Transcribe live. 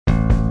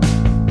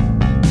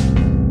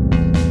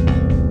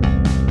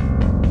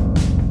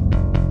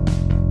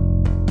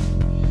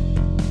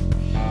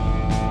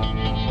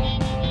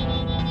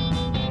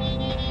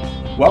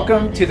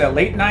Welcome to the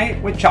Late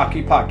Night with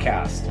Chalky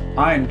podcast.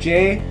 I'm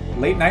Jay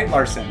Late Night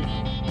Larson.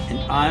 And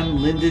I'm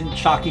Lyndon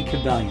Chalky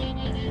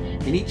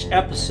Cabellion. In each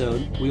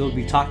episode, we will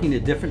be talking to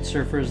different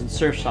surfers and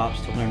surf shops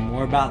to learn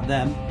more about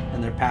them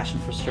and their passion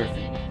for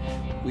surfing.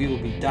 We will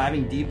be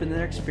diving deep into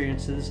their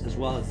experiences as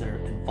well as their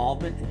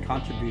involvement and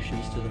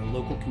contributions to their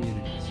local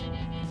communities.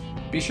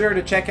 Be sure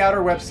to check out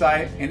our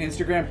website and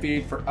Instagram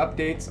feed for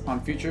updates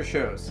on future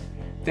shows.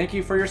 Thank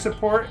you for your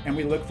support, and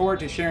we look forward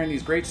to sharing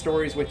these great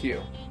stories with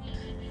you.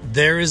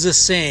 There is a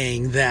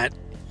saying that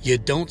you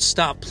don't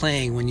stop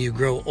playing when you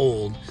grow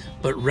old,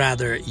 but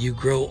rather you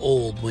grow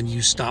old when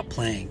you stop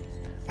playing.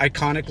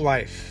 Iconic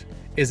Life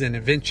is an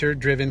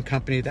adventure-driven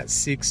company that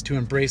seeks to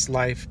embrace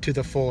life to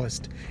the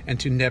fullest and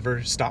to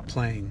never stop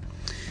playing.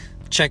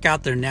 Check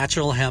out their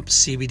natural hemp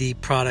CBD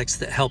products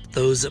that help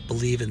those that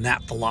believe in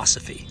that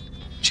philosophy.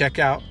 Check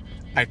out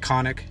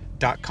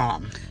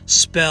iconic.com.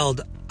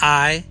 Spelled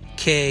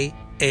IKANIK.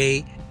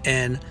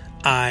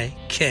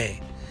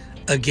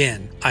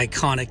 Again,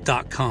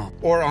 iconic.com.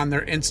 Or on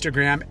their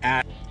Instagram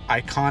at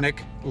Iconic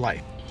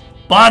Life.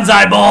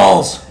 Bonsai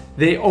bowls!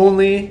 They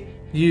only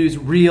use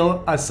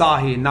real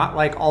acai, not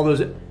like all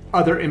those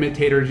other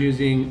imitators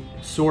using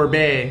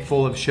sorbet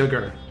full of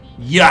sugar.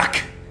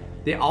 Yuck!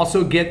 They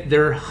also get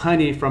their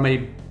honey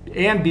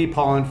and bee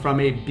pollen from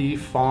a bee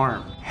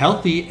farm.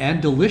 Healthy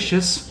and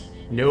delicious.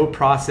 No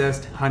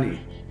processed honey.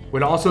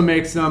 What also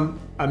makes them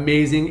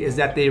amazing is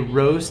that they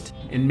roast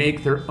and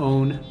make their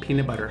own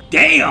peanut butter.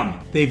 Damn!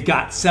 They've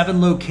got 7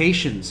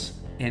 locations.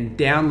 And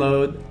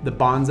download the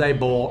Bonsai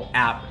Bowl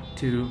app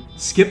to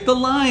Skip the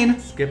line.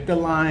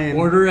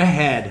 Order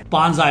ahead.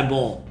 Bonsai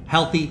Bowl.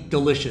 Healthy,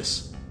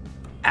 delicious.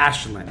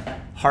 Ashland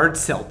Hard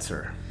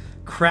Seltzer.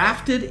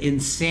 Crafted in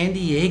San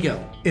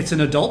Diego. It's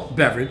an adult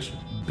beverage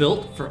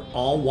built for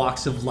all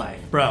walks of life.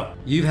 Bro,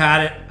 you've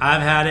had it.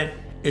 I've had it.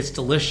 It's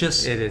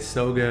delicious. It is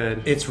so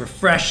good. It's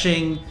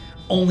refreshing.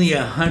 Only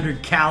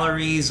 100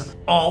 calories.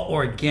 All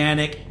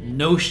organic.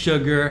 No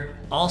sugar.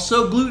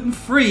 Also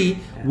gluten-free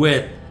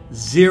with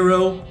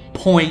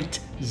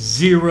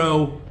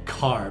 0.0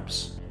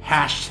 carbs.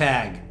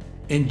 Hashtag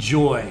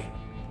enjoy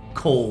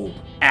cold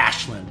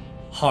Ashland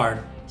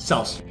Hard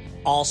Seltzer.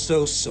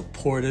 Also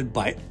supported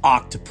by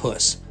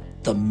Octopus,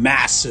 the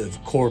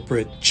massive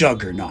corporate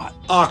juggernaut.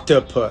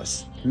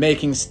 Octopus,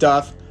 making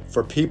stuff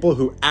for people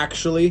who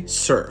actually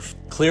surf.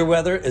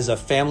 Clearweather is a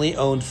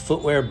family-owned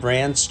footwear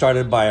brand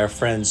started by our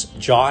friends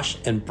Josh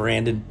and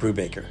Brandon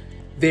Brubaker.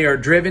 They are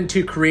driven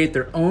to create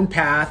their own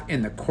path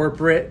in the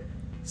corporate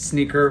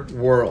sneaker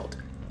world.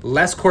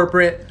 Less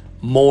corporate,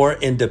 more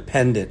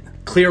independent.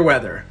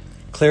 Clearweather.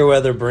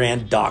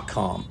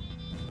 Clearweatherbrand.com.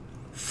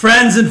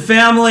 Friends and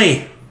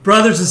family,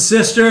 brothers and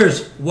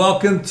sisters,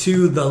 welcome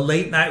to the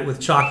Late Night with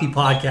Chalky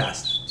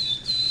podcast.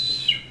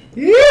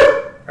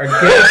 Yeah. Our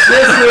guests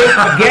this week,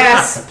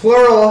 guests,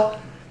 plural,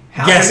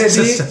 happen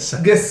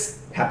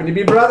to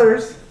be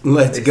brothers.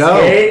 Let's They go.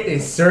 skate, they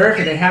surf,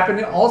 and they happen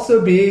to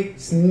also be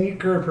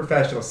sneaker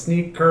professionals.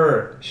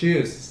 Sneakers.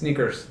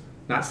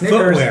 Not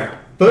sneakers. Footwear.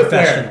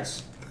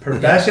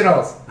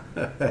 Professionals.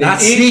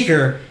 Not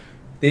sneaker,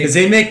 because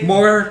they make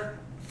more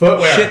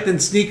footwear shit than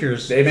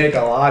sneakers. They make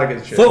a lot of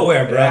good shit.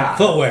 Footwear, bro. Yeah.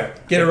 Footwear.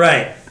 Get it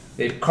right.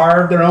 They've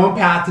carved their own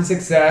path to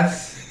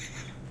success.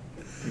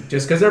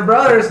 Just because they're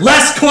brothers.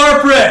 Less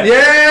corporate.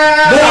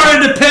 Yeah. More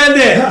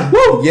independent.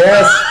 Woo.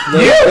 Yes.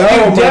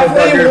 You've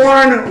definitely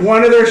worn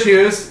one of their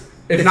shoes.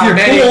 If not you're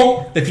many.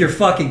 cool. If you're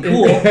fucking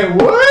cool.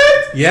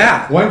 What?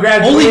 Yeah. One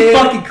graduated. Only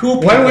fucking cool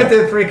people. One went to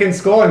freaking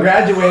school and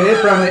graduated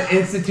from the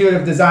Institute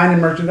of Design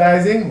and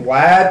Merchandising.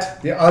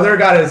 What? The other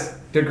got his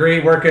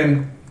degree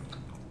working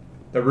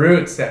the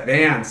roots at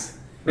Vans.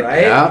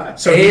 Right? Yeah.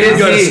 So he didn't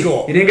go to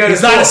school. He didn't go to He's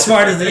school. not as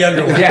smart as the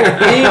younger one. Yeah.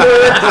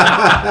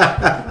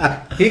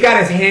 He got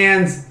his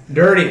hands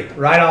dirty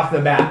right off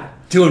the bat.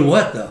 Doing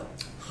what, though?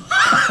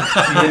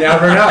 You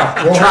never know.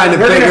 Well, Trying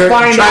to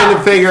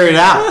figure it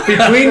out.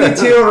 Between the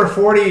two, over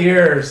 40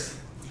 years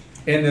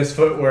in this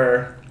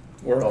footwear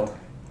world.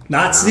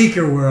 Not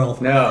sneaker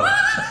world. No.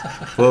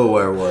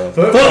 Footwear world.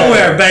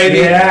 Footwear, baby.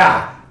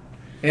 Yeah.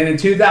 And in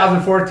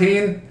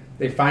 2014,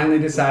 they finally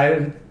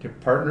decided to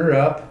partner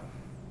up,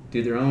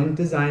 do their own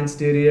design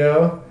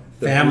studio.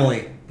 The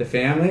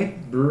family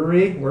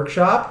brewery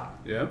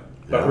workshop. Yep.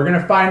 But we're going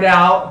to find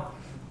out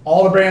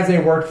all the brands they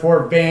worked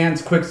for: Vans,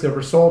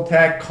 Quicksilver,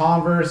 Soltech,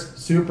 Converse,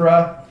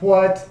 Supra.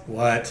 What?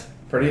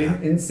 Pretty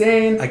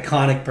insane.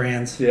 Iconic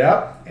brands.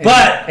 Yep.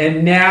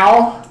 And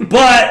now,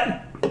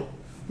 7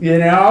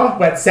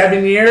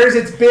 years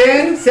it's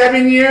been?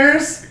 7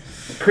 years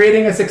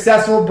creating a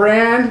successful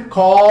brand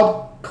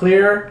called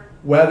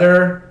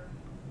Clearweather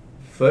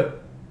Footwear.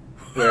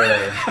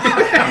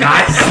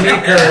 Not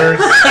sneakers.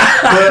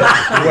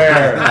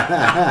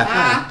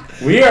 Footwear.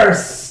 We are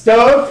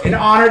stoked and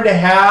honored to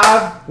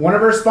have one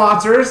of our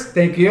sponsors.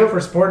 Thank you for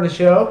supporting the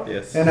show.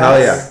 Yes. And Hell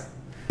us. yeah.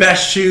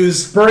 Best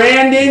shoes.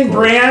 Brandon,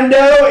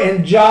 Brando,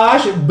 and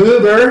Josh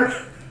Boober.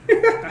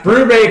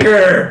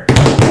 Brubaker.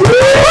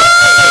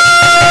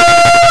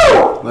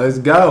 Let's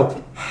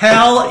go.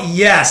 Hell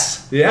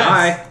yes. Yeah.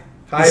 Hi.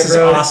 Hi, This is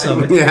bro.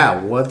 awesome.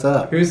 Yeah, what's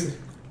up? Who's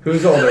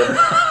Who's older?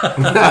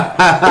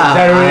 That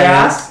everybody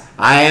asks?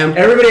 I am.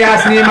 Everybody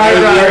asks me and my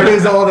brother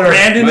who's older.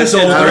 Brandon is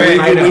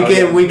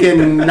older. We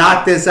can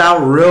knock this out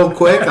real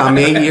quick. I'm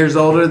 8 years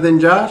older than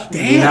Josh.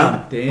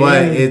 Damn.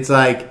 But it's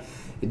like,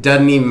 it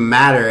doesn't even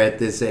matter at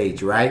this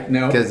age, right?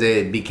 No. Because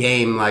it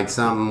became like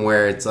something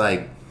where it's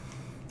like,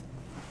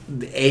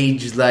 the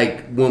age,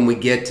 like when we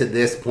get to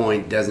this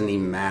point, doesn't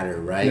even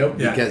matter, right? Nope.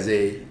 Because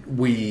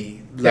we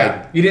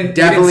you didn't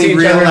definitely see each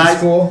other in realized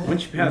school.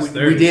 Once you pass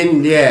 30. we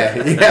didn't.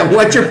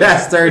 Once you're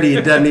past 30,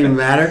 it doesn't even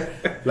matter.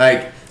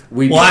 Like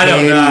we. Well, I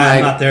don't know. Like,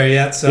 I'm not there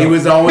yet. So he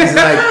was always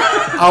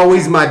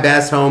always my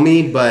best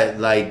homie, but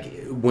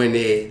like when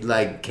it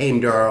like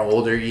came to our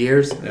older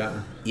years,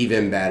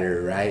 even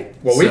better, right?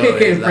 Well, we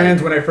became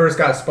friends when I first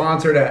got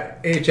sponsored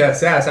at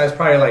HSS. I was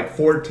probably like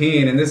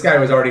 14, and this guy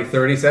was already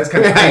 30, so that's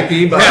kind of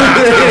creepy. But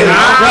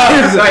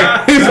he's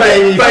like, but you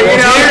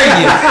know,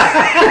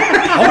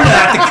 I'm gonna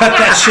have to cut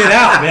that shit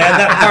out, man.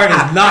 That part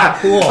is not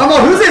cool. I'm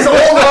like, who's this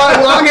old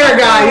long hair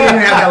guy? He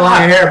didn't have that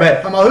long hair,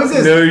 but I'm like, who's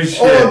this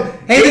old?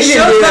 Hey, the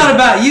show's not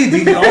about you,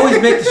 dude. You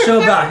always make the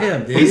show about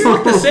him, dude. He's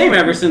looked the same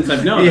ever since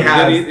I've known He him.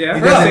 has. Yeah.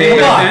 He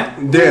does.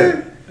 Come on.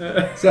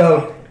 dude.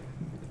 So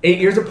 8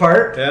 years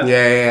apart.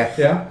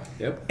 Yeah.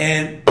 Yep.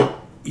 And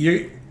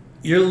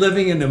you're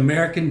living an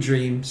American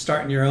dream,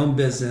 starting your own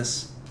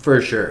business.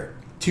 For sure.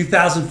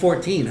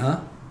 2014, huh?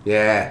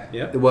 Yeah.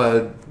 Yep.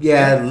 Well,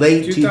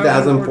 late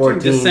 2014.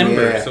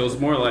 December, yeah. so it's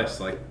more or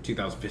less like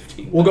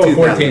 2015. We'll go 14.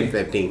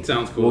 2015.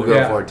 Sounds cool. We'll go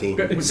Yeah. 14.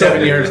 Good.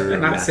 7 years,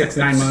 not 6,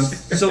 9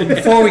 months. So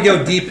before we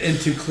go deep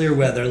into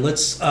Clearweather,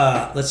 let's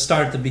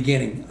start at the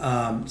beginning.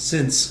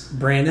 Since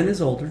Brandon is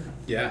older,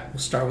 Yeah. we'll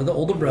start with the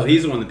older brother. Well,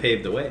 he's the one that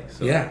paved the way.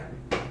 So yeah,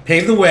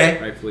 pave the way.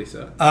 rightfully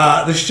so.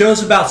 The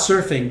show's about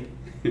surfing,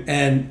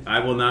 and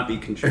I will not be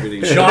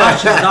contributing. Josh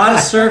is not a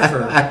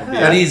surfer,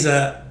 but he's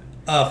a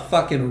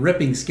fucking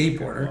ripping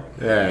skateboarder.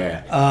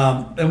 Yeah.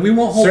 And we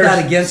won't hold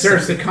that against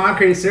surf's him. a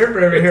concrete surfer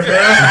over here, bro.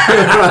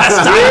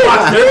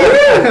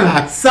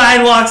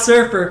 Sidewalk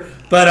surfer.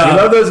 But I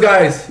love those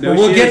guys. No,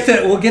 we'll she get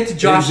to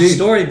Josh's Indeed.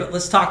 story, but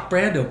let's talk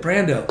Brando.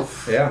 Brando,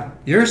 Yeah.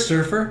 you're a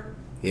surfer.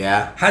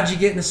 Yeah. How'd you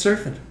get into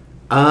surfing?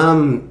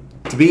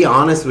 To be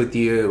honest with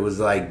you, it was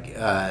like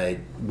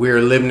we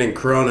were living in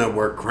Corona.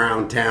 We're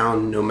Crown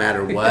Town, no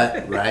matter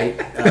what, right?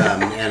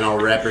 And I'll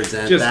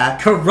represent Just that.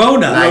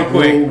 Corona. Like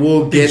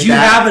we'll get Did you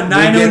that. have a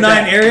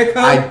 909 area code?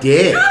 I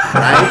did,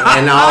 right?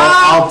 And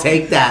I'll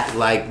take that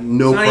like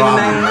no not even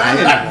problem,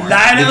 909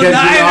 right? anymore. Because you know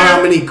 909.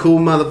 how many cool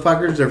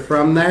motherfuckers are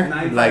from there.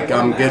 951 Like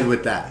I'm now. good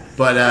with that.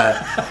 But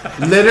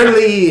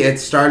literally, it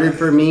started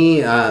for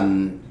me.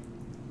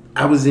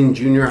 I was in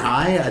junior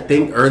high, I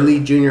think early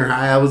junior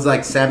high. I was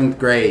like 7th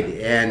grade,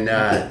 and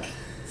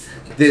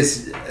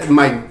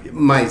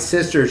my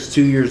sister's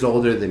 2 years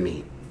older than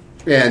me,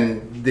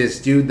 and this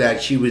dude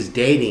that she was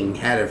dating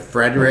had a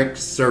Frederick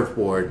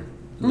surfboard,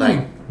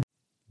 like.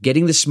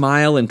 Getting the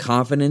smile and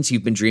confidence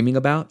you've been dreaming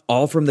about,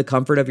 all from the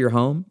comfort of your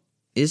home,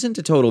 isn't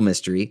a total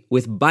mystery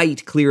with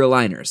Bite Clear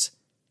Aligners.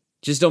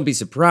 Just don't be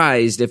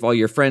surprised if all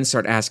your friends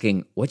start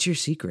asking, "What's your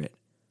secret?"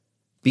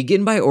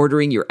 Begin by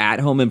ordering your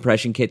at-home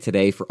impression kit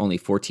today for only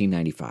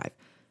 $14.95.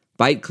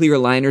 Bite Clear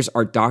Aligners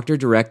are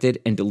doctor-directed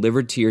and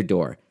delivered to your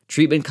door.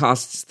 Treatment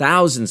costs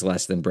thousands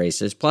less than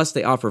braces, plus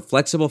they offer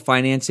flexible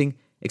financing,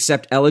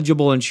 accept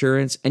eligible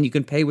insurance, and you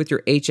can pay with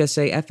your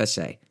HSA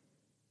FSA.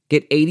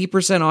 Get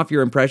 80% off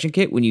your impression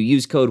kit when you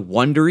use code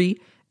WONDERY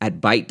at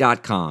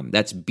Byte.com.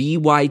 That's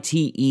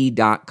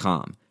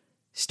BYTE.com.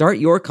 Start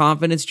your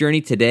confidence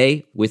journey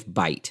today with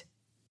Byte.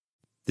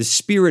 The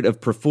spirit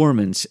of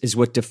performance is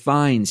what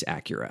defines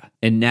Acura,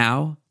 and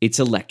now it's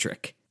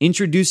electric.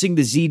 Introducing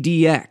the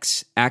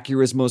ZDX,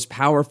 Acura's most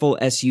powerful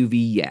SUV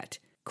yet.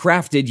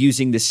 Crafted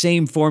using the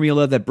same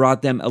formula that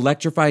brought them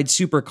electrified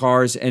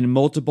supercars and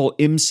multiple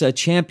IMSA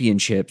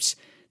championships,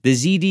 the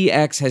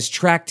ZDX has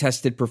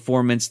track-tested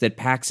performance that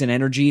packs an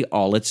energy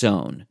all its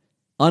own.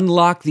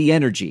 Unlock the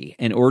energy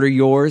and order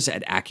yours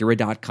at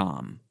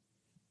Acura.com.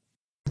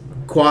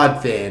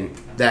 Quad fin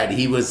that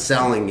he was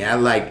selling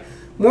at like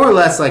more or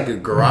less like a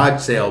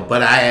garage sale,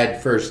 but I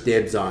had first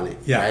dibs on it,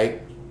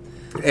 right?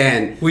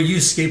 And Were you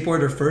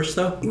skateboarder first,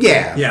 though?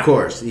 yeah, Yeah. of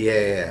course,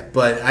 yeah.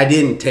 But I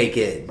didn't take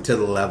it to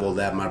the level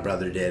that my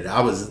brother did. I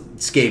was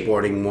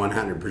skateboarding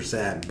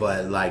 100%,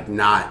 but like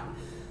not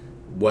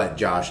what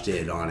Josh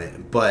did on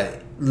it.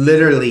 But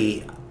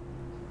literally,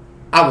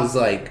 I was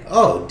like,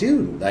 "Oh,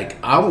 dude,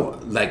 I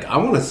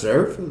want to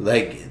surf."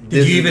 Like,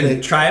 Did you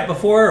even try it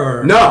before,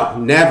 or No,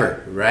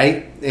 never.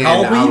 Right? And How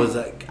old were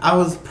you? I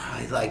was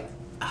probably like,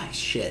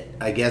 shit.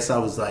 I guess I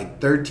was like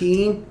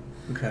 13.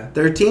 Okay.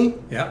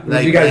 13? Yeah.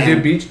 Did you guys do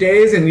beach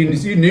days and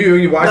you knew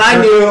you watched? I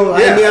her? knew.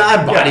 Yeah. I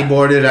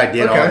bodyboarded. I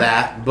did all Okay.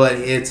 that. But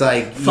it's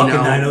like, Fucking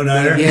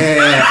 909er.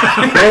 Yeah.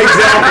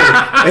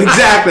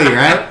 exactly,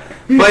 right?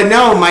 But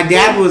no, my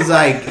dad was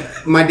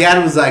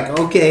like,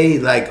 okay,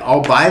 like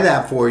I'll buy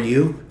that for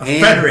you.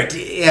 Frederick.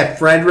 Yeah,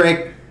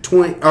 Frederick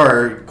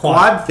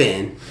quad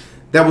fin.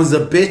 That was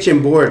a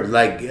bitchin' board.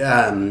 Like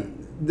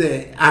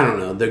I don't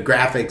know, the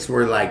graphics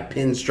were like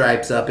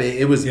pinstripes up it.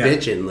 It was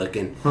bitchin'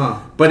 looking. Huh.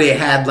 But it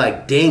had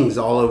like dings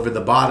all over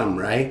the bottom,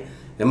 right?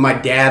 And my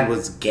dad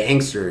was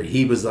gangster.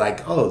 He was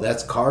like, "Oh,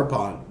 that's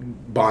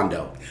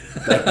Bondo.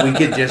 Like we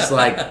could just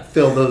like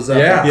fill those up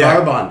with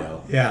car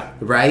Bondo." Yeah.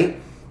 Right?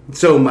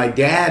 So my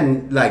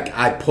dad, like,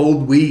 I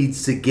pulled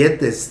weeds to get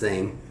this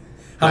thing.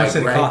 How much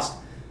did it cost?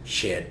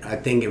 Shit, I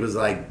think it was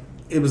like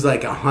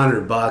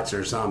 $100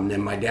 or something,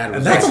 and my dad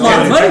was That's like, a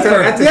lot of money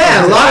for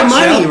a lot of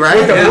money,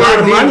 right? A lot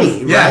of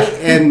money, right?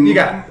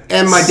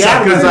 And my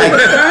dad was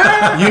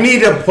like, you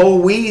need to pull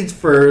weeds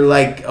for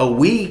like a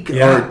week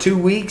or 2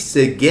 weeks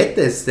to get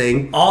this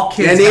thing. All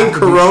kids. And in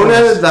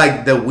Corona,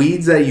 like the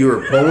weeds that you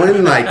were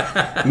pulling,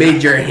 like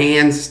made your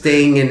hands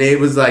sting, and it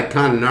was like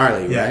kind of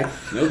gnarly, right?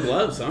 No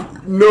gloves, huh?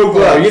 No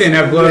gloves. Oh, you didn't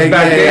have gloves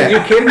back then. You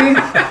kidding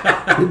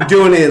me?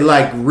 Doing it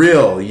like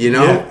real, you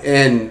know,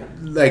 and.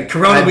 Like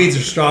Corona weeds are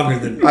stronger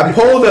than I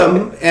pulled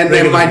them, and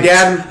then my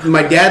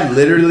dad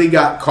literally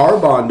got car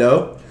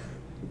Bondo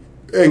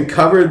and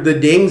covered the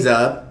dings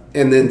up,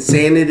 and then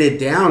sanded it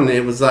down. And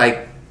it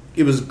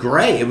was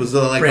gray. It was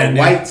like brand a new.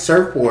 white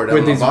surfboard with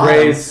on the these bottom,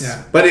 grays.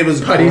 but it was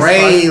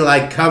gray,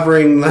 like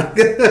covering. Like,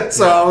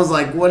 so I was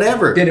like,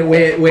 whatever. Did it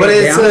weigh but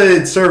it it's down?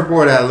 a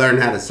surfboard I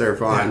learned how to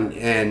surf on,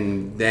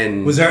 and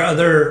then Was there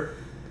other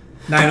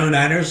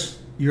 909ers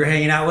you were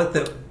hanging out with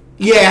that?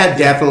 Yeah,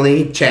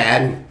 definitely.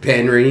 Chad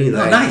Penry,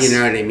 like, nice. you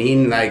know what I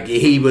mean? Like,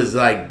 he was,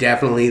 like,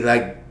 definitely,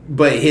 like,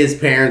 but his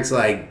parents,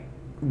 like,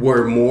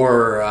 were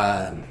more,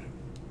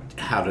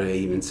 how do I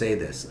even say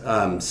this?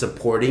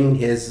 Supporting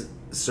his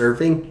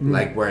surfing.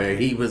 Like, where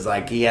he was,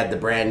 like, he had the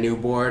brand new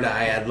board.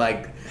 I had,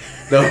 like,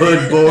 the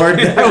hood board.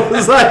 That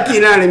was, like,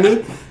 you know what I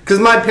mean? Because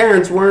my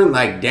parents weren't,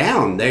 like,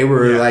 down. They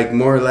were, like,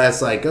 more or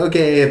less, like,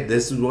 okay, if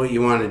this is what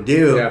you want to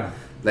do.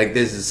 Like,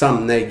 this is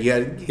something that you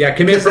got. Yeah,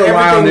 commit for a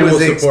while and then was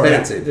we'll support it.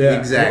 expensive. Yeah.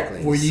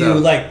 Exactly. Were you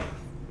like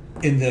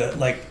into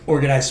like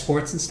organized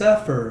sports and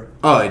stuff, or?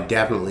 Oh,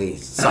 definitely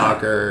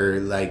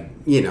soccer. Like,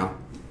 you know,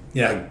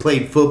 Yeah. like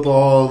played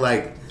football.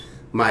 Like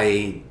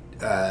my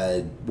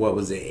what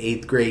was it,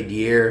 8th grade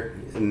year,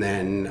 and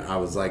then I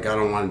was like, I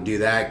don't want to do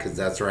that because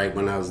that's right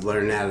when I was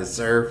learning how to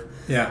surf.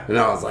 Yeah. And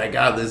I was like,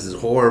 oh, this is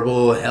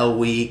horrible. Hell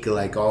week,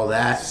 like all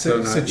that.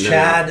 So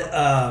Chad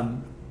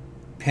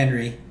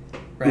Penry,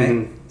 right?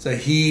 Mm-hmm. So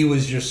he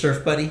was your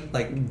surf buddy,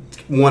 like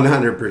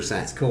 100%.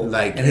 That's cool.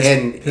 Like,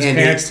 and his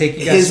parents take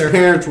you guys his surfing?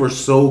 parents were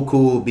so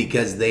cool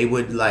because they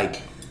would like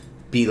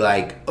be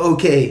like,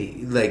 okay,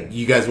 like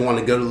you guys want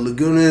to go to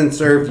Laguna and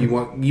surf? You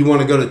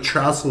want to go to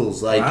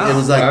Trussell's? Like it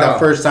was like the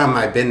first time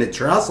I'd been to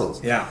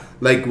Trussell's. Yeah.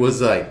 Like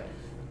was like,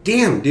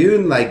 damn,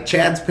 dude. Like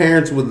Chad's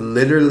parents would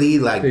literally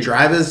like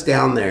drive us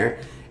down there.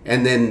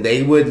 And then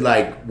they would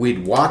like,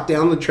 we'd walk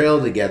down the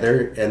trail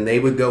together, and they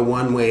would go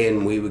one way,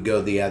 and we would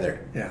go the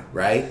other. Yeah.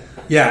 Right.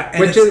 Yeah,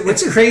 and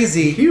it's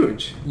crazy.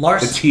 Huge.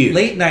 Lars It's huge.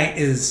 Late Night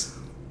is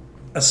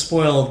a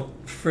spoiled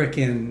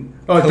freaking.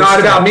 Oh, it's not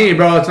about me,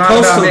 bro. It's not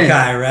coastal about me.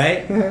 guy,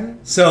 right?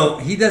 So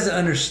he doesn't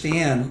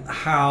understand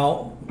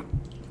how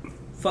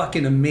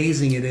fucking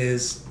amazing it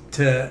is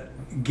to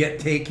get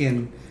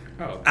taken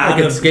out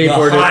like of the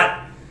hot,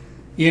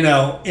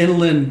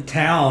 inland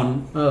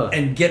town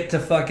and get to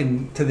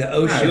fucking to the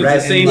ocean.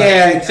 Right, same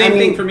I mean,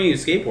 thing for me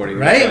as skateboarding.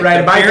 Right? Like, Ride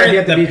a the bike, parent, you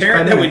have to the beach parent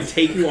 5 that would minutes.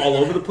 take you all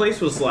over the place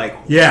was like,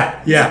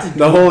 Yeah.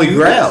 The Holy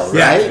Grail,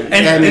 Yeah. right?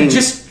 And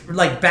just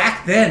like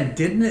back then,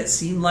 didn't it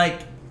seem like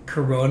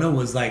Corona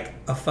was like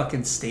a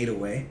fucking state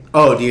away?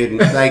 oh, dude,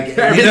 like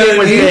Everything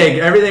was big.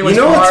 Everything was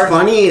you know far. what's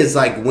funny is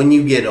like when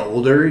you get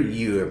older,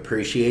 you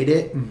appreciate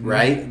it,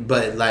 right?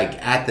 But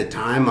like at the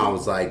time, I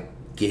was like,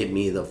 get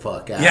me the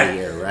fuck out of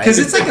here, right? Because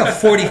it's like a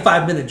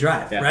 45-minute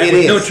drive, right? It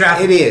With is. no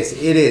traffic.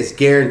 It is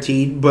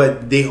guaranteed.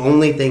 But the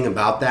only thing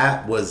about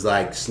that was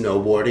like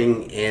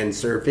snowboarding and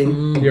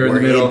surfing You're in were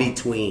the middle.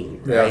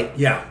 between, Yeah. right?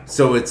 Yeah.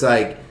 So it's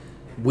like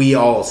we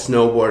all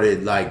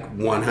snowboarded like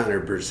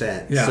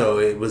 100%. Yeah. So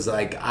it was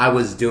like I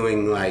was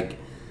doing like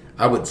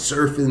I would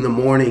surf in the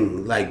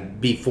morning like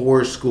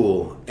before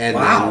school and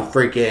Wow. then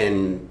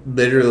freaking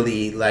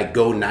literally like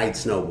go night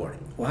snowboarding.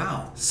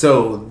 Wow.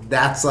 So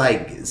that's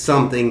like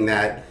something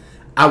that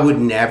I would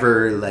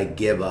never like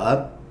give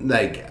up.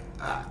 Like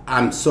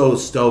I'm so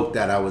stoked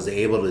that I was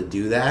able to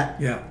do that.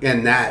 Yeah.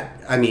 And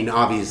that, I mean,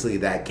 obviously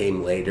that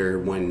came later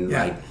when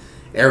Yeah. like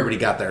everybody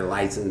got their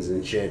license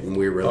and shit, and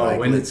we were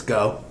when- let's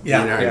go.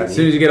 Yeah. You know what I Yeah, mean? as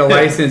soon as you get a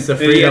license, the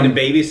then he had freedom.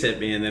 to babysit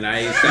me, and then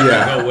I used to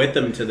have to go with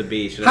them to the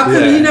beach. How come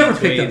you never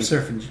Between- picked up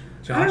surfing,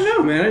 Josh? I don't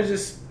know, man. I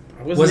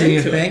wasn't Wasn't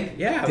into your it. thing?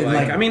 Yeah, Didn't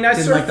like, like- I mean, I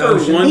didn't surfed like the for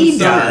ocean? one He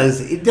summer. does.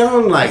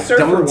 Don't I surfed for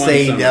don't one say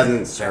he summer.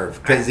 doesn't surf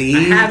because I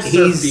have surfed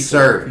he's before.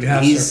 surfed. You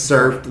have He's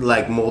surfed surfed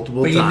like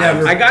multiple But you times.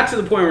 never- I got to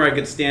the point where I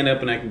could stand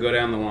up and I could go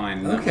down the line.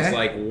 And Okay. That was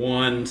like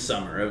one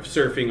summer of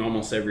surfing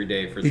almost every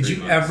day for 3 Did you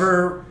months.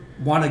 ever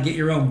want to get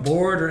your own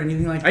board or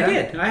anything like I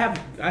that? did.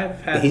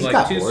 I've had He's like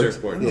got 2 boards.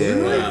 surfboards.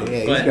 Yeah,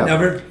 he's but got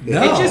Never.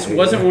 No. it just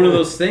wasn't one of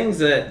those things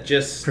that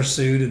just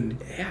pursued and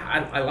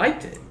I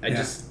liked it.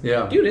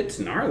 Yeah. Dude, it's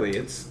gnarly.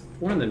 It's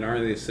one of the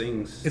gnarliest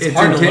things. It's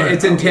hard to learn.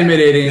 It's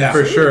intimidating Yeah.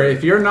 for sure.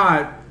 If you're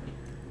not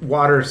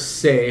water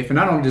safe, and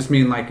I don't just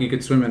mean like you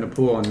could swim in a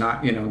pool and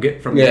not,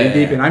 get from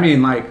deep in. I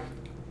mean like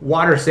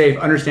water safe,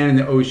 understanding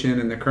the ocean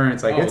and the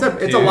currents. Like it's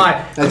a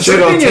lot. That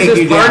surfing is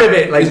just part of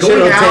it. Like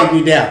going out, take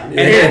you down. And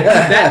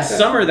that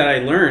summer that I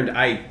learned,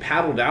 I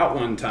paddled out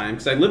one time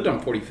because I lived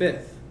on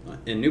 45th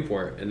in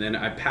Newport, and then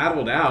I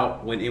paddled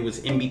out when it was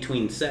in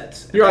between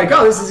sets. You're like,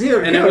 oh, this is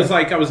here. And it was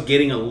like I was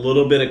getting a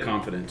little bit of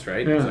confidence,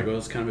 right? Yeah. I was like, well,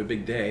 it's kind of a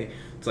big day.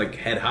 It's like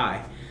head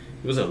high.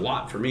 It was a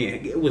lot for me.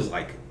 It was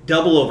like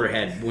double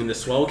overhead. When the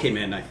swell came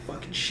in, I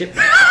fucking shit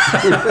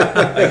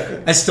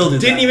myself. I still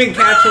didn't even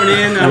catch one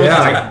in. I was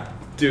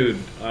like, dude,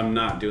 I'm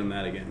not doing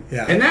that again.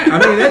 Yeah. And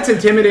that's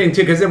intimidating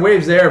too, because the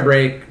waves there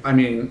break. I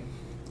mean,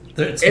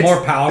 it's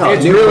more powerful.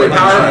 It's really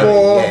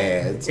powerful.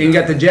 And you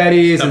got the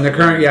jetties and the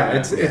current. Yeah,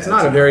 it's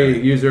not a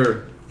very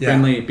user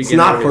friendly beginner. It's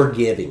not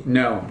forgiving.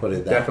 No, put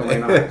it that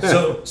definitely way.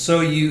 not. So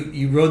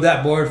you rode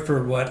that board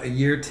for what, a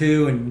year or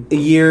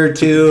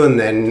two, and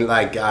then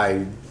like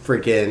I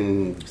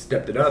freaking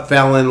stepped it up.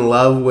 Fell in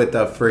love with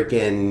a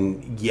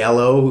freaking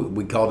yellow.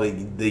 We called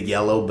it the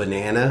yellow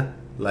banana.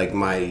 Like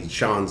my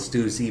Sean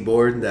Stussy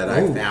board that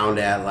I found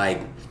at like,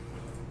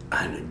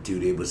 I don't know,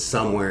 dude, it was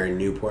somewhere in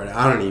Newport.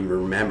 I don't even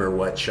remember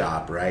what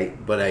shop, right?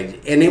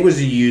 And it was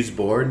a used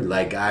board.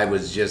 Like I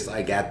was just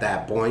like at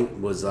that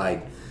point was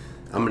like,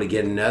 I'm gonna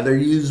get another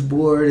used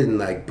board and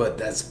like, but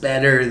that's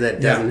better.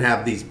 That doesn't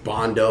have these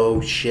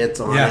Brando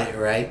shits on it,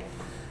 right?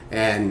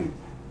 And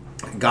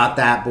got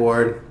that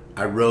board.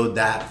 I rode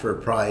that for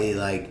probably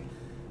like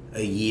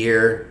a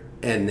year,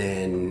 and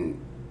then.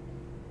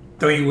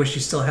 Don't you wish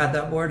you still had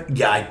that board?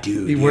 Yeah, I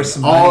do. Be worth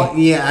some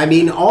money. Yeah, I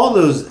mean, all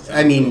those.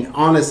 I mean,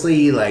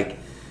 honestly, like,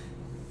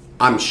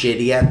 I'm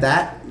shitty at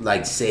that,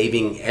 like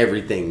saving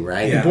everything,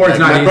 right? Yeah. The board's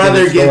not my easy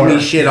brother to gives store. me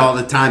shit all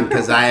the time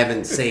because I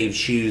haven't saved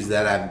shoes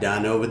that I've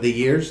done over the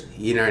years.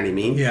 You know what I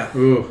mean? Yeah.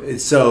 Ooh.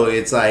 So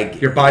it's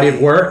like Your body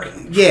of work.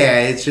 yeah,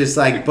 it's just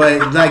like,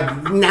 but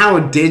like now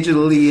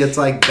digitally, it's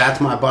like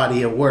that's my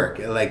body of work.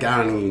 Like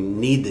I don't even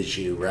need the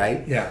shoe,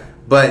 right? Yeah.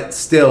 But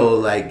still,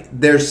 like,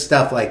 there's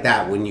stuff like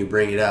that when you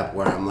bring it up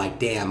where I'm like,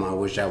 damn, I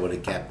wish I would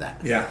have kept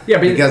that. Yeah. Yeah,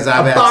 but because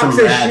I've a had box some of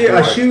bad a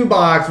boards. shoe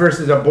box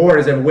versus a board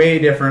is a way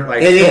different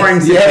like It is. storing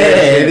Yeah,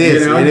 situation. it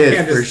is. You know? It You is,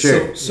 can't for just-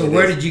 sure. So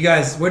where did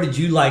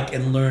you like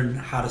and learn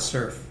how to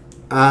surf?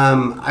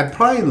 I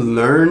probably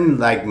learned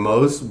like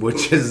most,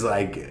 which is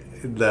like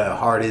the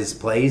hardest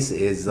place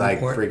is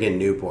like Newport. freaking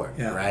Newport,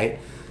 Yeah. right?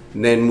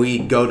 And then we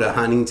go to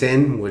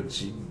Huntington,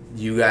 which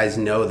you guys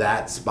know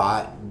that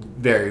spot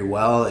very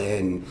well,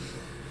 and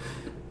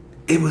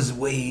it was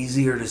way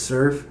easier to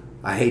surf.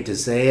 I hate to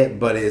say it,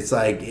 but it's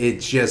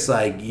just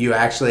like you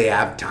actually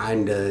have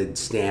time to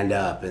stand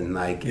up and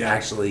like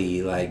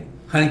actually like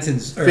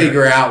Huntington's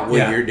figure out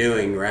what you're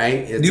doing, right?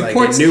 It's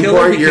Newport's like in killer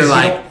Newport, because you're you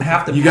like don't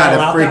have to you paddle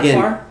gotta out that freaking.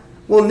 far?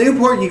 Well,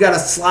 Newport, you gotta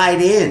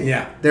slide in.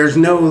 Yeah. There's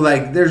no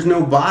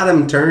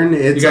bottom turn.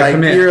 It's gotta like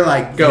commit. you're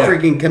like Go.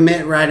 freaking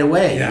commit right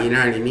away. Yeah. You know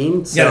what I mean?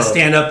 You gotta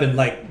stand up and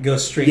like go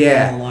straight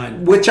down the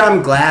line. Which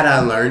I'm glad I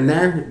learned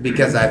there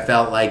because I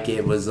felt like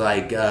it was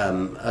like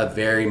a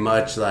very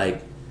much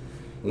like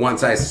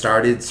once I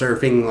started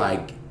surfing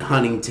like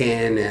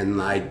Huntington and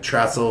like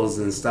Trestles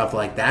and stuff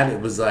like that,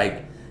 it was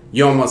like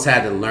you almost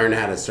had to learn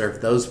how to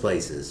surf those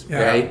places,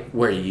 right?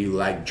 Where you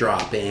like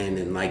drop in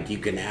and like you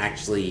can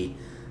actually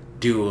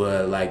do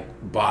a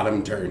like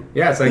bottom turn.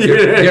 Yeah, it's like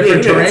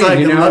different terrain. It's like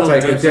you a know, it's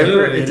little like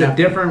different, it's a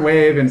different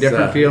wave and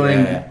different So, feeling.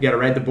 yeah. You got to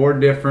ride the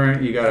board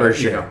different. You got to For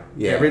sure.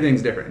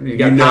 everything's different. You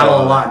got to paddle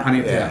a lot in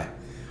Huntington. Yeah.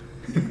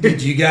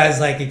 Did you guys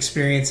like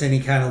experience any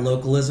kind of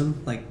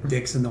localism, like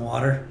dicks in the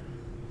water?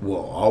 Well,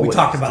 always. We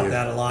talk about dude.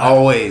 that a lot.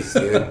 Always,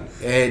 dude.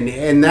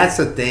 and that's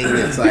the thing.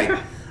 It's like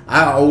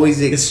I always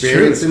true,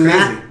 experienced it's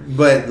that.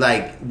 But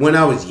like when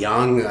I was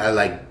young, I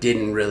like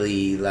didn't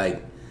really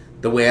like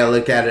the way I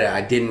look at it.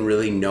 I didn't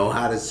really know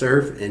how to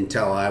surf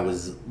until I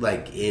was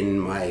like in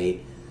my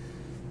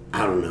I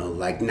don't know,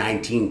 like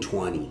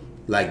 1920.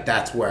 Like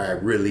that's where I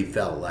really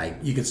felt like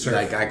You could surf.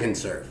 Like I can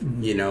surf,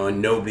 you know,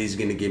 and nobody's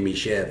gonna give me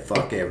shit.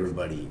 Fuck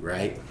everybody,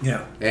 right?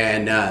 Yeah.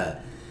 And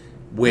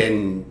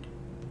when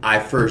I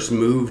first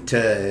moved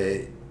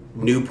to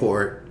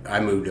Newport, I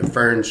moved to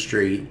Fern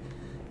Street,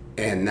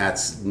 and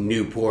that's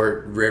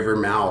Newport River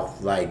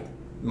mouth, like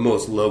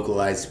most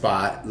localized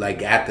spot,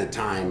 like at the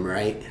time,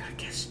 right? I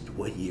guess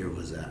what year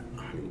was that?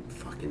 I don't even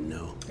fucking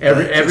know.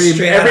 Every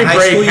straight out of high school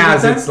break you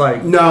has did that? its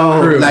like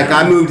No, crew. like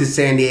I moved to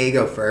San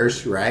Diego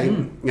first, right?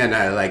 And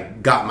I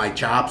like got my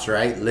chops,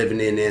 right? Living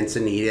in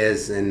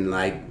Encinitas and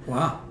like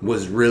Wow.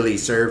 was really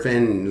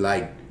surfing, and,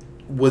 like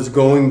was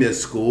going to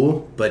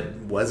school, but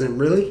wasn't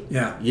really.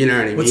 Yeah. You know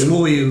what I mean? What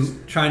school were you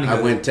trying to go I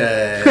to? went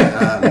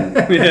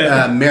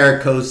to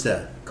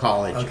Maricosta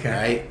College, Okay.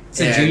 right? Is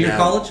it junior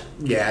college?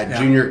 Yeah,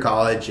 junior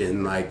college,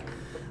 and like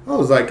I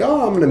was like,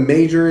 oh, I'm gonna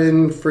major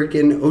in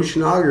freaking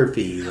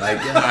oceanography. Like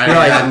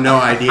I have no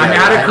idea. I'm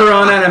out of right?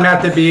 Corona and I'm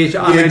at the beach.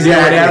 I'm gonna do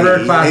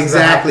whatever classes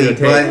I have Exactly, to take.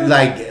 but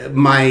like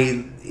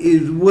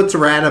what's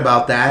rad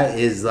about that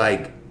is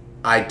like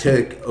I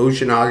took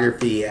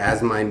oceanography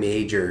as my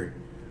major,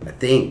 I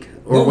think,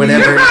 or Well,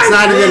 whatever. yeah, It's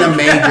not even a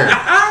major.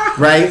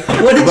 right?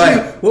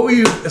 What were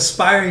you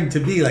aspiring to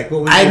be? Like,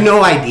 what was I had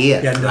no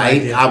idea, You had no right?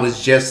 idea. I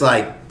was just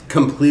like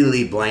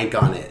completely blank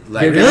on it.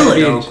 Like,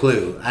 Really? I had no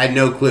clue. I had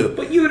no clue.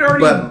 But you had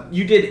already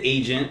you did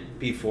agent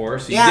before,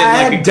 so you Yeah, did I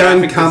like had a done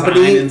graphic company.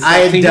 design and stuff. I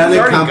So had he done was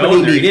a already company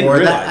going there. He didn't before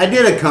that. realize. I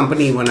did a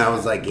company when I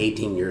was like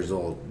 18 years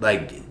old,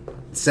 like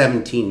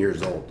 17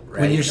 years old,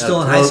 right? When you're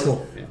still in high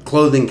school.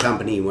 Clothing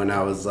company when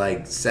I was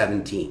like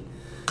 17.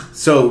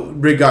 So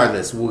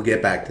regardless, we'll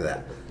get back to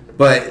that.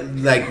 But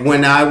like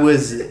when I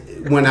was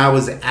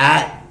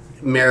at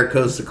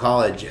Maricosta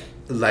College,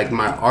 like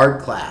my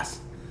art class,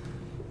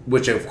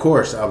 which of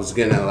course I was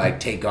gonna like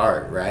take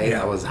art, right?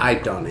 Yeah. I was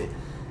hyped on it,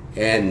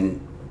 and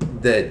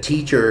the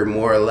teacher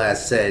more or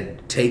less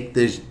said, take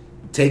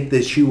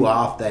the shoe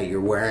off that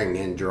you're wearing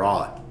and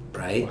draw it,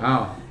 right?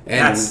 Wow.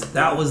 And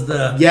that was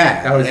the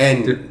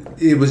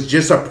it was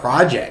just a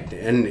project,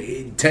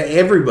 and to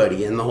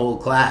everybody in the whole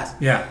class.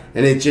 Yeah.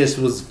 And it just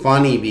was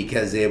funny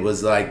because it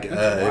was like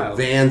wild.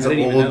 Vans I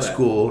didn't even know old that.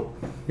 school.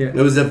 Yeah. It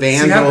was a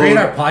Vans See how old. great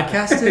our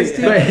podcast is,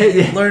 dude?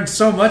 Yeah. Learned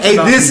so much. Hey,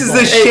 about this is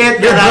people. the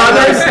shit Your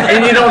brothers, that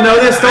and you don't know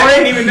this story? I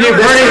didn't even know You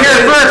this. heard it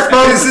here first,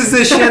 folks. This is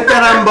the shit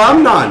that I'm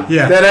bummed on.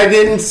 Yeah. That I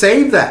didn't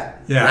save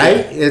that. Yeah.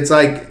 Right? It's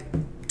like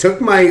took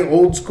my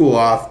old school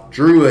off,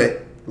 drew it,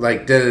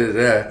 like da da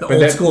da.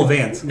 The old school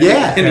Vans.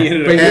 Yeah. And he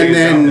ended up But doing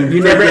then something.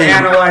 You never freaking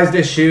analyzed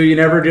a shoe. You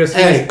never just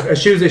Hey. a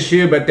shoe's a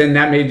shoe, but then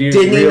that made you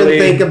Didn't really even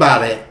think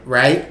about it,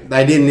 right?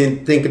 I didn't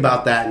even think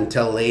about that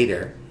until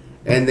later.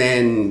 And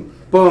then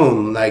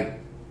boom, like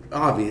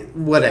obvious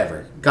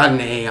whatever. Got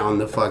an A on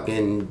the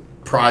fucking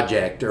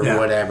project or Yeah.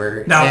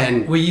 whatever. Now,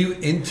 and were you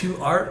into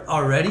art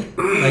already?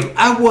 Like,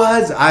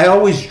 I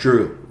always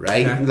drew,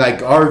 right? Okay.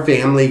 Like our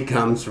family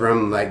comes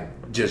from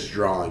like just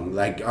drawing.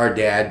 Like our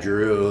dad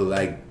drew,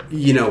 like,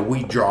 you know,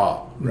 we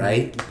draw,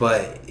 right?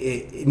 But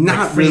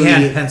not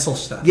freehand really pencil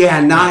stuff. Yeah,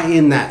 not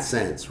in that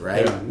sense,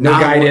 right? no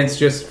Not guidance,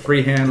 just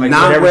freehand, like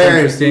not whatever's where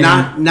interesting.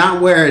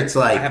 not where it's I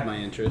like have my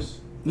interests.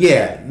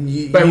 yeah.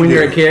 But when do.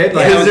 you're a kid,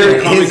 like, I was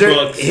into comic his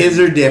books his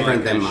and are different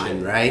all that than kind of mine,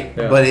 shit. right?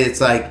 Yeah. But it's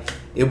like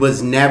it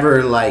was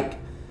never like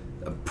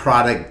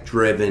product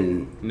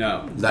driven,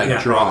 No. like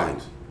Yeah.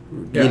 drawing.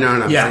 Yeah. You know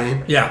what I'm Yeah,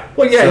 saying? yeah.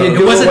 well, yeah, So you it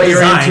do wasn't what you're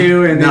design.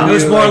 into, and then It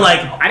was you, more like,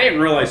 I didn't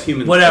realize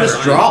humans Whatever. Just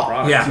design draw.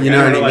 products. Yeah. You I know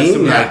what I realized mean?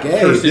 some Like,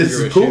 hey, person this drew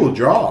is a cool. shoe.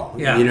 Draw.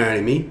 Yeah. You know what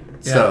I mean?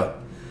 Yeah. So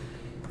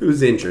it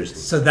was interesting.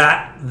 so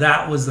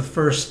that was the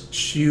first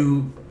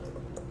shoe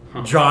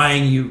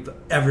drawing you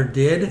ever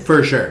did.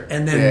 For sure.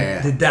 And then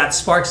Yeah. did that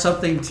spark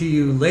something to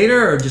you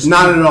later, or just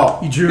Not at all.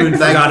 You drew and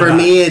like forgot for about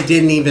me, it? it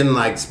didn't even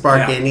like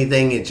spark Yeah.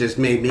 anything. It just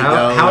made me how,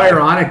 go. how like,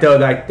 ironic though,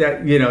 like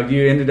that, you know,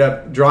 you ended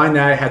up drawing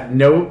that, had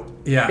no,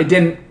 Yeah. it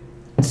didn't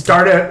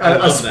start I a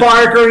love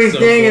spark that. or anything, So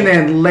cool. and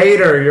then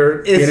later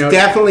you're, It's you know,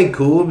 definitely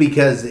cool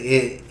because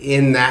it,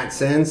 in that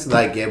sense,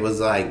 like it was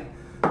like,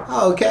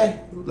 oh, okay,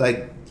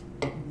 like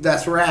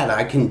that's rad.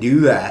 I can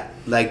do that.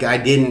 Like I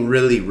didn't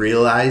really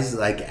realize,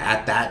 like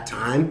at that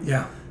time,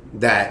 Yeah.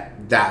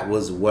 that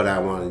was what I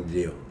wanted to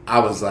do. I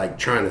was like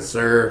trying to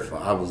surf.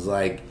 I was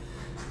like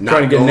not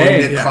Trying to get going an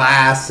A. to Yeah.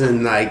 class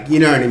and like, you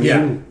know what I mean?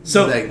 Yeah.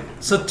 So like,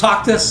 so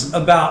talk to us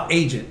about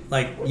Agent.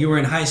 Like, you were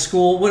in high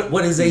school.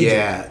 What is Agent?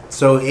 yeah.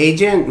 So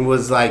Agent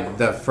was like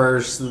the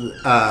first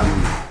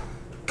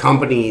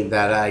company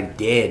that I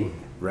did,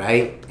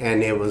 right?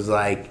 And it was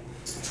like,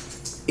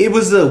 it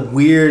was a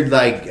weird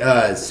like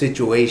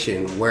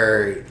situation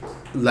where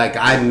like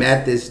I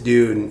met this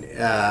dude.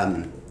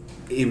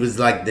 It was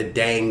like the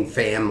Dang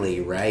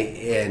family, right?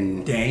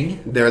 And Dang?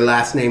 their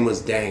last name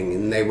was Dang,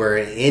 and they were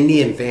an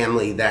Indian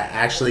family that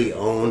actually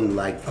owned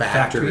like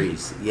factory?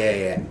 factories.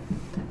 Yeah.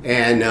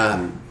 And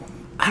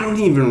I don't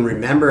even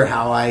remember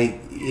how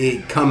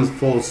it comes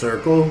full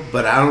circle,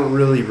 but I don't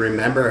really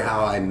remember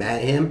how I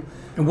met him.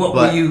 And what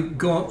But were you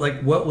going,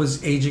 like, what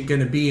was Agent going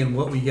to be, and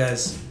what were you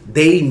guys?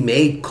 they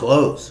made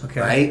clothes, Okay.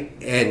 right?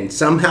 And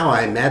somehow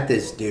I met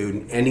this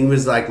dude, and he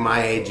was like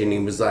my age, and he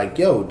was like,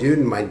 "Yo, dude,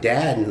 my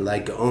dad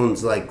like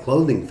owns like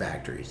clothing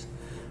factories.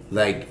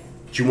 Like,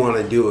 do you want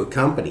to do a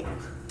company?"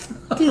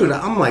 Dude,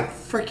 I'm like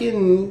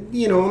freaking,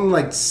 you know, I'm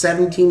like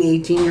 17,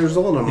 18 years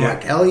old. I'm Yeah.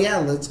 like, hell yeah,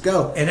 let's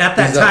go. And at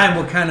that He's like, time,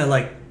 what kind of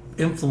like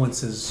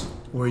influences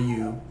were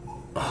you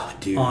oh,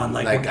 dude, on?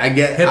 Like, I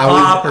get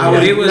hip-hop or I was,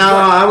 what? It was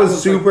I what?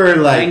 was super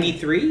like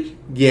 93?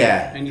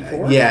 yeah,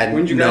 94? yeah.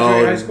 When did you no,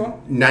 graduate high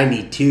school?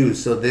 92.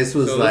 So this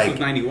was So like this was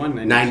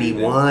 91,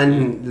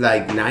 91,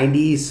 like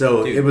 90.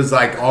 So Dude. it was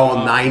like all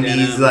Oh, 90s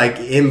denim. like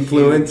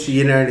influence.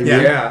 You know what I mean?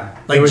 Yeah. yeah,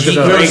 Like it was Jean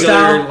just Grey a,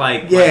 style? Regular,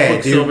 like Yeah,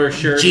 Quicksilver dude.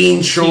 shirts,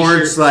 Jean shorts,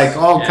 t-shirts, like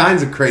all yeah,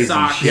 kinds of crazy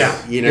socks. shit.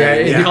 Yeah. You know Yeah, what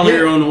I mean? it- Color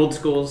your own old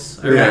schools.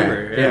 I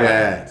remember. yeah.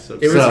 Yeah. So,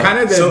 it was So- kind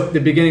of the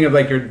beginning of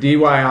like your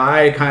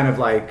DIY kind of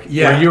like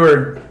Yeah. where you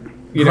were,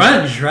 you know,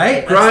 grunge,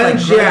 right?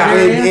 That's Grunge, yeah.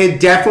 area? It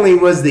definitely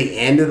was the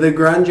end of the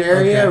grunge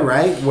area, Okay.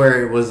 right?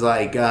 Where it was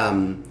like,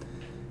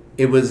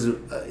 it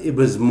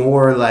was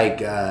more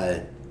like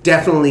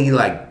definitely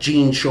like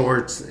jean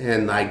shorts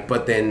and like,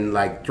 but then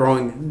like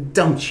throwing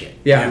dumb shit.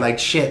 Yeah. Like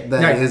shit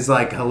that is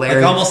like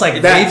hilarious. Like almost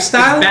like that, rave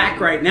style? It's back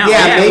right now.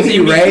 Yeah, it was maybe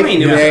in rave.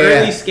 between. It was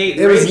early skate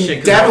It was rave shit.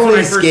 'Cause definitely that was when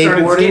I first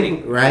started skateboarding,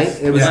 skating. right?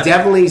 It was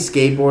definitely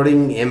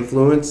skateboarding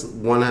influence,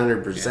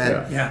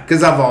 100%. Yeah.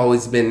 Because I've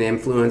always been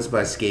influenced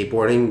by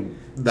skateboarding,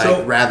 like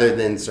So, rather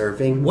than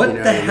surfing. What you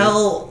know the I mean?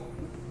 hell?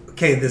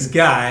 Okay, this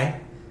guy,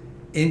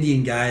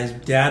 Indian guy, his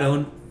dad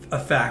owned a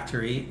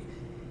factory.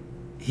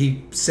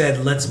 He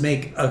said, "Let's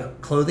make a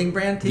clothing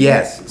brand together."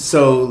 Yes.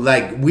 So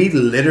like we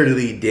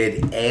literally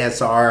did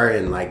ASR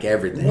and like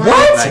everything.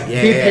 What? Like,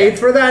 He paid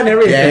for that and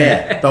everything.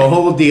 Yeah. The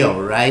whole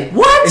deal, right?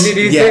 What? And did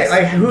he Yes. say,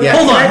 like, who Yes.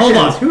 had Hold on.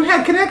 connections? Who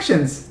had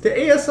connections to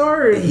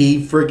ASR? And-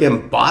 He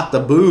freaking bought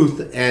the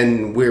booth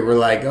and we were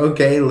like,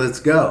 okay, let's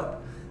go.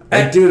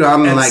 Like, At- dude,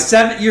 I'm at like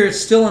 7. You're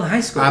still in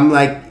high school. I'm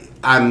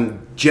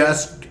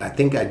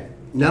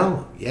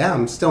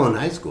still in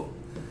high school.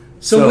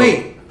 So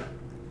wait,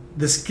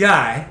 this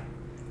guy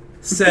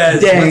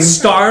says, Dang. "Let's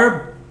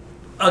start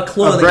a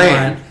clothing A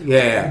brand. line."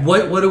 Yeah.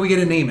 What are we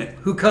gonna name it?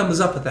 Who comes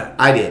up with that?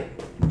 I did.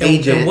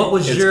 Agent. and what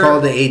was it's your-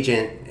 called the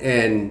Agent,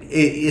 and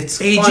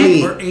it's Agent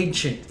funny. or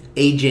ancient?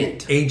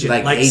 Agent.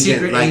 Agent, like agent,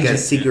 secret like agent. a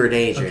secret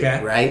agent,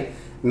 Okay. right?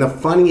 And the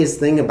funniest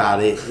thing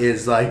about it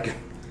is like,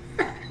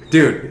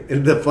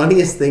 dude, the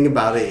funniest thing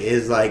about it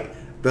is like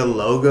the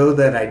logo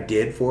that I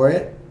did for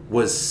it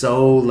was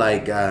so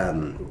like,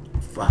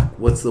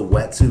 what's the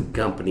wetsuit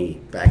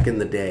company back in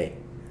the day?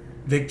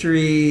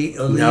 Victory,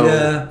 Alita.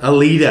 No,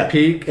 Alita.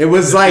 Peak. It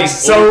was The like Peak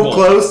so Old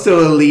close to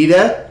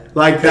Alita,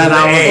 like that.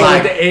 I was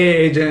like, the A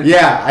agent.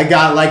 yeah, I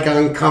got like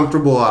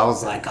uncomfortable. I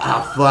was like,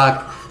 oh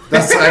fuck,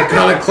 that's like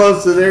kind of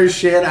close to their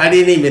shit. I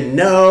didn't even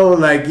know,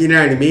 like, you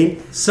know what I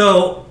mean?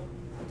 So,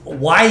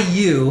 why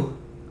you?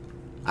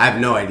 I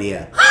have no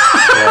idea.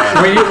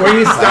 Were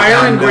you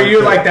styling? no Were you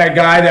clue. like that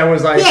guy that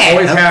was like Yeah,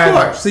 always of had?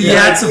 course. So you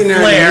had some You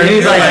know what I flair. mean? And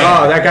he's like, Like-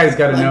 oh, that guy's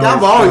got to know. Like,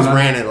 I've what's always going on.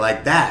 ran it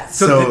like that.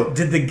 So, So,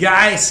 did the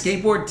guy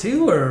skateboard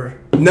too, or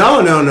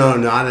no,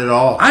 not at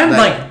all. I'm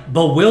like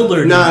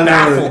bewildered No, and no,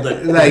 baffled.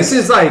 like- This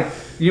is like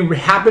you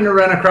happen to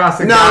run across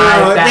a no,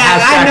 guy that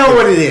has I know factors.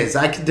 what it is.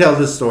 I can tell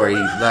the story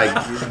like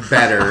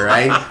better,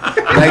 right?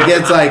 Like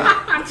it's like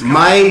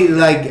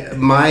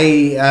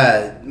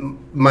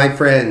my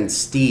friend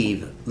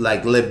Steve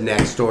like lived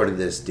next door to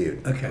this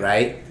dude. Okay.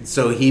 Right?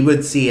 So he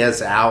would see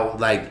us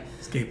out like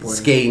Skateboarding.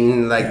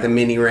 skating like Yeah. the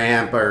mini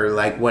ramp or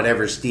like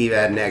whatever Steve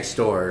had next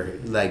door,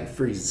 like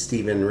for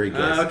Steve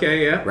Enriquez.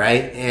 Okay, yeah.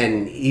 Right?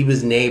 And he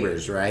was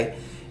neighbors, right?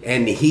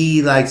 And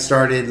he like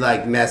started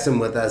like messing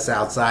with us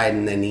outside,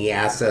 and then he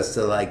asked us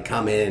to like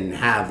come in and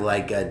have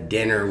like a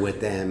dinner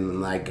with them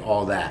and like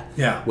all that.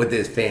 Yeah. With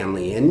his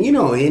family. And you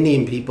know,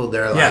 Indian people,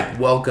 they're Yeah. like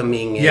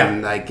welcoming, and Yeah.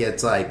 like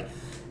it's like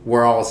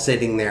we're all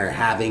sitting there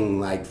having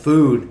like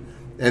food,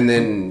 and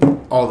then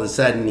all of a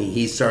sudden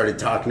he started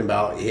talking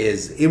about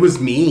it was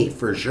me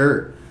for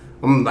sure.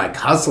 I'm like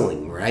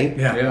hustling, right?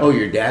 Yeah. Yeah. Oh,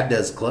 your dad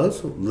does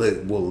clothes?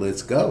 Well,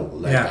 let's go.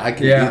 Like Yeah. I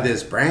can Yeah. do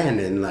this brand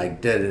and like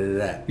da da da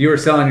da. You were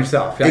selling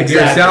yourself. Like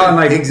Exactly. You were selling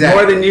like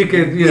Exactly. more than you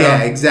could. You know.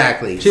 Yeah,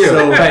 exactly. chew.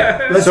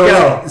 But let's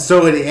go.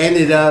 So it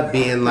ended up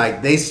being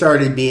like they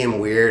started being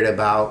weird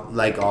about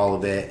like all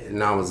of it,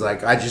 and I was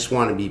like, I just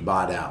want to be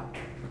bought out,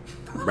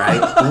 right?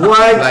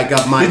 What? Like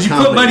of my Did you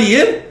company. put money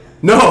in?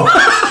 No.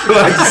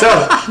 Like, so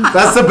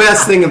that's the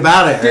best thing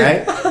about it,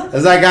 right?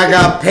 It's like I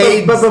got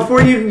paid. But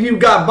before you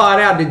got bought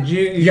out, did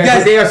you guys-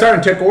 guys did ASR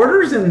and took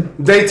orders and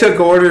They took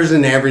orders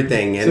and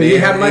everything, and So you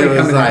had money it was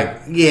coming in. like,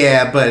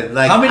 yeah, but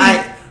like How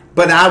many-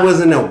 but I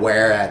wasn't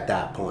aware at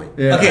that point.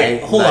 Yeah. Okay,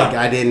 right? hold Like, on.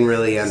 I didn't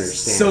really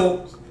understand.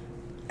 So,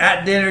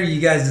 at dinner,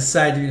 you guys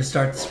decided you're gonna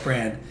start this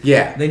brand.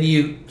 yeah, Then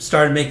you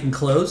started making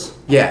clothes.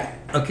 yeah,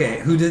 Okay,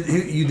 who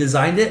you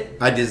designed it?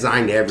 I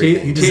designed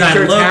everything. You designed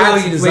T-shirts, logo.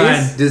 hats, You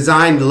designed. fleece?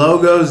 Designed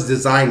logos,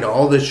 designed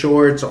all the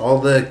shorts, all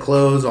the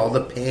clothes, all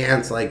the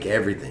pants, like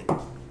everything.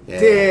 Yeah.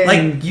 Dang.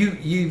 Like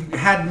you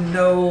had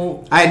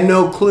no. I had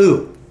no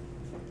clue.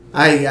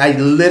 I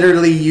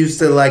literally used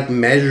to like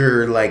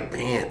measure like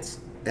pants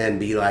and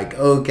be like,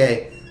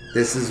 okay,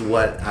 this is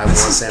what I want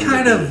This them is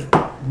kind to of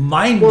be.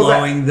 mind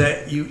blowing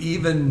that you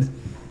even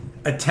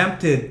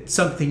attempted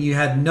something you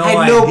had no I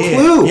had idea. no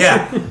clue.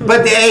 Yeah.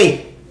 But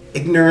hey,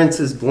 ignorance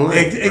is blind.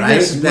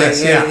 Ignorance is right?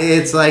 bliss, yeah.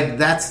 It's like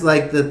that's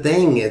like the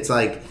thing. It's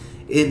like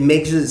it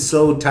makes it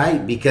so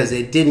tight because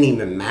it didn't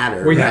even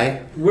matter, Were you-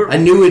 right? were- I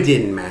knew it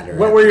didn't matter.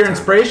 what at were the your time.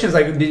 inspirations?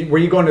 Like, were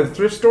you going to the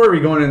thrift store? Were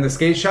you going in the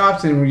skate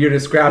shops and you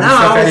just grabbing No,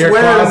 stuff out I of was your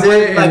closet?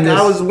 wearing and I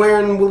this- was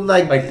wearing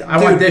like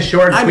I want this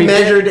short, I tweak it.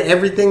 measured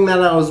everything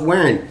that I was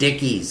wearing.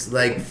 Dickies,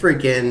 like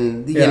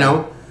freaking, Yeah. you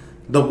know,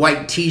 the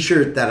white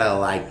T-shirt that I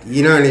like.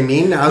 You know what I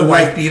mean? I was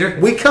white like, beater?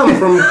 We come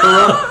from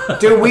Corona,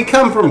 dude. We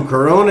come from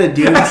Corona,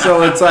 dude.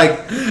 So it's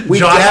like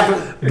we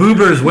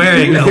Boober's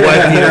wearing a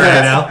white beater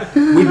right now.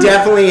 we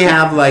definitely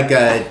have like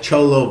a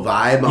cholo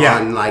vibe Yeah.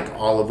 on like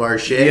all of our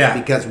shit Yeah.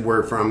 because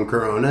we're from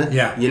Corona.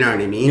 Yeah. You know what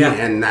I mean? Yeah.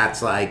 And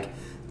that's like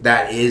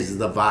that is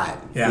the vibe.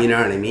 Yeah. You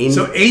know what I mean?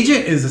 So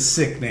Agent is a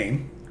sick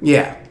name,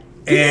 yeah.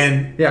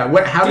 And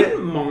how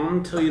didn't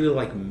Mom tell you to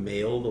like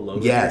mail the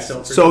logo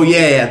yourself? So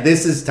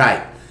this is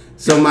tight.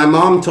 So my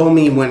mom told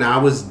me when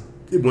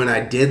I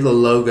did the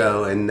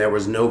logo and there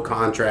was no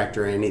contract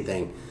or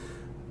anything.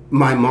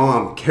 My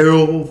mom,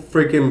 Carol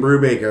freaking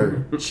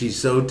Brubaker, she's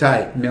so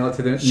tight. Mail it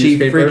to the She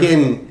newspaper?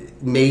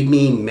 freaking made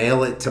me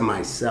mail it to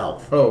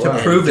myself. Oh, wow.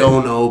 To prove it.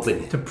 Don't open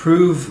it. To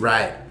prove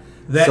Right.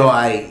 that. So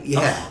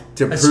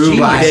to that's prove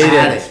genius. I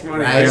had That's it.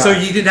 funny. Right. So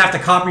you didn't have to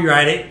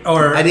copyright it,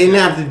 or I didn't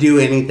have to do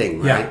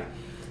anything. Right.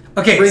 Yeah.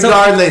 Okay.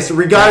 Regardless,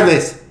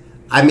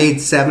 I made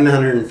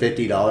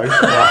 $750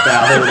 off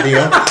that whole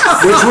deal,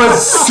 which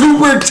was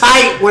super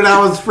tight when I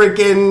was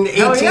freaking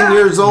 18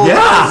 years old. Yeah.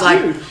 I was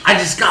like, I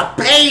just got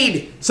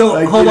paid. So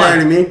like, hold you know on.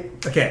 what I mean?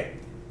 Okay.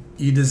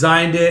 You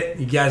designed it.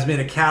 You guys made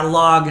a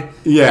catalog.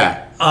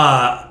 Yeah.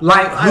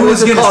 Who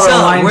was going to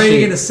sell it? Where are you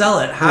going to sell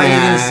it? How are you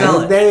going to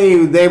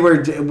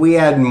sell it? We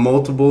had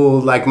multiple,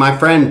 like my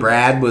friend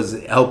Brad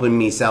was helping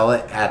me sell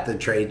it at the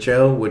trade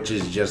show, which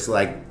is just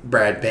like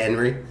Brad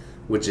Penry,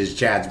 which is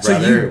Chad's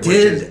brother. So you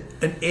did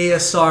an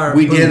ASR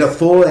We booth. did a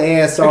full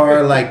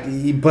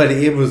ASR, but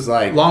it was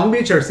like Long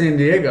Beach or San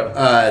Diego?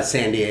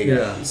 San Diego.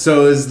 Yeah.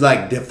 So it was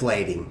like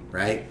deflating,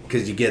 right?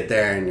 Because you get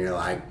there and you're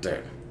like, the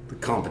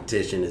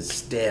competition is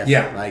stiff.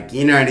 Yeah. Like,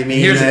 you know what I mean?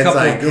 Here's a It's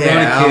couple like, of Corona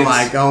kids I'm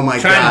like, oh my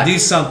trying God. to do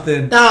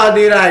something. No,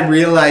 dude, I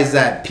realized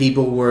that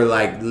people were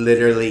like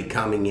literally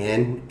coming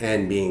in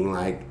and being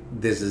like,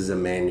 this is a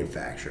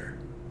manufacturer.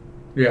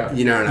 Yeah.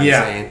 You know what I'm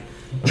saying?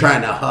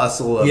 Trying to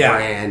hustle a Yeah.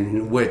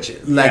 brand, which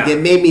like it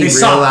made me They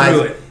saw through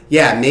realize. it.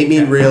 Yeah, it made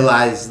me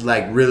realize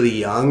like really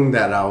young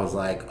that I was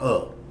like,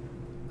 oh,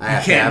 I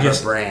have to can't have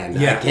just- a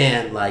brand. yeah. I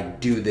can't like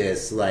do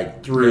this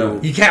like through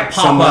You can't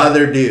pop some up.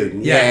 other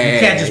dude. Yeah, you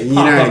can't just you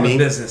pop know what up I a mean?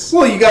 business.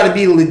 Well, you got to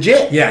be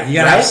legit. Yeah, you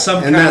gotta have some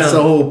and kind that's of-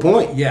 the whole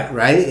point. Yeah.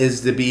 right,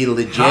 is to be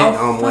legit How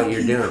on what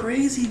you're fucking doing.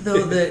 crazy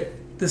though that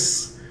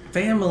this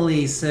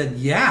family said,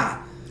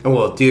 yeah,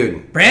 Well,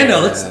 dude,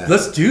 Brando,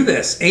 let's do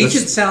this.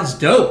 Agent sounds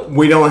dope.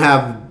 we don't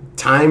have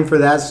time for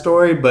that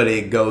story, but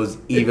it goes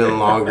even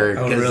longer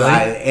Oh, because really?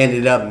 I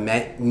ended up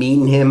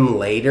meeting him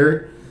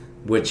later,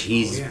 which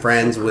he's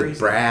friends so with crazy.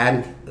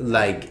 Brad.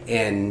 Like,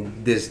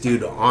 and this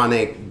dude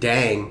Onik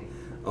Dang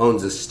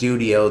owns a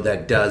studio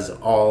that does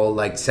all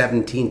like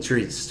 17th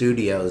Street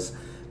Studios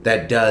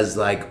that does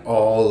like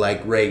all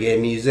like reggae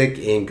music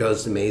in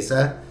Costa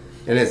Mesa,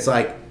 and it's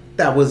like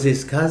that was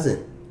his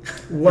cousin.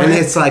 What? And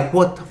it's like,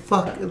 what the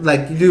fuck?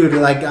 Like, dude,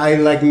 like I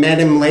like met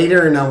him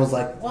later and I was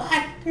like, what,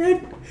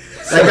 dude?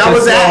 Like Such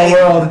a small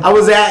world. I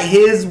was at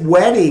his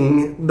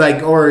wedding,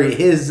 like, or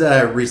his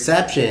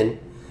reception,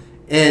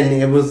 and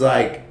it was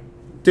like,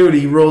 dude,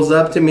 he rolls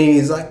up to me and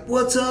he's like,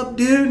 what's up,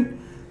 dude?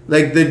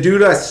 Like the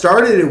dude I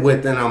started it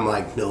with, and I'm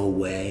like, no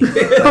way.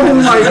 Oh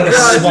my What a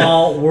God.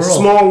 small world.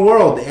 Small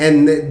world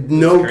and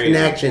no crazy.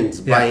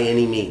 connections by Yeah.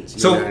 any means.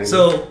 You know what I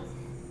So mean? so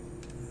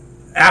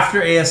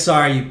after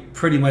ASR, you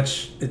pretty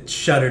much it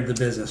shuttered the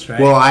business, right?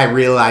 Well, I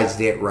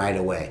realized it right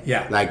away.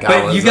 yeah. Like, but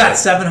I was you got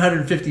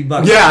like,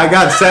 $750. yeah, I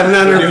got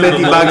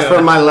 $750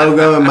 for my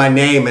logo and my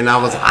name, and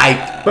I was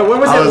hyped. But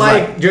what was I it was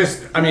like?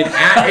 Just, I mean,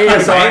 at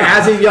ASR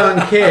as a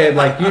young kid,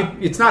 like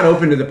it's not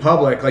open to the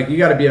public. Like you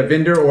got to be a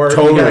vendor or you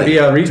got to Totally. be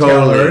a retailer.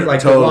 Totally.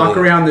 Like Totally. to walk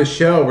around this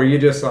show where you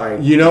just like,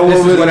 You know this what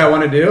is was- what I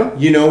want to do.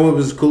 You know what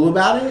was cool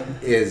about it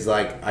is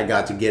like I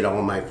got to get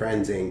all my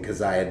friends in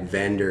because I had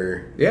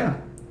vendor Yeah.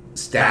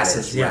 status,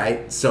 Passes, yeah.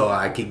 right? So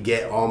I could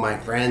get all my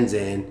friends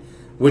in,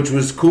 which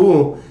was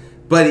cool.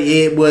 But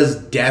it was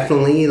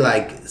definitely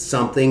like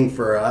something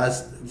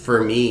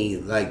for me,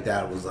 like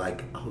that was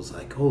like I was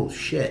like, oh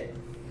shit!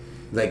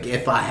 Like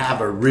if I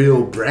have a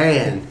real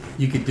brand,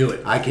 You could do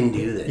it. I can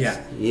do this. Yeah.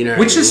 you know,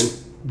 Which what I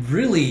is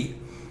really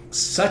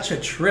such a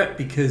trip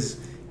because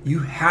you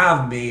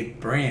have made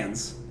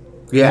brands.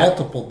 Yeah.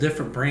 Multiple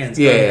different brands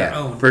mean? on your yeah,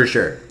 own. for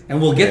sure.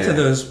 And we'll get to Yeah.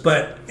 those,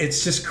 but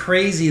it's just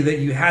crazy that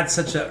you had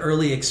such an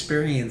early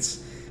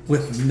experience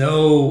with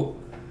no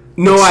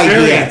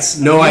idea, experience.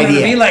 no You know what idea.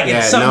 I mean? Like Yeah,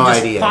 it's something no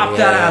just idea. popped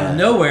Yeah, out of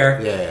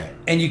nowhere, Yeah.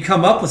 and you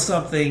come up with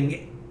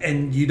something,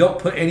 and you don't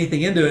put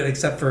anything into it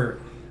except for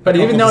But a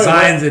even couple though it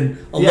designs was- and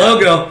a Yeah.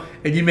 logo,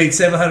 and you made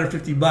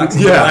 $750.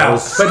 And Yeah, wow. I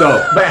was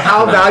stoked. But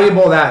how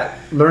valuable that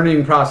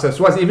learning process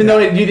was, even though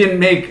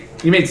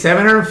you made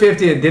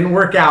 750, it didn't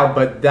work out,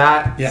 but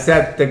that Yeah.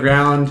 set the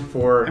ground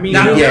for. I mean,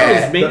 Now- who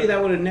Yeah. knows? Maybe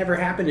that would have never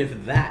happened if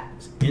that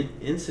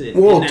incident.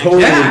 Well, didn't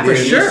totally, actually Yeah, happen.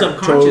 for sure.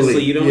 Subconsciously,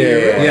 Totally. you don't Yeah, even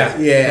realize. Yeah,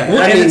 Yeah.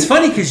 Well, I and mean- it's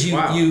funny because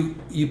Wow.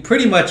 you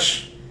pretty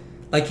much,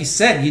 like you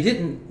said, you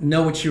didn't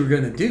know what you were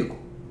going to do.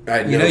 I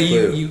had You no know,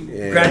 clue. you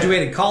Yeah.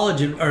 graduated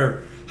college or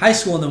high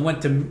school and then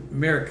went to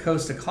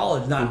Maricosta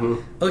College, not Mm-hmm.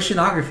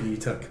 oceanography. You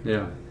took Yeah.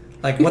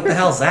 like what the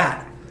hell's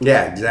that?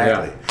 Yeah,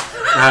 exactly.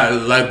 I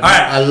love. All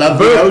right. I love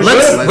the ocean.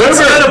 Let's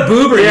go to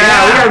Boober.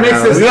 Yeah, we gotta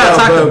mix this We gotta up,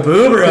 talk to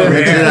Boober over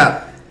Mix it here.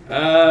 up.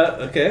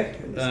 Okay.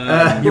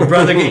 Your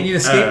brother getting you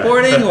to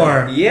skateboarding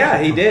or?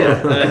 Yeah, he did.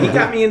 He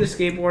got me into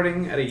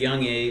skateboarding at a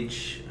young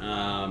age,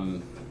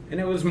 and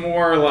it was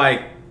more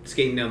like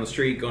skating down the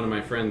street, going to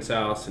my friend's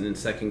house, and in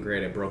second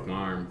grade I broke my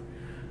arm.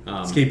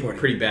 Skateboarding.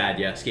 pretty bad.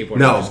 Yeah, skateboarding.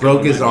 No, was broke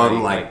going his my arm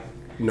way, like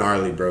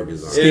gnarly broke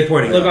his arm.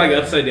 Skateboarding. It looked like an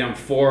upside down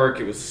fork.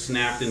 It was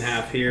snapped in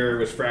half here. It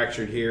was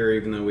fractured here,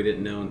 even though we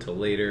didn't know until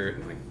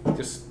later. Like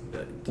just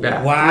 3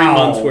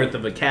 months worth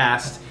of a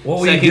cast.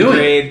 What were you doing?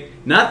 Grade,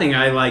 nothing.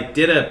 I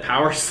did a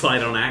power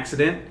slide on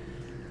accident,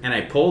 and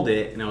I pulled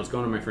it. And I was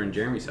going to my friend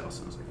Jeremy's house,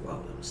 and I was like,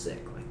 "Wow, that was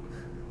sick. Like,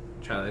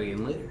 try that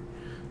again later."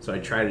 So I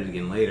tried it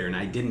again later, and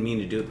I didn't mean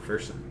to do it the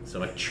first time.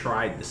 So I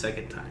tried the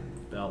second time.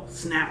 Fell,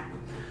 snap.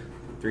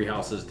 3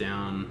 houses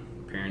down.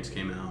 Parents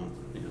came out.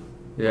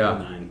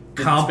 Yeah.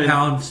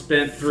 Compound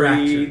spent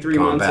three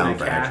months in a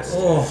cast.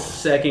 Oh.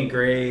 2nd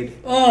grade.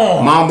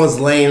 Oh. Mom was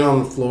laying on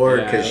the floor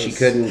because she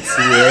couldn't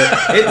see it.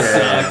 It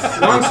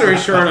sucks. Long story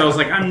short, I was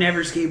like, I'm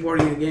never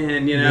skateboarding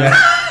again,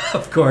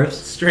 Of course.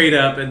 Straight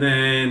up, and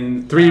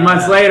then 3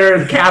 months later,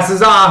 the cast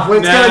is off.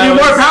 Let's go do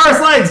more power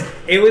slides.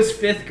 It was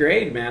 5th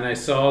grade, man. I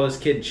saw this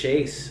kid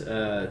Chase,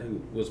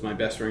 who was my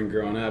best friend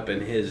growing up,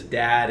 and his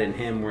dad and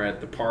him were at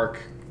the park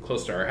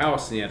close to our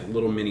house, and he had a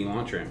little mini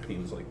launch ramp, and he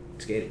was like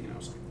skating, and I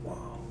was like,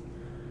 wow.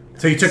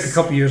 So you took a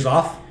couple years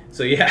off?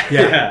 So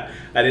yeah.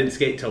 I didn't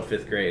skate till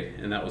 5th grade,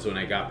 and that was when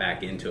I got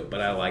back into it.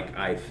 But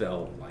I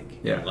fell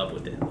in love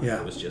with it.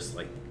 It was just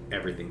like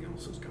everything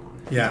else was gone.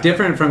 Yeah,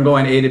 different from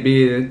going A to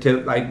B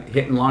to like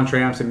hitting launch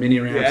ramps and mini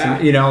ramps. Yeah.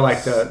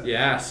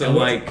 And, So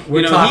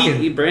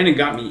Brandon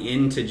got me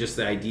into just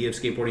the idea of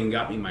skateboarding. And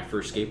got me my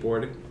first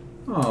skateboard.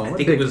 Oh, I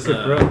think it was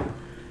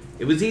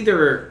it was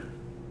either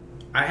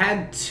I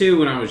had 2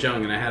 when I was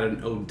young, and I had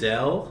an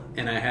Odell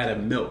and I had a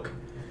Milk.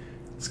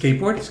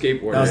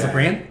 Skateboard. That was the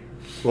brand.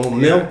 Well,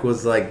 Milk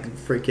was like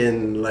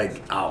freaking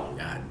like, oh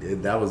god,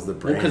 dude, that was the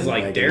brand. Because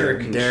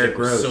Derek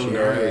was so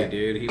gnarly, yeah.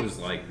 dude. He was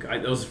like,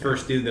 that was the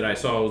first dude that I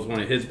saw. Was one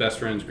of his best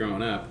friends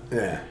growing up.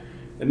 Yeah,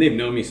 and they've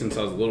known me since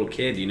I was a little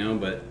kid,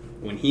 But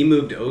when he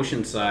moved to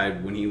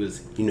Oceanside when he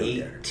was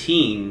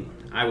 18,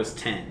 I was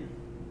 10.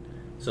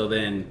 So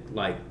then,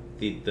 like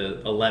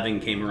the 11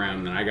 came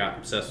around, and I got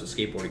obsessed with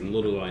skateboarding.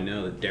 Little do I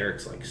know that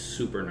Derek's like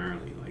super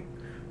gnarly, like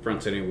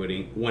frontside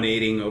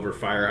 180 over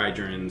fire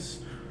hydrants.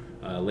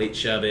 Late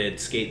shove it,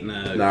 skating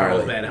the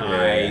Carlsbad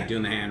High,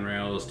 doing the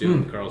handrails,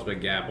 doing the Carlsbad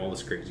Gap, all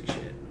this crazy shit.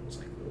 I was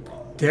like,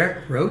 whoa.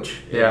 Derek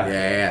Roach?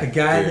 Yeah. The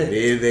guy that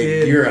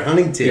you're a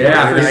Huntington.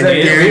 Yeah,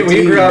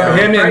 we grew up,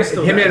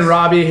 him and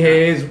Robbie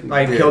Hayes,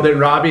 killed it.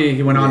 Robbie,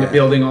 he went on to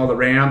building all the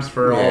ramps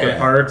for all the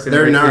parks and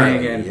everything.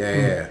 Gnarly.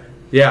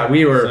 And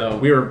we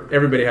were,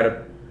 everybody had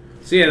a...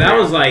 So yeah, that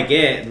was like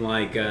it, and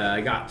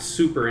I got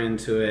super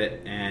into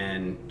it,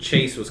 and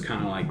Chase was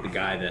kind of like the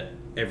guy that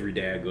every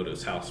day I'd go to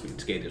his house, we'd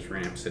skate his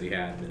ramps that he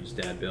had that his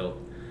dad built.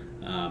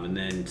 And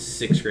then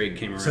 6th grade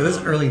came around. So this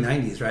is early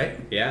 90s, right?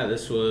 Yeah, I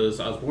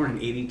was born in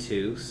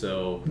 82,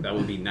 so that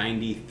would be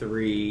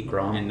 93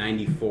 and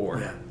 94.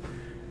 Yeah.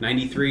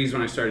 93 is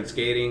when I started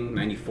skating,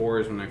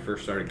 94 is when I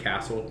first started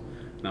Castle,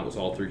 and that was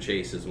all through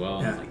Chase as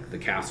well. Yeah. And the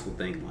Castle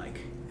thing,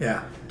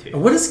 Yeah. Dude.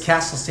 What does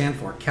CASTLE stand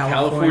for?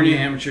 California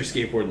Amateur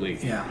Skateboard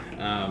League. Yeah.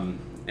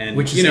 And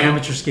which is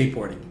amateur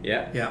skateboarding.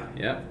 Yeah.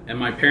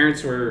 And our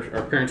parents were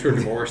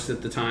divorced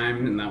at the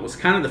time, and that was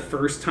kind of the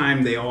first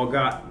time they all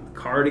got a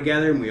car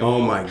together, and we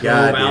all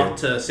drove out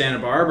to Santa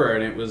Barbara,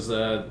 and it was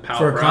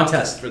for a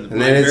contest. And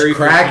then it's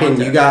cracking.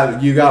 You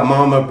got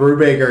Mama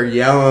Brubaker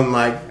yelling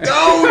like,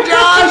 "Go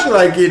Josh!" But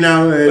I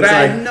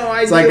had no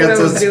idea. It's like it's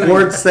a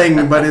sports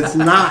thing, but it's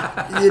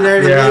not. You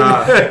know what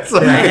I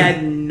mean? I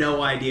had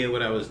no idea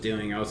what I was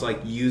doing. I was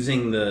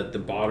using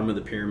the bottom of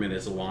the pyramid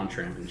as a launch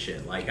ramp and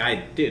shit.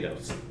 I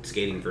was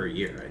skating for a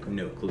year. I had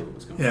no clue what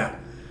was going on. Yeah.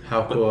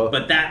 How cool.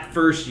 But that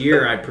first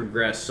year I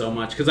progressed so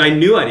much because I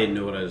knew I didn't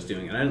know what I was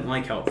doing, and I didn't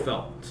like how it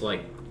felt. It's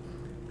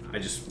I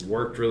just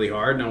worked really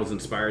hard, and I was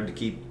inspired to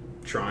keep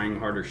trying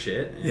harder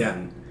shit.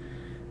 And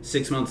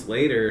 6 months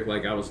later,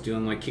 I was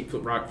doing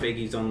kickflip rock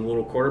fakies on the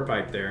little quarter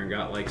pipe there and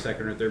got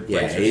 2nd or 3rd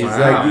place.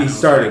 Yeah, he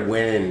started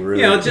winning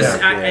really.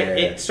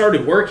 It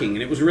started working,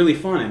 and it was really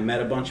fun. I met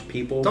a bunch of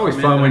people. It's always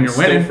fun when you're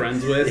winning. Still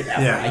friends with.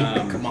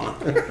 Come on.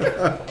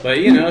 But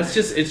it's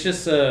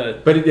just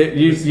But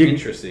you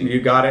interesting. You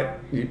got it.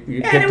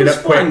 You picked it it was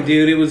up fun, quick.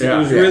 dude. It was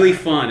really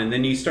fun, and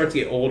then you start to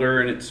get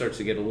older, and it starts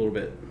to get a little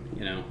bit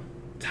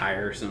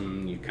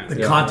tiresome. You kind of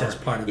the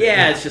contest part of it.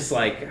 Yeah, it's just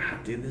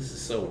dude, this is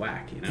so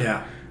whack.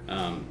 Yeah.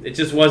 It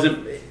just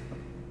wasn't.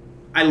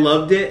 I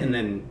loved it, and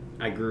then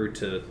I grew out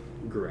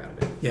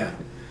of it. Yeah,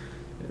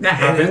 that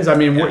happens.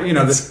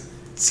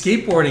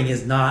 Skateboarding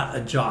is not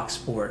a jock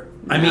sport.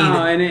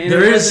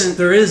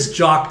 There is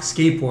jock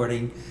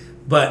skateboarding,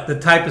 but the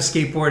type of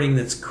skateboarding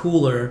that's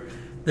cooler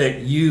that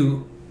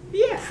you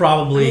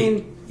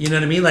probably. You know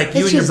what I mean? It's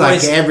you and your just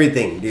boys.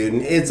 everything, dude.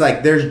 It's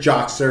there's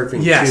jock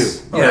surfing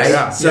too. Right?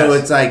 Yeah. So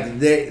it's I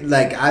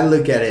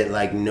look at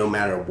it no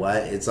matter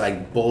what, it's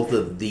both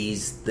of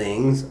these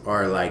things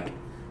are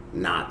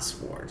not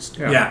sports.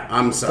 Yeah.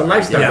 I'm sorry. The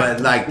lifestyle. Yeah,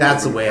 but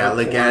that's the way I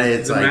look at it.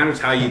 It's it matters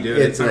how you do it.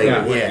 It's how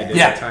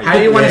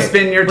do you want to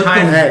spend your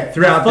time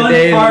throughout the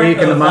day, the week,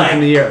 and the month,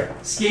 and the year?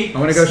 I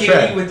want to go skating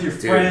shred with your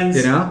friends.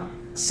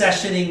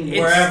 sessioning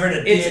wherever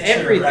to ditch. It's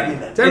everything.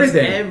 It's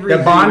everything. It's everything.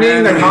 The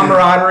bonding, the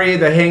camaraderie,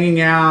 the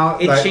hanging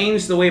out. It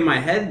changed the way my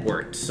head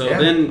worked. So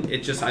then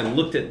I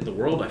looked at the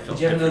world. I felt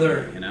Did you have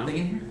another thing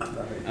in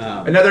here?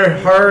 Another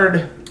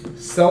hard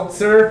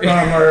seltzer from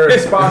our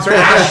sponsor,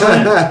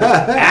 Ashland.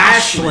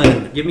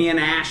 Ashland. Give me an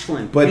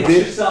Ashland. But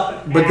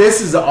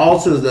this is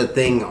also the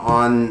thing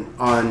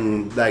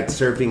on like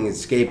surfing and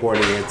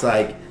skateboarding. It's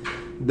like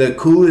the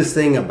coolest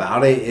thing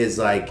about it is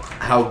like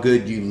how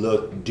good you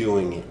look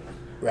doing it,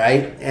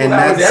 right? And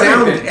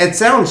it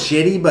sounds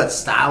shitty, but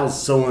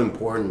style's so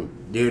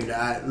important, dude.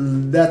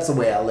 That's the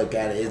way I look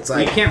at it. It's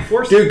like you can't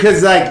force dude,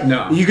 because like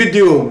No. you could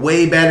do a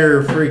way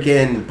better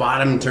freaking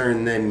bottom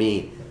turn than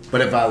me,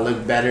 but if I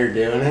look better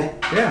doing it,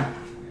 Yeah.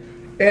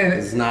 And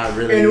it's not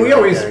really. And we like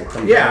always, a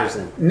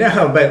comparison.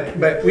 no,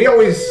 but we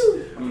always.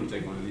 I'm gonna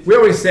take one of these. We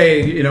always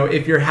say,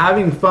 if you're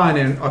having fun,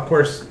 and of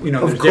course, there's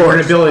course,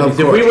 different abilities. of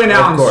If we course, went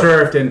out of and course.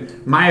 surfed,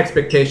 and my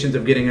expectations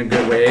of getting a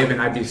good wave,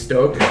 and I'd be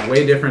stoked, is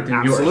way different than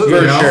Absolutely.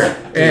 yours. For sure.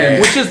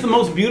 And Which is the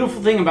most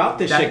beautiful thing about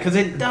this shit, because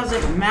it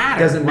doesn't matter.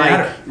 Doesn't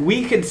matter.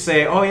 We could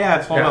say, oh yeah,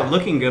 it's all Yeah. about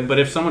looking good, but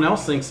if someone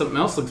else thinks something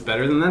else looks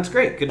better, then that's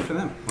great. Good for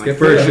them. Like, Good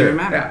for it doesn't sure. even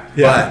matter.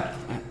 Yeah.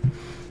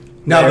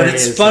 No, but There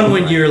it's is fun some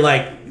when fun. you're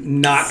like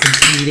not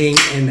competing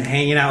and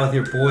hanging out with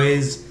your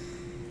boys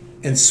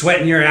and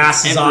sweating your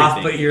asses off,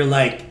 Everything. but you're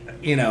like,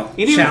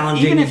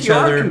 challenging even if each you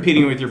other. are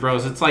competing with your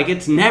bros, it's like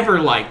it's never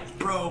like,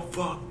 bro,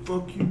 fuck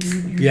you,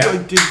 you Yeah.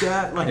 like, did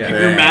that. Like Yeah. if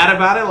you're mad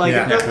about it, like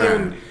Yeah. it doesn't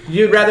even.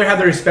 You'd rather have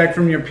the respect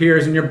from your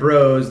peers and your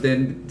bros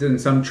than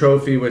some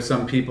trophy with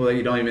some people that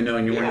you don't even know,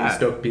 and you weren't even Yeah.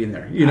 stoked being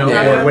there,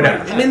 Yeah. or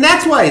whatever. I mean,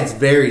 that's why it's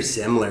very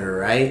similar,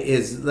 right?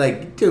 Is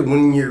like, dude,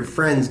 when your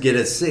friends get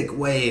a sick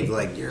wave,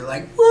 like, you're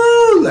like,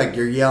 woo! Like,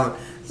 you're yelling.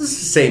 It's the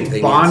same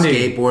thing Bonding.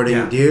 in skateboarding,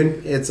 Yeah.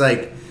 dude. It's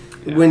like,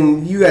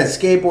 when you guys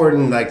skateboard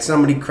and, like,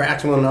 somebody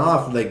cracks one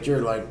off, like,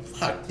 you're like,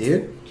 fuck,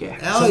 dude. Yeah.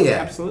 Hell yeah.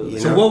 Absolutely. You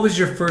So know? what was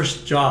your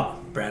first job,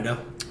 Brando?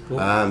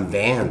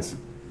 Vans.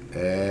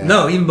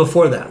 No, even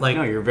before that, like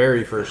No, your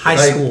very first. high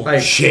school.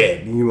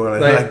 Shit. You want to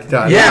Like,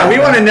 talk yeah, we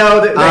want to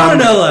know that. I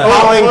wanna know that.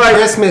 Hauling like,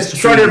 Christmas trees,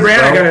 started a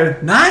brand. I bro.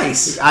 gotta.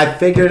 Nice. I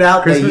figured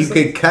out that Christmas- you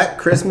could cut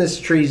Christmas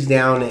trees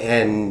down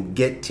and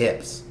get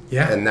tips.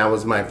 Yeah. And that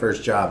was my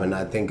first job, and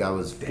I think I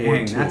was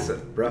 14. Dang, that's a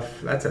rough.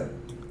 That's a.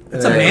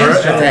 It's a man's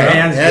That's job. a bro.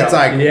 man's That's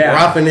job. like Yeah.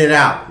 roughing it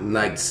out, and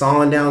like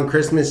sawing down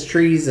Christmas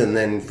trees, and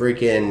then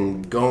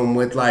freaking going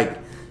with like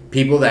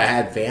people that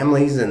had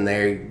families, and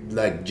they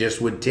like just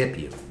would tip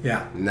you,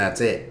 Yeah. and that's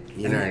it.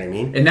 You know what I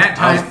mean? In that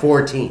I was time-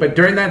 14. But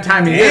during that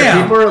time of year,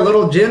 Damn. people are a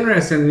little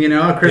generous, and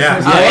Christmas.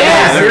 Yeah. holidays,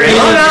 yeah, they're they're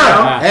feeling,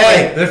 feeling it.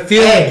 hey, They're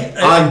feeling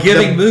a on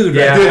giving mood,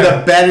 right? Yeah. Dude,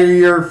 the better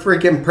your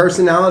freaking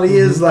personality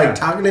is, like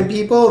talking to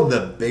people,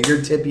 the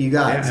bigger tip you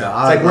got. Yeah. So It's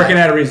I like was working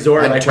at a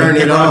resort, I'd like turn when it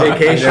people on on.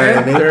 vacation, You know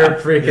what I mean? they're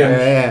freaking.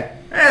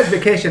 Yeah. It's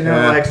vacation, no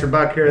Yeah. extra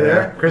buck here or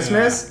there.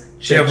 Christmas.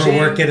 Did you ever cha-ching.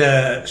 work at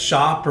a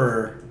shop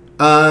or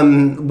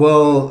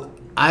Well,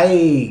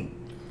 I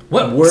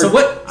what? Work- So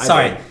what? I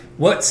Sorry, did.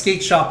 what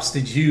skate shops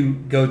did you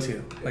go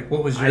to? Like,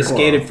 what was your? I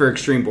skated for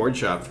Extreme Board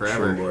Shop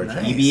forever. Extreme Board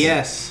Shop.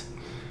 EBS,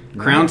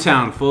 Crown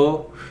Town,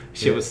 full.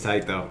 Shit was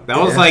tight though. That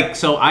was like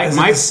so. Is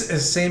My it the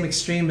same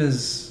extreme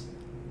as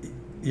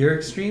your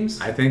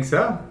extremes? I think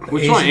so.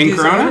 which Asian one in dudes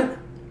own Corona? it?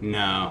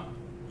 No,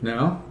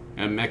 No.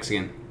 a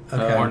Mexican.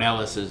 Okay.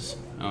 Ornellis's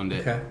owned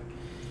it. Okay.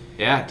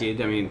 Yeah,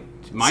 dude. I mean,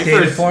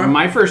 Skated for 'em?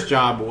 my first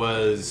job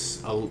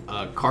was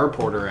a car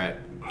porter at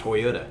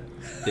Toyota,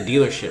 the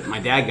dealership. My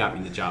dad got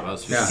me the job. I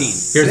was 15.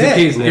 Here's the Sick.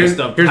 keys. And Here's,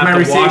 have here's to my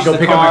receipt. wash Go the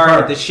pick up my car,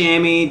 car. the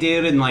chamois,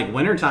 dude. In like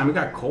wintertime, it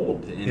got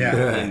cold in,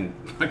 Yeah. in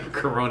like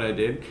Corona,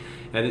 dude.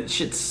 And it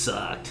shit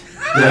sucked.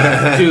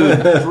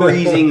 Dude,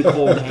 freezing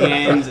cold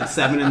hands at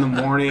 7 in the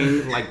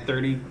morning, like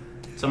 30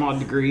 some odd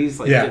degrees.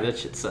 Like, Yeah. dude, that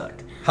shit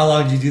sucked. How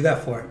long did you do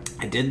that for?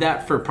 I did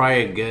that for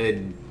probably a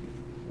good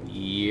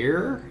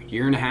year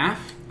and a half.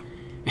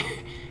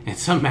 And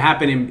something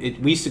happened.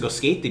 We used to go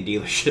skate the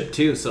dealership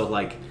too. So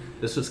like,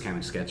 this was kind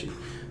of sketchy.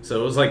 So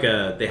it was like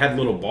they had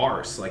little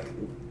bars, like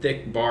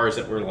thick bars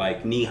that were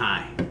like knee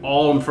high,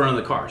 all in front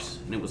of the cars.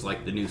 And it was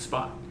like the new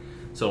spot.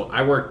 So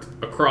I worked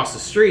across the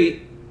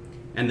street,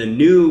 and the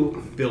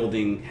new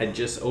building had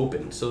just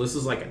opened. So this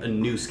is like a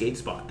new skate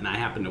spot. And I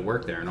happened to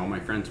work there, and all my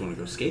friends want to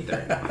go skate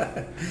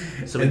there.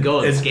 So we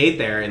go and skate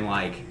there, and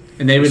like,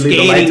 And they would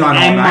leave the lights on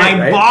all and night, my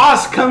right?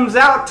 boss comes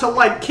out to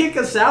like kick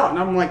us out, and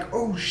I'm like,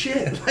 oh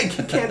shit, like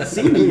you can't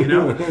see me, you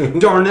know.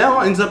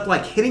 Darnell ends up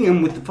like hitting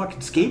him with the fucking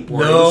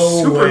skateboard. No It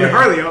was super way.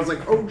 gnarly. I was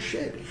like, oh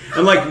shit,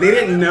 and like they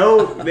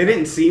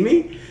didn't see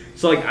me,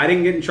 so like I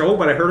didn't get in trouble,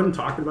 but I heard him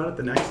talking about it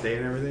the next day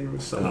and everything. It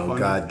was so oh funny.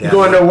 god damn.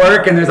 Going to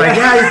work, and there's like,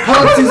 yeah, he's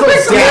punks. He's like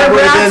Dad scared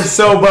would have been rats.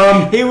 so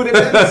bummed. He would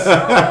have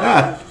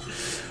been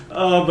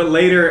so but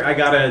later I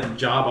got a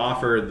job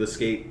offer at the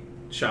skate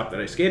shop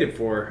that I skated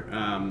for.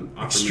 Offered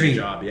me Extreme. a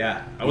job.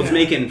 Yeah, I was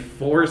making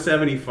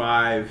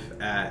 $475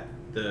 at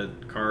the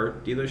car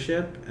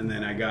dealership, and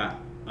then I got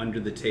under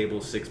the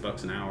table,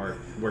 $6 an hour,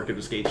 work at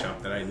a skate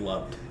shop that I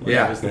loved.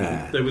 Yeah.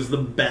 It was the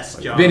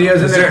best job. Videos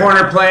in the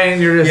corner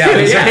playing, you're just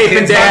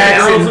taping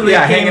decks and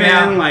hanging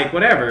out. Like,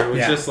 whatever. It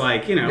was just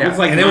like, it was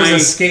like and it was a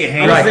skate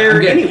hangout. Right,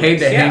 I'm getting paid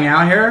to hang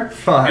out here.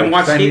 Fuck, and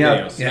watch skate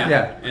videos.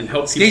 Yeah. And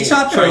help skate people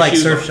shops try are like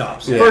shoes surf on.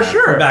 shops. For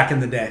sure. Back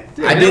in the day.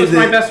 Dude, I was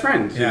my best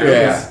friend. Yeah.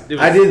 It was,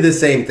 I did the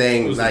same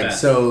thing. was the Like,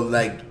 best. so,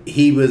 like,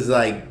 he was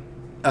like,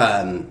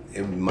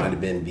 it might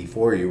have been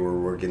before you were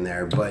working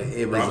there, but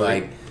it was Probably.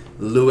 like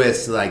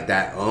Lewis, like,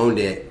 that owned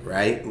it,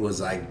 right? Was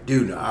like,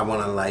 dude, I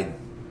want to like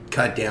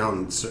cut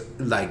down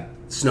like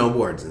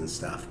snowboards and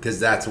stuff, because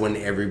that's when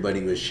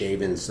everybody was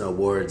shaving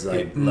snowboards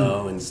like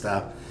low and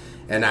stuff.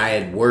 And I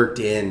had worked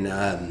in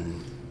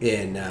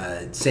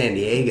San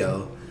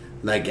Diego,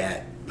 like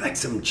at like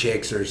some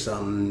Chicks or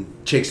some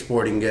Chick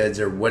Sporting Goods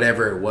or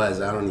whatever it was.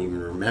 I don't even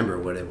remember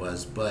what it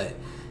was, but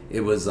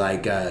it was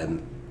like as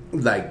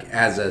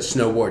a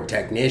snowboard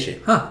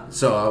technician.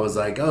 So I was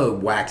like,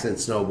 waxing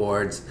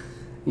snowboards,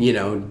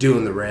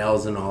 doing the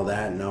rails and all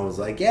that. And I was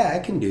like, yeah, I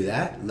can do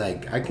that.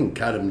 Like, I can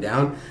cut them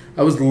down.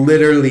 I was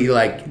literally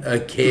like a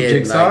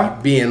kid, Jigsaw?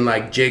 like being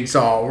like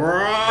Jigsaw,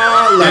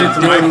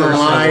 like doing the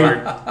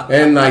line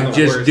and like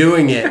just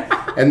doing it.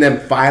 And then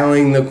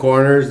filing the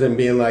corners and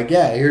being like,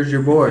 yeah, here's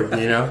your board,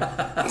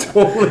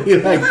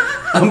 Totally like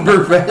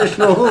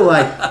unprofessional,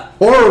 like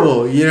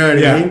horrible, you know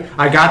what I mean?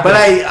 I got But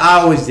that. I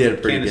always did a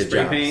pretty Can of good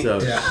spray job. paint?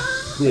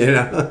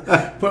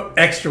 So, Put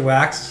extra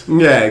wax.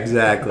 yeah,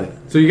 exactly.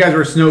 So you guys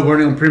were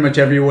snowboarding pretty much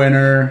every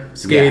winter,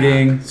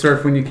 skating,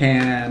 surf when you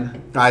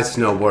can. I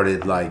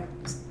snowboarded like,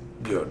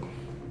 dude,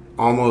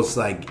 almost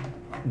like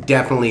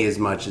definitely as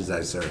much as I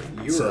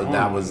surfed. So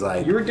that was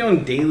like, You were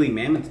doing daily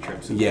Mammoth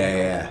trips.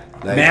 yeah.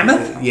 Like,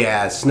 Mammoth?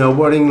 Yeah,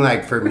 snowboarding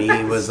like for me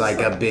was like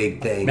a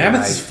big thing.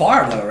 Mammoth like, is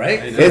far though, right?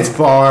 It's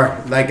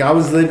far. Like, I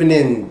was living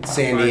in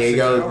San 5-6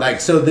 Diego. hours. Like,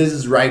 so this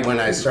is right when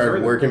I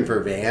started working for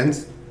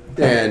Vans.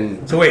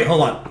 And So wait,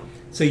 hold on.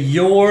 So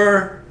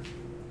you're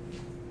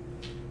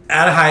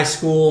out of high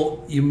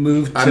school. You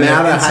moved to I'm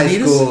out of high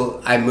Encinitas?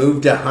 school. I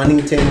moved to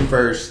Huntington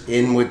first,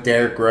 in with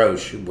Derek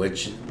Roche,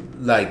 which,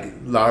 like,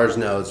 Lars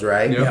knows,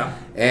 right? Yeah.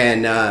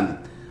 And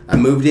I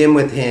moved in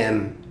with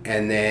him,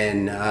 and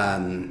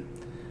then,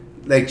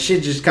 like,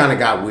 shit just kind of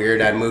got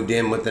weird. I moved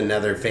in with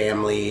another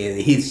family,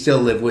 and he still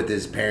lived with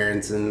his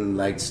parents and,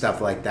 like, stuff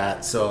like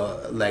that.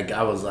 So, like,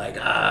 I was like,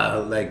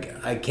 like,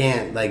 I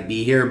can't, like,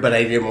 be here, but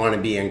I didn't want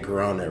to be in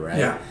Corona, right?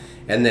 Yeah.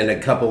 And then a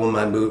couple of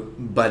my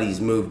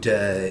buddies moved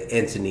to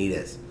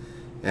Encinitas.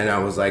 And I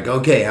was like,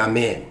 okay, I'm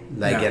in.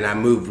 Like, Yeah. and I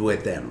moved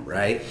with them,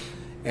 right?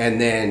 And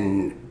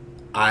then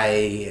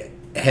I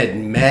had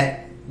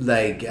met,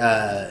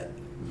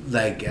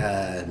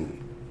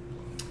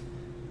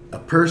 a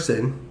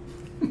person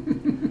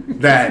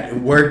that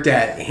worked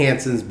at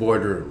Hanson's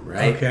boardroom,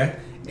 right? Okay.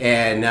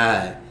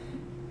 And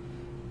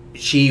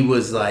she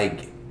was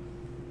like,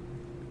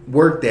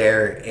 worked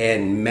there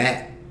and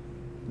met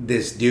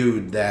this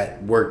dude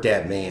that worked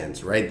at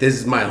Vans, right? This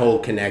is my whole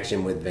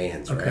connection with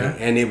Vans, right? Okay.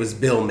 And it was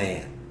Bill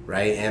Mann,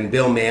 right? And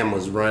Bill Mann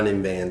was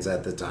running Vans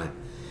at the time.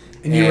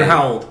 And you were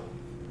how old?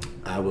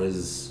 I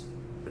was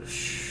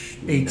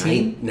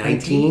 18?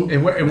 19.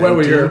 And what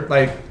were your,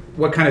 like,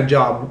 what kind of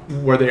job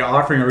were they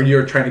offering, or you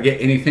were trying to get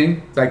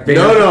anything? Like,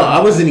 No, I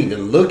wasn't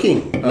even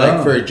looking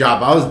Oh. for a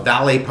job. I was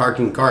valet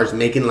parking cars,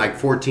 making like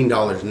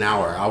 $14 an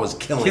hour. I was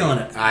killing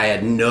it. I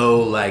had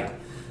no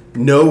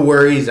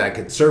worries. I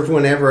could surf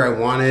whenever I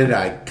wanted.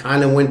 I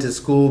kind of went to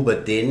school,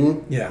 but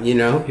didn't. Yeah.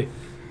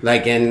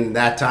 Like in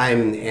that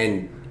time,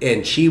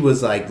 and she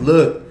was like,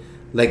 "Look,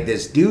 like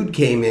this dude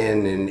came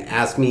in and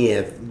asked me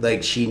if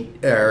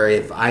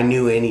if I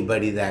knew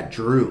anybody that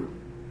drew."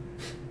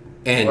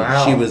 And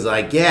Wow. she was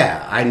like,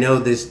 yeah, I know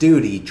this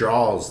dude. He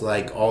draws,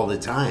 like, all the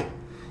time.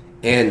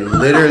 And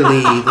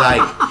literally,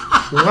 like...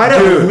 What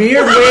a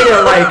weird way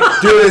to,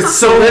 like... Dude, it's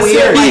so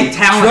weird. He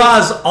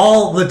draws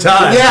all the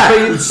time. Yeah,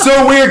 it's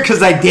so weird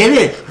because I did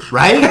it,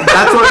 right?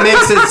 That's what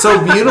makes it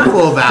so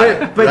beautiful about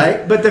it,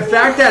 right? But the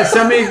fact that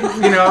somebody,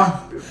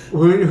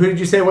 who did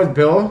you say was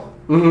Bill?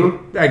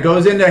 Mm-hmm. That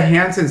goes into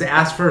Hanson's,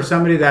 asks for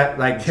somebody that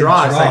like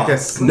draws draw. like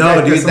this. No,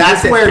 like dude, this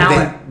that's illicit where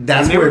talent.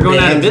 that's And they where were going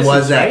out of Vans business,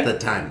 was right? at the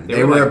time. They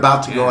They were were like-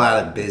 about to go yeah.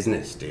 out of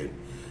business, dude.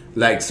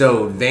 Like,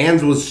 so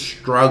Vans was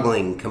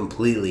struggling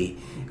completely,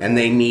 and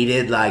they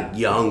needed like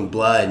young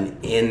blood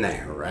in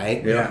there,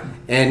 right? Yeah.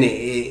 And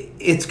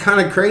it's kind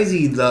of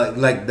crazy,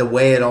 like the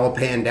way it all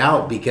panned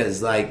out,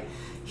 because like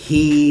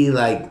he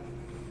like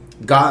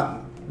got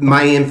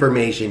my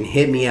information,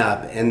 hit me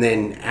up, and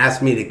then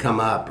asked me to come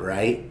up,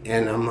 right?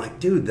 And I'm like,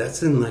 dude,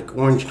 that's in like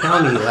Orange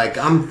County. Like,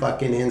 I'm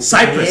fucking in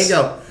Cypress.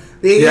 San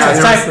Diego. Yeah,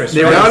 Cypress,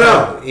 No,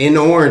 right? no, in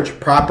Orange,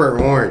 proper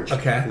Orange.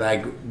 Okay.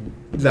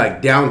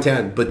 Like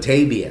downtown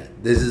Batavia.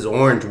 This is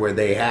Orange, where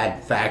they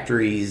had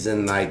factories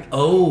and like.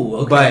 Oh,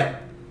 okay. But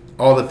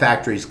all the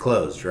factories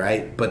closed,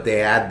 right? But they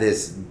had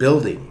this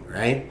building,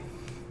 right?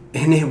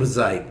 And it was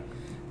like,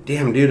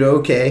 damn, dude,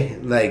 okay.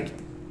 Like,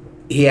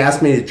 he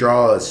asked me to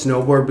draw a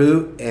snowboard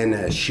boot and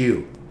a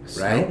shoe,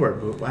 right?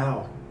 Snowboard boot.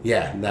 Wow.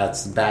 Yeah,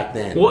 that's back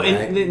then. Well,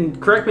 right? and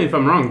correct me if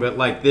I'm wrong, but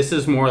like this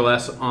is more or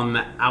less on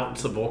the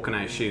outs of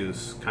vulcanized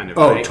shoes, kind of.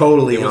 Oh, right?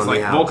 totally. It was on like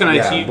the outs. vulcanized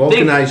yeah, shoes.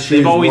 Vulcanized shoes.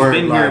 They've always weren't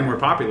been like, here and were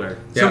popular.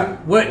 So Yeah.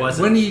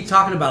 when are you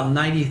talking about?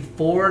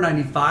 94,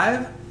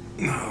 95?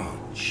 Oh,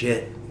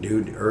 shit,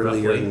 dude.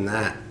 Earlier Roughly. than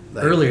that.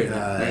 Like, Earlier than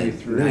that.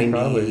 93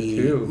 probably,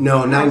 too.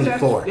 No,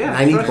 94. Yeah,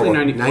 94. especially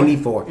 94.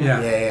 94.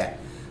 Yeah. Yeah.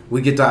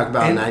 We could talk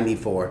about And-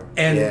 94.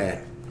 and- yeah.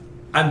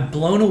 I'm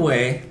blown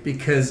away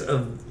because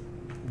of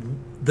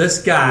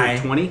this guy.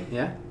 20,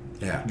 yeah.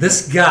 Yeah.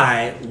 This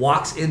guy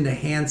walks into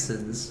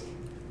Hanson's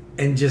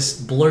and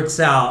just blurts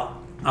out,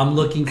 "I'm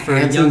looking for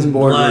Hanson's young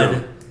boardroom.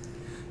 blood."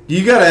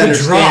 You gotta To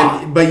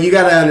understand, draw. but you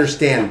gotta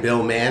understand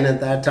Bill Mann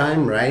at that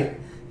time, right?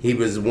 He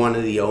was one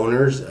of the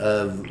owners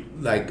of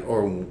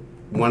or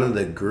one of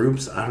the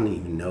groups. I don't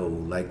even know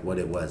what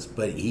it was,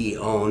 but he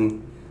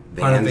owned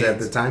Part of Vans at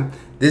Vans. the time.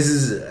 This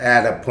is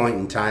at a point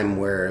in time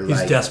where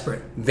He's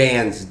desperate.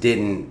 Vans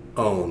didn't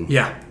own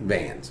Yeah.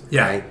 Vans,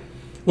 Yeah. right?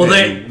 Well,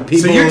 And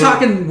so you're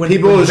talking when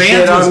people when shit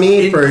Vans was on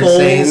me in for Kohl's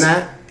saying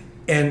that.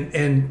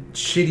 and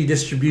shitty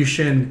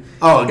distribution.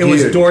 Oh, it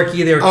was dude.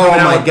 dorky. They were Oh coming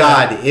out my with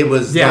god, it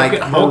was Yeah, like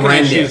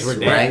vulcanized shoes horrendous, were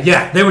dead. right?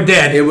 yeah, they were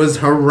dead. It was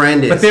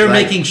horrendous. but they were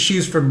like- making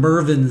shoes for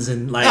Mervyn's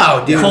and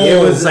Oh, dude, Kohl's.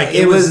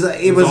 it was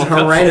it was all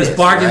cut. horrendous. It was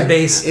bargain right?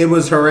 based. It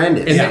was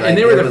horrendous. And, Like, and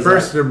they were it the was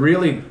first to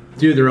really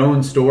do their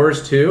own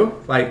stores too.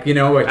 Which kind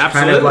of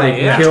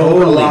Absolutely, yeah. killed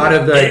Totally. a lot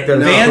of the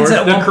Vans stores.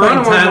 at The one point Corona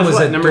in time one was was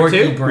a what, number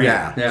dorky 2?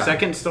 brand. Yeah.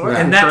 Second store.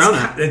 And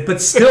Corona.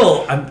 but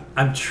still,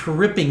 I'm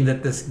tripping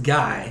that this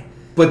guy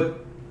But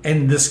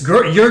and this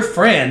girl, your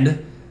friend,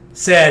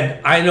 said,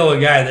 "I know a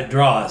guy that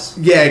draws.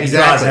 yeah, And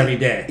exactly. He draws every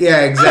day." Yeah,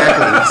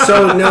 exactly.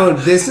 So no,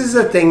 this is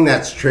the thing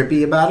that's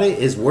trippy about it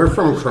is we're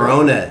from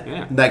Corona.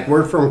 Yeah. Like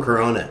we're from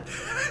Corona.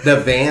 The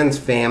Vans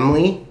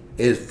family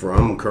is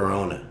from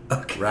Corona.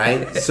 Okay.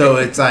 Right? So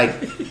it's like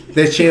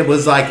this shit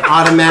was like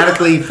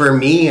automatically for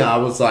me, I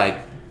was like,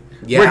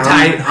 yeah, We're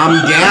tight.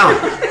 I'm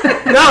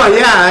down. No,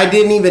 yeah, I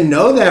didn't even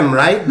know them,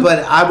 right?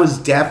 But I was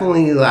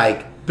definitely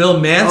like Bill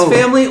Mann's Oh.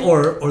 family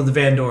or the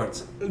Van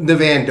Dorns? the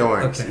Van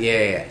Dorns.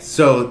 Okay. Yeah.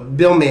 So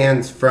Bill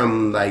Mann's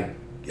from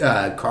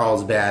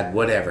Carlsbad,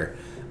 whatever.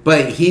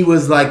 But he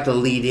was like the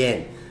lead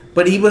in.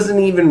 But he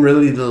wasn't even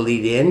really the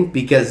lead in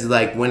because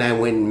when I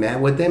went and met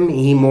with him,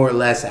 he more or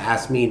less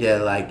asked me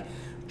to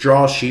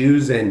draw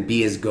shoes and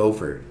be his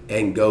gopher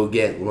and go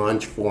get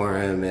lunch for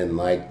him and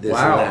this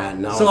Wow. and that.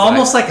 And I So was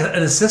almost like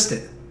an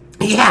assistant.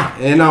 yeah.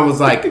 And I was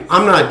like,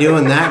 I'm not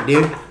doing that,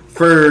 dude.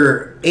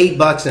 For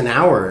 $8 an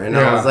hour. And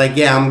I Yeah. was like,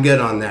 yeah, I'm good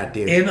on that,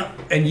 dude.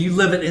 And you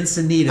live in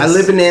Encinitas. I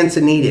live in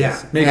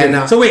Encinitas. Yeah.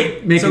 And, So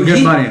wait, Making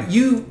good money.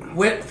 You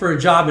went for a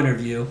job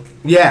interview.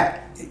 yeah.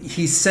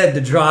 He said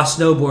to draw a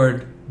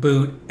snowboard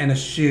boot and a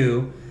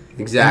shoe.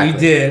 Exactly.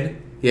 And you did.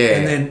 Yeah.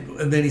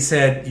 And then he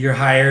said, "You're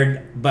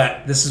hired,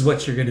 but this is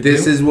what you're going to do."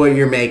 This is what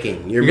you're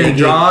making. You're gonna making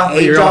draw, but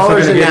 $8 you're also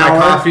gonna an get my hour,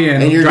 coffee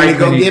and you're dry gonna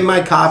go cleaning. get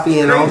my coffee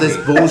and all this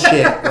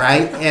bullshit,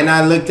 right? And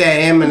I looked at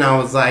him and I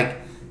was like,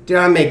 dude,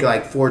 I make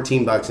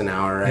 $14 an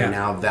hour right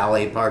now,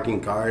 valet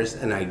parking cars,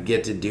 and I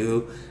get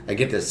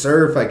to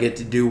surf, I get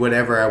to do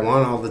whatever I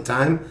want all the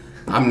time.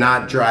 I'm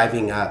not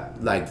driving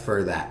up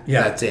for that.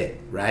 Yeah. That's it,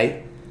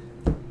 right?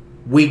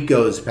 Week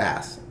goes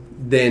past.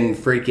 Then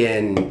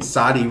freaking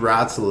Sadi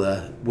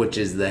Ratzala, which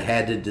is the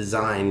head of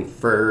design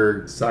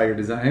for Saw your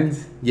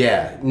designs.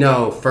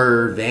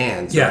 for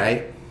Vans, Yeah.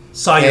 right?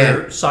 saw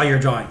your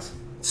drawings.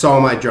 Saw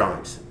my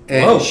drawings.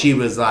 And Whoa. she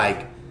was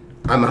like,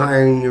 I'm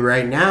hiring you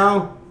right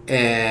now,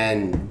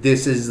 and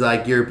this is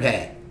your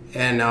pay.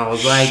 And I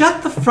was like,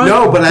 Shut the front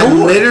No, but I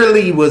door.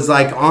 literally was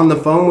on the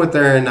phone with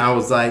her, and I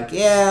was like,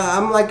 yeah,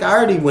 I'm I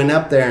already went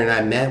up there and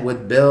I met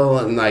with Bill,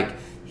 and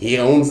he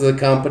owns the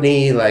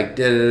company,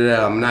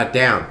 I'm not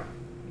down.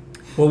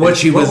 Well, And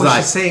she was she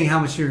like- saying how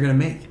much you were going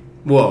to make?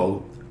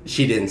 Well,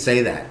 she didn't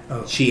say that.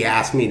 Oh. She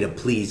asked me to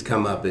please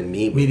come up and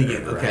meet with Meet her,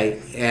 again, okay.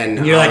 right? And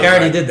And you're like, was "I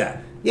already did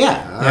that."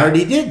 Yeah, I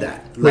already did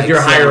that. You're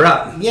higher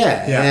up.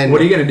 Yeah. Yeah. And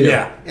What are you gonna do?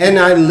 Yeah. And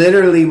I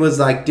literally was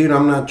like, dude,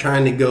 I'm not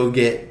trying to go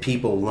get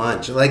people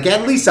lunch.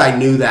 At least I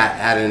knew that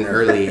at an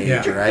early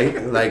age, Yeah.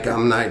 right?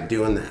 I'm not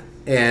doing that.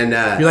 And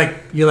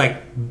You're like,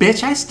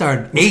 "Bitch, I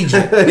started aging."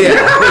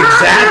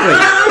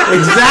 yeah,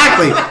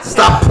 exactly.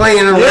 Stop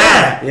playing around.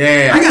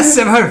 Yeah. I got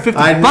 $750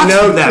 I had bucks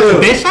no for that,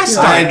 clue. bitch. I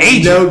started had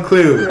aging. no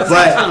clue,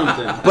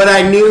 but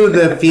I knew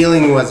the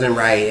feeling wasn't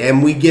right,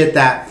 and we get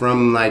that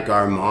from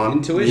our mom,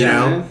 Intuition,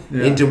 man.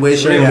 Yeah.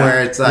 Intuition, Yeah.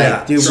 where it's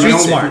Yeah. dude, Street we don't,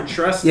 smart.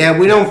 Trust. yeah,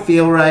 we don't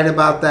feel right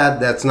about that.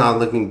 That's not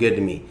looking good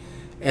to me.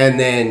 And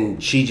then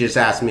she just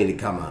asked me to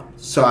come up,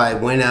 so I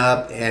went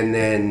up, and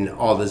then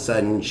all of a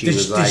sudden she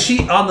was Did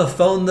she on the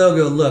phone though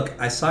go, "Look,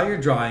 I saw your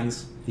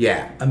drawings.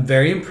 yeah, I'm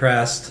very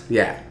impressed.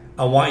 yeah.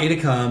 I want you to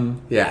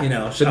come."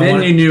 Yeah. So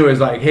then you knew it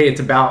was hey, it's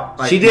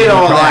about She did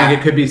all drawing, that.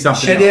 It could be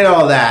something. She else. did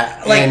all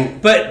that,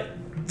 and but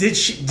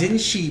didn't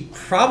she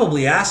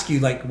probably ask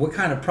you what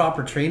kind of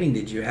proper training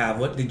did you have?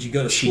 What did you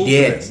go to she school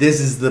did. for this? This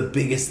is the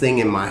biggest thing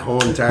in my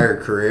whole entire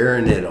career,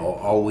 and it'll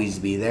always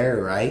be there,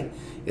 right?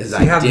 is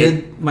See how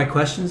good my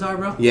questions are,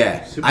 bro?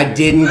 Yeah. I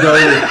didn't go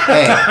to...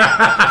 Hey.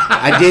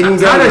 I didn't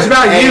go... It's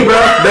not about you,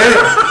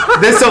 bro.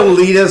 This will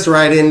lead us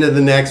right into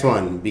the next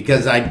one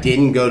because I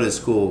didn't go to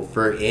school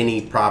for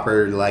any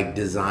proper like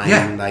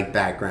design like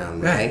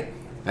background, right?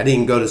 I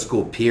didn't go to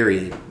school,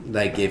 period.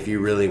 Like, if you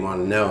really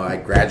want to know, I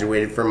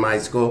graduated from high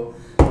school,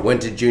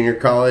 went to junior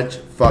college,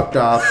 fucked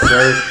off,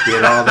 surfed,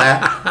 did all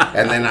that,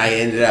 and then I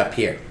ended up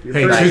here.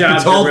 Hey,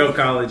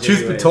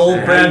 truth be told,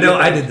 Brando,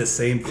 I did the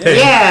same thing.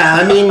 Yeah,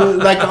 I mean,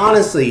 like,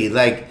 honestly,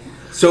 like,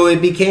 so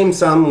it became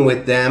something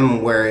with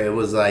them where it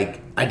was like,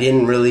 I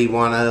didn't really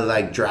want to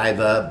like drive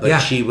up, but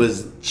she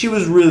was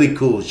really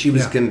cool. She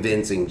was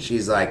convincing.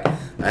 She's like,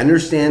 I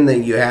understand that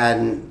you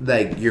had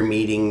like your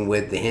meeting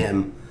with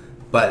him,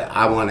 but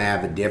I want to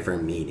have a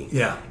different meeting.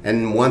 Yeah.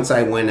 And once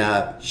I went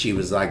up, she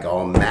was like,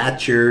 I'll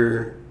match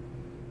your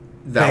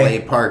valet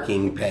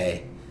parking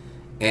pay,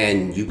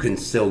 and you can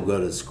still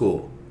go to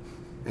school.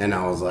 And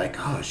I was like,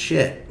 oh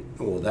shit.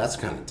 Well, that's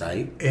kind of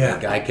tight. Yeah.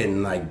 Like, I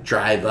can like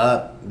drive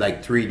up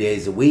like 3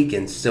 days a week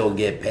and still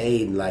get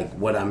paid like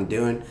what I'm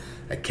doing.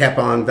 I kept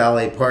on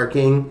valet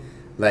parking,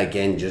 like,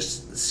 and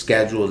just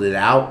scheduled it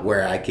out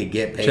where I could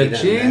get paid.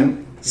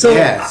 Cha-ching.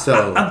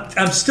 So,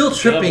 I'm still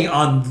tripping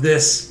on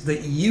this,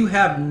 that you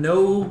have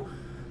no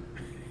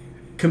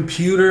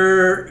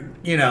computer,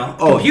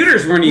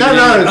 computers weren't even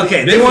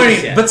okay, they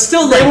weren't yet. But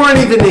still, they weren't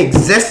even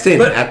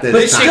existent at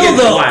this time. Still,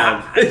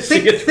 though,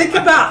 think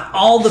about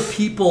all the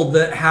people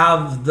that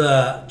have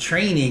the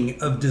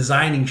training of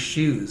designing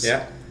shoes.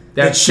 Yeah.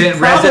 That sent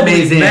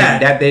resumes in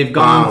that they've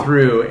gone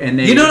through, and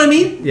you know what I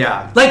mean?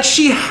 Yeah. Like,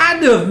 she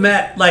had to have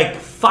met like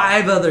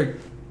 5 other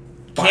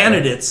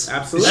candidates.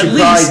 Absolutely. At She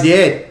least. probably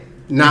did.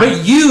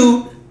 But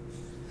you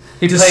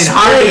played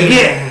hard to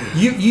get.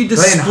 You playing hard to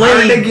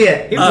displayed.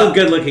 get. He was a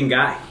good-looking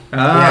guy.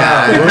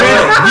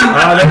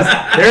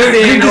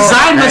 Your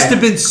design must have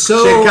been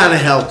so. Shit kind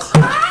of helped.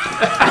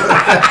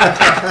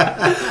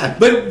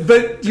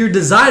 But your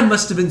design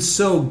must have been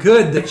so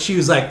good that she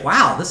was like,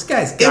 "Wow, this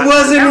guy's got." It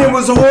wasn't. It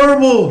was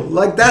horrible.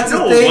 Like, that's the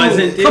thing. It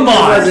wasn't. Come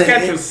on. This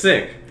sketch was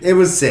sick. It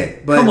was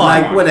sick, but Come on.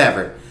 like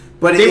whatever.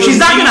 But She's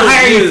not going to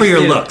hire you for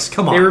your looks.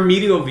 Come on. They were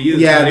medial views.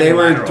 Yeah, they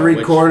were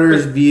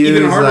 3/4 views.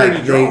 Even harder like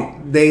to draw.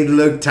 they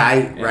looked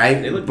tight,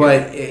 right? they looked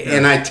but good.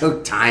 and I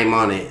took time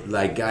on it.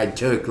 Like, I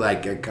took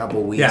like a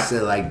couple weeks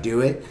to like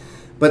do it.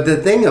 But the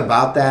thing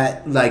about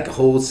that like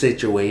whole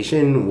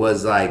situation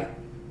was like,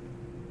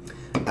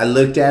 I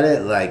looked at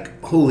it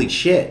like, holy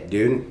shit,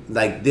 dude!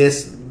 Like,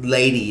 this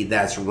lady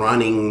that's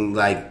running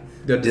like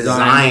the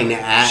design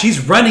at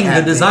she's running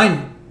the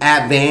design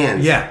at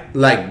Vans. Yeah,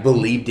 like,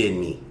 believed in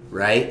me.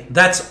 Right?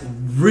 That's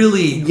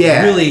really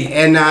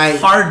and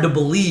hard to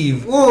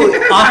believe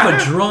off a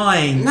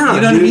drawing. No,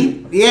 you know what I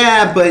mean?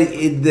 Yeah, but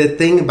the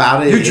thing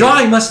about it, your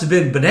drawing must have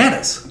been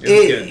bananas.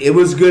 It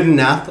was good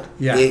enough.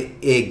 Yeah.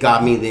 It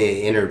got me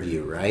the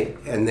interview, right?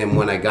 And then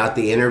when I got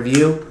the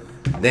interview,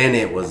 then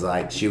it was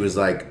like, she was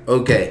like,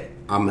 okay,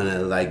 I'm gonna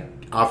like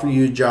offer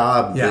you a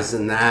job, this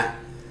and that.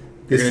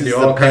 This is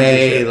the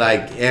pay,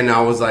 like, and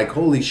I was like,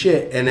 holy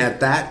shit! And at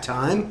that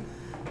time,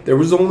 there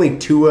was only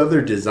 2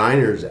 other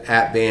designers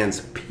at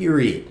Vans,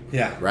 period.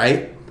 Yeah.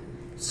 Right?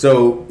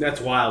 So... That's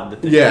wild to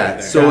think yeah,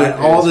 right so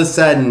all of a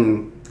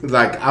sudden,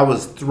 like, I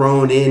was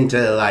thrown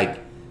into, like,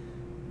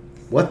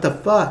 what the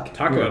fuck?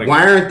 Talk about it.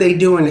 Why aren't they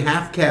doing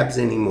half cabs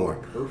anymore?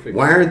 Perfect.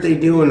 Why aren't they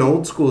doing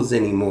old schools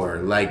anymore?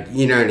 Like,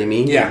 you know what I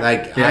mean? Yeah.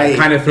 Like, I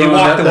kind of threw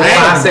walked the away.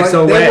 classics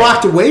away. They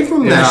walked away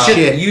from that Shit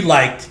shit. that you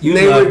liked. You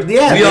They loved. were,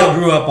 yeah, we all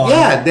grew up on.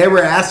 Yeah, they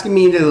were asking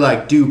me to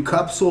like do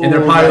cupsule, And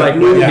they're probably like,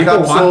 new people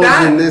want cupsules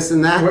that? and this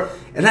and that,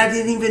 and I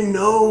didn't even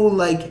know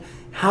like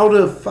how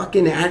to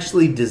fucking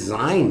actually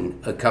design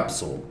a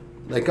cupsule.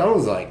 Like, I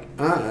was like,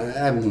 I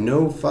have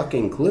no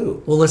fucking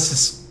clue. Well, let's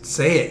just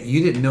say it.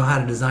 You didn't know how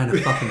to design a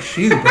fucking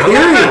shoe, bro.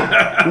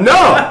 Period.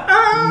 No.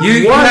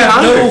 You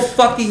have no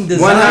fucking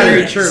design.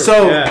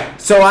 100.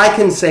 So I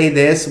can say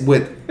this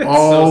with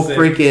all so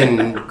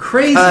freaking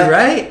crazy,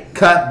 right?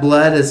 Cut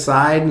blood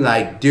aside,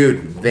 like,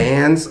 dude,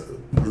 Vans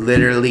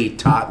literally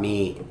taught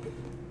me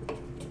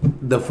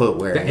the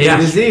footwear.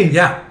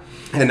 Yeah.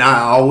 And I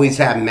always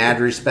have mad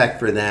respect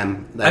for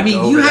them. Like, I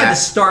mean, you had to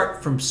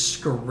start from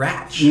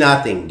scratch.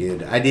 Nothing,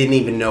 dude. I didn't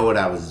even know what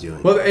I was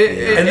doing. Well,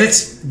 and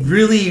it's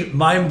really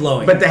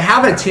mind-blowing. But to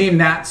have a team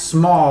that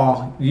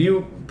small,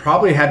 you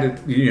probably had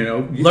to,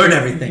 learn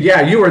everything. Yeah,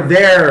 you were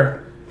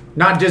there,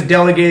 not just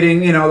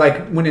delegating,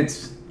 like when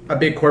it's a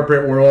big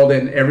corporate world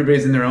and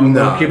everybody's in their own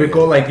little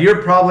cubicle. Like,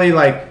 you're probably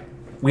like,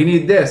 we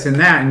need this and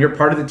that, and you're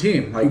part of the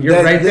team. Like,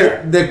 you're right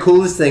there. The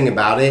coolest thing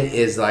about it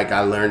is, like, I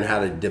learned how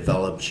to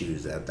develop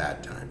shoes at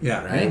that time.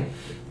 Yeah. Right?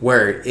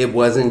 Where it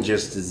wasn't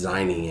just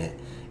designing it.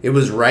 It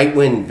was right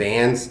when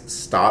Vans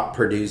stopped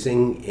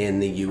producing in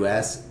the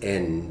U.S.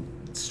 and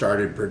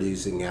started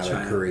producing out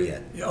of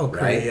Korea. Oh,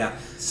 Korea, right? yeah.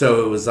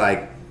 So it was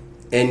like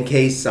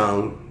N.K.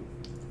 Sung,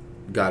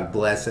 God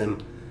bless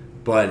him,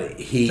 but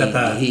he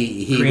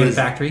Korean was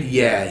factory.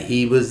 Yeah,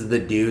 he was the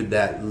dude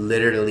that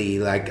literally,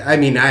 like, I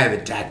mean, I have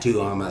a tattoo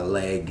on my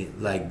leg,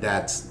 like,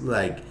 that's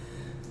like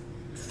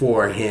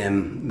for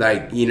him,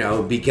 like, you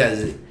know,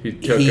 because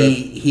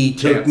he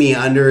took me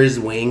under his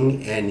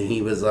wing, and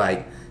he was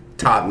like,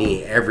 taught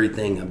me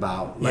everything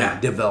about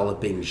like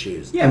developing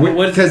shoes. Yeah, but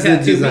what does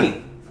that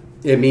mean?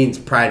 It means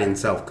pride and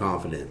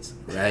self-confidence,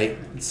 right?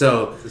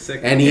 So,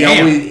 and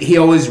he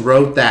always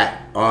wrote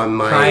that on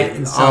my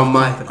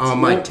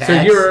text.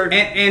 So you're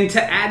and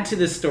to add to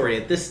this story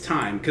at this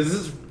time,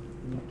 because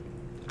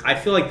I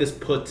feel like this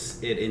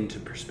puts it into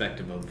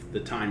perspective of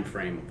the time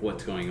frame of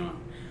what's going on.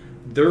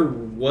 There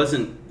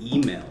wasn't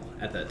email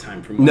at that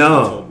time, from what he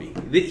told me.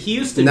 He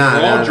used to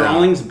draw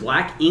drawings,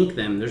 black ink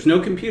them. There's no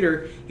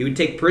computer. He would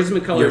take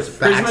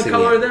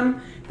Prismacolor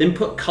them, then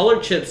put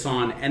color chips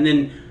on, and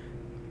then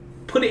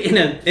put it in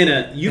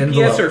a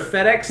UPS or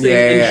FedEx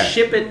thing and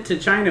ship it to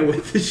China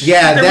with the shit.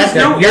 Yeah, here's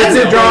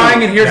the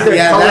drawing and here's the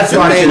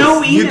color. There's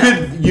no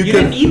email. You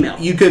didn't email.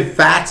 You could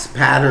fax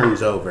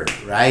patterns over,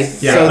 right?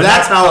 Yeah, so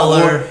that's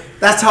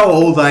how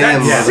old I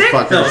am,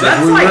 motherfuckers.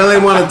 If we really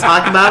want to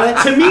talk about it,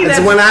 to me, it's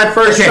when I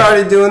first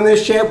started doing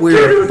this shit. We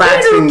were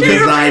faxing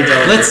designs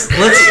over.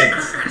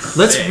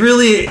 Let's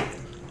really,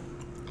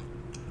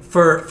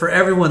 for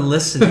everyone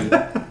listening,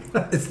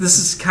 this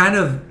is kind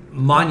of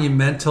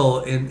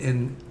monumental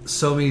in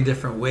so many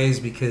different ways,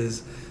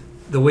 because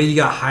the way you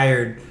got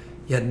hired,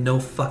 you had no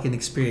fucking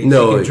experience.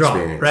 No you can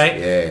experience, draw, right?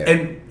 Yeah.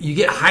 And you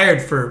get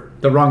hired for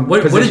the wrong.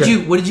 What did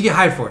you get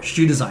hired for?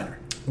 Shoe designer.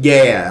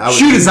 Yeah, I was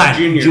shoe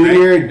designer,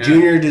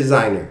 junior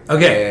designer.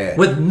 Okay, yeah.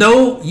 With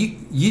no,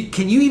 you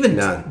can you even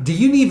None. do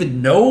you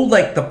even know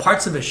like the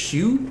parts of a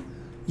shoe?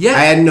 Yeah,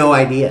 I had no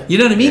idea. You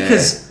know what I mean?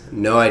 Because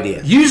no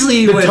idea.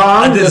 Usually, when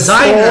a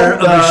designer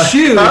of a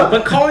shoe,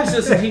 but college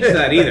doesn't teach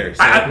that either.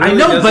 So I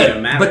know,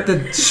 but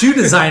the shoe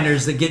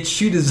designers that get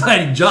shoe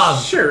designing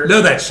jobs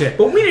know that shit.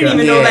 But we didn't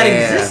even know that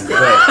existed.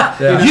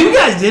 You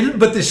guys didn't,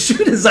 but the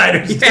shoe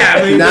designers did.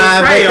 I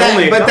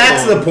mean, but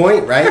that's the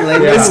point, right?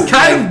 Like, it's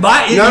kind of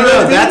my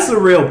that's the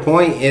real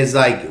point. Is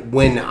like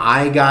when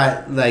I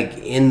got like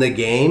in the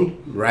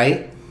game,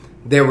 right?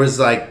 There was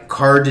like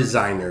car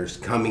designers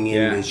coming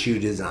into shoe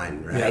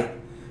design, right?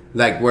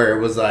 Like where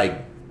it was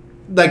like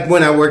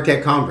when I worked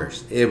at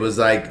Converse, it was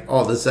like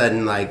all of a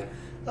sudden like,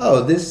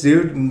 oh, this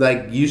dude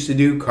like used to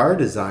do car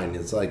design.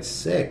 It's like,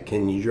 sick.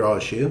 Can you draw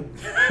a shoe?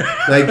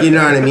 Like, you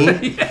know what I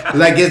mean?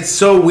 Like, it's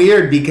so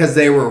weird because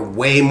they were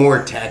way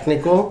more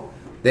technical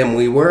than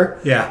we were.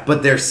 Yeah.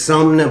 But there's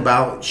something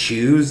about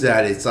shoes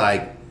that it's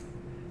like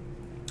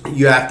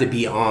you have to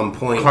be on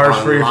point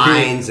on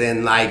lines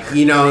and like,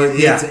 you know,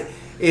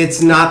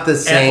 it's not the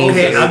same. And,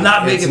 okay, I'm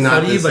not making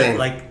fun of you, but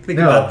like think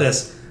about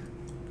this.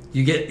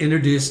 You get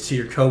introduced to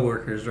your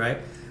coworkers, right?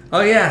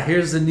 Oh yeah,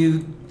 here's the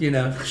new,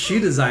 shoe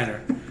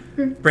designer,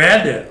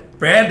 Brando.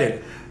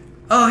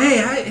 Oh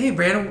hey,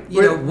 Brando.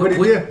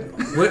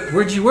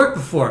 Where'd you work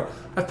before?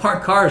 I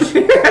parked cars.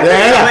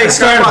 I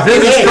started a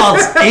business called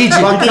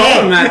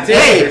Agent.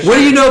 Hey, what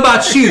do you know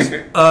about shoes?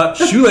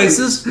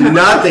 Shoelaces.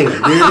 Nothing,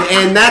 dude.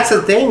 And that's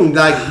the thing.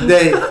 Like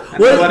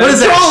what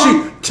is that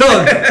shoe?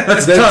 Tongue.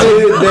 That's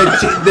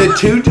the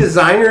two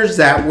designers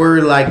that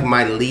were like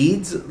my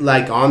leads,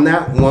 like on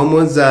that. One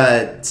was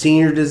a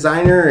senior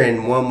designer,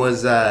 and one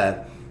was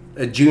a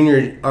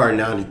junior, or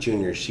not a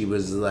junior. She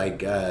was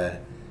like a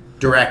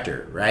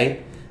director,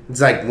 right?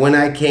 It's like when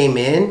I came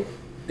in,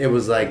 it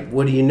was like,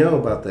 what do you know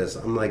about this?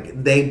 I'm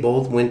like, they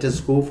both went to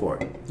school for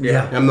it.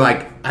 Yeah. I'm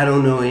like, I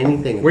don't know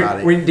anything about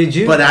it. Did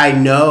you? But I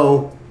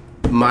know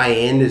my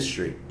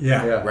industry.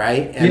 Yeah.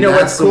 Right? And you know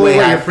what's cool,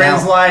 what your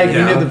friends like,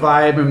 you knew the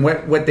vibe and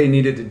what they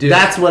needed to do.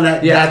 That's what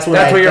that's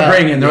what you're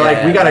bringing. They're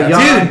like, we got a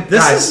young dude,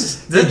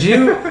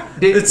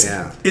 this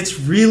guy. It's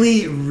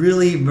really,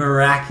 really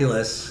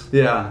miraculous.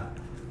 Yeah.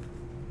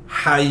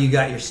 How you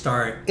got your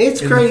start.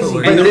 It's crazy.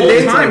 And the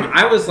whole time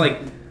I was like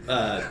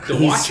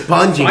he's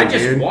sponging, so I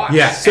just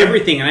watched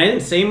everything and I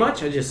didn't say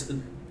much. I just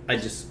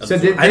so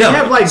did they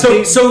have like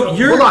so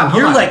you're hold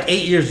on. like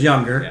 8 years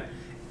younger. Yeah.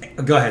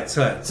 Go ahead.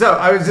 So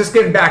I was just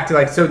getting back to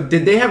like, so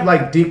did they have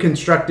like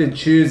deconstructed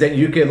shoes that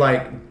you could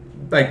like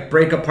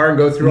break apart and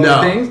go through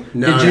all the things?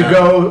 No. Did you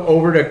go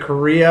over to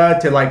Korea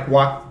to like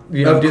walk?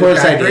 Of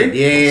course I did.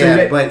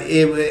 Yeah. But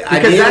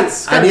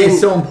that's gotta be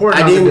so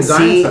important. I didn't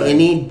see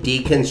any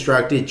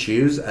deconstructed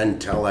shoes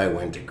until I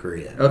went to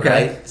Korea.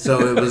 Okay. Right?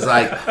 So it was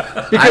like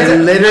I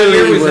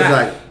literally was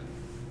like,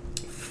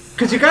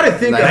 because you got to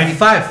think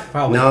 95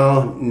 probably.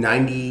 No,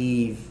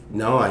 90.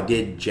 No, I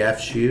did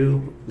Jeff's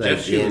shoe.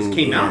 Jeff's shoe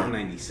came out in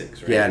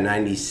 96, right? Yeah,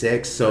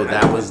 96. So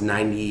that was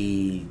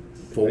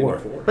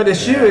 94. But a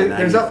shoe,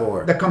 there's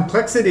the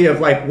complexity of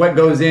like what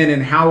goes in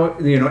and how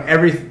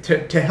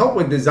to help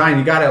with design.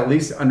 You got to at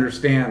least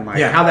understand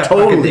how that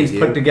fucking thing's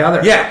put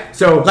together. Yeah.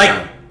 So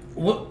I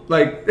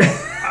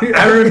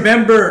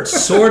remember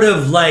sort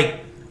of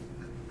like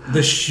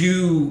the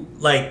shoe,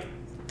 like.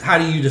 How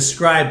do you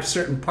describe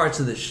certain parts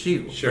of the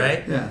shoe,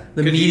 right? Yeah.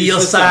 The medial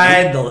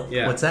side,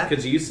 what's that?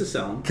 Because you used to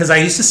sell them. Because I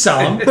used to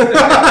sell them.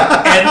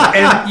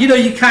 and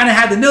you kind of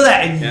had to know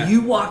that. And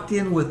you walked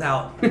in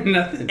without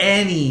nothing.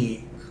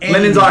 any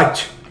Lennon's like,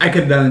 I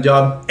could have done the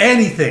job.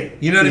 Anything.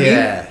 You know what I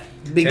mean?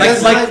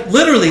 Because like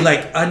literally,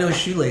 like I know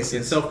shoelaces.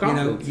 It's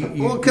self-confidence.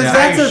 Well, because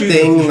that's the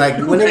thing. Like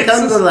when it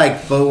comes to like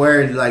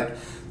footwear, like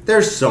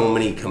there's so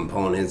many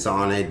components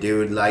on it,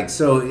 dude. Like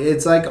so,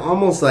 it's like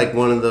almost like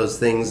one of those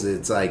things.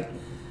 It's like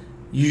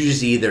you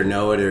just either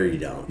know it or you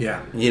don't.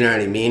 Yeah, you know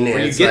what I mean. And or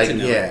it's you get like to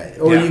know it.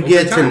 or you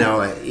get to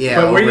know it.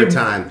 Yeah, but over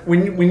time.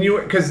 When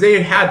you because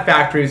they had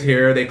factories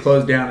here, they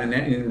closed down,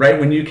 and right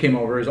when you came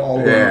over, it was all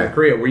over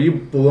Korea. Were you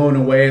blown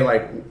away,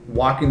 like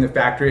walking the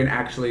factory and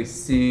actually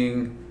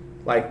seeing?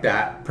 Like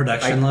that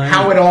production like line,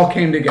 how it all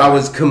came together. I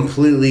was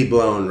completely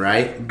blown,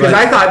 right? Because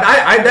I thought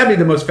that'd be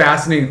the most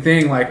fascinating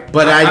thing. Like,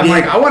 but I'm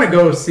like, I want to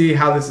go see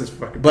how this is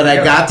fucking. But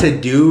together. I got to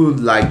do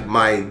like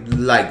my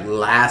like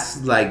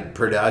last like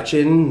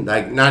production,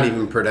 like not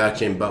even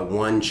production, but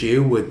one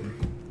shoe with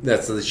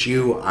that's the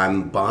shoe.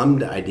 I'm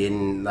bummed I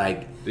didn't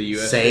like the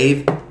US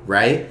save.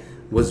 Right,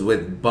 was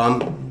with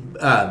Bunny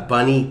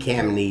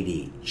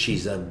Camniti.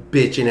 She's a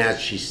bitchin' ass.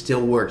 She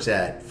still works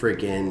at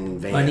freaking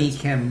Vans. Bunny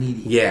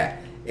Camniti. Yeah.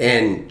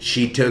 And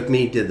she took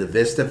me to the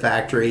Vista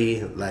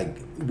factory. Like,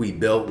 we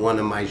built one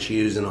of my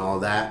shoes and all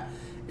that.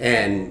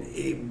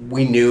 And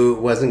we knew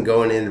it wasn't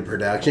going into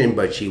production,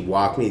 but she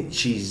walked me.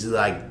 She's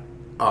like an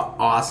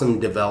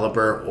awesome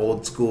developer,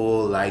 old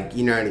school, like,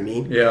 you know what I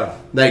mean? Yeah.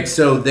 Like,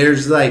 so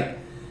there's like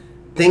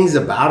things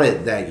about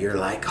it that you're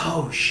like,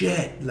 oh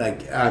shit.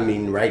 Like, I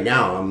mean, right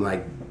now I'm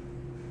like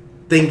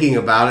thinking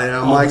about it. And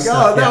I'm All like,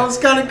 stuff, that was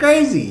kind of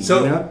crazy.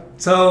 So, you know?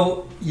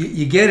 So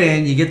you get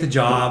in, you get the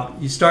job,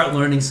 you start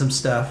learning some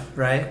stuff,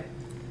 right?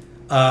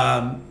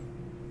 The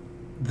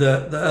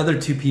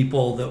other two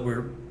people that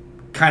were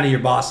kind of your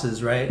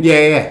bosses, right?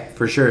 Yeah,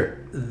 for sure.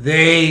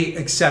 They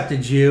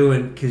accepted you,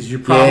 and because you're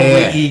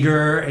probably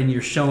eager and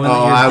you're showing that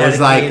you're dedicated. I was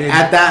like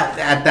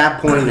at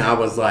that point, I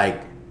was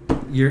like,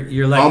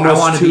 you're like almost I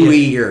want to too be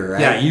eager,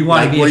 right? Yeah, you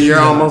want like, to be. Where you're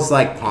designer. almost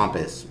like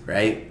pompous,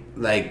 right?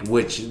 Like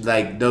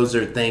like those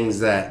are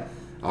things that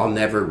I'll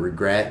never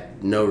regret.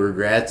 No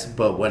regrets,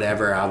 but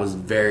whatever. I was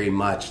very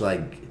much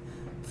like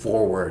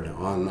forward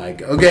on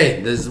like,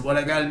 okay, this is what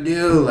I got to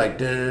do. Like,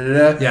 da,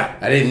 da, da. Yeah.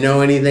 I didn't know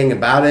anything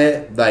about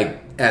it.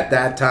 Like at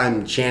that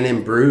time,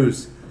 Shannon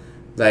Bruce,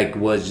 like,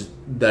 was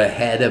the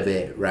head of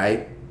it,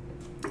 right?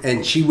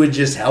 And she would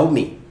just help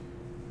me.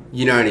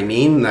 You know what I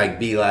mean? Like,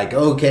 be like,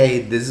 okay,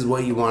 this is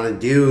what you want to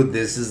do.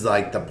 This is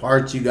like the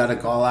parts you got to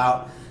call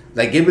out.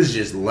 Like, it was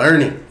just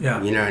learning.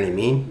 Yeah. You know what I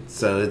mean?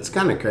 So it's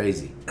kind of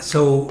crazy.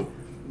 So,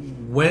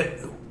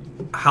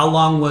 how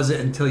long was it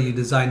until you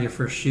designed your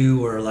first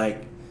shoe or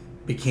like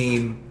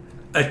became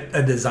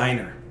a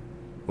designer?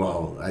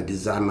 Well, I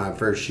designed my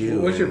first shoe.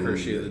 What was your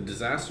first shoe? The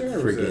Disaster?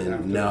 Or was it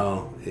after?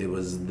 No, it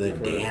was the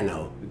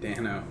Dano. The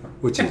Dano.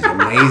 Which is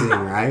amazing,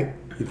 right?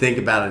 You think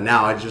about it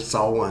now. I just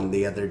saw one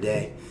the other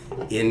day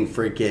in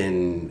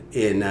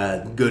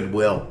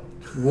Goodwill.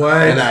 What?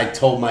 And I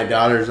told my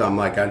daughters, I'm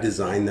like, I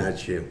designed that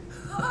shoe.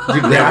 Did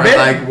you grab it?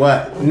 Like,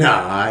 what? No,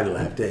 I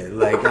left it.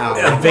 Like,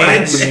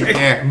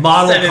 Advanced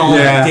model called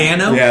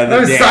Dano? Yeah,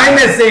 Let me sign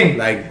this thing.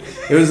 Like,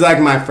 it was like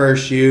my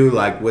first shoe,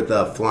 like with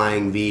a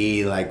flying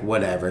V, like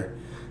whatever.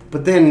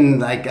 But then,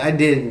 like, I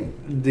didn't.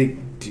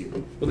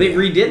 Well, they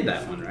redid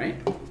that one, right?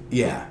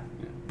 Yeah.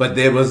 But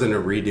it wasn't a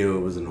redo,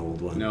 it was an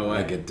old one. No way.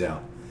 I could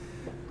tell.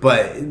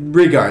 But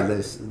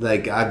regardless,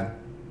 like, I've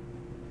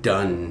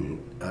done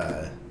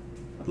a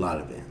lot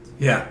of bands.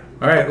 Yeah.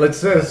 All right, let's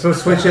so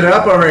switch it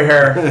up over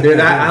here, dude.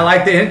 I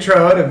like the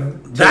intro to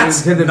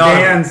the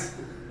bands.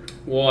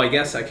 Well, I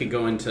guess I could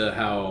go into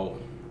how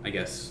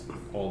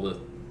all the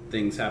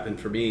things happened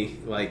for me.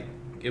 Like,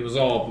 it was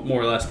all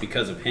more or less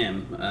because of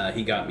him.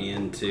 He got me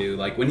into,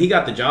 like, when he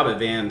got the job at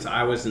Vans,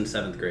 I was in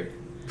 7th grade.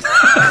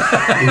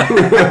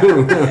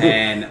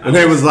 And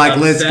it was like,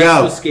 let's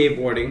go. With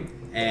skateboarding.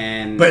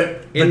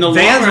 But in the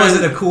Vans long run,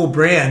 wasn't a cool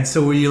brand,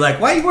 so were you like,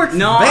 why you work for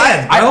No,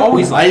 Vans? I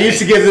always I used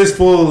to give this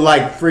fool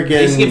like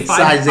freaking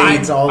size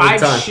 8s all the time.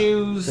 5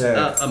 shoes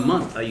a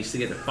month. I used to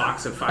get a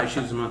box of 5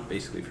 shoes a month,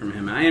 basically, from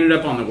him. I ended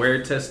up on the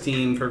wear test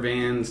team for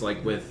Vans,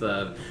 like with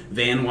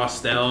Van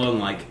Wastel, and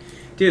like,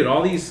 dude,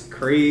 all these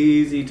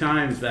crazy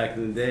times back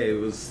in the day.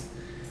 It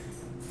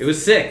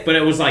was sick, but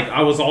it was like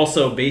I was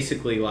also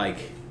basically like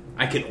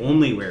I could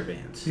only wear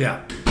Vans.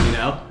 Yeah. You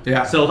know?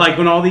 Yeah. So, like,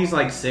 when all these,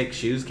 like, sick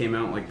shoes came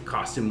out, like,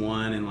 Costume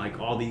 1 and, like,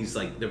 all these,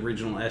 like, the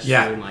original S shoe,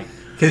 and, like,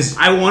 because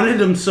I wanted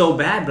them so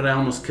bad, but I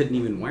almost couldn't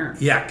even wear them.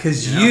 Yeah,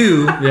 because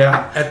you,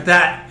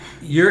 at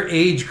your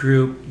age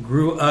group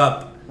grew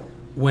up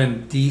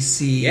when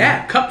DC.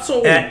 Yeah,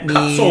 Cupsole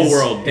Etnies,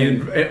 World,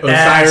 dude.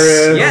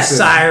 Osiris. Yes.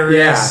 Osiris.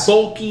 Yeah.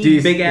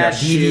 Bulky,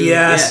 big-ass shoe. DDS.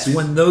 Yes.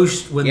 When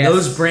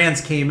those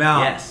brands came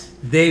out, Yes.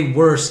 they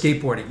were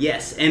skateboarding.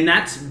 Yes, and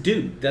that's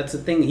the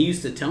thing. He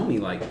used to tell me,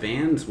 like,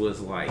 Vans was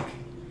like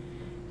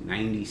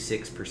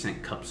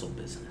 96% Cupsole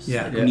business.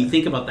 Yeah. Like, when you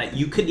think about that,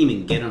 you couldn't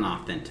even get an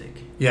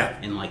authentic. Yeah.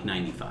 In like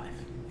 95.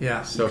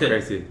 Yeah. So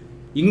crazy.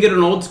 You can get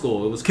an old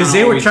school. It was because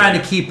they were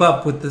trying to keep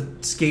up with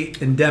the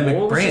skate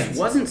endemic brands. It just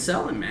wasn't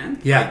selling,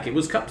 man. Yeah. Like, it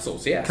was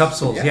Cupsoles. Yes.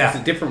 Cupsoles. Yeah. It's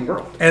a different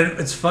world. And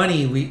it's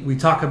funny, we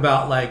talk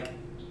about like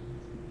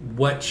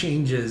what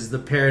changes the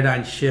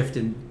paradigm shift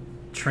in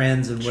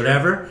trends and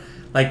whatever.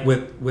 like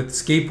with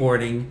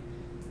skateboarding,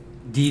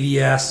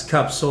 DDS,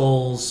 Cup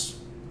Soles,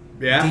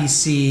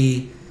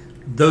 DC,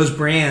 those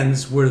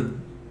brands were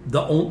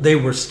they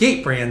were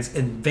skate brands,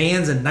 and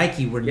Vans and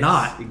Nike were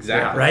not.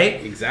 Exactly.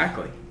 Right?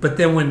 Exactly. But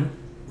then when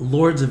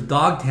Lords of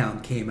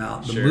Dogtown came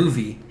out, the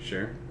movie,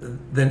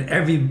 then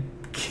every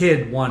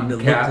kid wanted to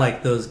look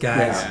like those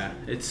guys. Yeah.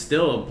 It's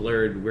still a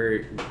blurred,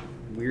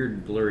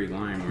 weird blurry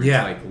line where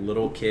it's like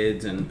little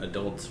kids and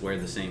adults wear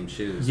the same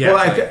shoes. Yeah.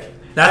 Well,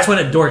 that's when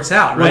it dorks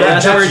out, right? Well,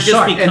 that's where it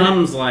just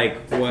becomes like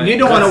what you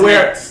don't want to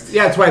wear.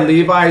 Yeah, that's why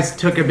Levi's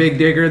took a big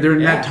digger during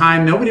that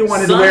time. Nobody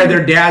wanted to wear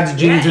their dad's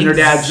jeans and their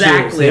dad's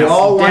shoes. They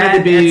all wanted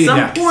to be. At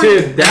some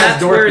point,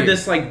 that's where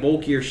this like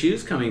bulkier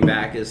shoes coming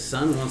back is.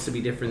 Son wants to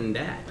be different than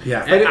dad.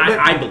 Yeah, but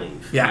I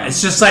believe. Yeah,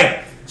 it's just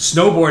like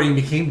snowboarding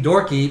became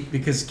dorky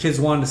because kids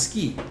wanted to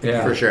ski.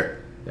 Yeah, for sure.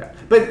 Yeah,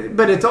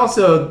 but it's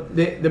also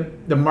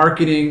the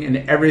marketing and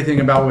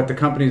everything about what the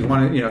companies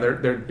wanted. You know,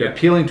 they're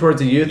appealing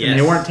towards the youth, and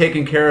they weren't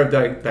taking care of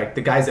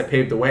the guys that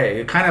paved the way.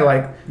 It kind of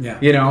like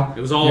you know,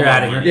 it was all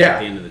about money at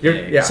the end of the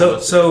day. Yeah. So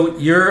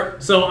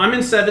I'm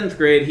in 7th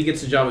grade. He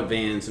gets a job at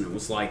Vans, and it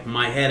was like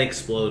my head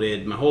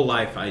exploded. My whole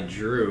life I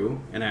drew,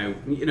 and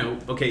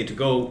to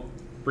go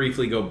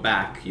briefly go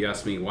back. You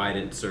asked me why I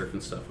didn't surf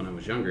and stuff when I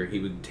was younger. He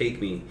would take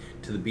me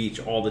to the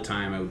beach all the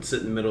time. I would sit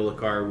in the middle of the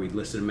car. We'd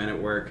listen to Men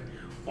at Work.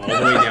 All the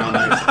way down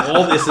there.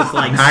 All this is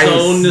like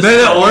so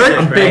nostalgic.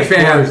 I'm big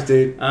fans,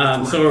 dude.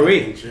 So are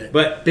we.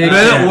 But Men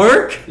at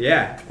Work?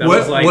 Yeah.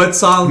 What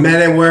song?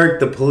 Men at Work,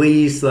 The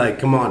Police, like,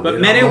 come on.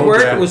 But Men at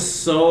Work was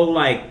so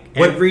like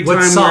every time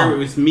where it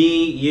was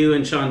me, you,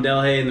 and Sean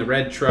Delhay in the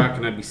red truck,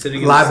 and I'd be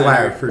sitting in the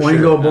Livewire for sure.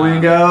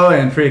 Boingo,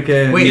 and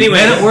freaking. Wait, anyway,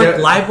 Men at Work,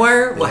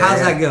 Livewire? Well, how's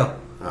that go?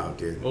 Oh,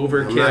 dude.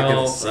 Overkill. I'm not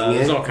gonna sing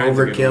it. All kinds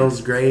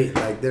Overkill's great.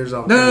 Like, there's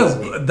all No.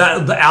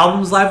 The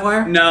album's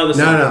Livewire? No,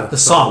 the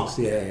songs.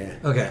 Yeah.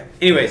 Okay.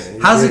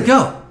 Anyways. How's it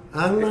go?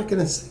 I'm not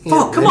going to sing it.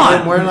 Come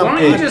on. Why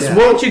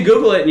don't you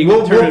Google it and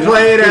we'll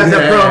play it as a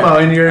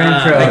promo in your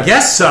intro. I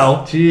guess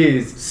so.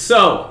 Jeez.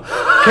 So.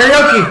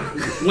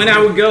 Karaoke. When I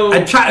would go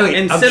I'm trying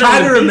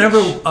to remember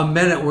a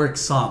Men at Work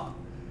song.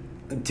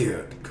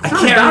 Dude. I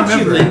can't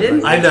remember.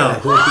 Lyndon. I know.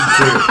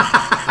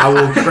 I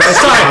will press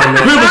on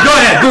that. Boober, go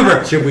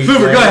ahead.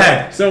 Boober, go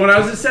ahead. So when I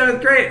was in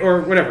 7th grade,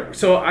 or whatever,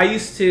 so I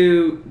used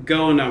to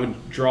go and I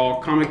would draw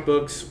comic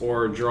books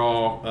or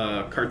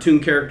draw cartoon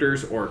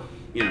characters or,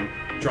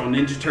 draw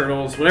Ninja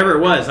Turtles, whatever it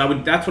was.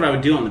 That's what I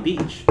would do on the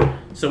beach.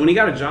 So when he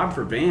got a job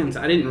for Vans,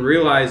 I didn't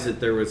realize that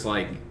there was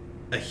like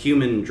a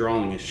human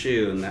drawing a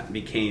shoe, and that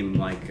became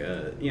like,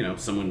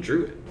 someone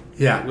drew it.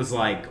 Yeah. It was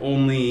like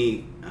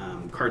only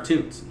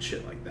cartoons and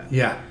shit like that.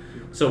 Yeah.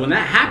 So when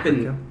that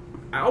happened,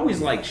 I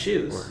always liked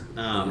shoes.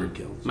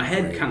 My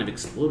head kind of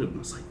exploded and I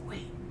was like,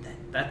 wait,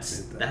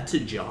 that's a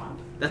job.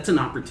 That's an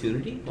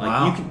opportunity.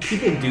 Like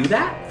people do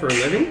that for a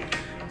living.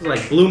 It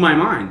like blew my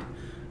mind.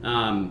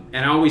 And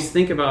I always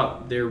think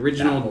about the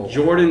original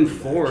Jordan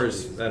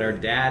 4s that our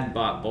dad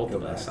bought both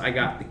of us. I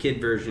got the kid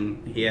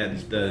version. He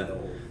had the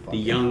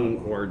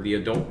young or the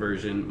adult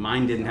version.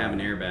 Mine didn't have an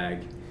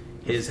airbag.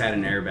 His had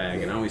an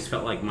airbag, and I always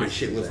felt like my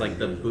shit was like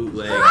the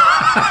bootleg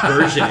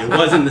version. It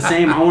wasn't the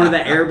same. I wanted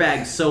that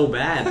airbag so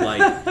bad.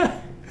 Like,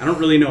 I don't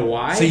really know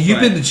why. So you've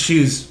been to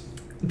shoes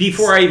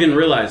before I even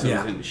realized I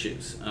was into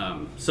shoes.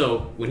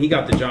 So when he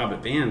got the job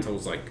at Vans, I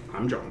was like,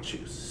 I'm drawing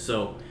shoes.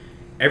 So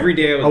every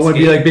day I would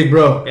be like Big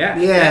Bro. Yeah,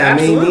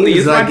 absolutely. I mean, he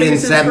was like in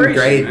 7th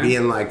grade, man.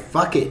 Being like,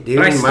 "Fuck it, dude."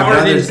 But my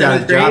brother's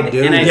got a job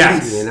doing it. Yeah,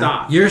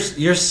 stop. You're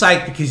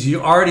psyched because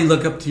you already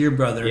look up to your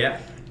brother.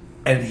 Yeah.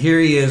 And here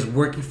he is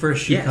working for a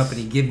shoe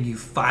company, giving you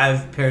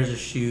 5 pairs of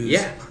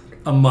shoes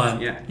a month.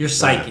 Yeah. You're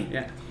psyching.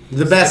 Yeah.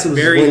 The best was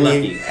very when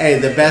lucky.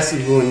 the best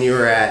was when you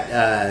were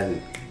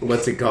at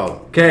what's it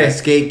called? Okay.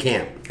 Skate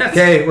camp.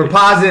 Okay, we're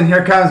pausing.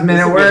 Here comes Men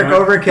at Work.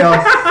 Overkill.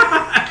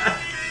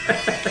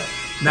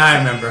 Now I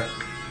remember.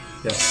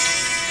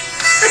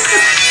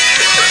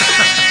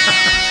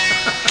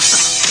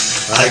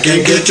 I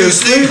can't get to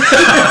sleep.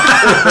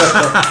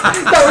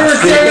 Thought we were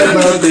saying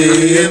about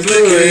the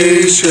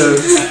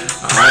implications.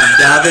 I'm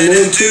diving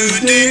in too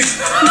deep.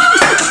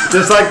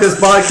 Just like this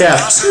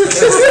podcast.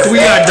 We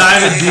are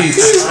diving deep.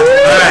 All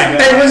right.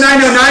 Hey, we're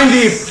 909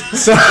 deep.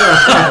 So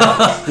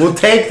we'll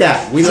take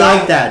that. We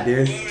like that,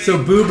 dude. So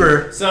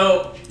Boober.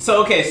 So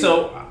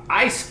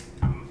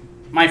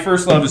my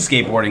first love was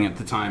skateboarding at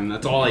the time.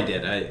 That's all I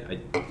did.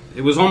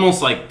 It was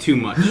almost like too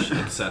much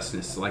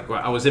obsessiveness. Like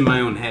I was in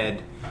my own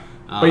head.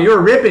 But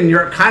you're ripping.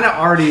 You're kind of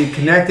already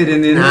connected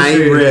in the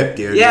industry. I rip,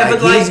 dude. Yeah,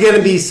 but he's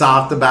gonna be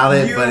soft about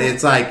it. But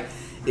it's like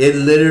it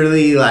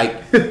literally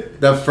like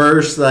the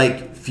first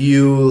like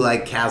few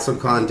like castle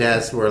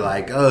contests were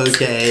like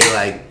okay,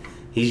 like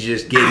he's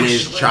just getting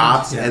his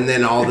chops, and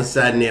then all of a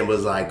sudden it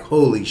was like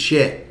holy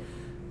shit.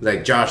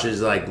 Like Josh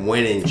is like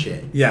winning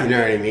shit. Yeah. You know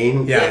what I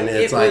mean? Yeah. And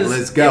it's like,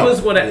 let's go. It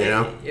was what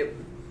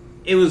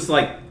it was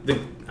like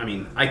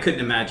I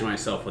couldn't imagine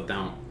myself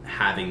without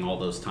having all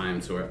those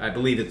times where I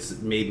believe it's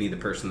made me the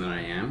person that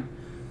I am.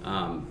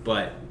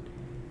 But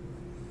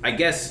I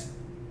guess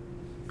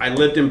I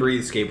lived and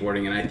breathed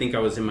skateboarding, and I think I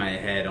was in my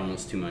head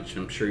almost too much.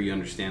 I'm sure you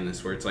understand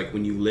this, where it's like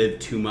when you live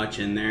too much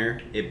in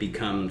there, it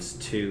becomes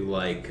too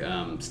like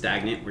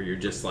stagnant, where you're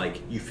just like,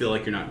 you feel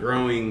like you're not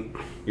growing,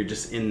 you're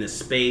just in this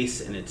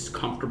space, and it's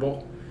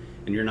comfortable,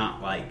 and you're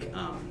not like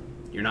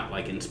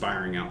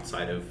inspiring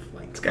outside of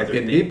like This guy's other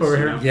getting things, deep over you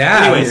here. know?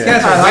 Yeah, Anyways, these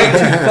guys are way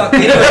too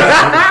fucking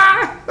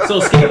so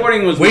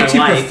skateboarding was way my too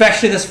life.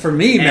 perfectionist for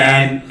me,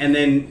 man. And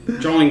then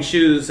drawing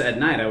shoes at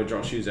night. I would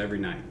draw shoes every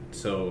night.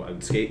 So I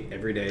would skate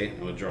every day.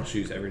 I would draw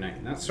shoes every night.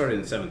 And that started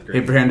in 7th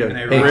grade. Hey, Brando, And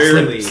I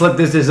rarely... slip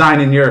this design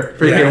in your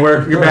freaking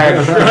work, your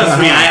bag. Trust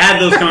me, I had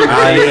those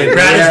conversations.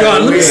 Brad is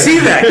going, let me see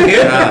that,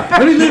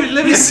 kid.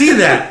 Let me see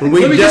that.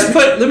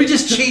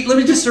 Let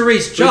me just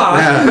erase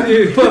Josh.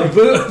 Put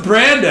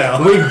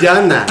Brando. We've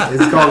done that.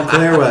 It's called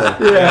Clearweather.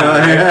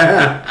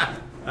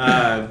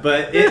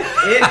 But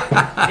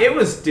it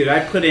was, dude, I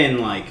put in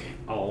like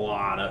a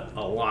lot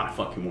of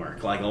fucking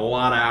work, like a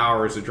lot of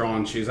hours of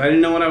drawing shoes. I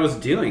didn't know what I was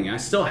doing. I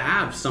still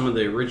have some of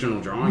the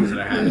original drawings that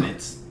I have, and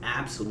it's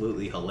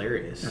absolutely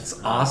hilarious.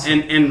 That's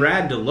awesome. And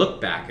rad to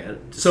look back at.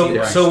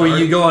 So were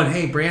you going,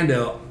 hey,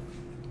 Brando,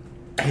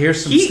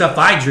 here's some stuff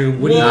I drew.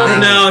 What do you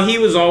think? No, he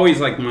was always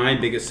like my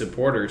biggest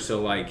supporter.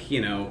 So like,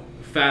 you know,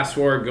 fast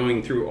forward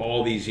going through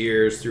all these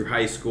years through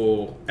high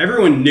school,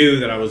 everyone knew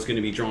that I was going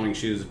to be drawing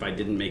shoes if I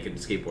didn't make it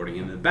to skateboarding.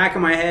 In the back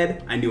of my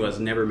head, I knew I was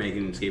never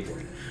making it to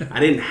skateboarding. I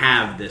didn't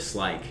have this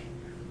like,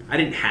 I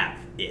didn't have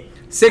it.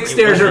 6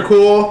 stairs are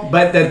cool,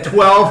 but the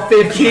 12,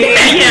 15,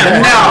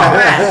 Yeah.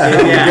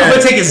 I'm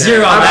going to take a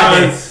 0 on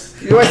that.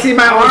 You want to see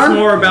my It's arm?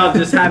 more about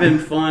just having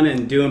fun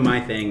and doing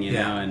my thing, you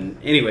know. And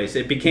anyways,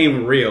 it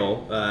became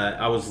real.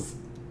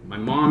 My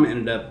mom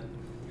ended up,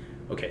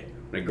 when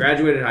I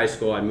graduated high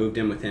school, I moved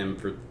in with him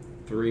for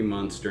 3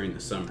 months during the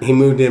summer. He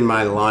moved in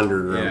my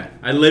laundry room. Yeah,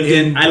 I lived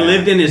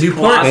in his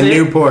Newport? closet, In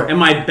Newport. and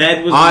my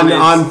bed was On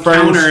on his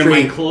Front counter, and my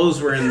Street.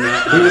 clothes were in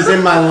the. He was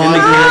in my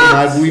laundry room.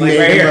 Like, we made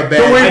right him here. a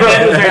Don't worry, bed. bro.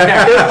 bed was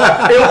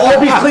right there. It'll all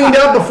be cleaned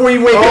up before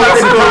you wake up and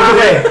throw it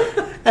away.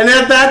 And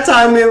at that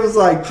time, it was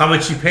like, How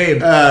much you paid?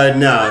 no.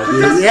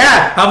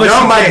 Yeah. How much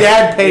No, you my pay?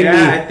 dad paid Yeah,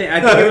 I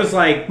me. think it was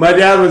like My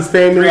dad was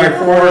paying me $300 like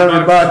or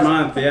 $400 $400. a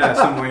month. Yeah,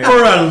 something like For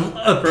that.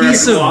 a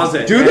piece of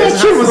closet. Dude, that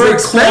shit was For a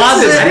expensive.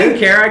 closet. I didn't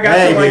care. I got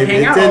Hey, to like dude,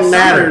 hang it out didn't all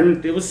matter. summer,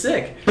 and it was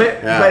sick.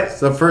 Yeah, it's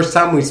the first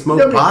time we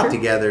smoked Don't be pot sure.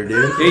 together,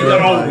 dude. It got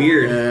all Like,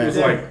 weird. yeah. It was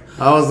like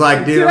I was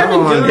like, dude, I've I been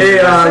don't want doing to.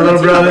 Hey,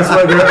 little bro, this is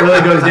what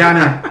really goes down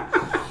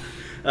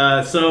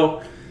here.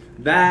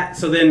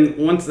 so then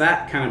once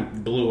that kind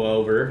of blew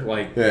over,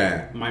 like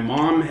Yeah. my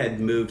mom had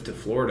moved to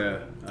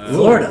Florida.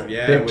 Florida?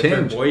 Yeah, Big with change.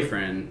 her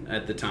boyfriend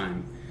at the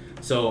time.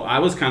 So I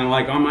was kind of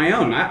like on my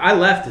own. I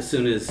left as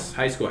soon as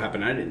high school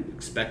happened. I didn't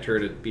expect her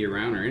to be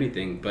around or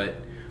anything, but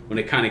when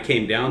it kind of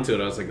came down to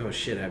it, I was like, oh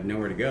shit, I have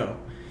nowhere to go.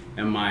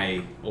 And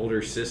my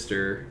older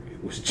sister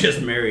was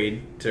just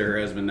married to her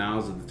husband now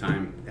at the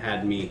time,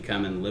 had me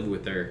come and live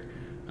with her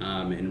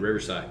in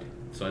Riverside.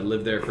 So I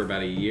lived there for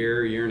about a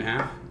year and a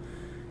half.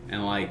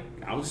 And like,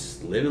 I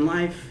was living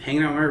life,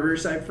 hanging out with my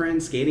Riverside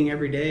friends, skating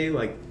every day,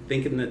 like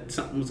thinking that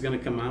something was going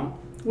to come out.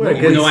 What a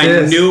Even good though I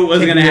sis. knew it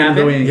wasn't going to Kicking you in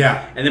the happen. wing.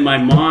 Yeah. And then my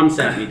mom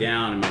sat me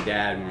down and my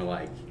dad and were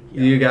like,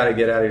 You got to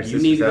get out of your you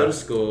sister's need to go to house.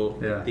 school.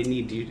 Yeah. They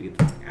need you to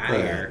get out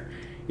of here.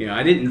 You know,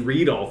 I didn't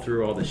read all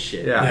through all this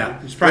shit. Yeah. Yeah.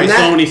 There's probably And that-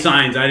 so many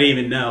signs I didn't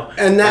even know.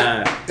 And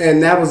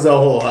that was the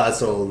whole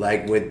hustle,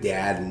 like with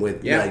dad and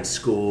with Yeah. like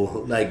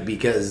school, like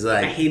because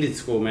I like hated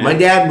school, man. my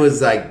dad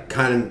was like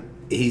kind of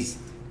he's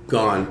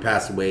gone,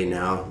 passed away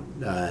now,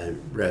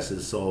 rest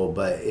his soul.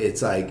 But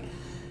it's like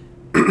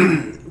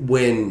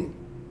when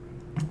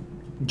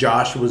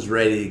Josh was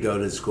ready to go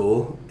to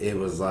school, it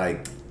was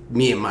like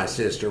me and my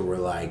sister were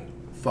like,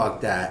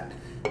 "Fuck that!"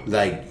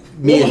 Like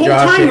me the and whole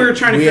Josh, time we were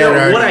trying to figure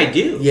out what I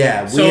do.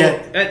 Yeah, So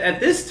at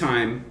this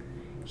time,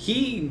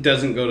 he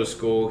doesn't go to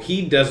school.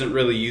 He doesn't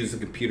really use the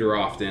computer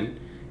often.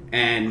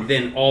 And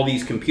then all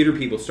these computer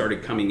people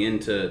started coming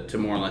into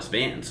more or less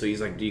vans. So he's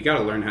like, you got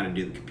to learn how to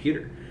do the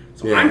computer.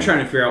 So Yeah. I'm trying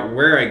to figure out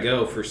where I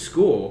go for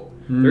school.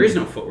 There is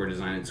no footwear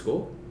design in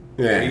school.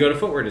 Yeah. You go to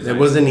footwear design. It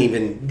wasn't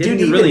even Didn't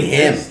dude, really even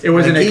him. exist. It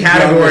wasn't a he's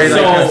category, younger,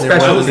 So like a there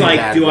special I was wasn't a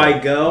like, do I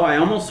category. go? I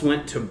almost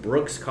went to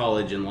Brooks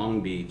College in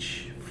Long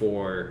Beach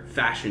for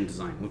fashion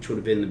design, which would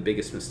have been the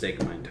biggest mistake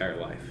of my entire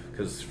life.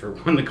 Because for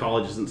one, the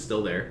college isn't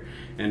still there,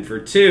 and for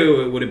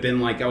two, it would have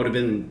been like I would have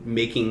been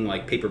making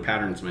like paper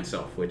patterns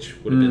myself, which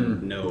would have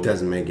been It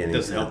doesn't make any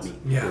doesn't sense.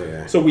 help me.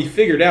 Yeah. So we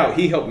figured out.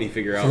 He helped me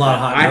figure out. a lot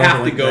of that hot I girls have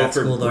to went to go that for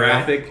school, though,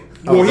 right? graphic.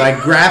 I was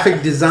like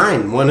graphic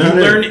design, 100.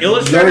 You learn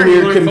Illustrator, learn you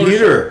your learn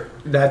computer.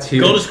 That's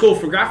huge. Go to school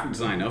for graphic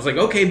design. I was like,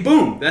 okay,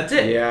 boom, that's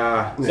it.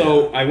 Yeah.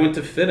 So I went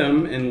to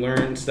FITM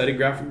and studied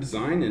graphic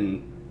design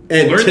and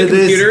And learned to the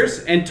this- computers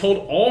and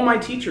told all my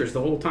teachers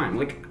the whole time.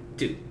 Like,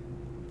 dude,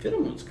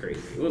 FITM was crazy.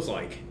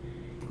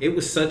 It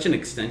was such an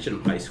extension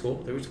of high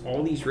school. There was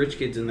all these rich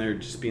kids in there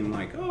just being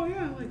like, oh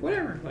yeah, like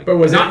whatever. Like, But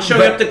was not it-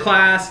 showing but- up to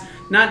class,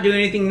 not doing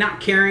anything, not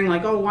caring,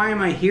 like, oh, why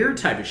am I here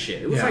type of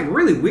shit. It was Yeah. like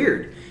really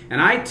weird.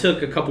 And I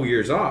took a couple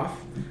years off.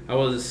 I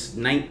was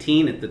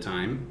 19 at the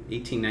time,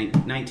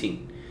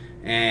 19.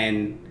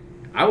 And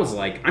I was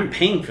like, I'm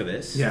paying for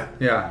this. Yeah.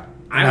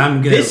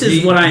 This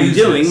is what I'm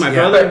doing. My Yeah.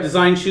 brother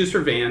designed shoes for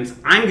Vans.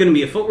 I'm going to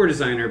be a footwear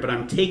designer, but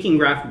I'm taking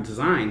graphic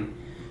design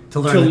to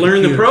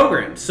learn the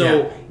program.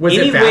 So was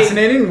it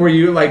fascinating? Were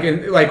you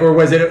or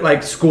was it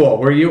like school?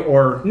 Were you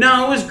or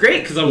no? It was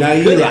great because I was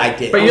you good liked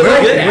at it. But you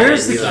liked it.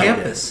 Where's the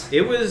campus?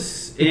 It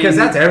was because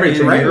that's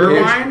everything, in right?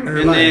 Irvine,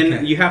 and then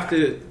okay. you have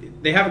to.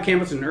 They have a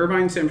campus in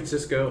Irvine, San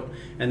Francisco,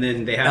 and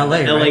then they have LA,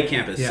 the LA right?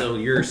 campus. Yeah. So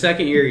your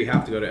second year, you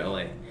have to go to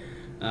LA.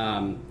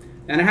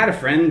 And I had a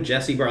friend,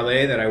 Jesse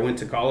Barley, that I went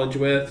to college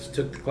with,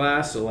 took the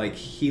class. So, like,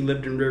 he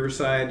lived in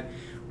Riverside.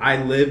 I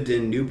lived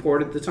in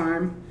Newport at the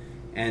time.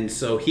 And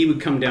so he would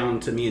come down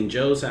to me and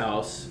Joe's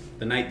house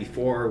the night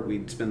before.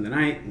 We'd spend the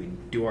night.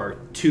 We'd do our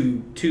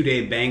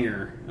two-day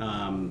banger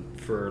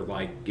for,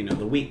 like,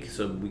 the week.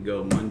 So we'd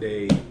go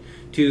Monday,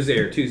 Tuesday,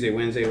 or Tuesday,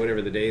 Wednesday,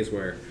 whatever the days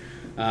were.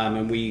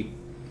 And we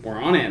were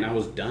on it, and I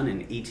was done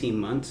in 18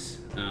 months.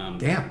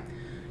 Damn.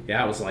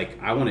 Yeah, I was like,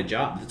 I want a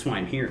job. That's why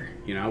I'm here.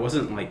 I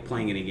wasn't like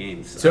playing any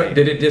games. So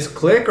did it just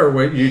click,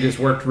 or you just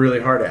worked really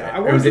hard at it? I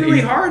worked really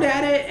hard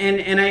at it,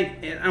 and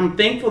I'm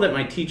thankful that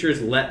my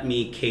teachers let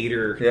me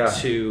cater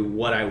to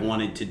what I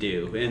wanted to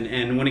do.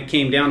 And when it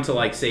came down to,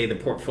 like, say, the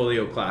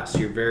portfolio class,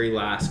 your very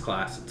last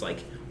class, it's like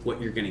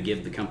what you're going to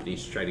give the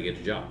companies to try to get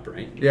a job,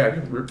 right?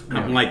 Yeah.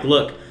 I'm like,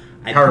 look,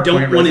 I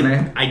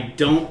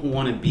don't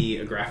want to be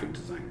a graphic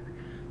designer,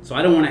 so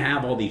I don't want to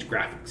have all these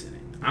graphics in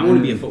it. I want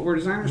to be a footwear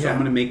designer, so I'm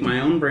going to make my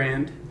own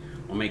brand.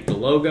 I'll make the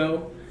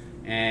logo,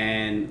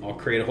 and I'll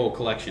create a whole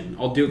collection.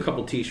 I'll do a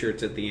couple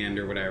T-shirts at the end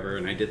or whatever,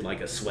 and I did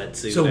like a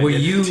sweatsuit. So were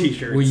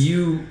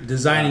you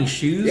designing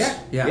shoes?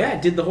 Yeah, I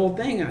did the whole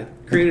thing. I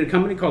created a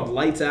company called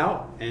Lights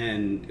Out,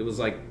 and it was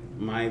like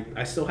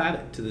I still have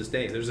it to this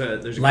day. There's a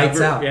Lights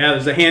cover, Out. Yeah,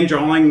 there's a hand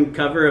drawing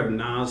cover of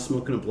Nas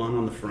smoking a blunt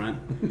on the front.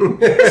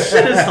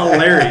 Shit is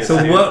hilarious.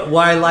 So dude.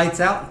 why Lights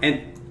Out?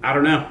 And I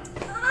don't know.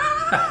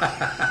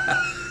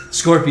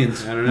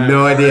 Scorpions. I don't know.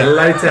 No idea.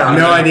 Lights Out.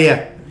 No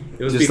idea.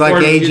 It was Just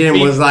like Agent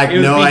was like,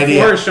 no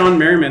idea. Before Sean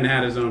Merriman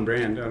had his own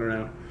brand. I don't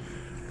know.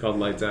 Called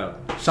Lights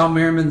Out. Sean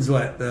Merriman's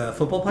what? The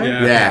football player?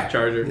 Yeah.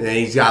 Charger. Yeah,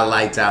 he's got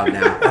Lights Out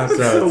now. so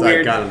so it's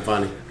weird. like kind of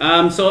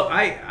funny. So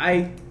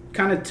I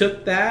kind of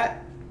took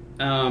that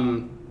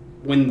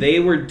when they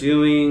were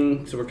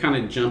doing. So we're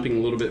kind of jumping a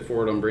little bit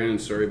forward on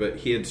Brandon's story, but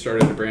he had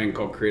started a brand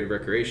called Creative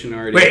Recreation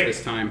already at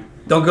this time.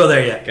 Don't go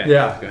there yet. Okay.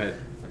 Yeah. Go ahead.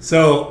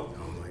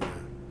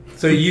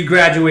 So you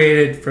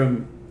graduated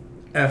from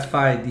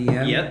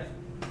FIDM? Yep.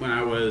 When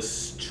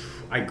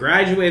I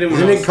graduated when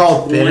Isn't I was it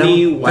called 21.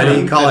 FIDM? Why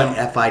do you call it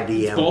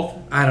FIDM? Both.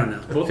 I don't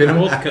know.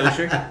 Both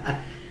kosher.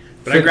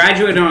 But I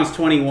graduated when I was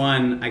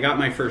 21. I got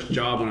my first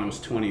job when I was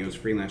 20. It was a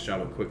freelance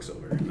job at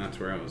Quicksilver, and that's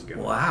where I was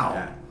going.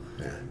 Wow.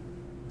 Yeah.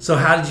 So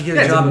how did you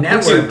get a job at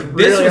network. Quicksilver?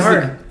 This Really was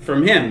hard.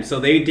 from him. So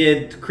they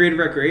did Creative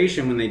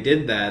Recreation. When they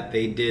did that,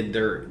 they did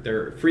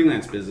their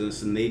freelance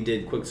business, and they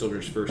did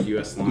Quicksilver's first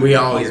U.S. line. We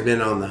always been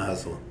on the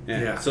hustle.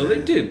 Yeah. So they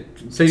did.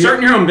 So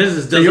Starting your own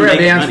business doesn't you were at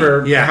make Vans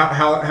money. for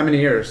how many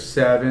years?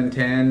 7,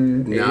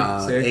 10, 8,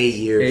 No, 6? 8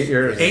 years. 8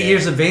 years. 8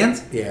 years of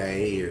Vans? Yeah,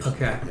 8 years.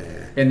 Okay.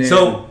 Yeah. And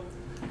then,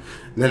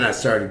 Then I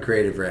started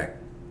Creative Rec.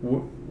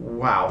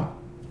 Wow.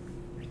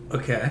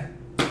 Okay.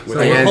 So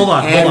And, hold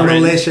on.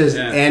 malicious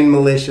Yeah. and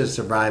malicious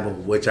survival,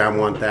 which I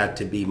want that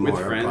to be more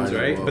With a friends, part of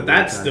right? what But we're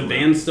that's talking the about.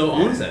 Vans still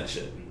owns that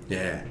shit.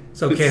 Yeah.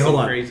 So okay, It's hold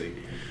so on. Crazy.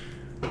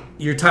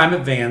 Your time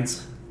at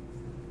Vans.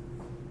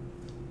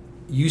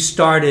 You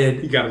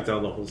started You got to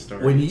tell the whole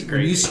story. when It's you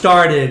crazy.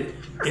 started.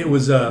 It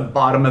was a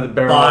Bottom of the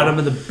barrel.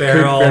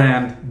 barrel,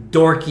 brand.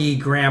 dorky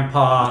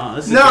grandpa. Oh,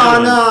 this is No, a good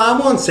one. I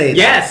won't say that.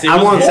 Yes, it I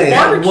was won't full say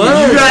that. barbecue.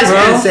 You guys Bro.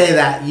 can say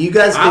that. You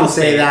guys can I'll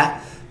say say it. that.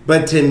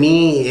 But to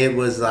me, it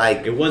was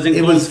like It wasn't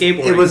It cool was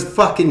skateboarding. It was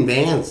fucking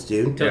Vans,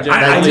 dude. Tell Like, Jeff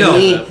I to know,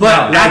 me,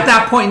 but like, at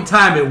that point in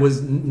time, it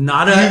was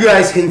not a. you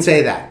guys can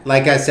say that.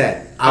 Like I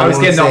said, I was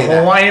won't getting the say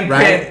that, Hawaiian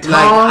right? print tongue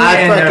I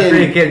and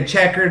fucking- the freaking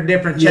checkered,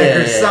 different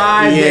checkered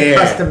size, and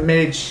custom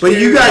made shit. But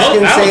you guys Oh,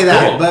 can that say was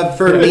that. cool.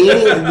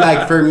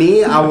 But for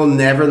me, I will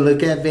never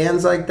look at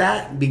Vans like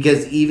that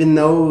because even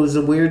though it was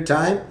a weird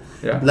time,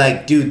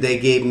 like, dude, they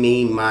gave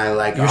me my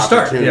Your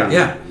start. opportunity,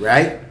 Yeah.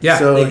 right? Yeah.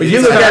 So But you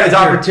it's look like- at his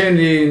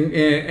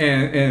opportunity,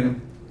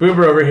 and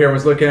Boober over here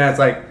was looking at it's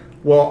like,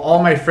 well,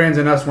 all my friends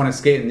and us want to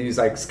skate in these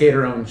like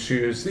skater-owned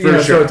shoes. You For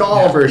know, sure. So it's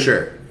all for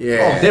sure.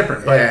 Yeah, all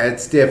different, but- yeah,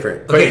 it's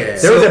different. But Okay,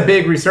 there was a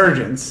big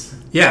resurgence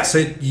Yeah,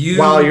 so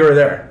while you were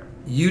there.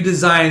 you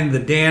designed the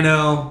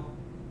Dano,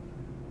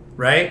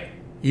 right?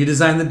 You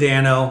designed the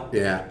Dano,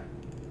 yeah,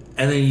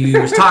 and then you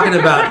was talking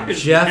about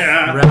Jeff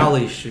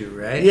Rowley's shoe,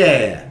 right?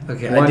 yeah.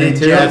 Okay. I did and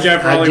two.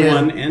 Jeff I Rowley did-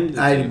 1 and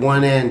I 2. did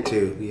 1 and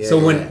 2. Yeah,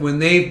 So yeah. when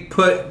they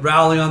put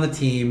Rowley on the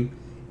team,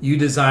 you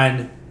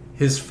designed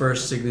his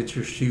first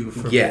signature shoe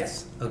for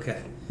Yes. Vans. Okay.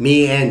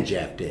 Me and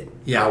Jeff did.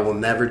 Yeah. I will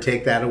never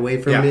take that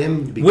away from Yeah.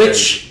 him. Because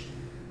Which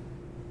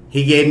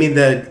he gave me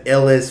the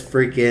illest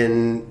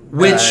freaking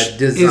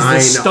design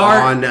is the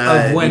start on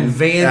of when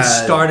Vans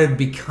started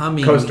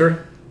becoming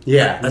Coaster.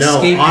 Yeah, a no,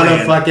 skate on a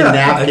brand. fucking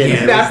napkin. Again. It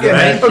was the Napkin.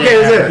 best Okay, shit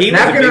is ever. it He was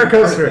a napkin big or part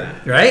of coaster?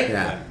 that. right?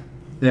 Yeah.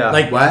 Yeah.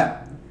 Like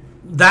What?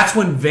 that's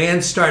when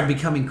Vans started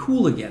becoming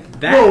cool again.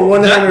 That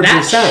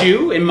 100%.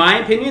 Shoe, in my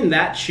opinion,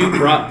 that shoe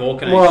brought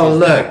vulcanized. Well,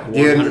 look,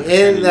 dude,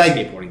 and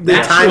like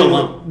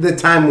the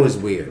time was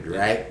weird,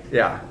 right?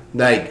 Yeah.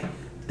 Like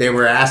they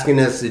were asking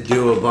us to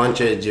do a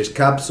bunch of just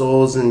cup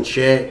soles and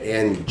shit,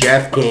 and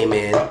Jeff came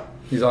in,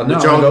 which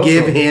I'll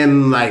give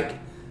him like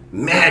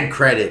mad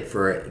credit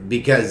for it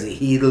because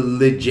he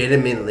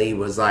legitimately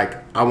was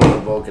like, "I want a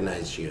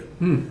vulcanized shoe.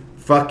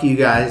 Fuck you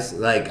guys,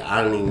 like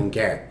I don't even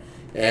care."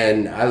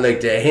 And I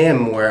looked at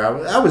him where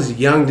I was a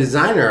young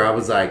designer. I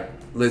was like,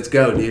 let's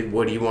go, dude.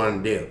 What do you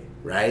want to do?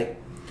 Right?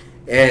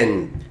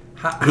 And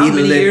how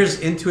many years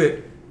into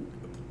it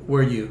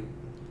were you?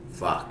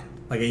 Fuck.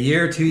 Like a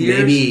year, 2 years?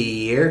 Maybe a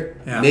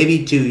year. Yeah.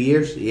 Maybe 2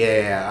 years.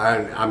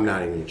 Yeah, I'm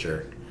not even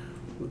sure.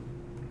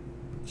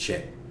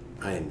 Shit.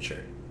 I am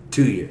sure.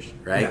 2 years,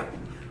 right? Yeah.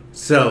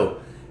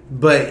 So,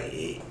 but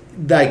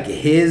like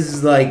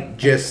his like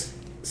just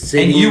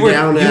sitting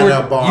down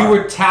at a bar. You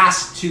were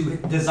tasked to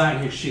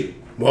design his shoe.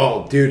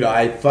 Well, dude,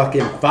 I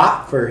fucking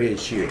fought for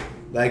his shoe.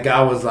 Like,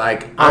 I was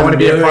like, I want to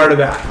be a part of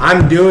that.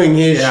 I'm doing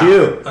his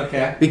shoe.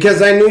 Okay.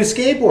 Because I knew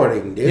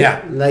skateboarding, dude.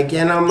 Yeah. Like,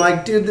 and I'm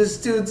like, dude,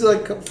 this dude's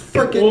like a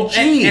freaking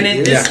G. And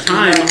at this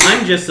time,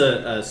 I'm just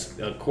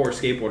a core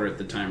skateboarder at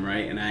the time,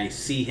 right? And I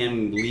see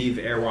him leave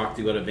Airwalk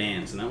to go to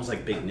Vans, and that was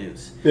like big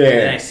news. Yeah. And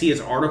then I see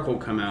his article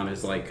come out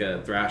as like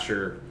a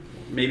Thrasher,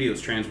 maybe it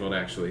was Transworld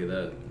actually,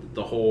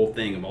 the whole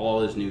thing of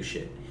all his new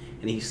shit.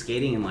 And he's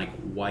skating in like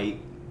white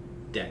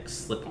deck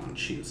slip-on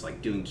shoes,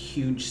 like doing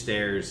huge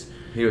stairs,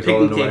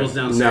 picking tables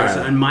downstairs.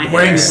 And my head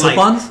wearing was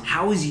slip-ons? like,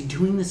 how is he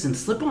doing this in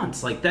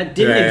slip-ons? Like that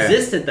didn't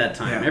exist at that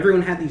time. Yeah.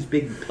 Everyone had these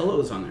big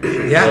pillows on their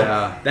shoes.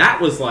 Yeah.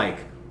 That was like,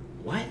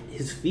 what?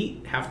 His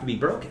feet have to be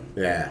broken.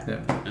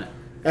 Yeah.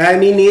 I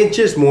mean, it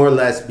just more or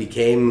less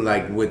became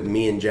like with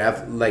me and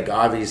Jeff. Like,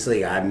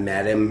 obviously, I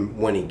met him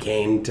when he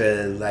came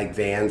to like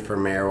Vans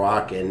from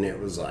Airwalk, and it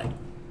was like,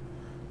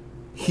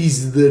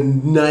 he's the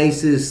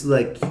nicest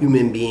like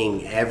human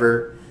being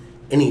ever.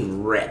 And he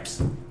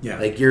rips. Yeah.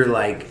 Like, you're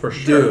like, for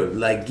sure. Dude,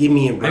 like, give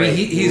me a break. I mean,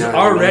 he's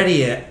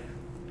already an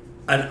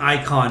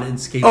icon in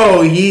skateboarding.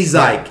 Oh, he's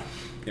like,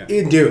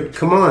 dude,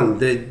 come on.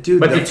 The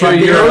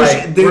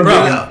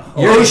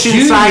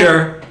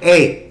Oceanside.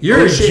 Hey,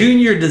 you're a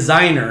junior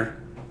designer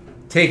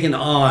taking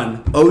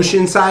on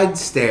Oceanside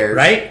Stairs.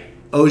 Right?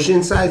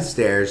 Oceanside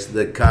Stairs,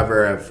 the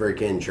cover of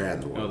freaking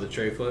Transworld. Oh, the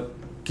tray flip?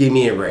 Give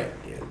me a break,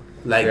 dude.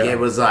 Like, it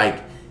was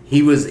like,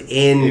 he was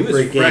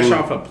fresh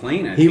off a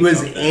plane. He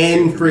was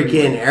in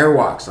freaking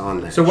Airwalks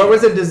on that. So what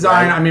was the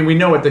design? Right? I mean, we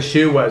know what the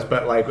shoe was,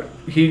 but like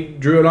he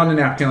drew it on the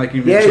napkin, like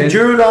you mentioned. Yeah, he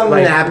drew it on the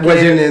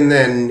napkin, and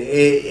then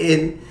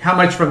it. How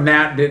much from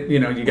that did you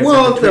get?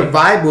 Well, the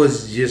vibe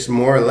was just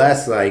more or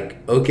less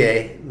like,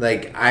 okay,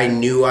 like I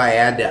knew I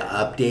had to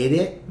update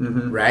it,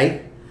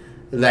 right?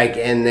 Like,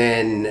 and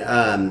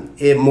then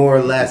it more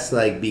or less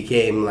like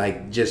became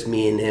like just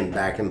me and him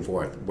back and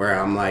forth, where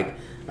I'm like,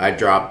 I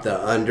dropped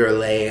the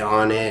underlay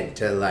on it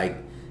to like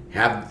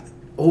have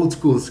old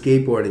school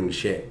skateboarding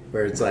shit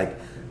where it's like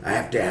I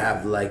have to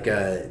have like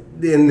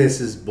and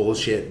this is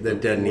bullshit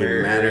that doesn't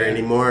even matter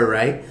anymore,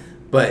 right?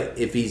 But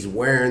if he's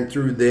wearing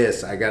through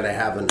this, I gotta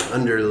have an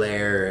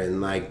underlayer and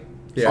like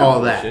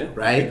all that, shit.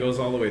 Right? It goes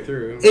all the way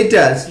through. It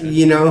does,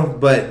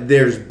 but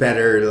there's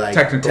better like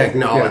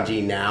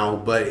technology now.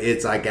 But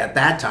it's like at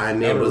that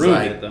time it was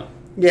like,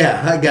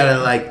 I gotta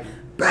like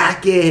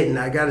back it, and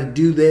I gotta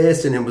do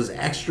this, and it was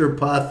extra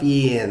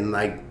puffy, and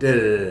like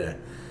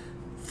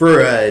for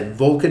a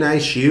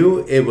vulcanized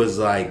shoe, it was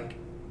like.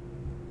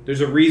 There's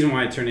a reason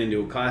why it turned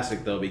into a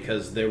classic though,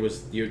 because there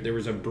was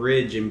a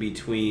bridge in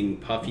between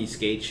puffy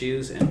skate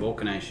shoes and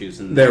vulcanized shoes,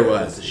 and there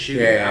was the shoe.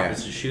 That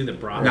was the shoe that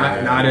brought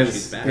not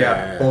as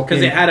back.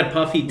 Because it had a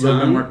puffy tongue, a little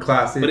bit more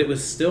classy, but it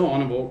was still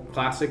on a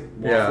classic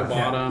waffle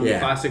bottom,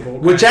 classic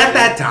vulcanized. Which at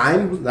that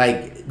time,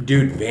 like,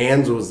 dude,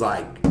 Vans was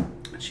like,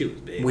 that shoe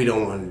was big. We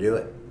don't want to do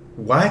it.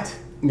 What?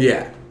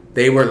 Yeah.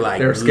 They were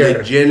like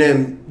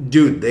legitimate.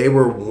 Dude, they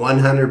were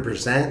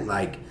 100%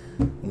 like,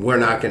 we're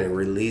not going to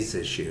release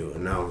this shoe.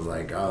 And I was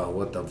like, oh,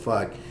 what the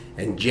fuck?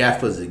 And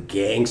Jeff was a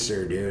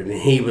gangster, dude.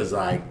 And he was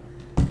like,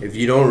 if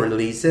you don't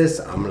release this,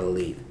 I'm going to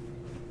leave.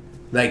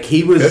 Like,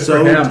 he was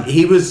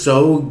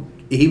so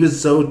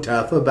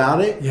tough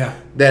about it. Yeah.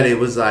 That it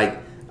was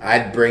like,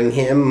 I'd bring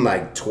him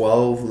like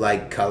 12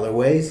 like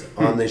colorways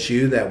on the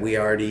shoe that we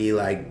already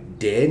like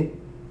did.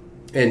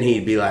 And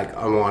he'd be like,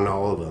 I want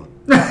all of them.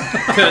 to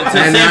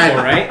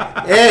sample, right?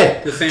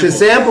 Yeah, to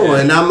sample.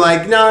 And I'm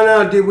like,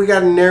 no, dude, we got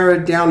to narrow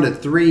it down to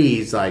 3.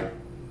 He's like,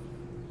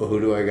 well,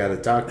 who do I got to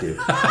talk to?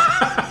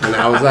 And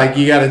I was like,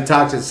 you got to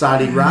talk to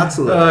Sadi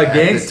Ratzler.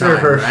 Gangster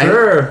for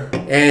sure.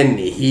 And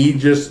he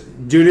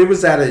just, dude, it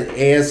was at an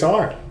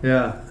ASR.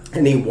 Yeah.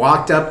 And he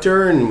walked up to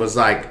her and was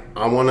like,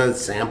 I want to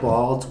sample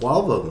all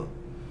 12 of them.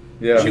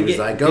 Yeah. She was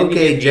like,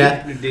 okay,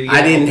 Jeff.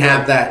 I didn't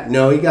have that.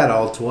 No, he got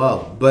all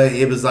 12. But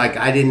it was like,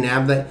 I didn't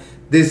have that.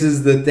 This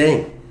is the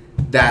thing.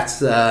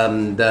 That's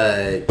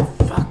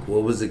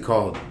what was it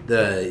called?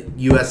 The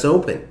U.S.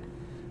 Open.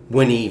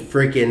 When he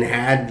freaking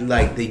had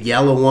like the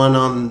yellow one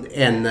on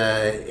and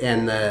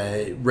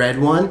the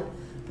red one.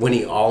 when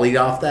he ollied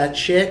off that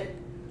shit,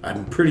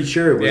 I'm pretty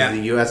sure it was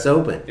the U.S.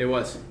 Open. It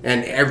was.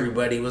 And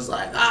everybody was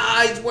like,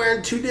 he's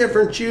wearing 2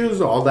 different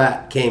shoes. All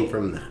that came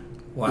from that.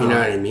 Wow. You know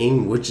what I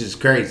mean? Which is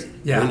crazy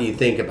when you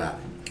think about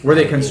it. Were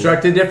they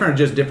constructed different or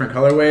just different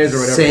colorways or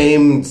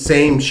whatever?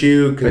 Same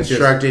shoe,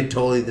 constructed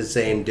totally the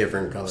same,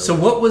 different colorways. So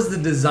what was the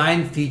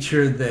design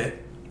feature that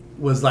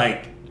was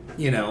like,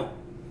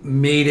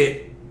 made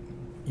it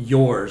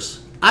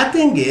yours? I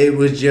think it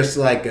was just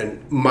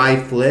like my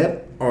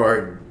flip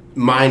or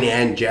mine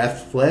and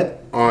Jeff's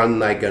flip on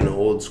like an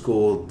old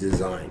school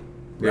design.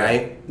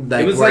 Right,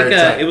 like it was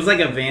like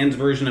a Vans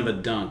version of a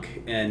Dunk,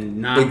 and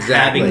not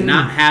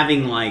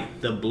having like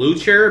the blue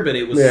chair, but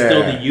it was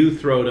still the U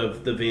throat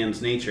of the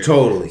Vans nature.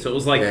 Totally. So it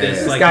was like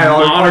this, like this guy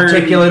modern,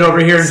 articulate over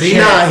here.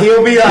 Nah,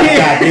 he'll be like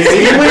that. Dude.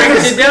 He went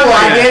to school.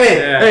 I get it.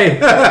 Hey,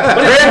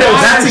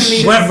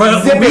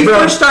 Brando, when we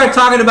first started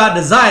talking about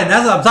design,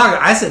 that's what I'm talking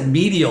about. I said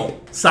medial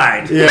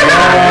side. Yeah.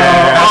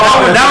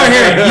 Now we're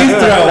hearing you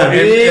throw.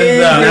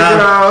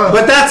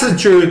 But that's the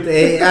truth.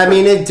 I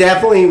mean, it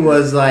definitely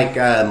was like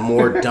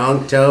more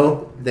dunk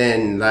toe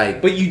than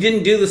like. But you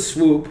didn't do the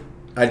swoop.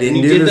 I didn't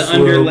you do did the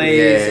swoop.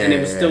 underlays, and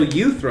it was still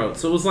U throat.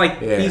 So it was like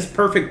these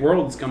perfect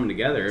worlds coming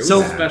together. It was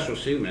a special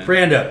shoe, man.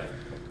 Brando,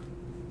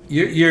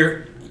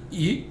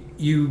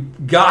 you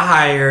got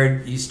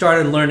hired. You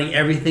started learning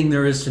everything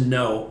there is to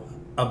know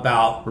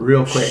about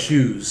real quick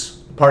shoes.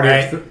 Part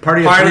of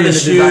the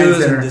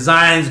shoes and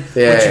designs,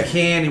 what you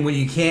can and what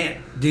you can't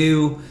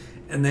do,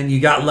 and then you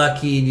got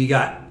lucky and you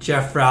got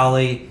Jeff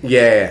Rowley.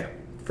 Yeah,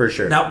 for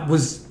sure. Now,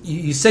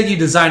 you said you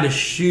designed a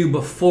shoe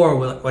before?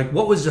 Like,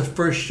 what was the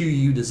first shoe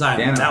you designed?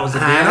 Dano. That was the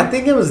Dano. I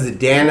think it was the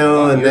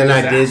Dano, and then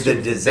I did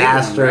the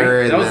Disaster,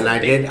 right? and then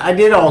I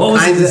did all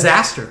what kinds was of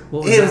Disaster.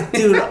 What was that?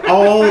 Dude,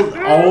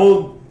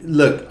 all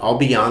look. I'll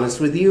be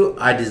honest with you.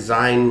 I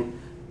designed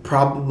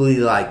probably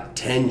like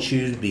 10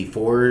 shoes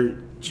before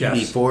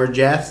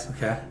Jeff's.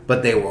 Okay.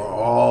 But they were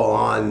all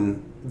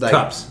on like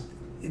cups.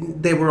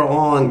 They were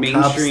all on cups,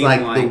 mainstream,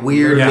 like the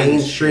weird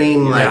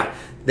mainstream, like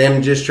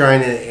them just trying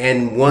to.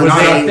 And one not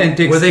day,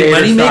 authentic were they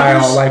skater money style,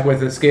 makers? like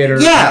with a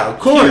skater. yeah, of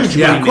course,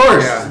 of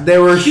course, they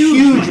were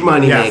huge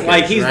money makers.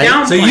 Like he's right?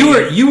 down. So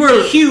you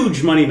were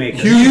huge money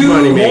makers. Huge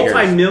money makers.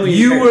 Multi-million.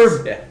 You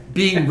were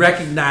being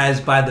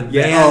recognized by the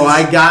Vans. Oh,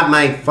 I got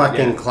my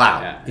fucking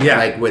clout. Yeah.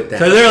 Like with that.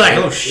 So they're like,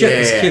 oh shit,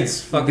 this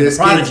kid's fucking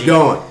prodigy. Kid's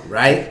going,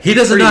 right? He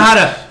doesn't know how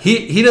to.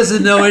 He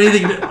doesn't know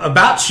anything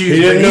about shoes.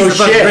 He didn't know he's a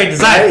fucking shit. great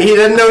designer. Right? He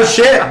didn't know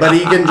shit, but he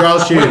can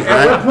draw shoes, At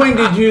right? what point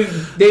did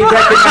they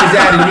recognize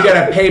that and you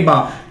got a pay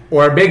bump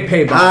or a big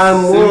pay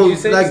bump? Well,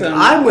 like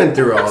I went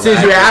through all that. As soon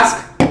as you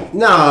ask?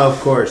 No, of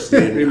course,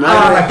 dude.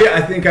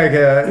 I think I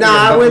could.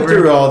 I went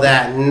through all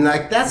that, and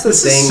like that's the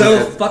This thing. is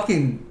so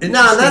fucking.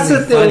 No, that's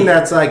the thing funny.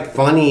 that's like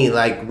funny,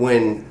 like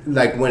when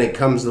it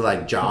comes to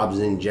like jobs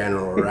in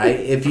general, right?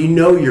 If you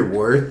know your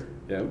worth,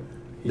 then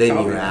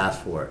you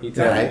ask for it,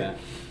 right?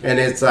 And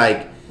it's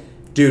like,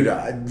 dude,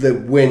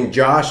 when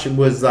Josh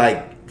was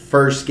like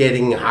first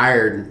getting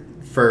hired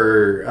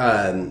for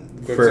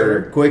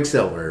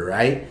Quicksilver,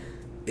 right?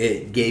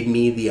 It gave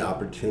me the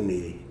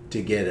opportunity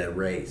to get a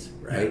raise,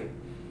 right?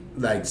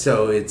 Like,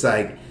 so it's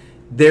like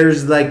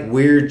there's like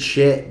weird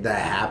shit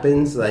that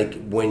happens like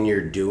when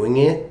you're doing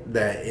it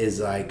that is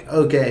like,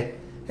 okay,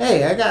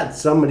 hey, I got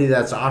somebody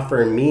that's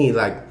offering me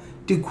like,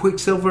 dude,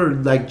 Quicksilver,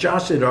 like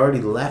Josh had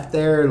already left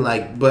there,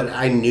 like, but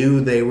I knew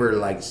they were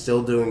like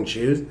still doing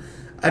shoes.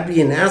 I'd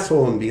be an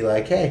asshole and be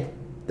like, hey,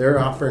 they're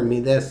offering me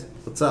this.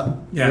 What's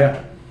up?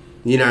 Yeah.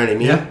 You know what I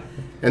mean? Yeah.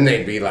 And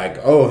they'd be like,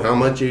 "Oh, how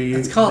much are you?"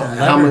 It's called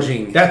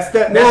leveraging.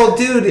 Well,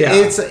 dude,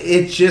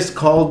 it's just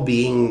called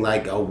being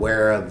like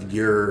aware of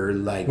your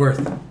like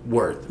worth,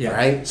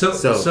 right?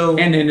 So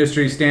and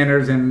industry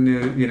standards and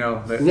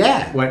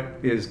what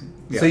is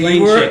so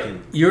you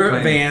were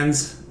at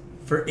Vans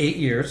for 8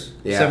 years,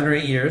 7 or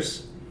 8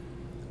 years.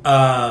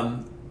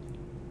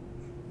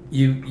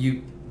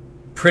 You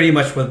pretty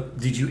much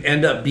did you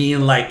end up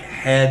being like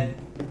head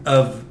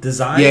of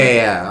design?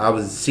 Yeah. I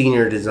was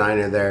senior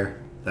designer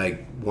there,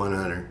 like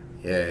 100.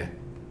 Yeah.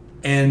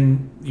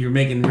 And you're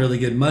making really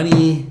good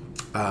money.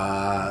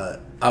 I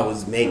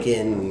was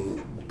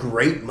making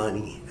great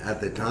money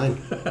at the time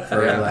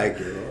for in my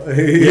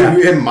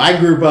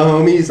group of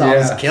homies. I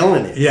was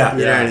killing it. Yeah.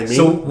 You know what I mean?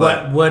 So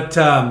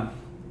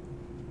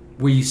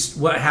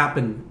what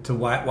happened to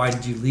why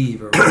did you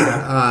leave? Or what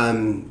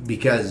happened?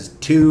 Because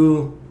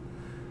two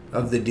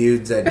of the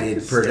dudes that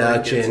did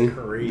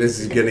production, this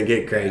is gonna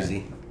get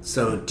crazy.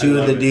 So two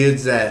of the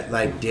dudes that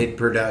like did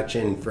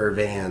production for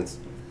Vans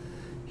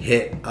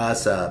hit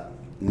us up,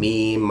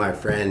 me, my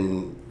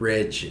friend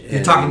Rich.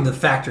 You're talking to the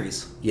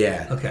factories.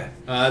 Yeah. Okay.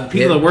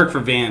 People that work for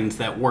Vans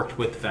that worked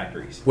with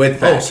factories. With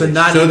factories.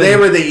 So they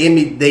were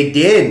they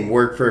did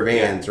work for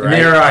Vans, right? And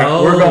they were like,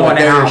 we're going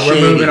out, we're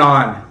moving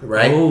on.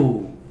 Right?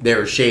 Oh. They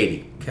were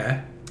shady.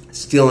 Okay.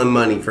 Stealing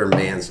money from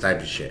Vans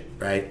type of shit,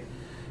 right?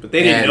 But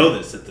they didn't know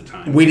this at the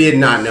time. We did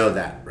not know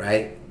that,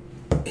 right?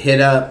 Hit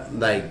up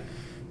like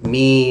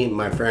me,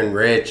 my friend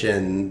Rich,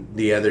 and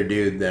the other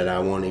dude that I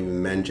won't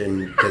even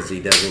mention because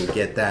he doesn't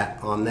get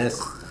that on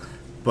this.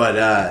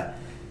 But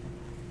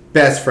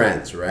best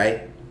friends,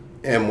 right?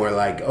 And we're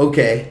like,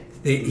 okay.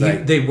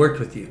 They worked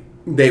with you.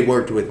 They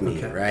worked with me,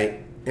 Okay.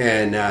 right?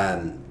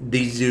 And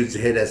these dudes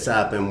hit us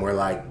up and we're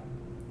like,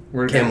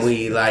 can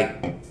we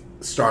like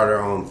start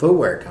our own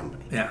footwear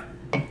company? Yeah.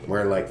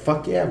 We're like,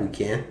 fuck yeah, we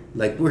can.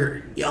 Like,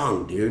 we're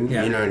young, dude.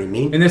 Yeah. You know what I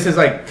mean? And this is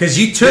like, Because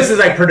you took this is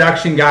like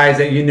production guys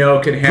that you know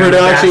could handle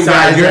Production that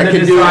side. guys You're that the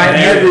could do design-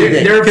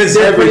 everything. They're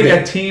putting everything.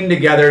 a team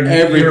together. And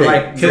Everything. you're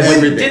like,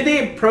 Did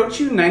they approach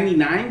you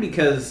 99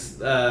 because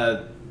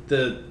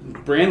the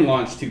brand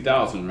launched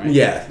 2000, right?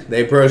 Yeah,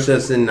 they approached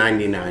us in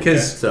 99.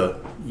 'Cause- So,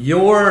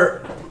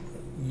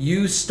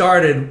 you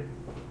started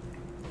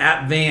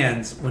at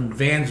Vans when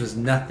Vans was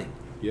nothing.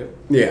 Yep.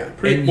 yeah.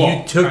 And Well,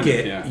 you took kind of,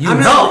 it. yeah. You I'm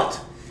helped.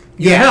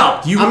 You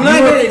helped. You I'm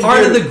not were gonna part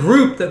do- of the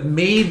group that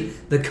made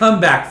the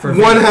comeback for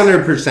Vans.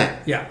 100%.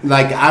 Yeah.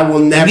 Like, I will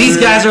never. And these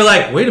guys are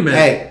like, wait a minute.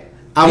 Hey,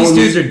 these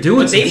dudes are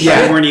doing But they some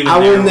Yeah. shit. weren't even I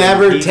there will when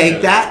never he take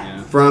does, that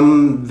yeah.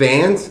 from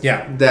Vans.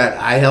 Yeah. That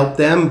I helped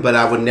them, but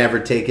I would never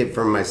take it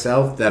from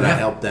myself that I Yeah.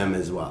 helped them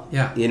as well.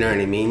 Yeah. You know what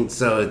I mean?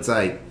 So it's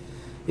like,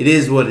 it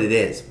is what it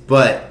is.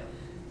 But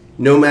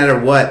no matter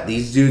what,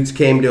 these dudes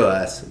came to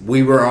us.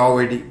 We were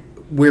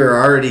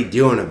already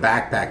doing a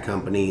backpack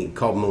company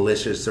called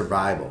Militia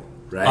Survival.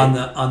 Right?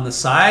 On the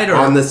side or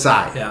On the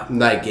side. Yeah.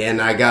 Like,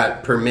 and I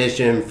got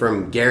permission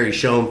from Gary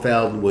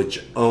Schoenfeld,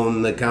 which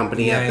owned the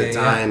company Yeah, at the yeah,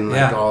 time,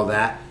 yeah. like all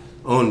that.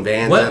 Owned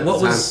Vans What at the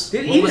was-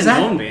 time. Did What he was even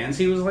that? own Vans?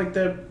 He was like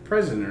the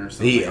president or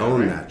something. He like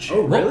owned right? that shit.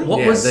 Oh, really? What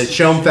Yeah, was- the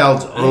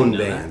Schoenfelds owned know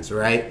that. Vans,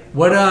 right?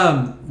 what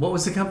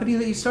was the company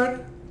that you started?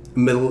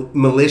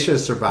 Militia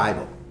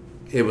Survival.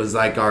 It was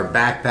like our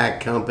backpack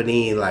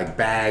company, like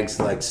bags,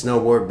 like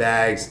snowboard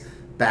bags,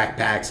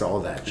 backpacks,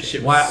 all that shit.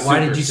 Shit was Why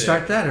super did you sick.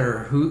 start that, or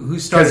who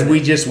started? Because we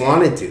it? just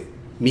wanted to.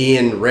 Me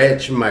and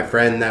Rich, my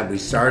friend that we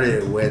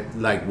started it with,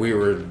 like we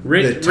were the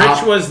Rich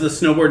top. was the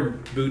snowboard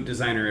boot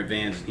designer at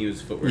Vans, and he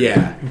was footwear.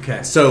 Yeah.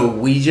 Okay. So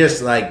we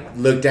just like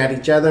looked at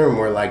each other and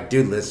we're like,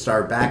 dude, let's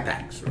start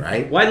backpacks,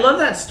 right? Well, I love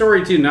that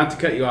story too. Not to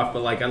cut you off,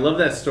 but like I love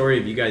that story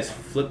of you guys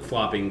flip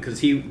flopping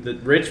because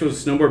Rich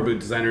was a snowboard boot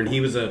designer and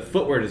he was a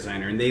footwear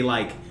designer, and they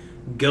like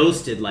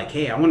ghosted like,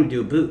 hey, I want to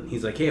do a boot.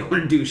 He's like, hey, I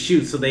want to do a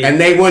shoe. So they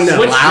wouldn't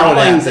switched allow it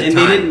at drawings, the and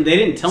time. they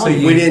didn't tell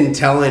anyone. We didn't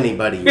tell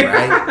anybody,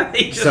 right?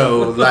 They just-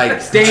 So like,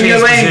 stay in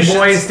your lane,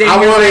 boys. Stay in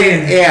I your wanted,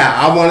 lane.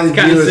 I wanted to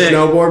kinda do a sick.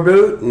 snowboard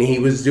boot, and he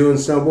was doing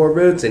snowboard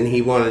boots, and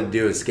he wanted to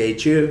do a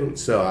skate shoe.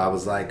 So I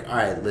was like, all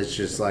right, let's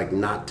just like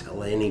not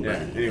tell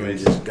anybody. Yeah,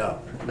 anyways. and just go.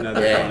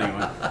 Another Yeah. funny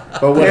one.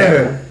 But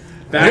whatever.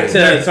 Back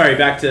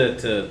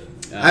to.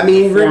 I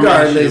mean, formation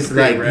regardless, of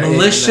Creed, like,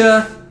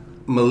 right?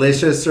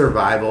 Militia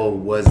Survival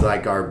was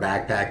like our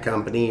backpack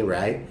company,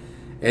 right?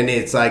 And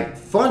it's like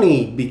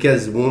funny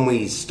because when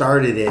we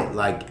started it,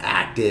 like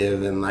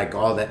active and like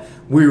all that,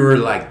 we were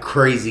like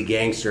crazy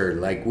gangster.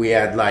 Like we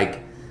had like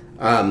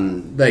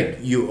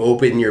you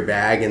open your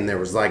bag and there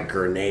was like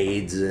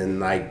grenades and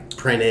like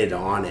printed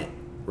on it,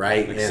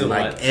 right? Like and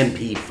like silhouettes.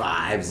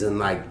 MP5s and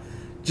like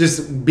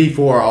just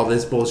before all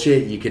this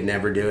bullshit, you could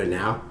never do it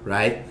now,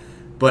 right?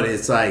 But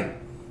it's like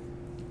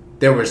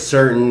there were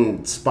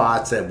certain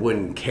spots that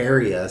wouldn't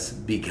carry us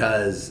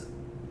because,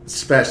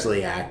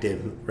 especially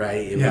active,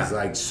 right? It was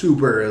like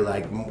super,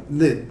 like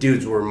the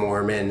dudes were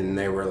Mormon and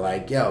they were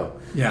like, yo,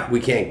 we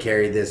can't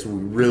carry this. We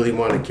really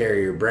want to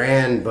carry your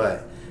brand,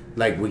 but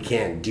like we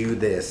can't do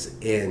this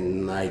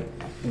in like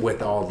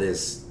with all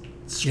this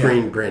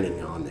screen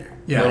printing on there.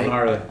 Yeah. Little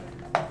gnarly.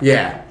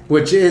 Yeah,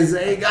 which is,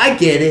 I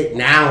get it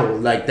now,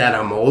 like that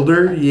I'm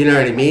older, you know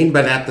what I mean?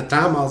 But at the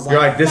time, I was like,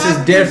 You're like, this is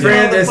 "Fuck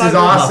different. This is motherfucker."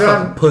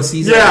 awesome.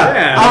 Pussies. Yeah.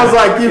 Yeah. I was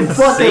like, you Save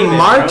fucking it,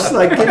 marks, bro.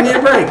 like, give me a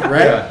break,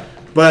 right? Yeah.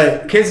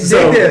 But Kids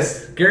so, dig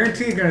this.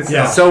 Guarantee you're gonna sell.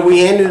 Yeah. So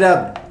we ended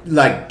up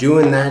like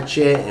doing that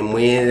shit, and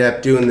we ended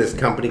up doing this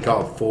company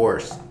called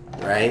Force,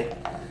 right?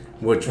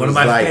 Which One was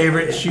of my like,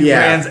 favorite shoe yeah.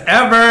 brands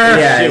ever.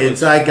 Yeah, Shit it's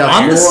was like a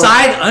On the Force-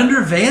 side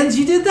under Vans,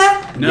 you did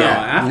that? No,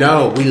 after.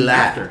 no, we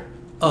left. After.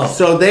 Oh,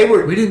 So they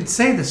were we didn't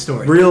say the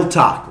story. real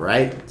talk,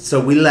 right? So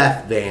we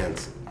left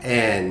Vans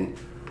and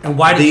And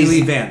why did you These-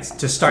 leave Vans?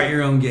 To start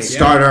your own gig.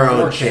 start our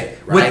own Okay. shit,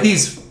 right? With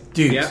these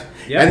dudes. Yep.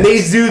 Yep. And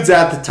these dudes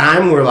at the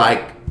time were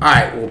like, all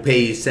right, we'll pay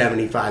you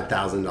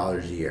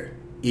 $75,000 a year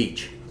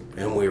each.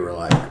 And we were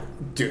like,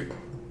 dude,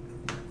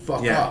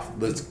 fuck Yeah. off.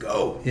 Let's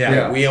go.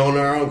 Yeah. Like, we own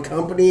our own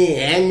company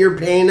and you're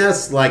paying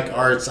us like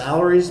our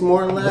salaries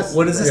more or less.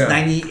 What is this, Yeah.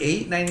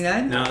 98,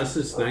 99? No, this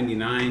is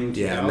 99.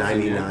 Yeah, 2000,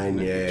 99,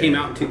 yeah. Came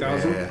out in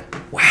 2000. Yeah.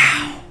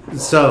 Wow.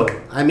 So,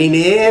 I mean,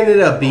 it ended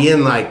up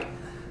being like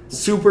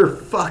super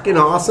fucking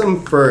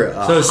awesome for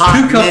a So it's hot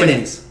two minute.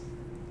 companies.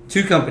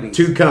 Two companies.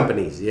 Two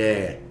companies,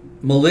 yeah.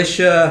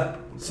 Militia.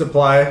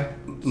 Supply.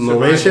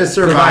 Militia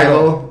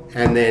Survival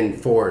and then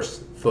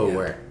Force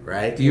Footwear,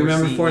 right? Do you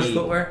remember CE. Force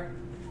Footwear?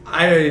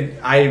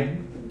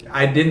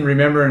 I didn't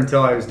remember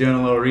until I was doing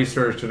a little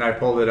research and I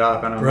pulled it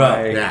up and I'm Bro.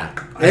 like, Yeah.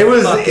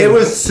 It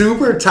was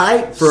super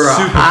tight for a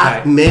Super hot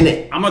tight.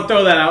 minute. I'm gonna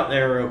throw that out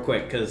there real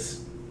quick because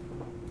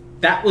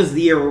that was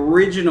the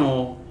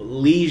original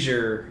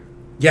leisure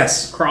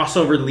Yes.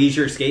 crossover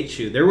leisure skate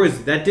shoe.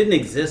 That didn't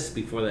exist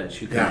before that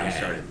shoe company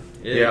started.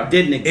 It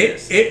didn't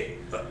exist.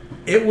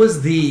 It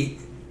was the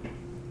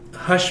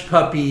hush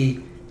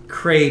puppy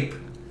crepe.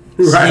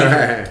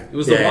 Right. It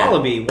was the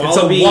Wallaby. It's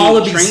a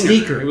Wallaby trainer.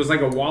 sneaker. It was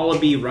like a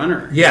Wallaby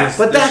runner. Yeah.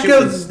 But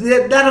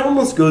that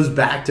almost goes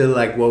back to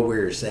like what we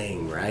were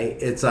saying, right?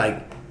 It's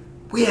like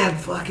we had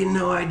fucking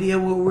no idea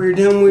what we were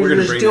doing. We were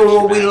just doing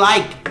what we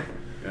like.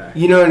 Yeah.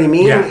 You know what I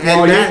mean? Yeah.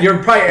 And Well,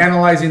 you're probably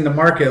analyzing the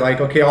market.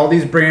 Like, okay, all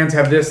these brands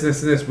have this,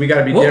 this, and this. We got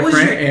to be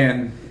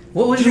different.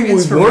 What was your we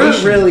inspiration?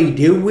 weren't really,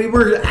 dude. We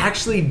were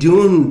actually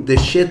doing the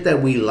shit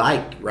that we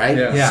liked, right?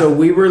 Yeah. So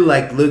we were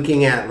like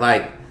looking at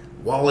like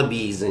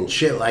Wallabies and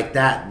shit like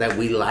that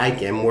we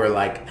like, and we're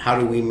like, how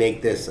do we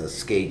make this a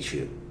skate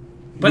shoe?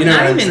 But You know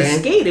not what I'm even saying?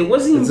 skate. It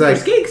wasn't even It's for like-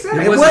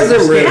 skate. it wasn't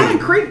really. It had a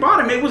crepe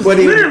bottom. It was But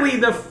literally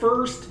the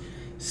first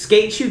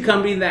skate shoe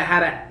company that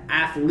had an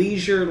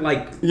athleisure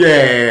like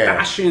Yeah.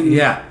 fashion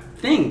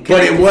thing.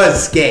 But it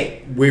was skate.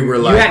 We were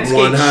You like had skate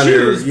 100.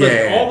 shoes, but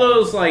yeah. all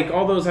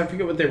those I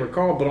forget what they were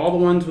called, but all the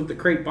ones with the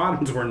crepe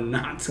bottoms were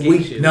not skate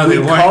We- shoes. No, they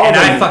We weren't. called And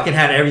I them- fucking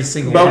had every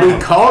single But one. we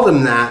called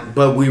them that,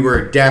 but we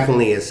were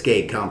definitely a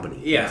skate company.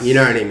 Yes. You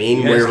know what I mean?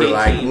 You had We a were skate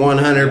like team.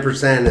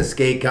 100% a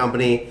skate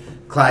company.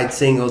 Clyde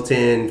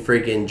Singleton,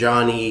 freaking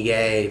Johnny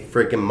Gay,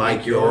 freaking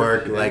Mike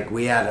York. Like,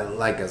 we had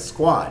a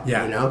squad,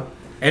 Yeah. you know?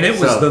 And it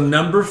was So- the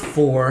number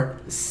 4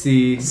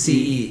 C.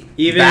 CE.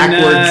 Even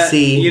Backward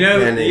C, You know,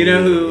 and then you know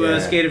E, who yeah.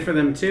 skated for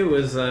them too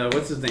was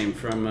what's his name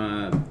from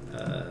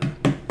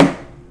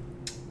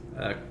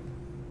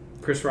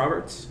Chris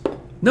Roberts.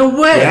 No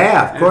way.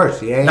 Yeah, of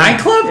course. Yeah. Nine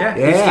Club? Yeah,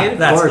 he Yeah, skated of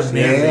That's course.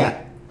 amazing. Yeah,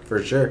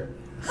 for sure.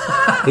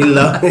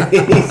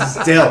 He's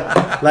still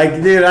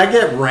like, dude. I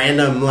get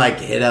random like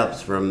hit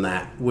ups from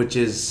that, which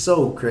is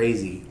so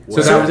crazy.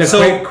 So that was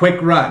a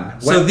quick run.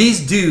 So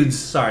these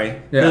dudes, Yeah.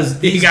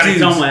 these You got to dudes,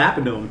 tell him what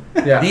happened to him.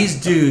 Yeah. these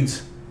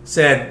dudes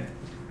said,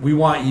 we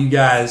want you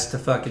guys to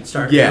fucking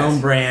start Yes. your own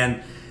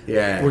brand.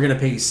 Yeah. We're going to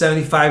pay you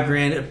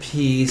 $75,000 a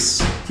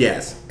piece.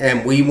 Yes,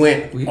 and we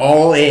went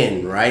all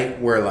in,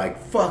 right? We're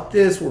like, fuck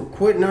this, we're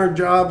quitting our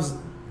jobs,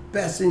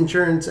 best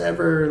insurance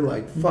ever,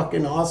 like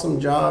fucking awesome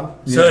job.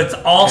 So it's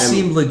all And-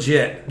 seemed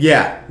legit.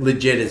 Yeah,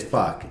 legit as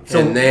fuck. So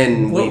and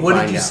then what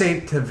find did you out. say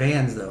to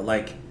Vans though?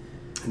 Like,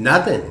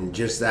 Nothing,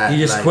 just that. you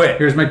just like, quit.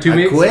 Here's my 2 I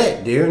weeks.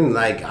 quit, dude.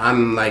 Like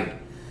I've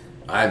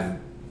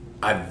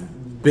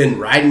been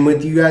riding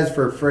with you guys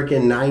for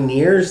freaking 9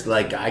 years.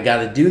 Like I got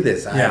to do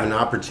this. I have an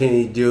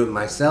opportunity to do it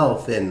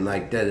myself, and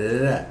like da da da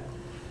da.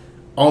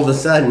 All of a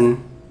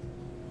sudden,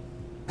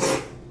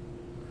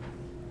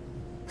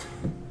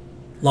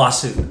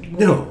 Lawsuit.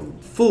 no,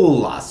 full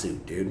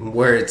lawsuit, dude.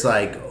 Where it's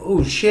like,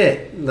 oh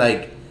shit,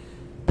 like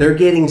they're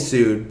getting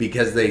sued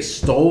because they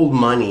stole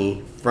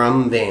money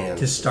from Vans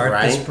To start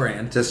right? this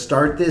brand. To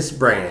start this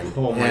brand.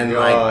 Oh my and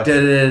gosh. like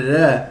da da da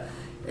da.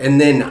 And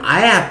then I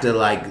have to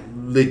like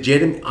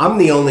I'm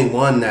the only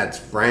one that's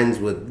friends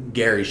with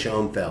Gary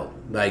Schoenfeld,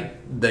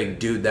 like the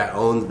dude that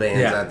owns Vans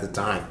Yeah. at the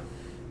time.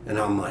 And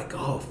I'm like,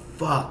 oh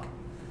fuck.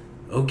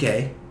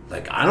 Okay.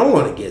 Like I don't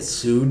want to get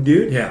sued,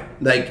 dude. Yeah.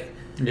 Like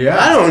Yeah.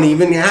 I don't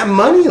even have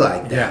money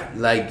like that. Yeah.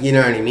 Like, you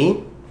know what I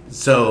mean?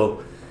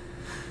 So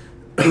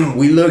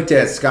we looked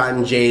at Scott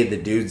and Jay, the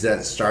dudes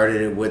that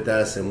started it with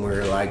us, and we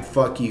were like,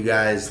 fuck you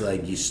guys,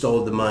 like you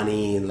stole the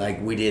money,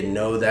 like we didn't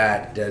know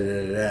that, da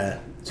da da da.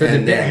 So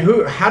And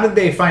then how did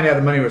they find out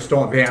the money was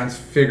stolen? Vans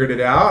figured it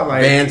out.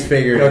 Like Vans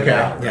figured it Okay.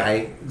 out, Yeah.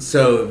 right?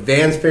 So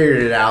Vans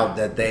figured it out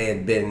that they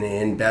had been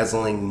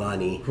embezzling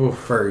money Oof.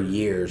 for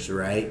years,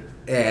 right?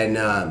 And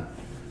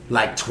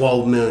like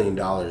 $12 million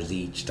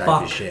each type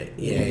Fuck of shit.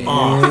 Yeah.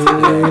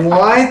 off.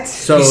 What?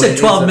 So You said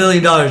it's $12 a-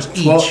 million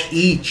 12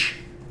 each.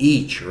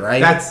 each,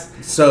 right? That's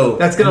so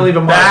gonna leave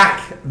a mark.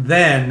 Back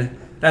then,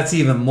 that's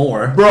even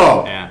more.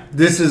 bro. Yeah.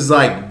 This is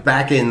like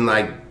back in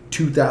like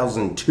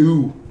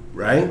 2002,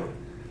 right?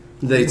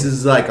 This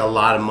is like a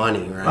lot of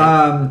money,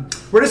 right?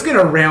 We're just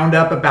gonna round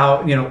up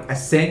about a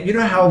cent. You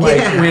know how like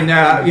Yeah. when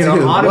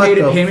Dude,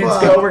 automated what the payments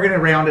fuck? go, we're gonna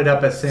round it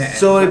up a cent.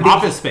 So it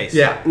Office Space.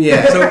 yeah.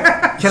 yeah. So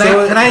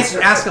can I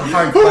ask a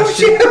hard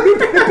question?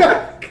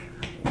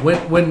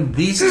 When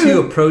these two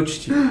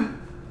approached you,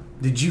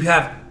 did you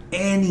have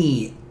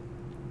any?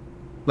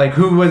 Like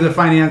who was the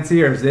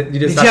financier? Is it you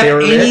just Did you thought they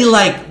were have any rich?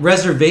 like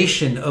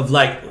reservation of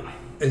like,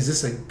 is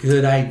this a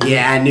good idea?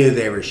 Yeah, I knew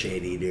they were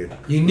shady, dude.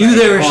 You knew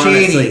they were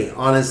shady.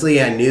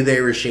 Honestly, I knew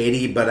they were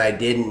shady, but I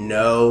didn't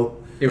know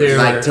It was They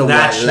like were to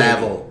that what shady.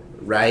 level,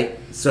 right?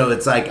 So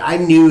it's like I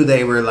knew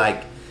they were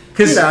like,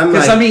 'Cause- dude, I'm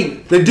 'cause, like, I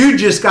mean- the dude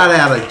just got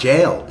out of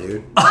jail,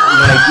 dude.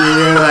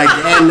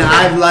 And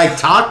I've like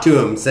talked to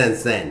him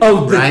since then.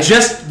 Oh,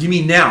 right? you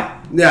mean now?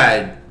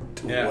 Yeah,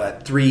 Yeah.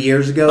 what 3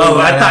 years ago? Oh,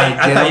 he I got thought out of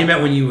I thought jail? you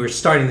meant when you were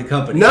starting the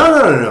company.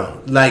 No.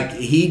 Like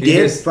he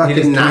did just- he fucking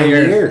just 9 3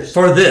 years. years.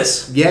 For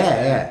this.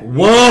 Yeah.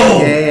 Whoa.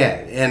 Yeah.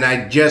 And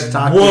I just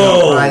talked to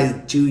Whoa. him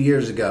probably 2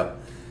 years ago,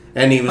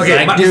 and he was Okay,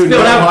 like, but "Dude, what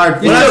no I- hard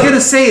what I was feelings."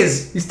 gonna say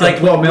is, You still like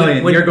 12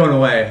 million. when You're going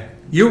away.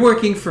 you're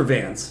working for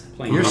Vans.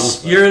 Playing You're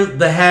golf. you're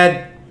the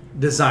head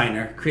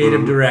designer,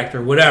 creative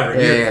director, whatever.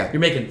 Yeah, you're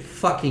making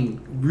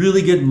fucking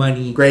really good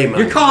money. Great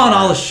money. You're calling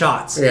all the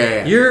shots.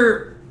 Yeah.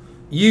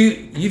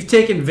 You've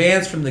taken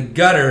Vans from the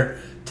gutter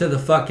to the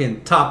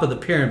fucking top of the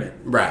pyramid.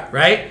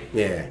 Right?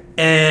 Yeah.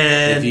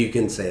 And if you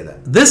can say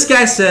that. This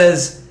guy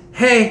says,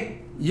 "Hey,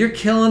 you're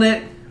killing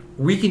it.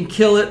 We can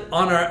kill it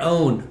on our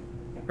own."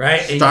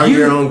 Right? Start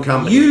your own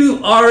company. You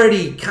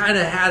already kind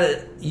of had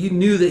it. You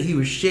knew that he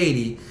was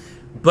shady.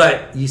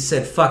 But you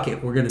said, "Fuck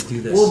it, we're gonna do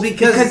this." Well,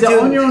 because to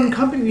own your own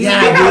company,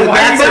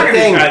 that's the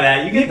thing. Try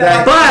that. You get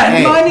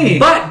that. Money.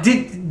 But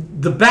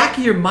did the back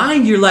of your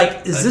mind, you're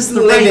like, "Is this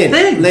the right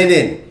thing?"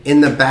 Lyndon, in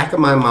the back of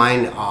my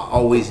mind, I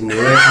always knew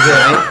it.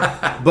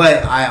 Right?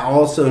 But I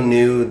also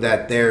knew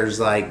that there's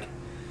like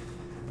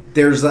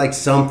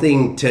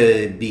something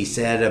to be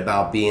said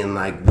about being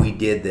like, we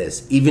did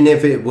this, even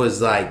if it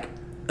was like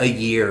a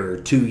year or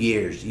 2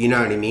 years. You know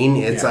what I mean?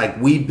 It's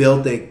like we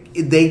built it.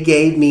 They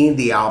gave me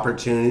the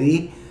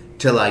opportunity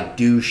to like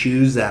do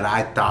shoes that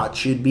I thought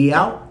should be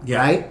out,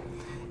 right?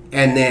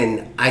 And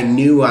then I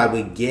knew I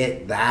would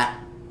get that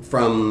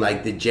from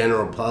like the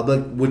general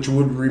public, which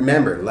would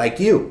remember, like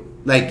you,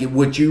 like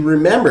what you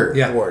remember,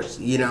 of course,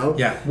 you know?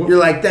 Yeah. You're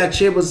like, that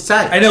shit was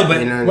tight. I know, but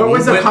you know what I mean?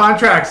 was the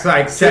contracts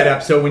like set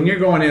up? So when you're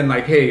going in,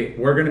 like, hey,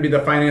 we're going to be the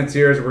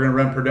financiers, we're going to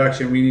run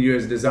production, we need you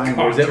as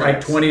designers. Is it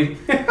like 20?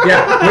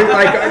 Yeah, we're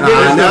like,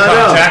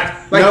 no.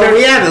 Like no,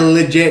 we had a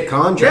legit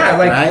contract. Yeah,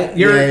 like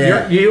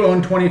right? you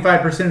own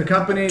 25% of the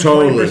company,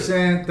 totally.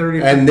 20%,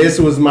 30%. And this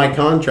was my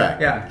contract.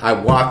 Yeah. I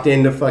walked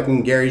into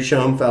fucking Gary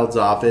Schoenfeld's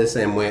office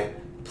and went,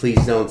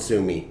 "Please don't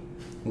sue me.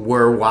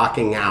 We're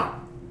walking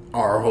out,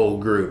 our whole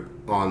group,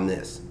 on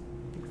this."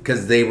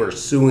 Because they were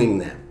suing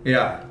them.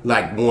 Yeah.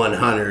 Like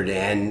 100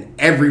 and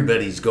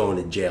everybody's going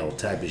to jail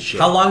type of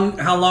shit. How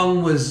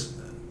long was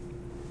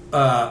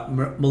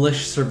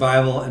Malicious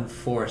Survival and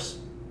Force?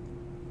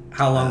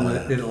 How long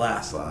did it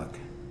last? Fuck.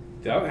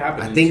 That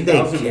happened. I think they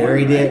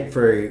carried it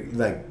for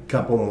like a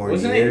couple more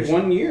Wasn't years. It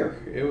 1 year?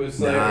 It was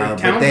like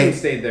Townsend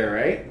stayed there,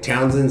 right?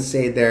 Townsend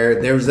stayed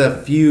there. There was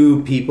a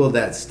few people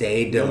that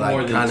stayed to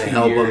like kind of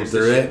help them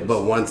through it,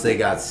 but once they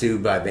got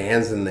sued by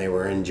Vans and they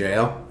were in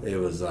jail, it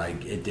was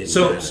like it didn't.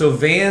 So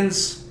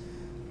Vans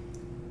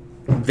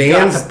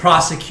got to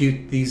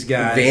prosecute these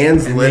guys.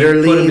 Vans and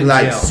literally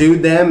like jail.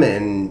 sued them,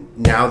 and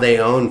now they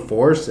own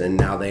Force, and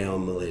now they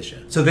own Militia.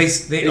 So they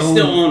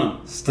still own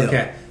them. Still,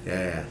 okay.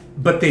 Yeah.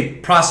 But they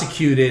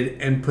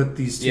prosecuted and put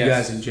these two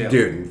guys in jail.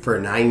 Dude, for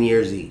 9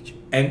 years each.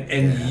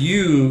 And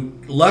you,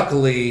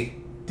 luckily,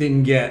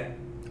 didn't get...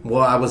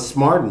 Well, I was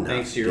smart enough.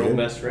 Thanks to your old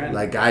best friend.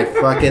 Like, I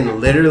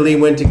fucking literally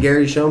went to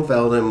Gary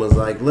Schoenfeld and was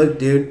like, "Look,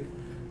 dude."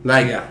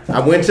 Like, I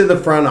went to the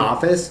front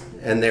office,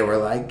 and they were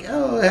like,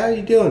 "Oh, how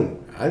you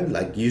doing?" I,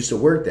 like, used to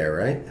work there,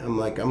 right? I'm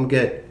like, "I'm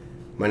good.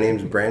 My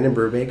name's Brandon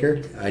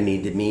Brubaker. I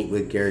need to meet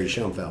with Gary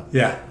Schoenfeld."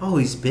 Yeah. "Oh,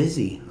 he's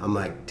busy." I'm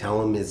like,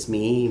 "Tell him it's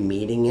me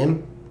meeting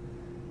him.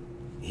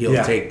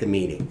 He'll take the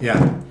meeting."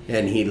 Yeah.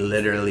 And he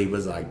literally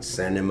was like,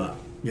 "Send him up."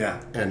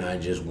 Yeah. And I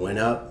just went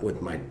up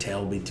with my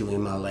tail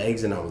between my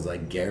legs, and I was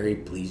like, "Gary,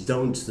 please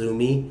don't sue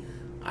me.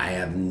 I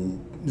have,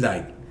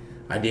 like,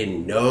 I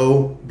didn't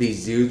know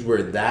these dudes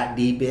were that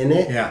deep in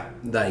it. Yeah.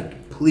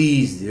 Like,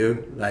 please,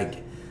 dude. Like,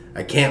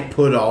 I can't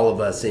put all of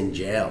us in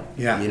jail."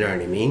 Yeah. You know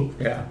what I mean?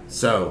 Yeah.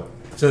 So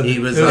he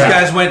was those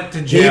guys went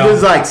to jail. He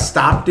was like,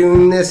 "Stop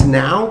doing this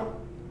now,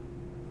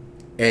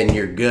 and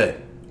you're good."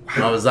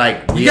 I was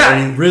like, "You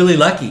got really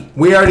lucky.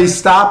 We already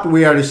stopped.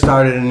 We already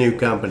started a new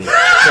company."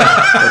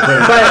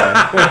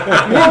 But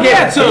we'll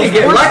get so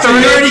you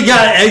already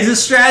got an exit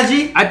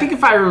strategy. I think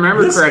if I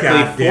remember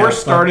correctly,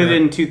 Force started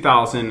in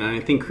 2000, and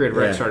I think Creative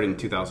Rec started in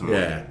 2001.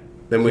 Yeah.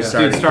 Then we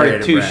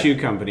started two shoe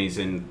companies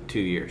in 2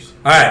 years.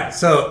 All right,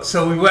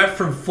 so we went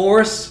from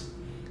Force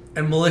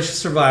and Malicious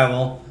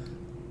Survival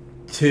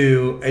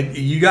to, and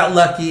you got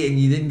lucky and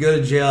you didn't go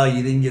to jail,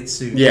 you didn't get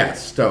sued.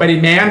 Yes, but he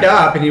manned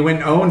up and he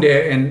went and owned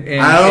it.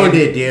 And I owned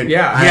it, dude.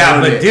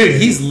 Yeah, but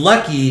dude, he's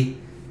lucky.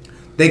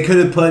 They could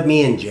have put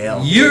me in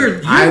jail.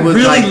 I was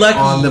really like lucky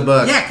on the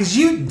book. Yeah, because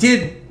you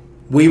did.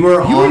 We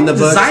were on the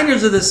books.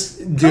 Designers of this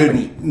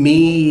company. Dude,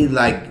 me,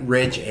 like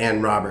Rich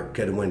and Robert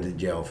could have went to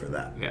jail for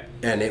that. Yeah.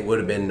 And it would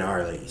have been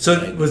gnarly.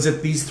 So was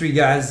it these three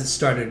guys that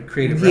started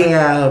Creative Rec?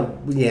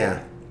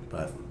 Yeah.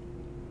 But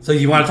so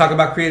you want to talk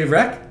about Creative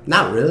Rec?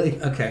 Not really.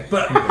 Okay.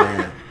 But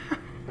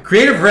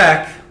Creative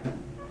Rec,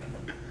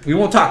 we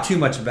won't talk too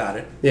much about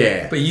it.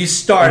 Yeah. But you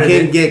started We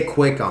can get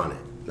quick on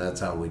it. That's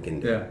how we can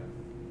do it.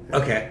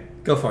 Okay.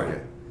 Go for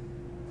it.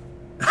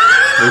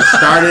 We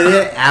started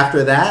it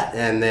after that,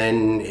 and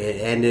then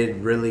it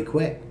ended really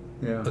quick.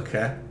 Yeah.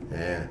 Okay.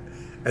 Yeah.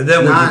 And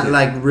then not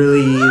like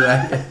really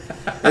like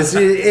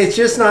it's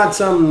just not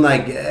something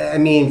like, I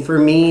mean, for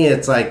me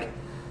it's like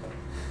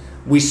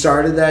we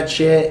started that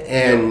shit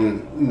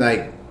and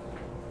like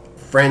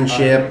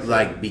friendship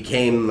like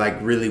became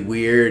like really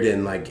weird,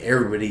 and like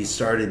everybody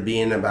started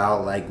being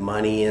about like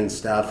money and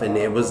stuff, and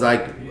it was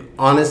like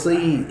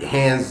honestly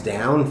hands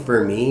down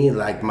for me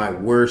like my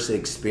worst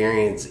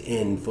experience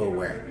in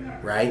footwear.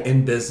 Right?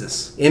 In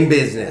business. In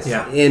business.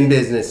 Yeah. In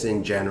business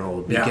in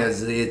general.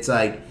 Because it's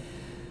like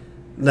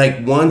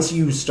like once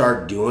you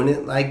start doing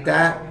it like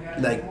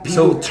that, like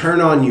people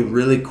turn on you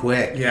really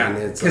quick. Yeah,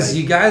 because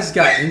you guys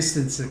got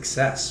instant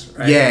success,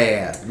 right?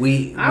 Yeah.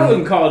 I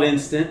wouldn't call it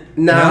instant.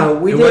 No,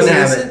 we didn't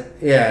have it.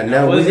 Yeah,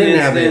 no, we didn't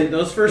have it.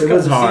 Those first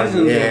couple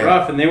seasons were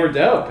rough, and they were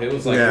dope. It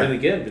was like really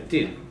good, but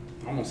dude,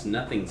 almost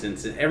nothing's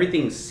instant.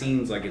 Everything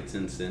seems like it's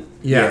instant.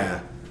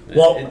 Yeah.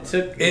 Well,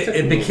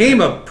 it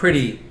became a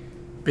pretty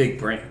big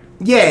brand.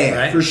 Yeah,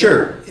 right? For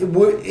sure.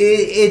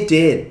 It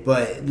did,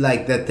 but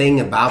like the thing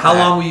about how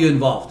long were you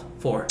involved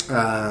for?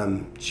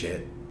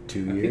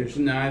 2 years.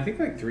 I think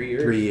like 3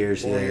 years. 3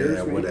 years, 4 years,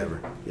 maybe.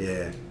 Whatever.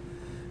 Yeah.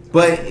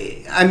 But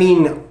I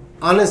mean,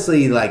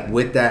 honestly, like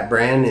with that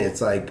brand, it's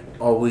like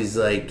always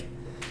like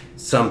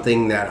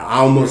something that I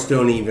almost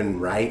don't even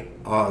write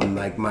on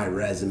like my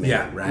resume.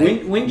 Yeah.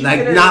 Right. When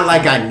like not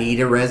like I need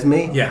a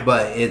resume. Yeah.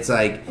 But it's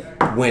like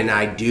when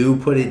I do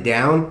put it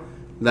down,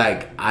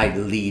 like I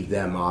leave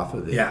them off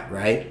of it. Yeah.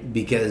 Right.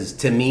 Because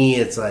to me,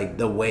 it's like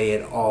the way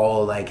it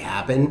all like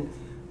happened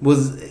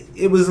was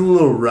a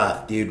little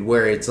rough, dude.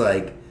 Where it's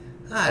like,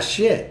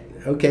 shit.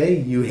 Okay,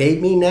 you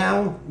hate me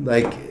now.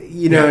 Like,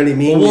 you know what I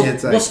mean? Well,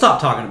 it's like we'll stop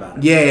talking about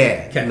it.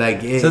 Yeah. Okay.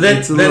 Like so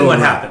then what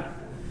happened?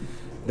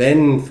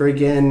 Then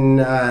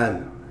freaking.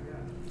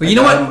 But you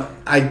know what?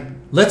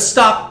 Let's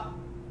stop.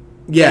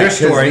 Yeah, your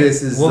story.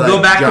 This is we'll like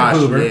go back Josh,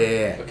 to Boober.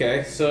 Yeah.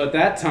 Okay, so at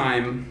that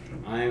time,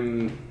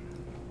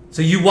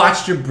 So you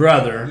watched your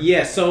brother.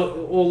 Yeah.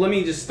 So let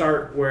me just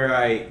start where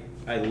I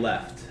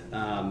left.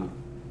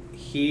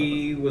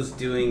 He was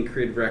doing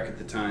Creative Rec at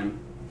the time.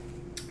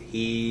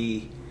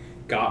 He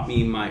got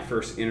me my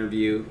first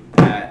interview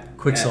at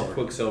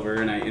Quicksilver,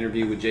 and I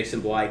interviewed with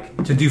Jason Blake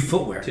to do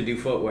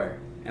footwear.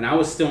 And I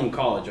was still in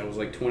college. I was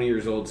like 20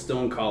 years old, still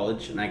in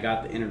college, and I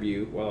got the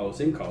interview while I was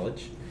in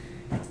college.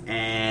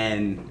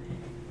 And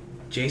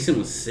Jason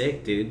was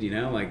sick, dude. You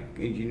know, like,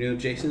 you know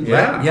Jason?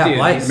 Yeah, dude,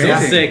 Blake. He's so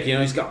sick. You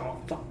know, he's got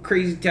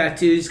crazy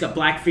tattoos. He's got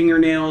black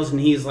fingernails, and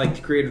he's like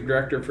the creative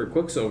director for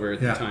Quicksilver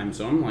at the time.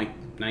 So I'm like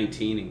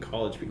 19 in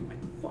college, being like,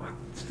 fuck,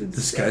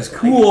 this guy's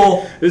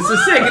cool. This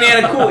is sick. And he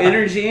had a cool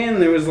energy,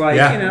 and there was like,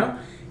 you know,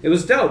 it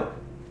was dope.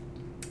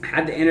 I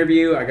had the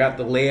interview. I got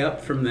the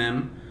layup from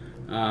them,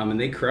 and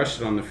they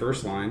crushed it on the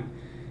first line.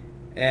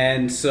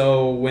 And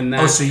so when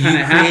that kind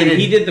of happened,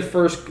 he did the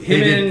first.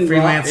 Him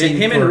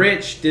and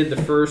Rich did the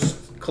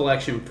first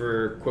collection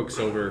for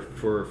Quicksilver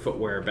for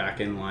footwear back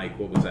in like,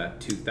 what was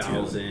that,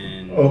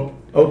 2000?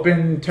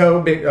 Open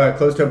toe, big,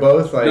 closed toe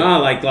both. Like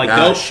no, like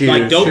dope, shoes,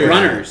 like dope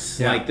runners.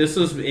 Yeah. Like this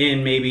was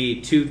in maybe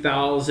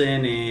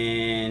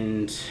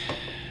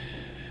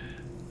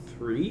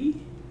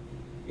 2003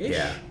 ish.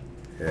 Yeah.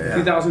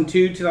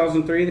 2002,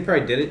 2003. They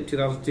probably did it in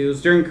 2002. It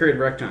was during Creative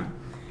Rec time.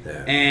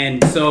 Yeah.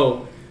 And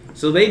so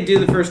they do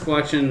the first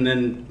collection, and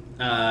then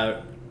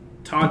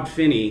Todd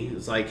Finney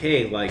is like,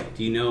 hey, like,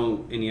 do you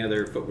know any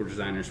other footwear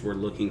designers? We're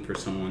looking for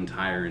someone to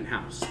hire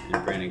in-house.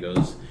 And Brandon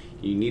goes,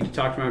 you need to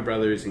talk to my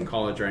brother. He's in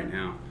college right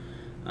now.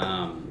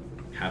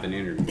 Have an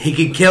interview. He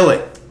could kill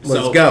it.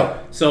 Let's go.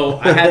 So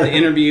I had the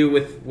interview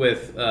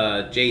with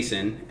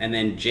Jason, and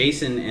then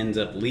Jason ends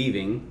up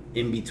leaving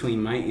in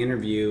between my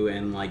interview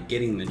and like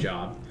getting the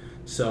job.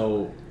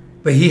 So,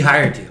 but he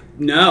hired you.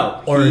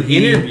 No, or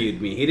he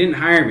interviewed me. He didn't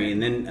hire me, and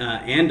then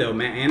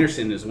Matt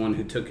Anderson is the one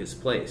who took his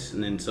place,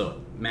 and then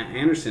so Matt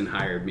Anderson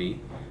hired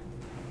me.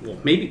 Well,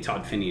 maybe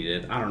Todd Finney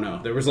did. I don't know.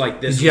 There was like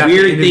this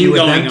weird thing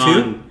going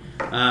on.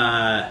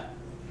 I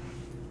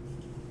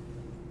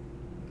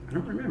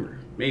don't remember.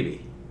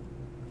 Maybe.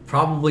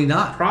 Probably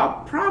not.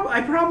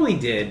 I probably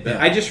did, but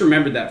I just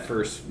remembered that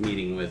first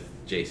meeting with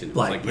Jason. It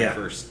was like my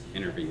first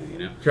interview, you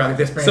know?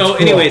 So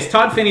anyways,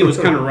 Todd Finney was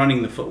kind of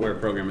running the footwear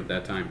program at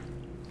that time.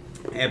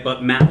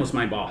 But Matt was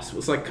my boss. It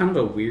was like kind of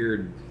a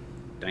weird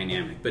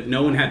dynamic, but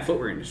no one had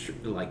footwear industry,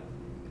 like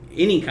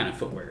any kind of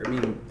footwear. I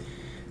mean,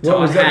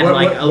 Todd had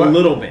a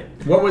little bit.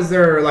 What was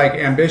their like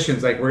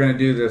ambitions? Like, we're going to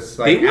do this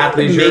like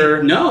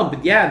athleisure?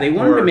 They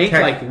wanted to make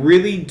like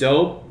really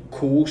dope,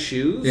 cool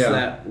shoes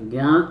that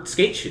weren't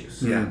skate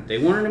shoes. Yeah. They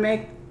wanted to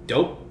make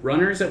dope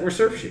runners that were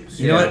surf shoes.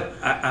 You know what?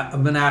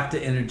 I'm going to have to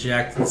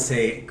interject and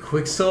say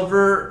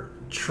Quicksilver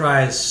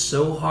tries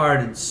so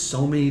hard in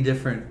so many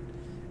different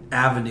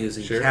avenues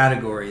and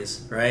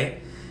categories, right?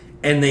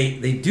 And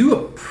they do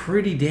a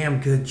pretty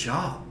damn good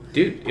job.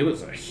 Dude, it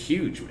was a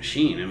huge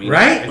machine. I mean,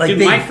 right? Like,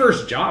 my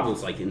first job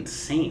was like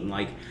insane.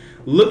 Like,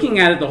 looking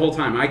at it the whole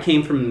time, I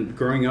came from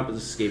growing up as a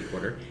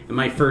skateboarder, and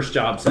my first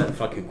job's at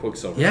fucking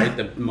Quicksilver, like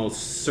the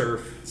most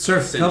surf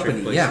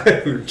company, place.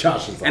 Yeah.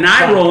 Josh is like, and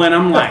I roll in,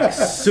 I'm like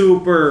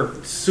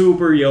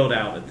super yelled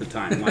out at the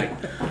time. Like,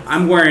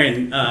 I'm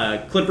wearing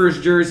Clippers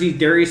jersey,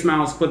 Darius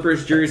Miles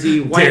Clippers jersey,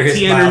 white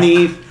tee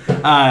underneath,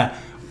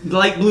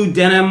 light blue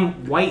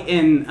denim, white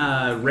and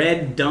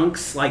red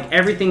dunks, like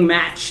everything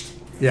matched.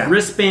 Yeah.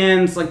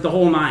 Wristbands, like the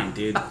whole nine,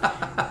 dude.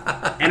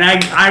 And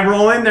I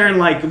roll in there, and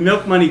like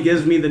Milk Money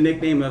gives me the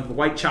nickname of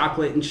white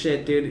chocolate and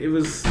shit, dude. It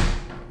was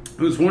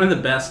one of the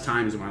best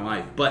times of my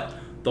life. But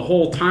the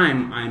whole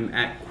time I'm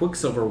at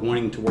Quicksilver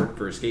wanting to work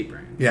for a skate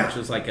brand. Yeah. Which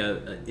was like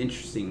a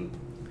interesting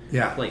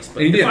place.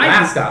 But you didn't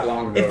last that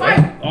long ago,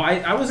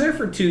 I was there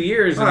for 2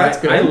 years, and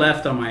I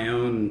left on my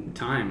own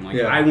time. Like,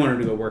 I wanted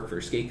to go work for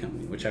a skate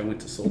company, which I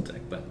went to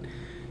Soltech. But,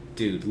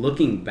 dude,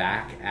 looking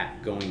back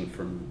at going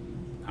from...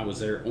 I was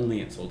there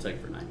only at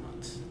Soltech for 9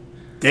 months.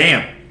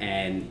 Damn.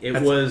 And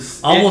it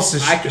was... Almost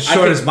as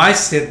short as my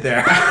stint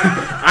there.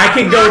 I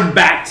could go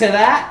back to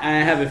that. I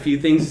have a few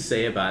things to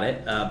say about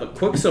it. But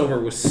Quicksilver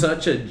was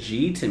such a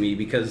G to me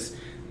because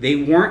they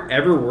weren't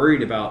ever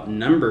worried about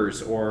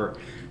numbers or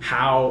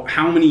how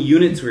many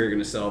units we were going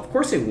to sell. Of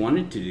course they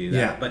wanted to do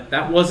that, but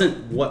that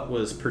wasn't what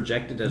was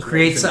projected as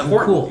create something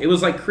cool. It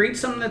was like, create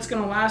something that's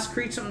going to last,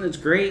 create something that's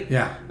great.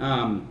 Yeah.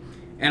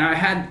 And I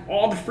had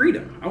all the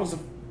freedom. I was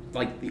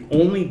like the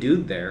only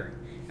dude there,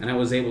 and I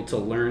was able to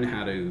learn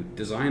how to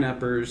design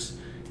uppers,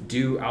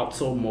 do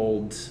outsole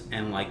molds,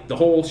 and like the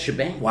whole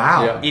shebang.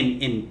 Wow.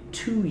 In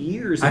 2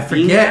 years I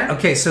forget. There,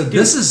 okay, so dude,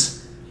 this is...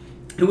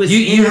 It was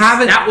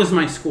that was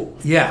my school.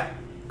 Yeah.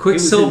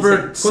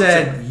 Quicksilver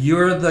said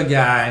you're the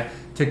guy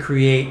to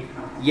create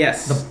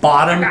the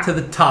bottom to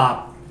the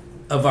top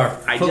of our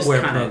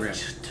footwear program. I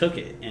just kind of took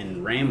it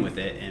and ran with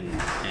it,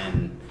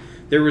 and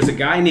there was a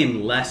guy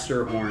named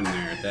Lester Horn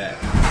there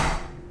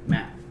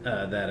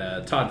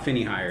that Todd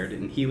Finney hired,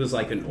 and he was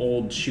like an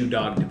old shoe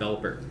dog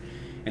developer,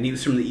 and he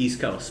was from the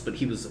East Coast, but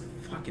he was a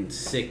fucking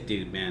sick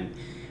dude, man.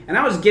 And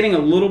I was getting a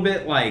little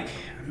bit like,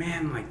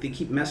 man, like they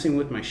keep messing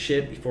with my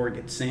shit before it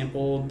gets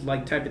sampled,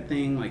 like type of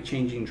thing, like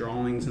changing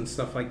drawings and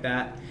stuff like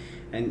that.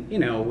 And you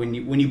know, when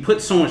you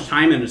put so much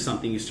time into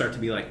something, you start to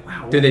be like,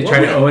 wow. Did they try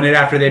to own it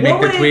after they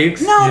make the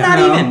tweaks? No, not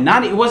even.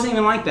 It wasn't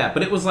even like that.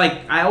 But it was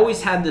like I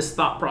always had this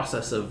thought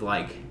process of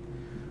like,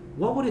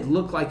 what would it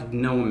look like if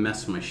no one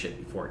messed with my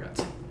shit before it got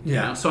sampled?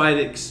 Yeah. You know? So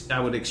I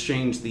would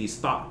exchange these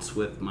thoughts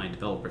with my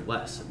developer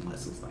Les, and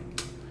Les was like,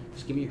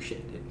 just give me your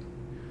shit, dude.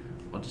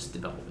 I'll just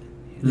develop it.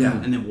 You know?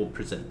 Yeah. And then we'll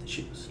present the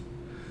shoes.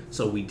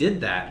 So we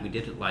did that. We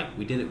did it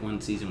one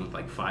season with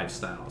like 5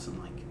 styles, and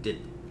like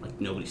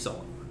nobody saw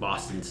it.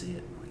 Boss didn't see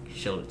it. Like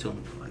showed it to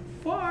him. Like,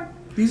 fuck,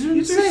 these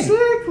are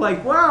sick.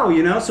 Like, wow,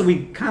 you know. So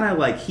we kind of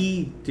like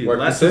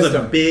Les was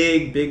a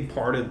big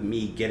part of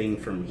me getting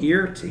from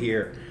here to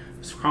here.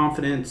 Was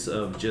confidence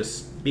of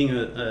just being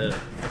a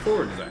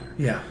forward designer.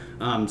 Yeah.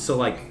 So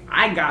like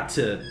I got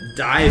to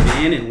dive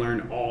in and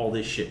learn all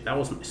this shit. That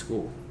was my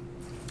school.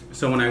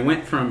 So when I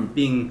went from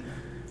being,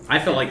 I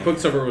felt like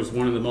Quicksilver was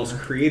one of the most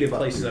creative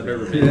places I've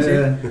ever been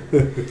to.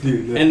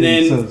 Dude, and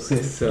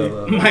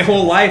then my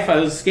whole life I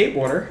was a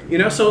skateboarder, you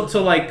know. So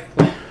like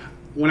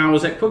when I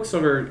was at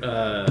Quicksilver,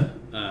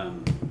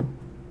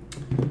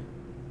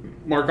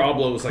 Mark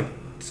Oblo was like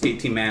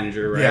skate team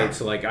manager, right? Yeah.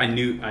 So like I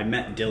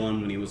met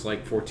Dylan when he was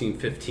like 14,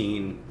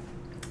 15.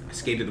 I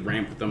skated the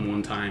ramp with him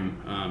one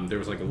time. There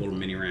was like a little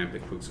mini ramp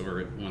at Quicksilver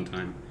at one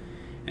time.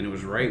 And it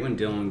was right when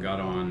Dylan got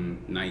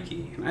on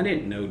Nike. And I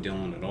didn't know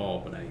Dylan at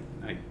all, but I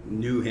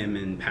knew him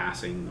in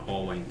passing the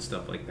hallway and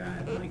stuff like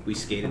that. And like we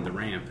skated the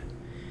ramp.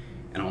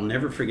 And I'll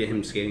never forget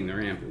him skating the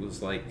ramp. It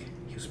was like,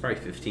 he was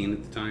probably 15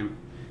 at the time.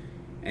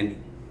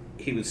 And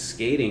he was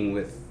skating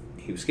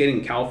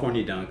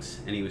California Dunks,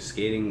 and he was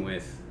skating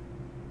with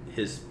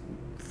his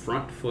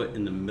front foot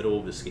in the middle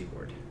of his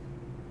skateboard.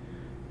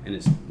 And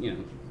his,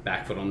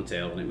 back foot on the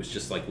tail, and it was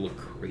just like looked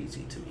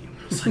crazy to me.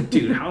 I was like,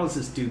 dude, how is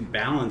this dude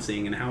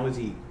balancing, and how is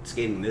he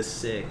skating this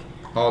sick?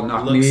 All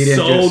knock looks me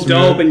so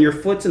dope, and your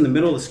foot's in the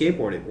middle of the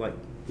skateboard. It like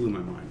blew my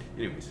mind.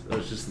 Anyways, that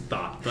was just a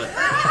thought. But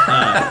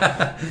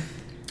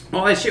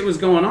all that shit was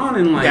going on,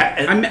 and like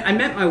I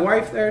met my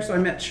wife there, so I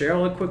met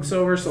Cheryl at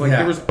Quicksilver. So like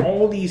there was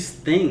all these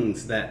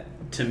things that,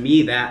 to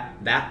me,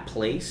 that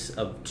place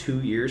of 2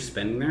 years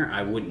spending there,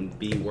 I wouldn't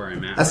be where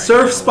I'm at. A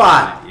surf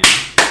spot.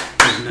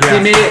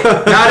 Right?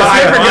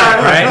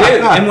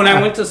 And when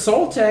I went to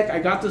Soltech, I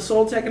got to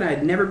Soltech, and I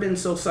had never been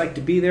so psyched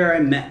to be there. I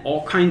met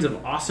all kinds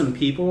of awesome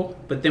people.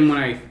 But then when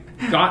I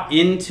got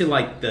into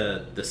like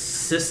the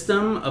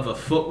system of a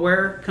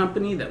footwear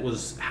company that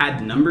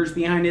had numbers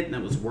behind it and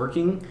that was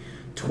working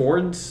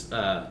towards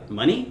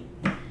money,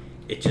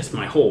 it just,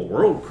 my whole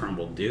world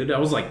crumbled, dude. I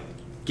was like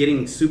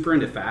getting super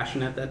into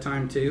fashion at that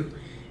time too,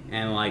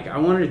 and like I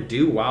wanted to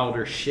do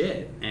wilder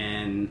shit,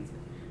 and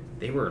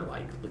they were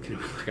like looking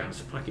at me like I was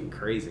fucking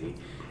crazy.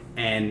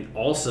 And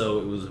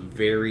also it was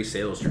very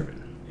sales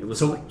driven. It was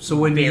so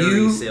when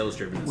you sales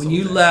driven. When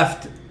you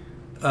left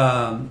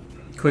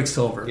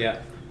Quicksilver,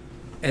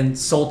 and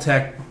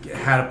Soltech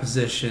had a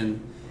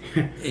position,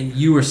 and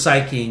you were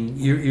psyching,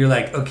 you're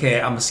like, okay,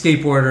 I'm a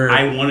skateboarder.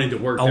 I wanted to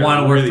work there. I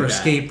want to work really for a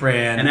bad. skate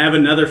brand. And I have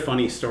another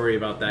funny story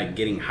about that,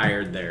 getting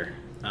hired there.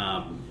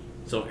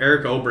 So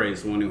Eric Obrey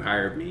is the one who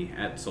hired me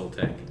at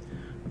Soltech.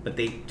 But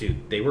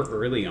they were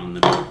early on the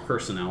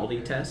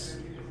personality test.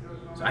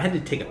 So I had to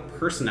take a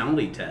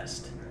personality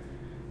test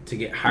to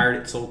get hired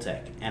at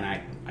Soltech, and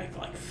I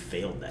like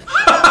failed that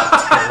shit.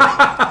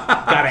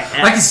 Got an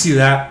F. I can see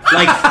that.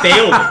 Like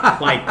failed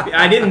it. Like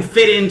I didn't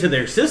fit into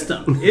their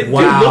system.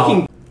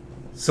 Wow.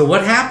 So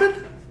what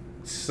happened?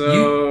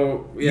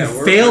 So you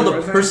failed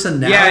a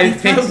personality test? Yeah,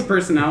 I failed the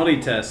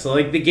personality test. So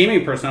like they gave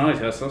me a personality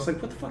test. So I was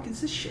like, what the fuck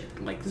is this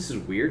shit? Like this is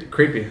weird,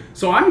 creepy.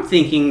 So I'm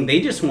thinking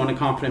they just want a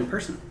confident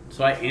person.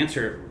 So I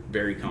answer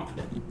very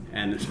confident,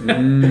 and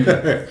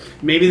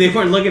maybe they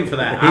weren't looking for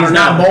that. He's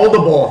not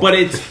moldable, but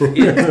it's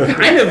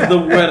kind of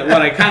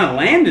what I kind of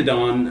landed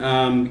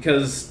on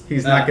because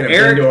he's not going to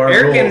Eric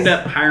rules. ended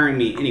up hiring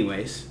me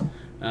anyways,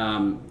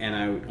 and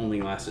I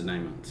only lasted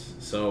 9 months.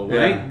 So when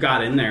I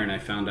got in there and I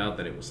found out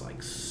that it was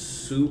like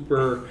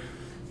super,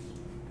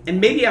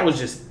 and maybe I was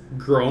just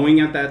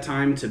growing at that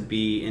time to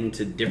be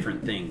into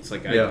different things.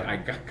 Like I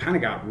kind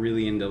of got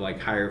really into like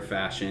higher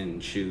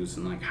fashion shoes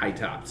and like high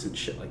tops and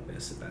shit like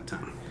this at that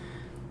time.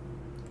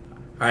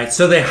 All right,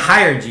 so they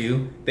hired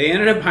you. They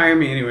ended up hiring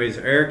me anyways.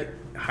 Eric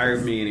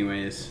hired me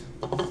anyways.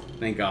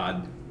 Thank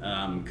God,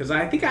 because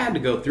I think I had to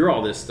go through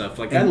all this stuff.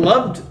 Like I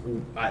loved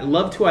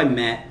who I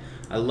met.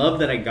 I love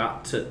that I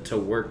got to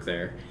work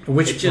there.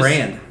 Which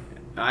brand?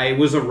 I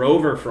was a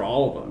rover for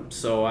all of them,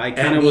 so I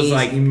kind of was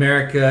like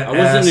America. I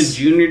wasn't a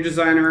junior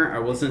designer. I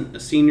wasn't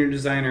a senior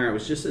designer. I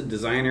was just a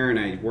designer, and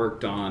I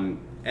worked on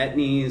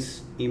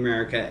Etnies,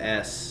 America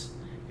S,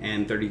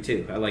 and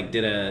 32. I like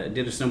did a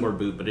snowboard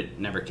boot, but it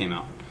never came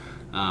out.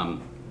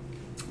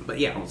 But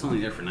yeah, I was only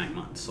there for 9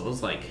 months, so it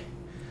was like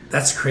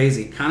that's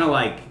crazy. Kind of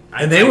like,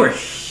 and they were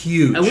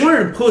huge. I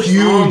wanted to push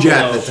huge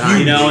at the time,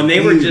 you know, and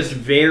they were just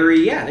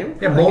very they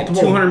were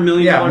multiple like $200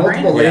 million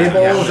multiple brand.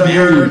 labels,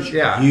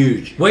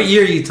 huge. What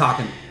year are you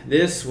talking?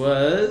 This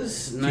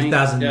was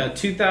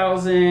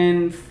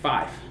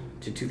 2005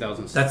 to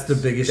 2006. That's the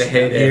biggest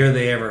year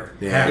they ever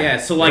had. Yeah,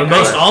 so like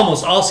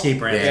almost all skate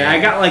brands. Yeah, I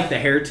got like the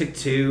Heretic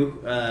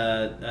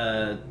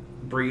 2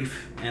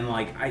 brief, and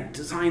like I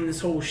designed this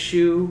whole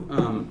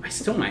shoe. I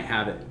still might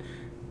have it.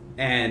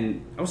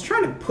 And I was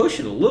trying to push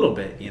it a little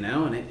bit, you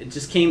know, and it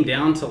just came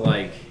down to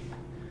like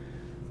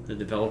the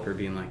developer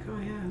being like, oh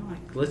yeah,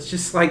 like let's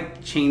just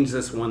like change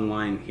this one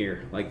line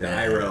here, like the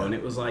IRO. And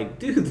it was like,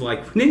 dude,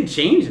 like we didn't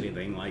change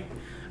anything. Like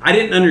I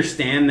didn't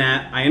understand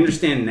that. I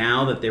understand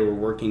now that they were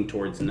working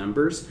towards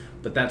numbers,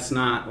 but that's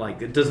not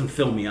like, it doesn't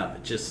fill me up.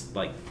 It just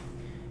like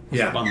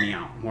bummed me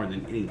out more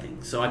than anything.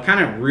 So I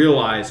kind of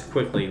realized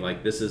quickly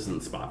like this isn't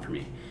the spot for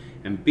me.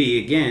 And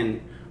B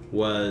again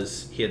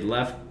was he had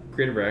left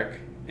Creative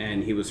Rec.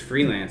 And he was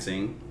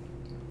freelancing,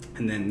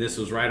 and then this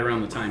was right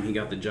around the time he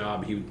got the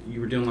job. You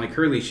were doing like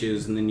Hurley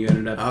shoes, and then you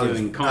ended up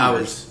doing Converse. I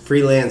was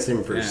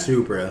freelancing for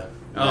Supra.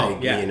 Oh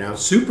you know,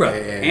 Supra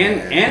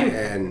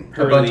and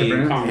Hurley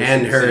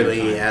and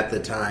Hurley at the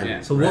time.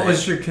 Yeah. So what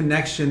was your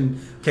connection?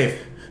 Okay,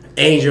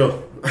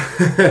 Angel.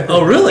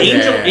 Oh really?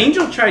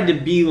 Angel tried to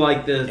be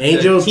like the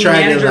team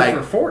manager like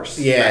for Force.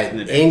 Yeah,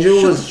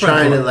 Angel was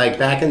trying to like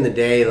back in the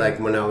day, like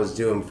when I was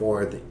doing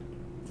Force.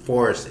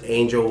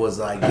 Angel was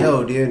like,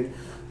 "Yo, dude."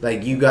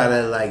 Like, you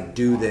gotta, like,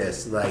 do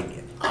this.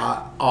 Like,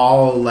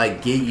 I'll,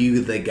 like, get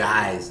you the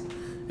guys.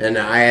 And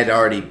I had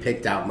already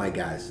picked out my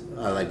guys.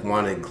 I, like,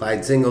 wanted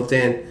Clyde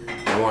Singleton.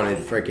 I wanted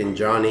freaking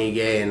John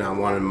Ige. And I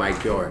wanted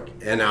Mike York.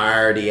 And I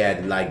already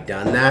had, like,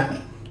 done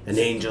that. And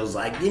Angel's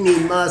like, you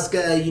need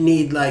Muska. You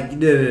need, like,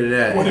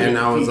 da-da-da. And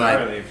I was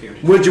like,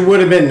 which would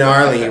have been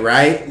gnarly,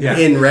 right? Yeah.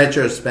 In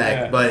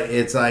retrospect. Yeah. But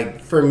it's like,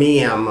 for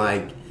me, I'm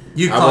like,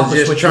 I was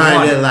just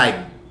trying to, like,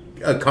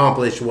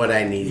 accomplish what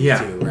I needed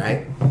to,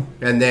 right?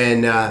 And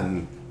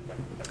then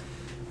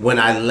when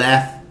I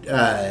left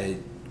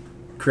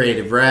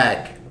Creative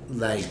Rec,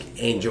 like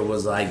Angel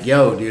was like,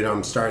 "Yo, dude,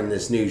 I'm starting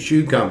this new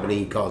shoe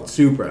company called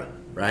Supra,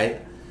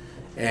 right?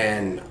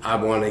 And I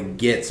want to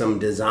get some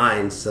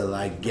designs to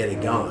like get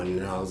it going."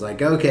 And I was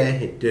like,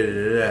 "Okay."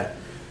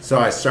 So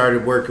I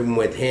started working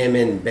with him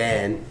and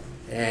Ben,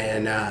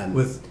 and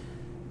with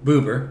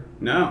Boober.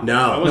 No.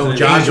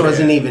 Josh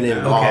wasn't even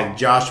involved. Okay.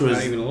 Josh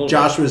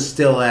was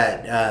still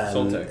at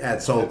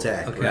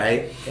Soltech, okay.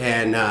 Right?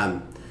 And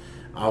I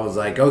was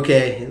like,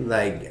 okay,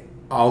 like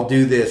I'll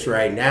do this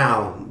right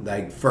now,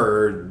 like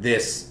for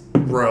this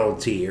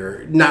royalty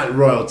or not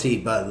royalty,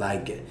 but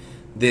like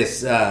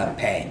this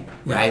pay,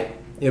 right?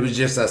 It was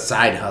just a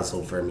side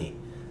hustle for me.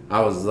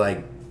 I was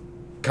like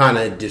kind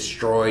of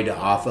destroyed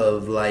off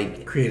of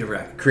like Creative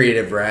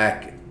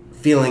Rec.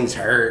 Feelings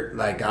hurt,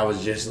 like I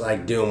was just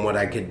like doing what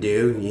I could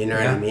do, you know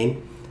what I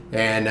mean?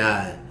 And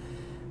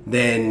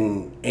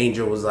then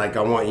Angel was like,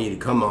 I want you to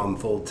come on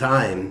full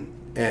time.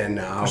 And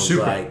I was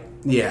like,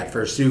 yeah,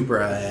 for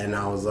Supra. And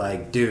I was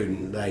like,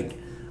 dude, like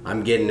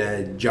I'm getting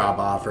a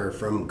job offer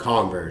from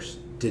Converse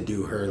to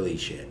do Hurley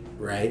shit,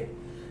 right?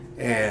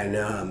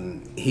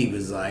 And he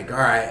was like, all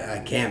right, I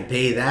can't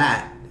pay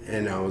that.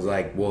 And I was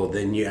like, well,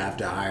 then you have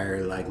to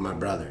hire like my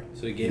brother.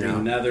 So he gave me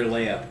another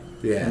layup.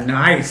 Yeah.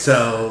 Nice.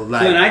 So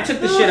when I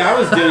took the shit I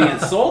was doing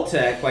at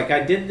Soltech, like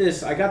I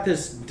got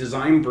this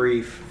design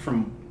brief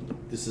from,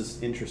 this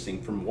is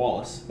interesting, from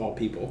Wallace, of all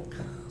people.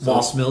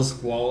 Wallace Mills.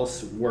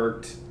 Wallace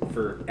worked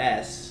for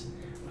S.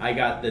 I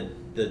got the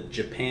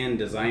Japan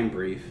design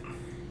brief,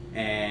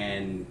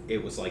 and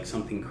it was like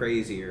something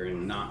crazier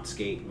and not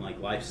skate and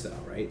like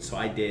lifestyle, right? So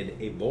I did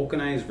a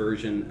vulcanized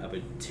version of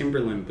a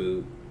Timberland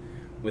boot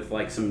with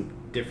like some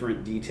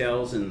different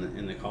details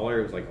in the collar.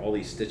 It was like all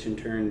these stitch and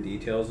turn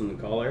details in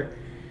the collar.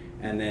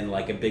 And then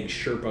like a big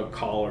Sherpa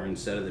collar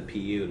instead of the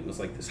PU. And it was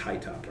like this high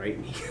top, right?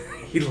 And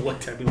he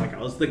looked at me like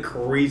I was the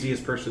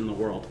craziest person in the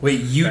world.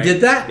 Wait, you right?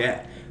 did that?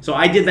 Yeah. So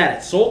I did that at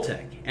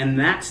Soltec. And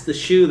that's the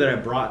shoe that I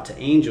brought to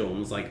Angel and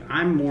was like,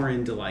 I'm more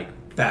into like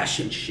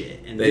fashion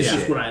shit. And this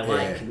is what I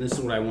like. And this is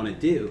what I want to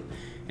do.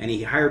 And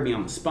he hired me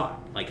on the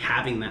spot, like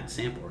having that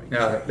sample right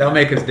now. That'll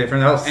make us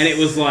different. And it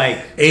was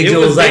like...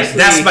 Angel was like,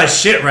 that's my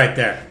shit right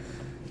there.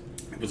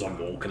 It was a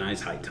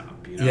vulcanized high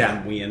top. You know?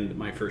 Yeah. And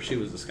my first shoe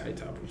was the Sky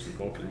Top, which is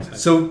vulcanized high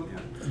top.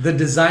 Yeah. The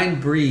design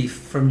brief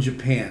from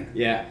Japan.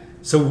 Yeah.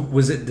 So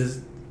was it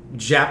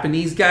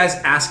Japanese guys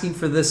asking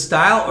for this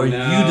style, or you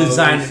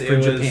designed it for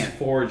Japan? It was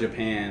for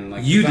Japan.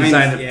 Like you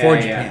designed it for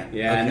Japan.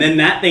 Yeah. Okay. And then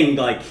that thing,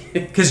 like...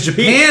 Because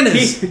Japan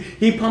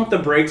He pumped the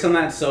brakes on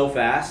that so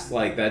fast,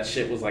 like that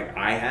shit was like,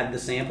 I had the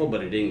sample,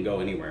 but it didn't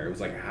go anywhere. It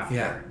was like a half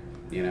hour.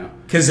 You know,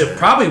 because it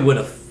probably would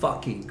have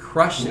fucking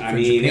crushed it. I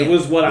mean, Japan. It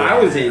was what I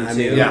was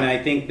into, and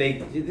I think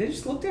they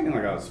just looked at me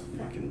like I was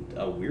fucking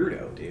a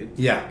weirdo, dude.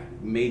 Yeah,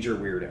 like, major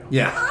weirdo.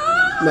 Yeah,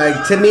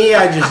 like to me,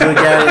 I just look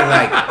at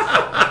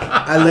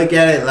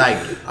it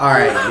like, all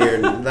right, you're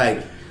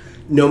like,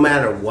 no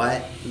matter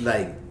what,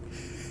 like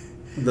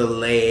the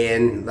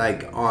lay-in,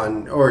 like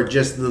on, or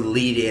just the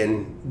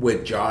lead-in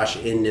with Josh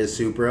into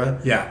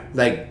Supra. Yeah,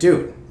 like,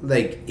 dude,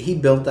 like he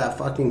built that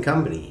fucking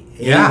company.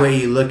 Any way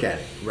you look at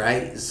it,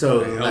 right? So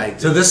like,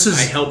 so this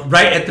is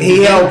right at the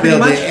he helped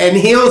build it, and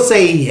he'll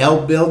say he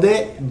helped build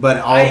it, but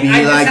I'll be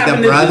like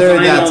the brother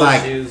that's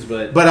like, shoes,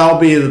 but I'll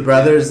be the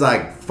brother's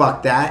like,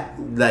 fuck that,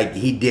 like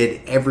he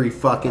did every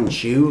fucking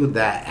shoe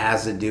that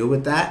has to do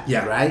with that,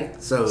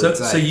 right? So it's like,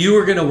 so you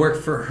were gonna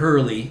work for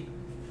Hurley.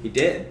 He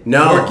did.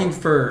 No, working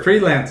for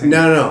freelancing.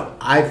 No,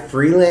 I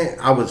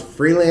was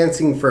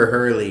freelancing for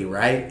Hurley,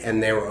 right?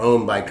 And they were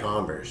owned by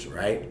Converse,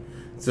 right?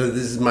 So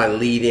this is my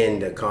lead in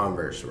to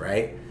Converse,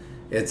 right?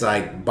 It's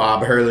like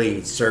Bob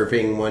Hurley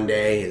surfing one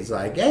day is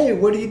like, hey,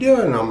 what are you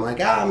doing? I'm like,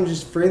 I'm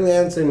just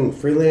freelancing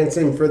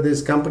for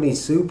this company,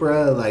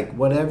 Supra, like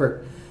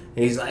whatever.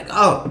 And he's like,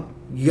 oh,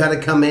 you got to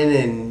come in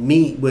and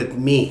meet with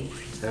me.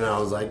 And I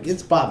was like,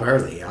 it's Bob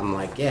Hurley. I'm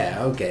like,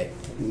 yeah, okay,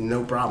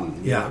 no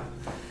problem. Yeah.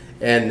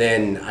 And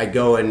then I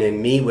go in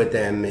and meet with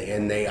them,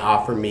 and they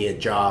offer me a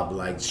job,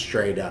 like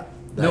straight up.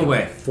 Like, no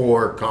way.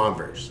 For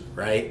Converse,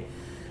 right?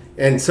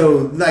 And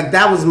so, like,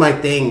 that was my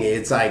thing.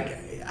 It's like,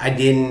 I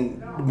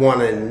didn't want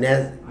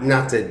to,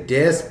 not to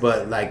diss,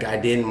 but, like, I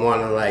didn't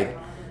want to, like,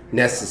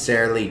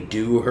 necessarily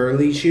do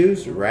Hurley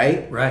shoes,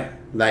 right? Right.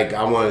 Like,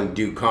 I want to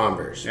do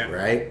Converse,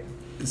 right?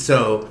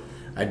 So,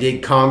 I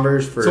did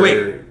Converse for... So,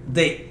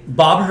 wait,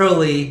 Bob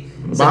Hurley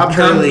said,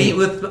 come meet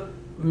with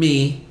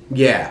me.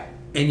 Yeah.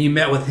 And you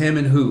met with him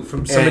and who?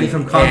 From somebody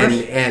from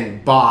Converse?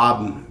 And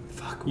Bob...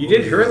 You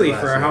did Hurley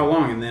for how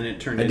long, and then it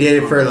turned. I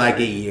did it for like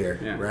a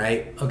year,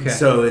 right? Okay.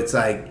 So it's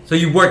like. So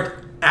you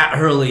worked at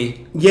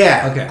Hurley.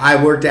 Yeah. Okay.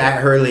 I worked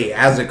at Hurley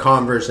as a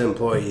Converse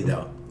employee,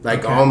 though.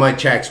 Like all my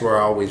checks were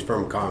always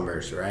from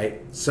Converse, right?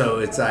 So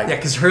it's like. Yeah,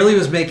 because Hurley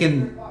was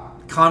making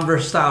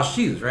Converse style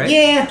shoes, right?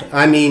 Yeah.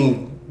 I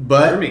mean,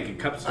 but they're making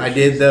cups. I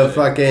did the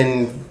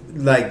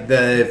fucking like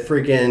the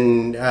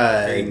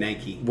freaking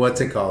Nike.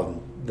 What's it called?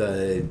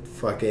 The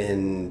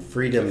fucking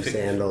Freedom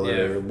Sandal,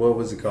 or what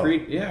was it called?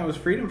 It was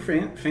Freedom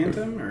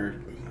Phantom, or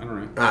I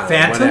don't know.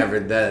 Phantom? Whatever,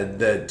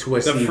 the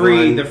twisty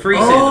one. The free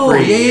sandal. Oh,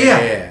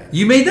 yeah.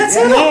 You made that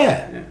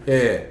sandal?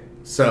 Yeah.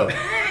 So.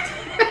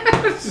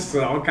 It's just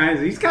all kinds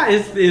of... He's got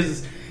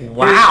his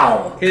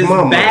wow. His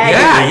Come on,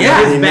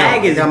 bag. His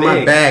bag is big. I got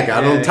my bag.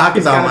 I don't talk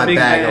about my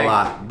bag a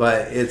lot,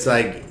 but it's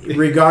like,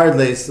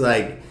 regardless,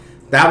 like,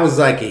 that was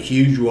like a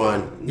huge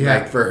one. Yeah.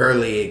 Like, for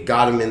Hurley, it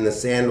got him in the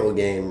sandal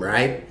game,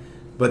 right?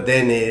 But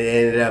then it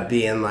ended up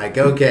being like,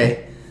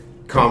 okay,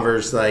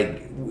 Converse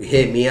like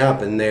hit me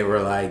up and they were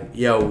like,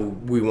 yo,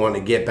 we want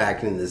to get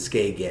back into the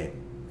skate game.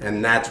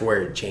 And that's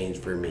where it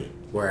changed for me,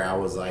 where I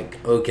was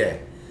like,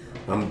 okay,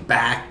 I'm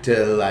back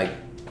to like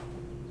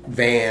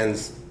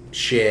Vans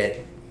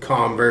shit,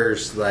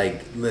 Converse,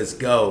 like, let's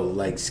go,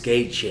 like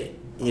skate shit.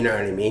 You know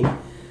what I mean?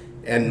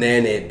 And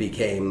then it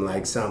became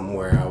like something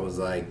where I was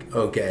like,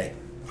 okay,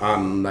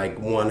 I'm like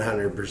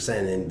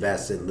 100%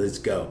 invested, let's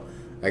go.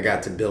 I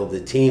got to build a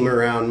team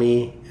around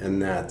me,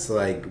 and that's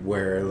like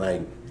where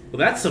like. Well,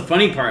 that's the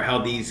funny part, how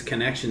these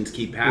connections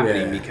keep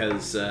happening,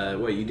 because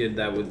you did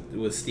that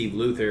with Steve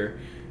Luther,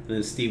 and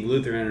then Steve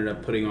Luther ended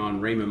up putting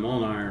on Raymond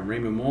Molnar, and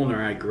Raymond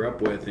Molnar I grew up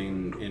with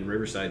in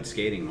Riverside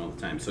skating all the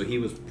time, so he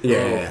was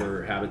pro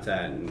for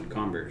Habitat and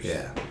Converse.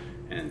 Yeah,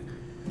 and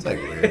it's like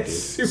weird,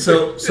 dude.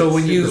 So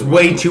when you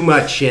way too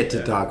much shit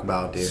to talk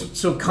about, dude.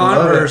 So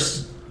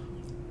Converse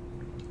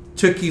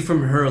took you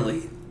from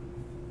Hurley.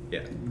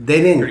 Yeah. They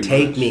didn't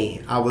take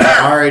me. I was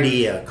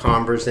already a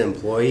Converse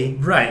employee.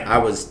 Right. I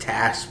was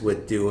tasked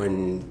with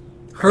doing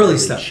Hurley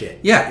stuff. Shit.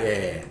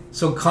 Yeah.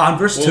 So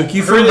Converse took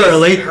you from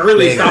Hurley.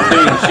 Hurley stopped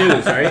doing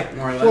shoes, right?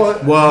 More or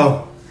less.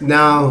 Well,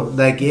 no,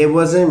 like it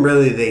wasn't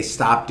really they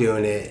stopped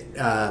doing it.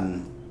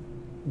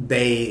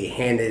 they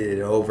handed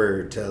it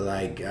over to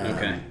like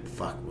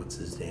fuck, what's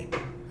his name?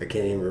 I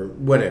can't even remember.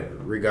 Whatever,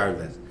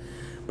 regardless.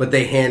 But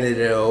they handed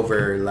it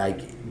over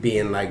like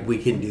being like, we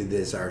can do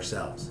this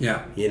ourselves.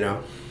 Yeah. You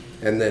know?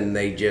 And then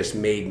they just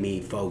made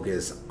me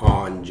focus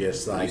on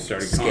just like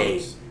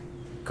skate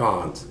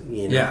cons,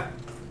 you know? Yeah.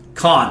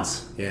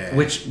 Cons. Yeah.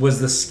 Which was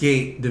the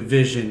skate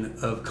division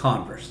of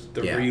Converse.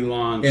 The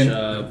relaunch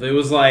of, it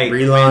was like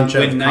when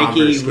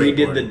Nike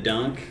redid the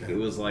Dunk, it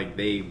was like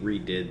they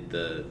redid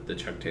the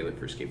Chuck Taylor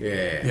for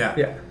skateboard.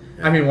 Yeah.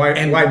 I mean,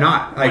 why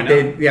not? Like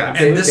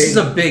and this is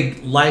a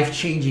big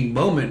life-changing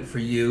moment for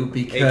you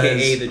because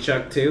AKA the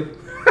Chuck 2.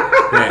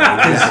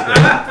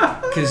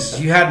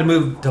 Because you had to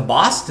move to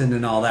Boston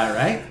and all that,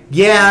 right?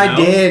 Yeah, I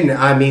did.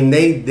 I mean,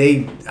 I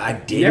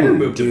didn't. You never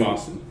moved to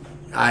Boston.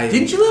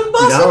 Didn't you live in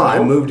Boston? No, I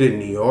moved to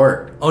New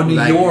York. Oh,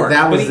 New York.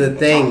 That was the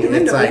thing.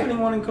 It's like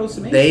one in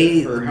Costa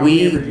Mesa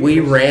we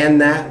ran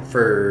that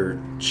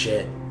for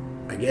shit.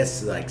 I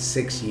guess like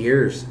 6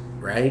 years,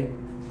 right?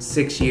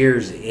 6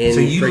 years in. So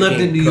you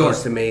lived in New York?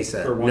 Costa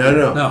Mesa.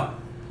 No.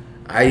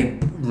 I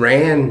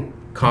ran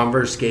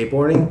Converse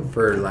skateboarding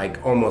for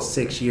like almost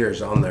 6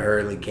 years on the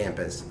Hurley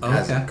campus.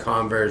 As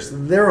Converse,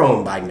 they're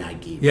owned by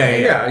Nike.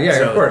 Yeah,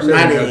 so of course.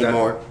 Not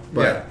anymore,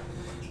 but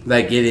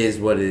like it is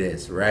what it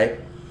is, right?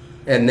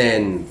 And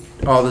then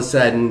all of a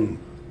sudden,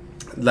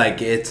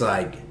 like it's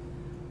like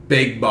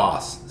big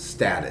boss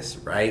status,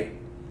 right?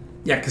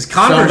 Yeah, because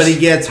Converse.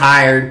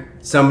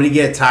 Somebody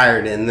gets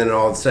hired, and then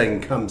all of a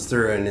sudden comes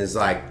through and is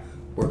like,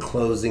 "We're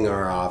closing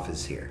our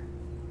office here."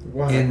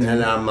 What?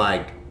 And I'm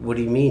like, "What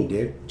do you mean,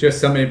 dude?"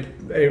 Just somebody.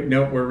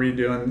 No, we're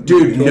redoing.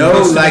 Dude,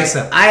 no, like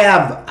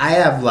I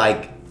have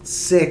like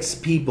 6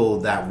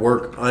 people that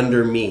work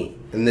under me.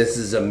 And this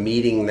is a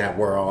meeting that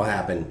we're all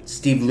having.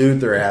 Steve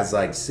Luther has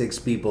like 6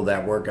 people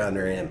that work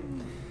under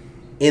him.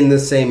 In the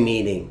same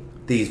meeting,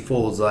 these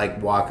fools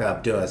like walk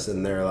up to us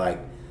and they're like,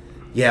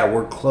 yeah,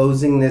 we're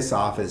closing this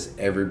office.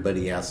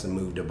 Everybody has to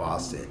move to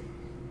Boston.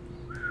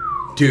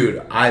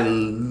 Dude, I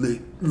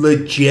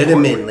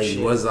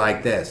legitimately was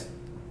like this.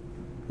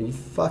 Are you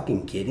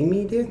fucking kidding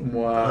me, dude?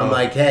 Wow. I'm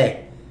like,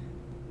 hey,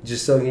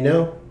 just so you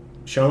know,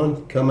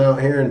 Sean, come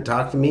out here and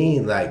talk to me.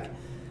 Like,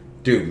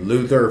 dude,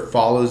 Luther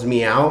follows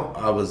me out.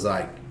 I was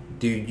like,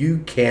 dude, you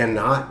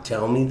cannot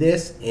tell me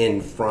this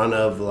in front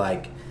of,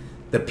 like,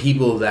 the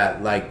people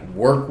that, like,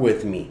 work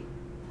with me.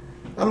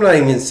 I'm not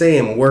even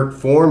saying work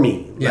for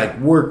me. Yeah. Like,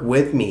 work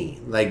with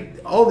me. Like,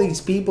 all these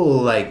people,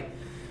 like,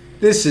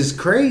 this is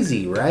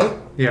crazy, right?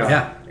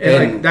 Yeah.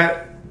 And like,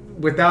 that,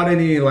 without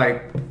any,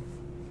 like,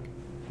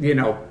 you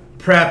know,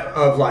 prep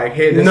of like,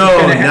 hey, this is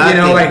gonna you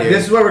know, like dude.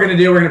 This is what we're gonna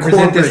do. We're gonna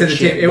present this to the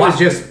team. It was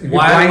just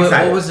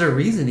what was their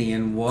reasoning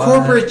and what?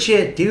 Corporate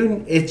shit,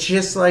 dude. It's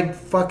just like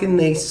fucking.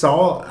 They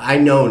saw. I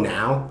know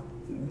now,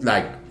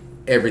 like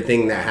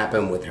everything that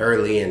happened with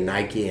Hurley and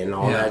Nike and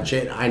all that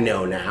shit. I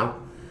know now.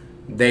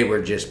 They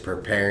were just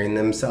preparing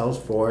themselves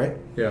for it.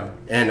 Yeah.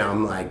 And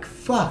I'm like,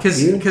 fuck,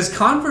 dude. Because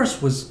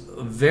Converse was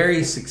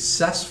very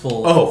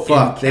successful. Oh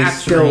fuck, they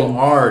still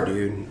are,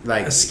 dude.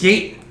 Like a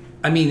skate.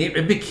 I mean,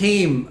 it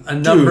became a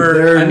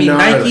number. I mean,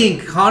 Nike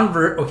and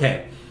Converse.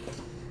 Okay,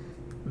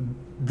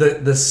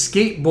 the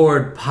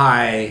skateboard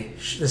pie,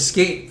 the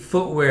skate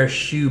footwear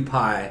shoe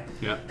pie,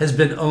 has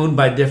been owned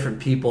by different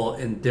people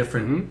in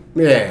different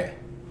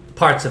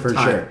parts of time.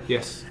 Sure.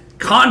 Yes,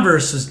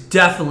 Converse was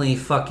definitely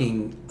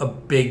fucking a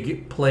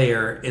big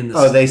player in the.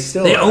 Oh, they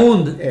still they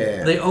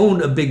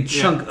owned a big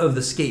chunk of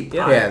the skate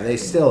pie. Yeah, they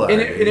still are. And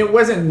it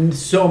wasn't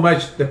so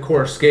much the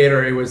core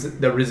skater; it was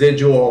the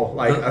residual,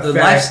 like the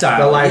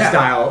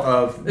lifestyle,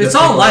 of. It's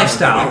all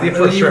lifestyle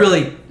when you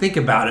really think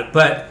about it,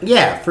 but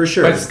for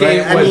sure. But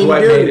skate was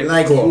what made it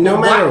like cool. No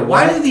matter what.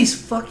 Why do these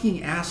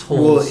fucking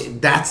assholes? Well,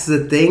 that's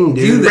the thing,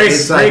 dude.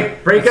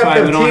 Break up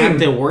the team. We don't have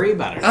to worry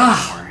about it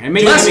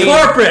anymore. Less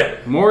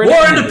corporate, more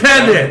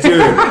independent. Dude,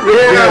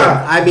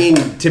 yeah. I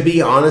mean, to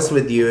be honest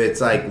with you,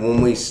 it's like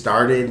when we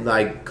started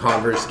like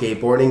Converse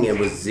skateboarding, it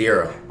was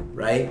zero,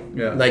 right?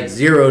 Yeah. Like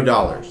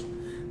 $0.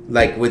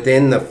 Like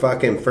within the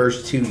fucking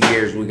first 2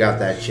 years, we got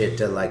that shit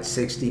to like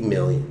 60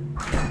 million.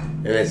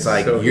 And it's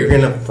like, you're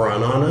gonna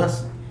front on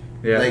us?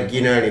 Yeah. Like,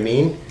 you know what I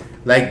mean?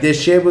 Like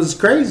this shit was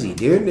crazy,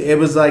 dude. It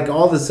was like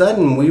all of a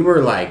sudden we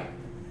were like,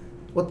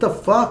 what the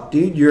fuck,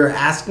 dude? You're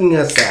asking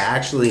us to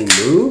actually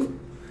move?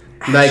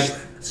 Like,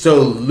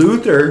 so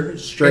Luther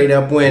straight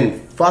up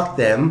went, fuck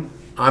them.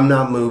 I'm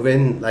not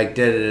moving. Like,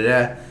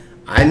 da-da-da-da.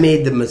 I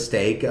made the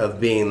mistake of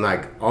being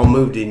like, I'll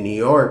move to New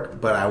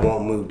York, but I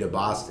won't move to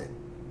Boston.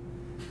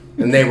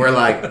 And they were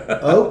like,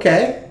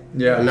 okay.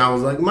 Yeah. And I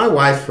was like, my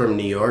wife's from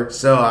New York.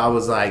 So I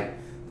was like,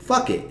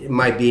 fuck it. It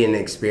might be an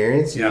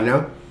experience, you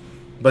know?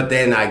 But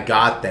then I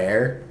got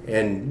there.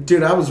 And,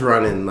 dude, I was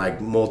running,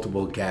 like,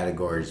 multiple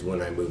categories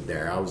when I moved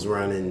there. I was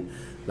running,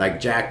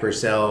 like, Jack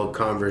Purcell,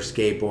 Converse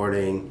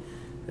skateboarding,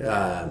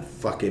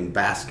 fucking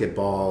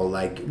basketball,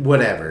 like,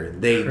 whatever.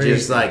 They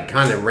just, like,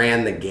 kind of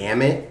ran the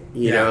gamut,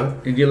 you know?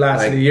 Did you last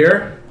like, a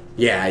year?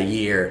 Yeah, a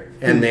year.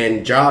 And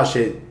then, Josh,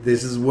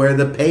 this is where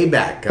the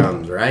payback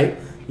comes, right?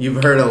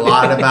 You've heard a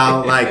lot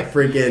about like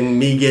freaking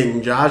me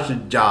getting Josh's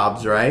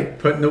jobs, right?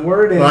 Putting the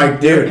word in. Like,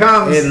 dude, it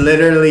comes. it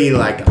literally,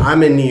 like,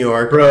 I'm in New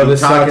York. Bro,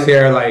 this sucks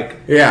here, like...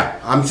 Yeah,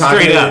 I'm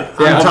talking Straight up.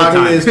 I'm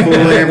talking to this fool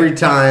every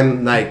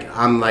time. Like,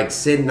 I'm, like,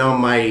 sitting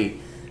on my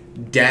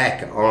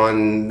deck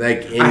on,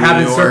 like, in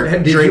New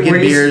York, drinking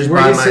beers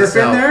by myself. Were you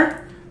surfing there?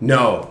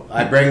 No,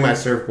 I bring my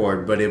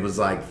surfboard, but it was,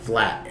 like,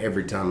 flat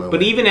every time I went.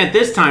 But even at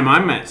this time,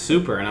 I'm at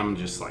Super, and I'm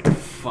just, like,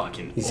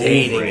 fucking He's over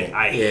hating it. it.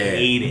 I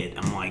hate it.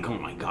 I'm like, oh,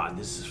 my God,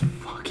 this is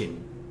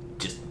fucking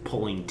just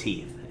pulling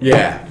teeth.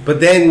 Yeah, but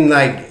then,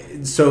 like,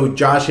 so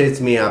Josh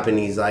hits me up, and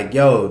he's like,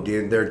 yo,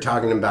 dude, they're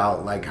talking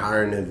about, like,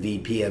 hiring a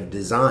VP of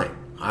design.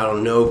 I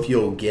don't know if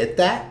you'll get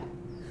that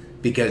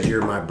because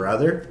you're my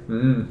brother,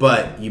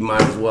 but you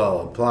might as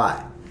well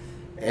apply.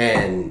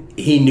 And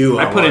he knew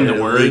I put in the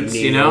words,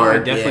 you know. I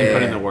definitely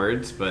put in the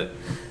words, but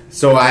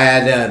so I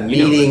had a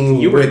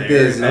meeting with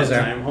this.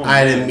 I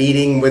had a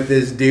meeting with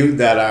this dude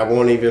that I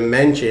won't even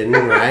mention,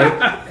 right?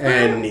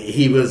 And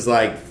he was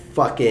like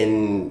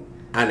fucking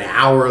an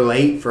hour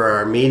late for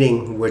our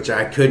meeting, which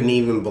I couldn't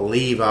even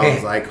believe. I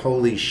was like,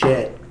 "Holy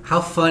shit!"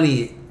 How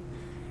funny!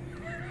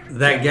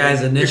 That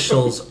guy's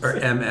initials are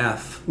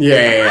MF.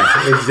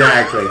 Yeah,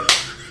 exactly.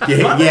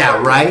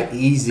 Yeah, right.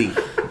 Easy,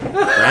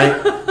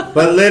 right?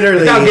 But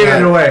literally, without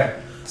giving it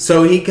away.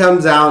 So he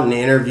comes out and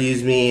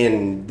interviews me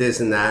and this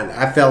and that.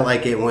 I felt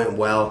like it went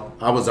well.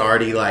 I was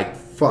already like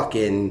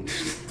fucking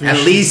at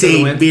least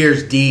 8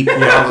 beers deep.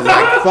 I was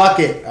like, fuck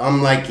it.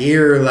 I'm like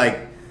here like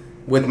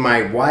with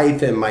my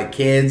wife and my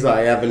kids.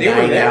 I have a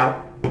night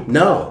out.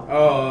 No.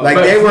 Oh, like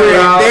they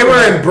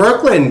were in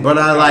Brooklyn, but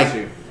I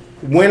like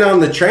went on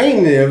the train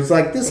and it was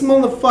like this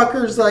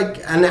motherfucker's like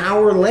an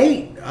hour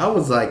late. I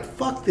was like,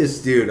 fuck this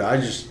dude. I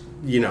just,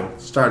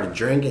 started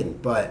drinking,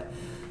 but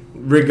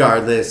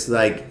regardless,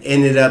 like,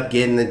 ended up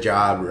getting the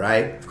job,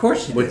 right? Of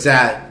course you did.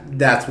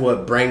 That's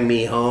what brought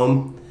me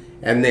home.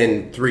 And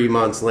then 3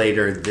 months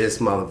later, this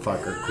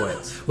motherfucker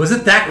quits. Was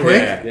it that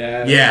quick?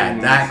 Yeah,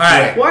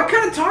 that quick. Well, I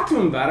kind of talked to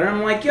him about it.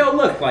 I'm like, yo,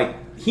 look, like,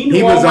 he knew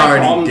he all was my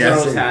already problems that I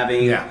was guessing.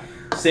 having. Yeah.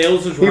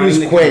 Sales was running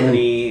the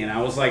company, and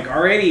I was, like,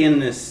 already in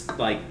this,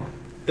 like,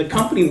 the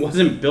company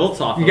wasn't built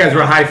off you guys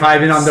were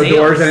high-fiving on the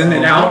doors in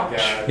and out?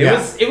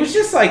 It was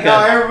just like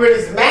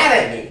everybody's mad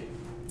at me.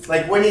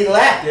 Like, when he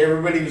left,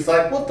 everybody was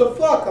like, what the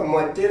fuck? I'm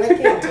like, dude, I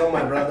can't tell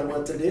my brother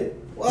what to do.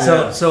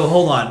 What? So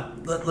hold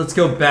on. Let's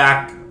go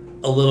back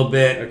a little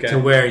bit to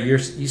where you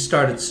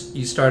started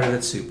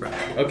at Supra.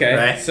 Okay.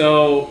 Right?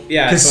 So,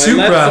 yeah. So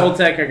I left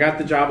Soltech. I got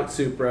the job at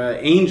Supra.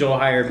 Angel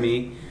hired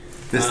me.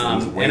 This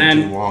thing's way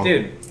too long.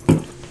 Dude,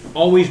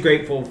 always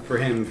grateful for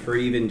him for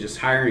even just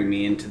hiring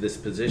me into this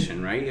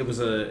position, right? It was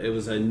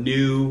a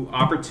new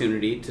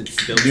opportunity to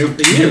build something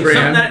new.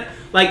 Something that,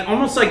 like,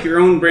 almost like your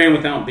own brand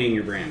without being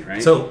your brand,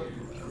 right? So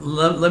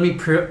let me,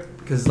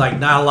 because like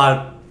not a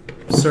lot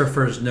of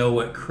surfers know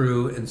what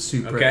Crew and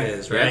Supra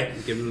is, right?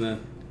 Yeah. Give them the...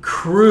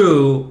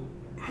 Crew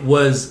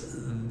was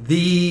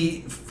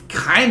the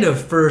kind of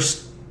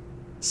first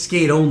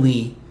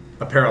skate-only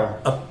apparel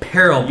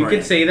brand. You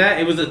could say that.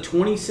 It was a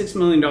 $26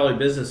 million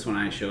business when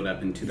I showed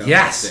up in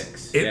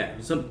 2006.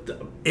 Yes.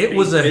 It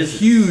was a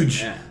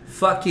huge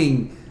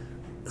fucking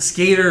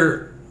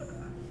skater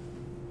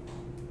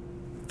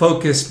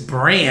focused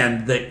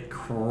brand that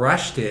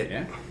crushed it.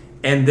 Yeah.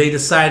 And they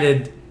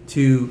decided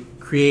to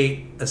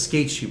create a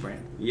skate shoe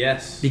brand.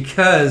 Yes.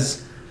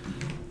 Because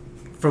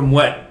from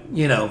what,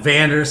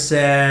 Vander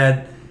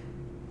said,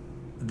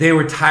 they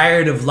were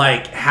tired of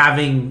like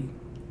having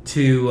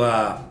to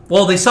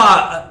they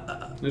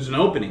saw there's an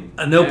opening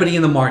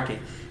in the market,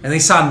 and they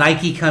saw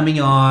Nike coming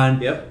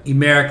on. Yep.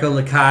 America,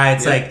 Lakai.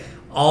 It's like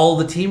all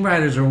the team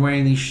riders are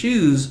wearing these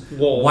shoes.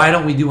 Well, why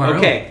don't we do our own?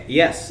 Okay,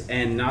 yes,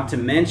 and not to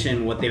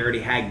mention what they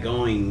already had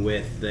going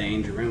with the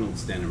Andrew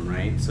Reynolds denim,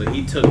 right? So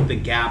he took the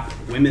Gap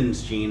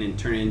women's jean and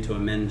turned it into a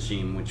men's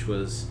jean, which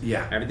was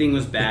everything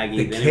was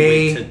baggy. The then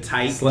K it went to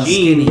tight slim.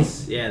 jeans.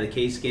 Skinny. Yeah, the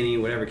K skinny,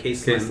 whatever, K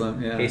slim. K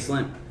slim, yeah. K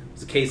slim. It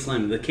was a K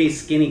slim. The K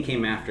skinny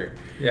came after.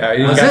 Yeah,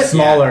 you got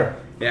smaller.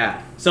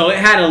 Yeah. So it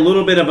had a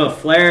little bit of a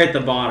flare at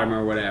the bottom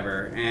or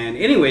whatever. And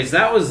anyways,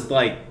 that was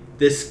like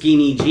this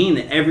skinny jean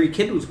that every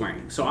kid was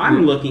wearing. So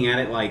I'm looking at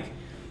it like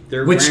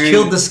they're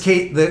killed the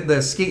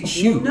skate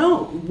shoe.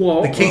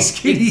 Well, the K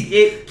skinny.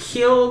 It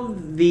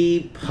killed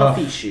the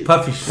puffy shoe.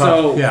 Puffy shoe.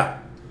 So yeah.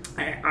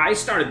 I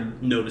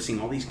started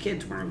noticing all these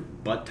kids wearing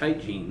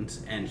butt-tight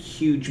jeans and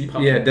huge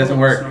puffy it doesn't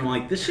work. And I'm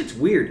like, this shit's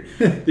weird.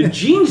 The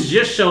jeans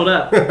just showed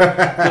up.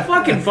 The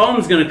fucking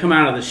foam's going to come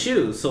out of the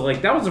shoes. So,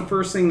 like, that was the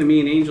first thing that me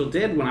and Angel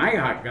did when I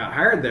got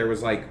hired there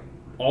was, like,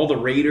 all the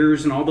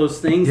Raiders and all those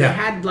things. Yeah. They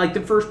had, like,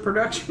 the first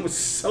production was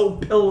so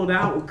pillowed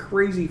out with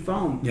crazy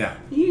foam. Yeah.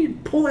 You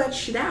need to pull that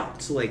shit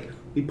out. So, like,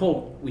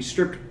 we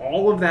stripped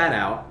all of that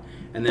out.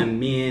 And then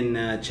me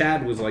and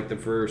Chad was, like, the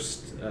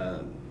first...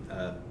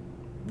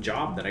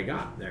 job that I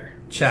got there.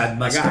 Chad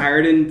Muska. I got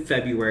hired in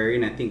February,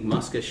 and I think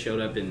Muska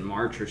showed up in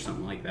March or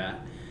something like that.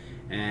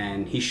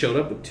 And he showed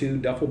up with 2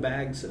 duffel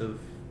bags of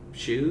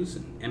shoes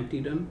and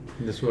emptied them.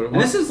 This is what it was.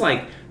 And this is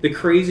like the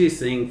craziest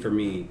thing for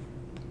me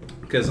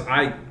because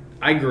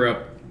I grew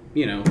up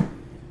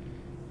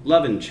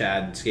loving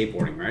Chad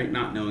skateboarding, right?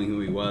 Not knowing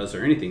who he was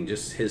or anything,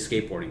 just his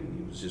skateboarding.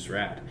 He was just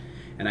rad.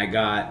 And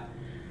I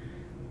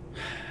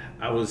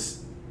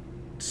was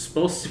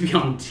supposed to be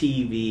on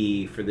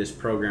TV for this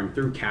program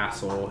through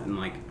Castle, and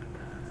like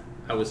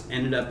I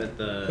ended up at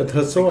the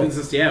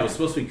Hosoi. Yeah, it was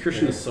supposed to be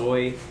Christian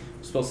Hosoi.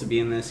 Supposed to be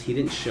in this. He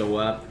didn't show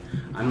up.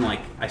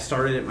 I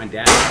started at my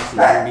dad's house in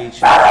Long Beach.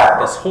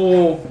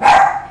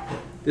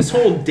 This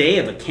whole day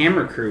of a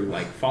camera crew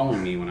like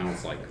following me when I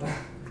was like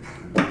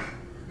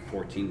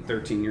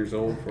 13 years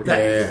old. 14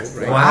 years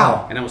old, right?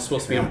 Wow. And I was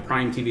supposed to be on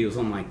Prime TV. It was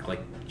on like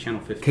Channel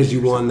 15. Because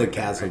you won the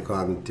Castle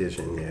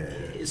competition.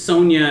 Yeah.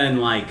 Sonia and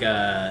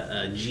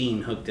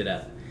Gene hooked it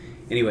up.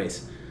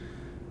 Anyways.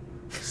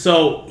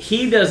 So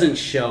he doesn't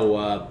show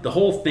up. The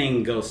whole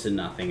thing goes to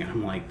nothing.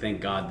 I'm like,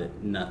 thank God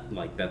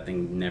that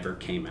thing never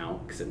came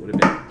out, because it would have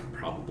been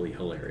probably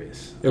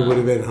hilarious. It would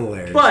have been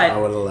hilarious. But I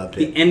would have loved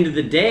it. The end of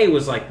the day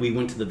was like we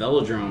went to the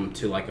Velodrome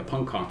to like a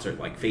punk concert.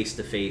 Like Face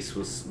to Face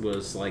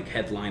was like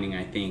headlining.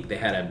 I think they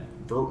had a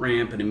vert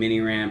ramp and a mini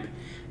ramp,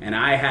 and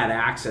I had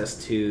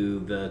access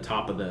to the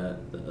top of the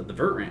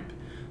vert ramp.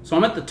 So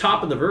I'm at the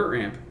top of the vert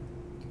ramp.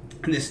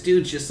 And this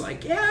dude's just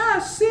like, yeah,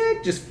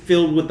 sick, just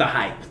filled with the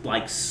hype,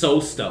 like so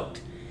stoked.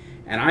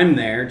 And I'm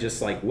there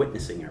just like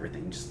witnessing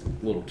everything, just a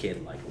little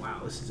kid like, wow,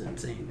 this is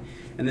insane.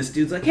 And this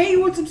dude's like, hey, you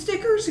want some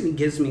stickers? And he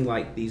gives me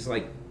like these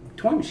like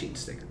toy machine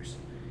stickers.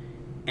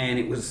 And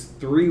it was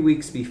 3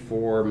 weeks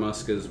before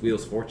Muska's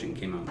Wheels of Fortune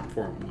came out in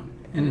 4-1.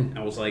 And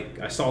I was like,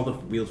 I saw the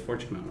Wheels of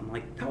Fortune come out. I'm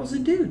like, that was a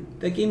dude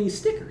that gave me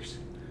stickers.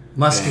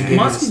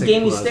 Muska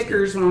gave me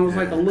stickers when I was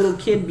like a little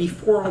kid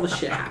before all the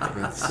shit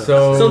happened.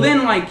 So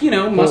then,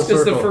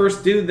 Muska's the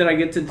first dude that I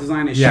get to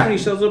design a shoe, and he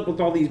shows up with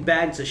all these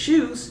bags of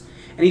shoes,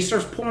 and he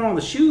starts pulling all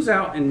the shoes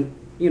out, and,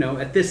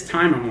 at this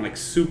time, I'm like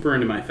super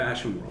into my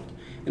fashion world,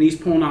 and he's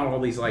pulling out all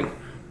these like,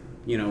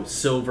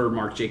 silver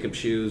Marc Jacobs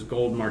shoes,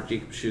 gold Marc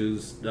Jacobs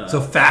shoes.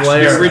 So fashion.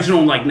 The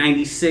original like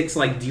 96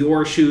 like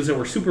Dior shoes that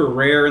were super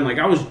rare, and like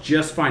I was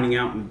just finding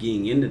out and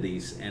getting into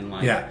these, and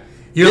like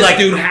this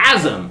dude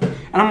has them.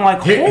 And I'm like,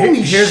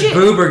 holy shit. Here's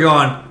Boober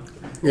going,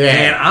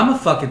 man, I'm a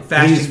fucking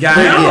fashion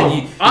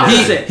guy.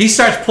 Opposite. He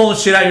starts pulling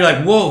shit out. You're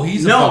like, whoa,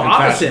 he's a fucking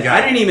fashion guy.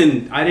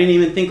 I didn't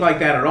even think like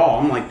that at all.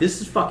 I'm like, this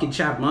is fucking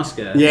Chad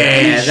Muska.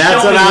 Yeah,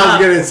 that's what I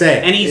was gonna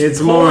say. And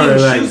he's pulling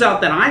shoes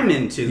out that I'm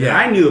into, that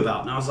I knew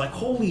about. And I was like,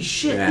 holy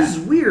shit, this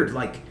is weird.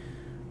 Like,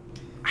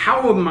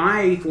 how am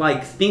I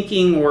like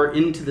thinking or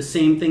into the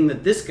same thing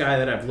that this guy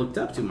that I've looked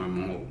up to my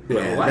whole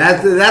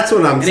life? That's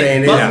what I'm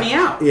saying. It bugged me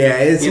out. Yeah,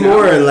 it's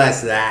more or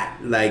less that.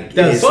 Like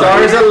the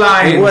stars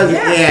aligned.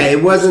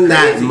 It wasn't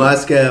that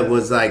Muska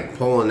was like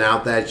pulling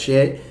out that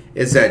shit.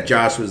 It's that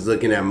Josh was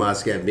looking at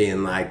Muska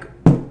being like,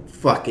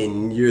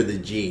 "Fucking, you're the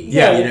G."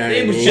 Yeah, you know what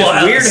it was I mean?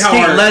 just weird how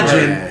Skate our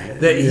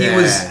legend that he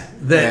was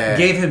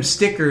gave him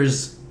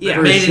stickers. Made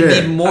it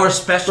even more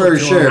special. For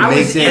sure,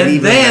 makes it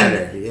even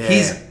better.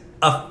 He's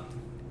a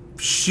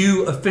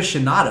shoe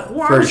aficionado.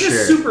 Well, I was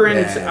just super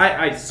into.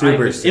 I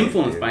was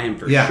influenced by him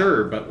for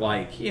sure, but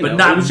like it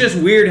was just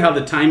weird how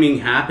the timing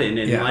happened,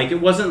 and like it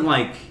wasn't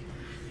like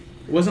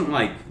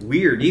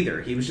weird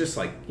either. He was just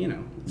like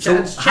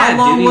So how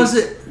long was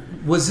it?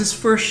 Was this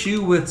first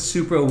shoe with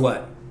Supra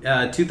what?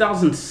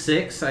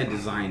 2006. I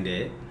designed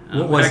it.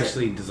 What was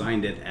I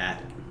designed it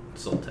at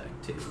Soltech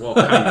too. Well,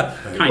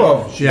 kind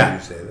of. Yeah.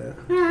 You say that.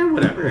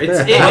 Whatever. It was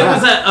a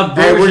version.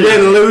 Hey, we're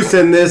getting loose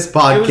in this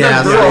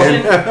podcast.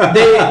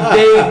 They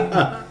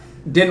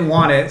didn't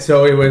want it,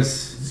 so it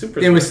was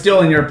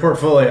still in your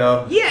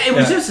portfolio. Yeah, it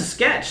was just a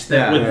sketch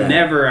that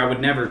I would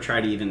never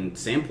try to even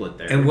sample it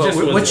there. And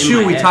what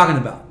shoe are we talking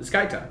about? The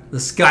Sky Top. The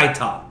Sky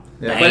Top.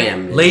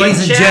 Bam.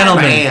 Ladies and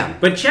gentlemen.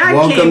 But Chad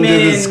welcome came to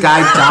the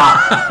Sky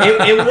Top.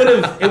 It would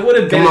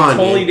have been a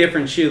totally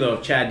different shoe though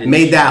if Chad didn't.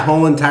 Made that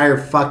whole entire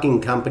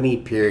fucking company,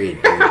 period.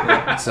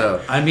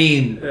 So I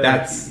mean,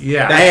 that's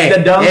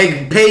the dunk.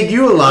 It paid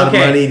you a lot of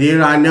money,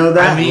 dude. I know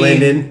that,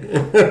 Lyndon.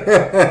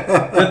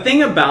 The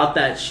thing about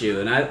that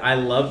shoe, and I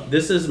love,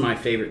 this is my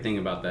favorite thing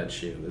about that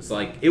shoe. It's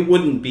like it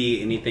wouldn't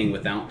be anything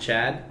without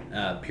Chad.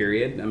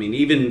 Period. I mean,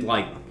 even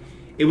like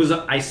it was.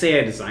 I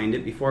say I designed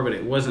it before, but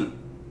it wasn't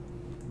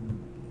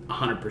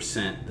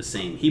 100% the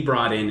same. He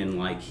brought in and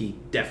like he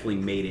definitely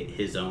made it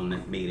his own.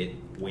 That made it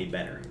way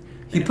better.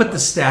 He put the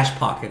stash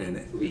pocket in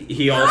it.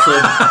 He also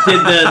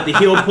did the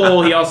heel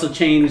pull. He also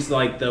changed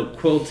like the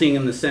quilting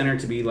in the center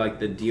to be like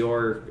the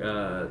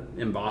Dior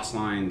embossed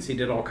lines. He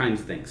did all kinds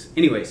of things.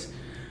 Anyways,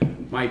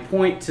 my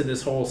point to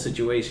this whole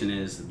situation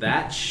is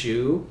that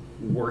shoe,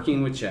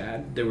 working with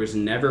Chad, there was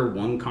never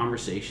one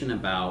conversation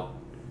about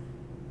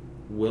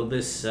will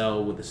this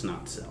sell, will this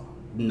not sell.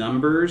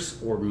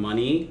 Numbers or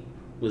money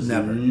was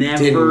never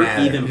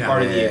even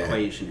part of the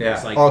equation. Yeah.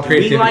 It's like, all do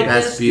we like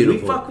That's this?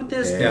 beautiful. Do we fuck with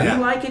this? Do we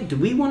like it? Do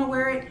we want to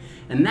wear it?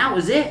 And that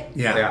was it.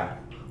 Yeah.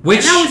 And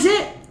that was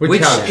it.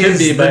 Which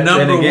is the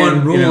number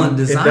one rule in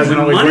design. It doesn't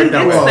always money work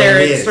that gets well. there,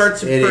 It it is.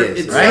 starts to It it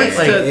is, starts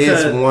right? to,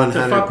 It's to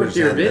 100% fuck with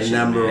your the vision,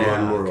 number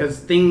one rule.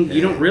 because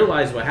you don't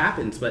realize what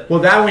happens. But Well,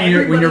 that when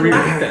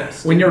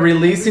you're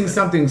releasing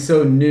something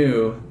so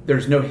new,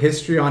 there's no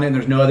history on it. And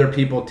there's no other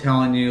people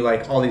telling you,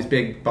 like all these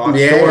big box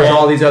stores,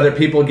 all these other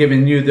people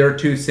giving you their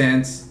 2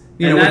 cents.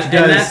 And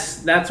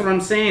that's what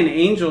I'm saying.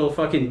 Angel,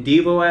 fucking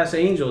Devo ass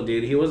Angel,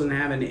 dude. He wasn't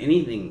having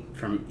anything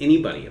from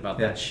anybody about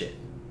that shit.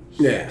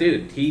 Yeah,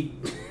 dude. He.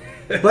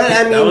 But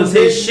I mean, that was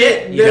his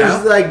shit.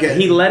 There's like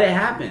he let it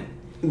happen.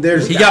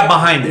 He got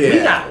behind it. We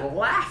got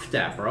laughed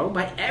at, bro,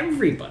 by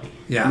everybody.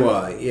 Yeah.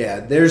 Well, yeah.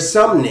 There's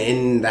something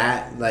in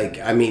that, like,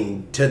 I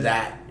mean, to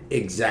that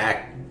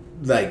exact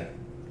like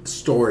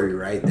story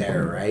right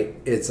there, right?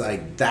 It's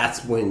like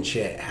that's when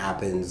shit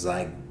happens,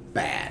 like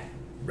bad,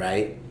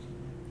 right?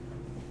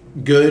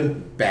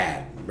 Good,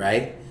 bad,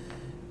 right?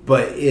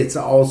 But it's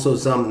also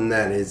something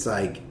that it's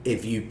like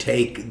if you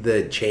take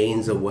the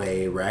chains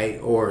away,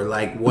 right, or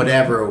like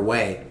whatever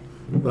away,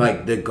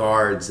 like the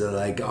guards,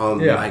 like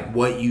like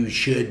what you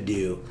should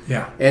do.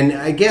 Yeah. And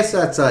I guess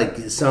that's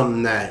like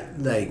something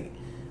that like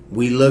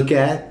we look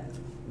at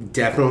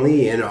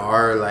definitely in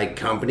our like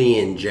company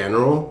in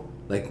general.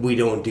 Like we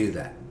don't do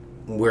that.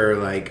 We're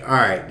like, all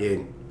right,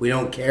 dude, we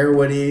don't care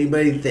what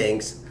anybody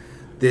thinks.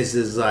 This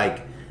is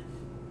like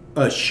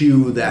a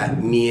shoe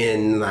that me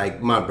and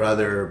like my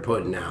brother are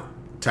putting out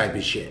type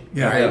of shit.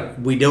 Yeah. Right? Yeah.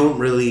 We don't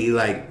really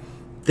like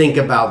think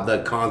about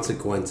the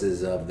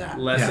consequences of that.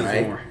 Less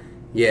is more.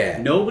 Yeah.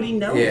 Nobody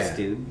knows,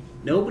 dude.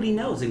 Nobody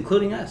knows,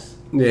 including us.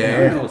 Yeah. We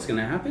don't know what's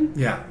gonna happen.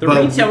 Yeah. The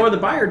retailer or the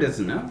buyer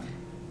doesn't know.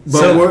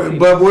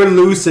 But we're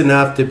loose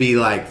enough to be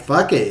like,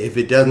 fuck it. If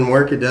it doesn't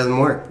work, it doesn't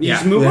work. You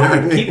just move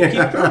on. Keep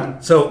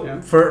going.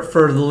 So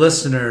for the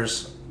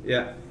listeners,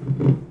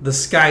 the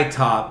Sky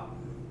Top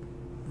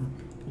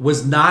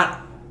was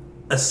not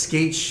a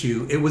skate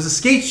shoe. It was a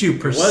skate shoe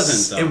per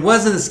se. It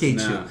wasn't a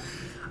skate shoe.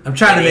 I'm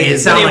trying to make it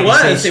sound like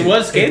a skate shoe. It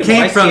was skatable. It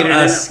came from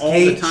a skate all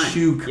the time.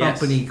 shoe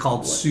company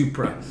called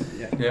Supra.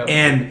 Yeah.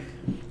 And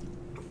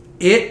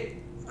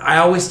I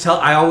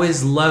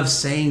always love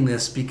saying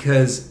this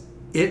because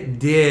it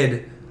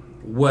did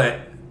what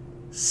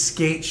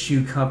skate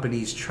shoe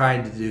companies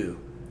tried to do.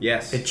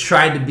 Yes. It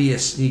tried to be a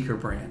sneaker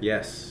brand.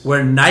 Yes.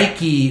 Where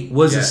Nike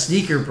was a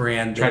sneaker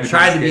brand that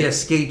tried to be a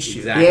skate shoe.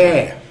 Exactly.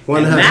 Yeah.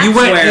 You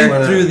went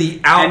in through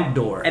the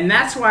outdoor. And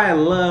that's why I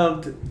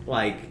loved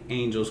like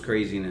Angel's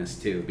craziness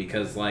too,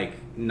 because like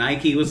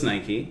Nike was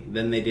Nike,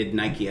 then they did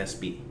Nike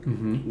SB.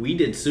 Mm-hmm. We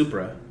did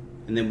Supra,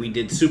 and then we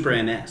did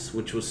Supra NS,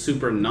 which was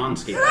super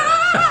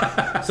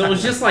non-skateboard. So it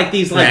was just like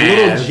these like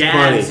little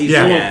jabs, these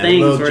little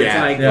things where it's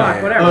like,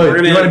 fuck, whatever. Oh,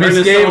 we're gonna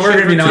be skate, we're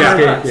gonna be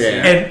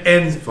non-skate.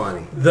 And it's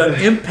funny.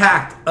 The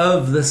impact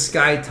of the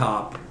Sky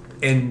Top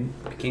and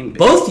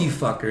both you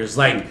fuckers,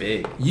 like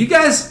big. You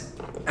guys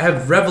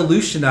have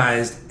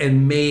revolutionized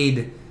and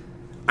made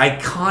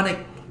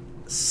iconic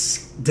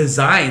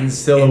designs,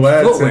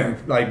 silhouettes,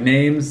 and like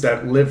names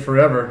that live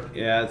forever.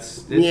 Yeah, it's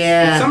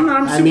something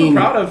I'm super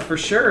proud of for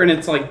sure. And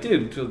it's like,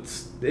 dude,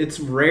 it's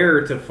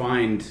rare to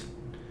find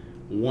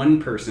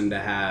one person to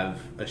have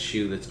a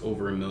shoe that's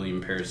over 1 million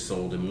pairs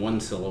sold in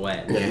one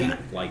silhouette. Yeah.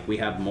 We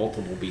have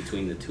multiple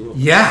between the two of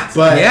them. Yeah,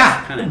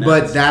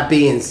 but that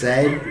being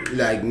said,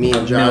 like me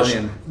and Josh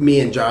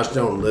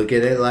don't look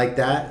at it like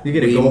that. You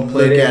get a gold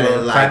plate. Look at it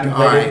like,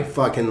 all right,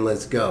 fucking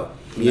let's go.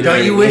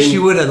 Don't you wish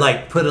you would have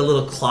like put a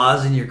little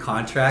clause in your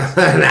contract?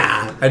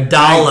 Nah.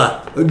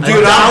 $1. Dude,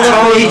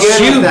 $1 for each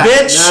shoe,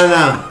 bitch.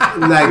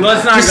 No. Like,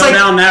 let's not go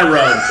down that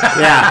road.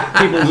 Yeah.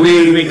 People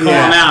be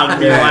calling out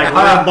and be like,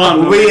 we're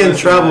bummed. We in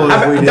trouble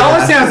if we do $1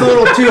 that. sounds a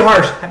little too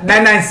harsh.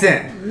 99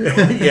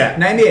 cents. Yeah.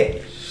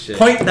 98. Shit.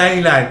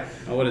 0.99.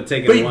 I would have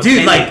taken a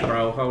penny,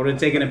 bro. I would have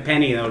taken a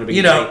penny. That would have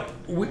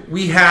been great.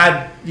 We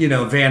had,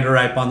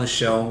 Vanderripe on the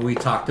show, and we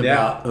talked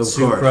about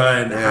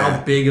Supra and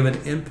how big of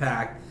an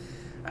impact.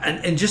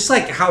 And just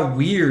like how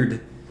weird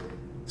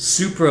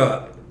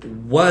Supra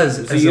was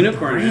as a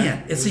unicorn brand.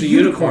 Yeah. It's a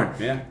unicorn.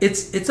 Yeah.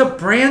 It's a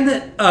brand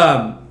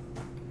that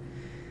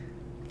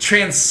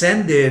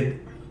transcended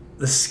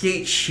the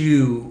skate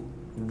shoe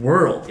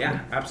world.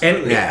 Yeah,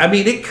 absolutely. And I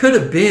mean, it could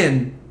have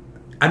been.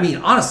 I mean,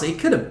 honestly, it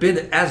could have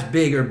been as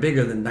big or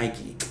bigger than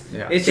Nike.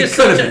 Yeah. It's just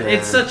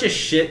such a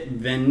shit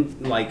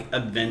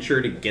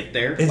adventure to get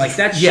there. Like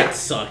that shit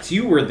sucks.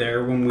 You were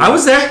there when we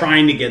were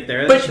trying to get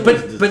there. That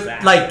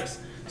But like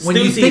when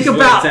you think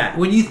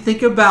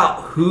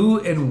about who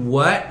and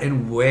what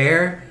and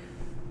where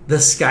the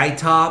Sky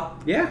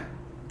Top and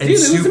Dude,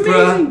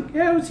 Supra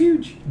it was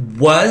huge.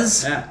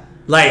 Was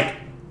like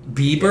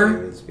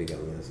Bieber,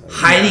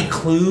 Heidi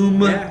Klum,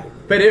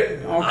 but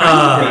all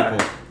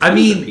kinds of people. I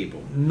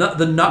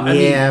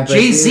mean,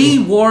 Jay-Z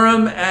wore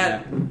them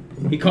at.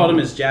 He called them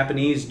his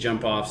Japanese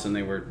jump offs, and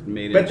they were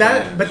made.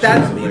 That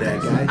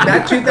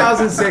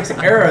 2006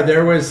 era,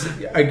 there was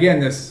again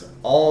this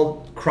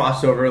all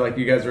crossover, like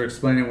you guys were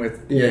explaining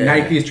with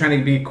Nike's trying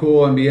to be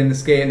cool and be in the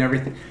skate and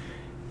everything.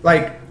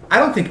 Like, I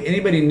don't think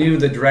anybody knew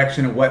the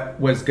direction of what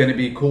was going to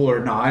be cool or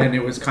not, and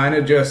it was kind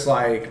of just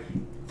like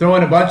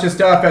throwing a bunch of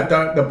stuff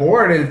at the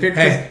board and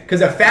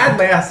because a fad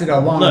lasted a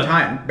long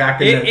time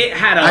back in it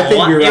had a I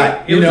think you're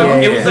right.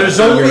 There's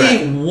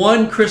only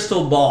one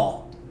crystal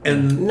ball,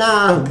 and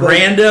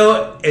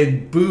Brando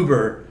and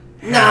Boober.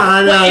 No.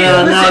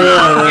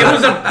 It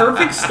was a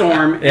perfect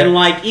storm, and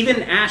like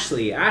even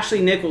Ashley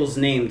Nichols'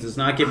 name does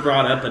not get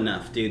brought up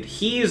enough, dude.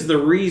 He is the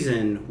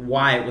reason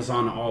why it was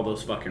on all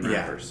those fucking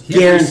rappers.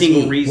 Every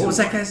single reason. What was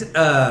that guy's?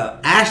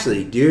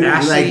 Ashley, dude.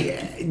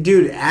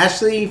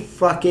 Ashley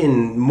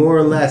fucking more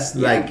or less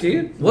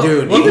dude.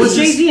 He was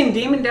Jay-Z and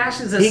Damon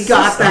Dash's assistant. He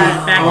got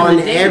that back on in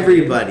the day,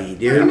 everybody,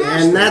 dude.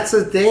 And that's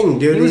the thing,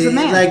 dude. He was the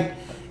man. Like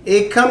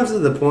it comes to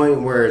the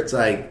point where it's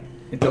like,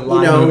 it's a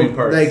lot of moving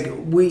parts. Like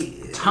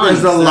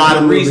Tons. There's a lot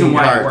of reason moving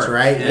why it parts, worked.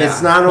 right? Yeah.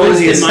 It's not Was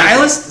only he a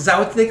stylist? Is that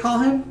what they call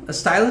him? A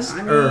stylist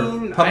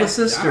or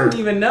publicist? I don't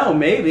even know.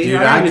 Maybe.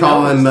 Dude, I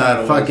call him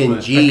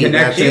fucking G.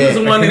 That's he was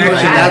the one who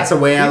that's the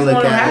way I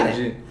look at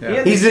it.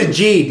 Yeah. He's a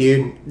G,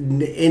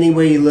 dude. Any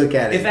way you look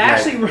at it. If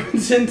Ashley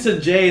runs into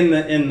Jay in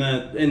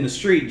the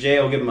street, Jay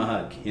will give him a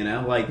hug. You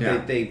know, like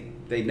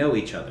they know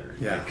each other.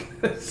 Yeah.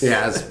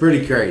 Yeah, it's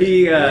pretty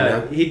crazy.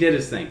 He did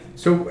his thing.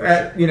 So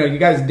you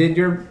guys did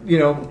your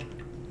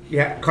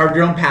carved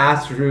your own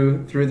path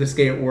through the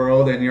skate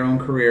world and your own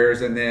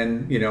careers, and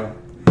then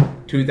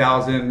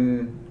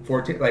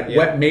 2014.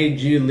 What made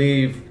you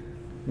leave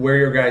where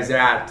your guys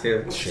at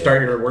to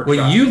start your workshop?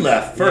 Well, you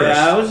left first.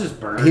 Yeah, I was just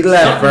burned. He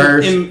left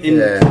first.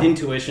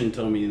 Intuition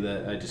told me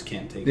that I just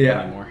can't take it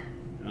anymore.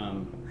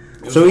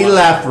 So he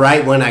left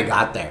right when I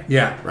got there.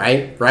 Yeah.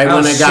 Right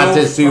when I got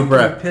to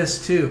Supra.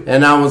 Pissed too.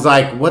 And I was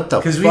like, what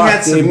the fuck? We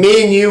had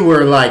me and you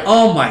were like,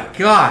 oh my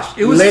gosh.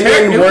 It was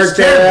Lyndon worked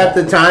there at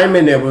the time,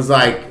 and it was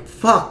like,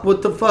 fuck,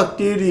 what the fuck,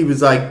 dude? He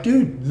was like,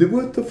 dude,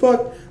 what the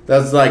fuck?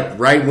 That's like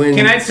right when.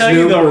 Can I tell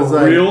you the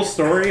real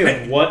story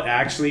of what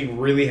actually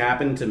really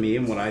happened to me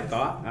and what I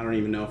thought? I don't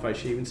even know if I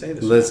should even say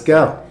this. Let's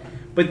go.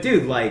 But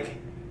dude,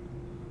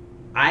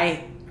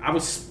 I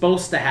was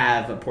supposed to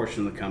have a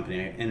portion of the company.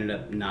 I ended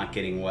up not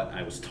getting what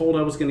I was told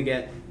I was going to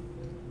get.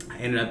 I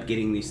ended up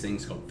getting these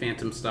things called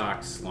phantom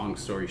stocks. Long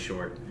story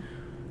short,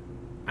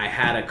 I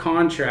had a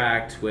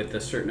contract with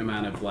a certain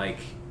amount of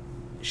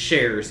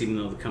shares, even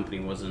though the company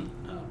wasn't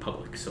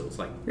public. So it's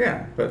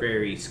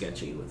very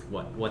sketchy with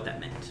what that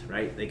meant,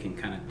 right? They can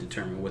kind of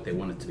determine what they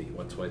want it to be.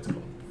 That's why it's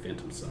called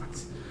phantom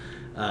stocks.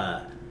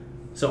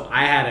 So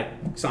I had a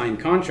signed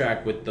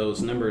contract with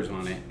those numbers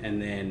on it, and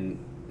then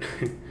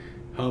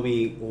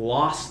homie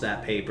lost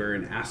that paper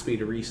and asked me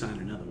to re-sign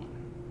another one.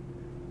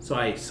 So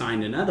I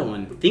signed another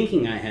one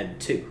thinking I had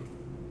two.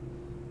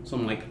 So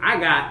I'm like, I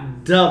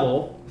got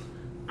double.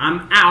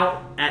 I'm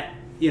out at,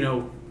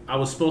 I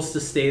was supposed to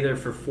stay there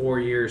for 4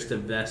 years to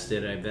vest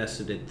it. I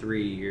vested it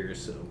 3 years,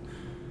 so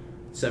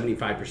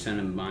 75%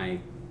 of my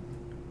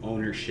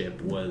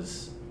ownership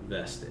was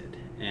vested.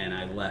 And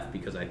I left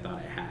because I thought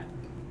I had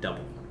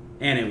double.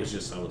 And it was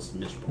just, I was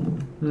miserable.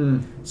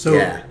 So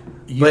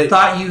you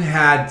thought you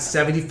had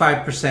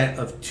 75%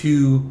 of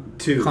two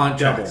contracts.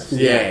 Doubles.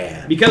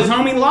 Yeah. Because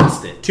homie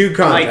lost it. 2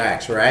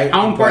 contracts, right?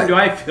 How important do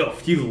I feel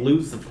if you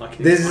lose the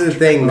fucking This is the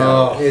thing,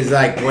 though, is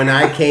when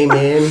I came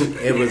in,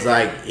 it was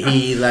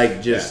he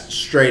just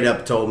straight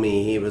up told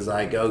me, he was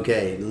like,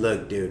 okay,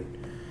 look, dude.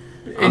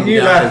 And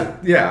you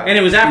left, And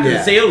it was after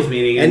the sales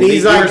meeting. And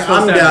he's like,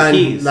 I'm done.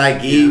 He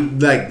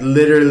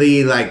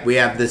literally, we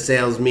have the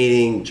sales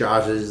meeting.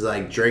 Josh is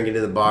drinking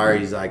to the bar.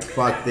 He's like,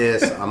 fuck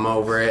this. I'm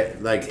over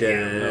it. that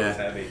was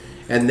heavy.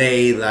 And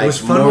they it was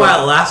fun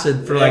while it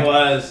lasted for It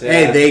was. Yeah.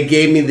 Hey, they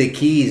gave me the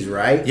keys,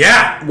 right?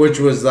 Yeah. Which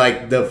was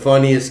the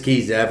funniest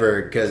keys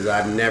ever, because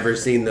I've never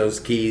seen those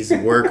keys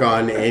work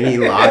on any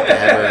lock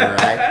ever,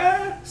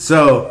 right?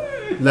 So.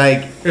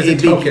 There's a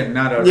token,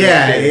 not a...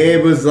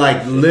 it was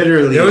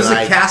literally... There was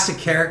a cast of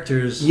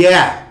characters.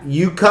 Yeah,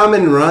 you come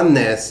and run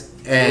this,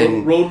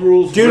 and... Road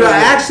rules. Dude, I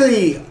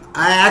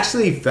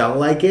actually felt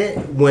like it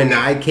when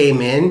I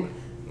came in,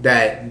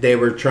 that they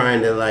were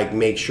trying to,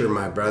 make sure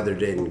my brother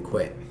didn't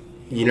quit.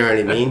 You know what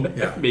I mean?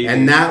 Yeah.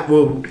 And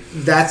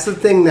that's the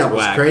thing that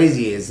was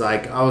crazy, is,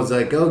 I was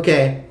like,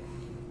 okay.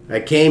 I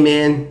came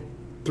in,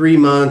 3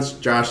 months,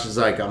 Josh is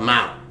like, I'm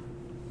out.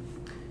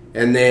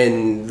 And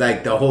then,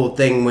 the whole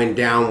thing went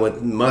down with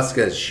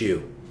Muska's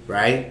shoe,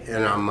 right?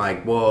 And I'm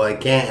like, well, I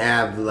can't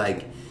have,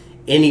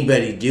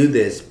 anybody do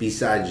this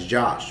besides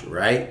Josh,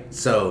 right?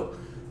 So,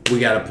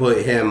 we got to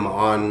put him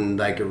on,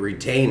 a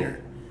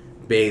retainer.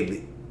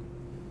 Baby.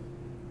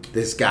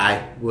 This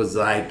guy was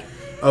like,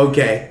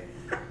 okay.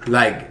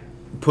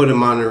 Put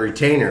him on a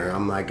retainer.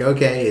 I'm like,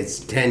 okay, it's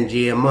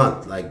 10G a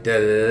month.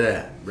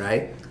 Da-da-da-da,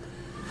 right?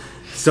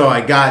 So, I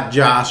got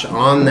Josh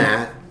on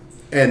that.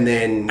 And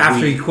then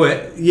after he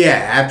quit,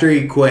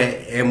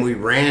 and we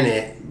ran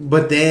it.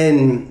 But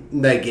then,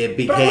 it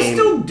became. But I was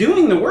still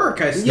doing the work.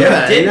 I still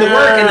did the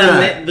work, and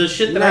then the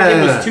shit that I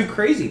did was too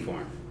crazy for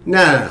him.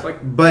 No,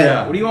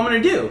 but what do you want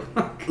me to do?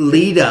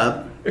 Lead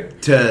up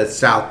to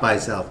South by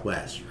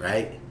Southwest,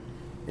 right?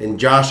 And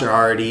Josh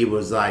already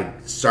was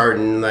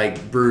starting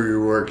brewery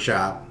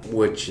workshop,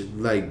 which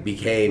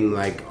became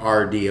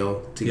our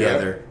deal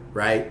together,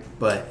 right?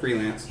 But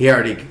freelance. He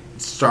already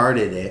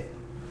started it,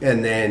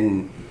 and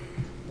then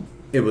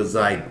it was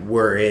like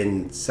we're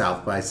in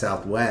South by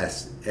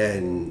Southwest,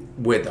 and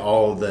with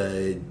all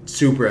the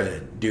Supra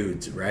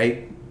dudes,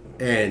 right?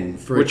 And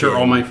which are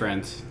all my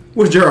friends.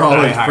 Which are all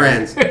his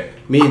friends.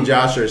 Me and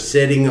Josh are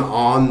sitting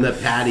on the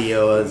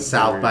patio of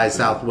South by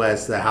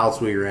Southwest, the house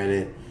we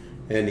rented,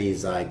 and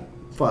he's like,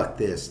 "Fuck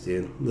this,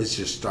 dude. Let's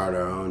just start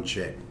our own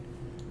shit."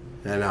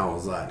 And I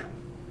was like,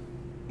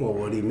 "Well,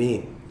 what do you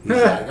mean?" He's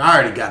like, "I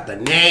already got the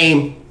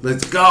name.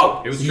 Let's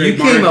go." It was You trademarked.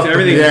 came up with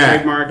Everything was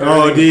Yeah. trademarked.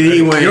 Oh, dude,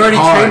 he went You already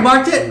hard.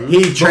 trademarked it?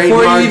 He trademarked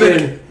Before you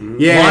even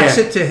launched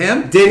it to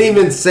him? Didn't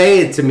even say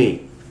it to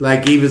me.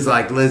 Like, he was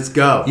like, "Let's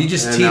go." You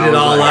just And teed I it was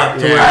all like, up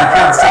to where you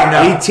couldn't say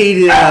no. He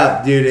teed it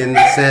up, dude, in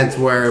the sense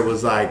where it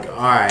was like,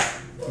 "All right,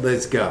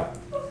 let's go."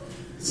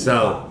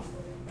 So,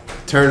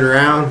 turned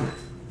around,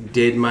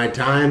 did my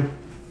time,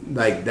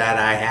 like that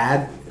I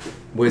had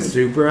with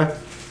Supra,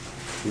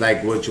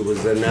 like which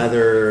was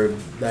another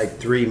like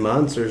 3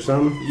 months or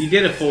something. You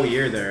did a full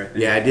year there. I think.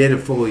 Yeah, I did a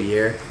full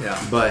year. Yeah.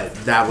 But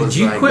that was Did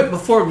you like, quit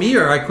before me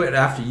or I quit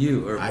after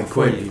you? Or I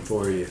before quit you?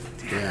 before you.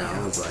 Yeah,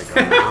 I was like,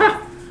 I'm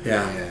out.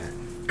 Yeah.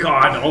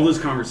 God, all those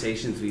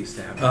conversations we used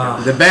to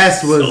have. The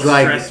best was So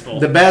like stressful.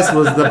 the best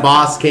was the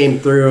boss came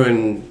through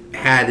and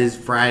had his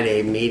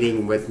Friday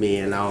meeting with me,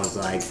 and I was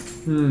like,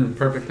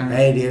 Perfect time.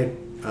 "Hey, dude,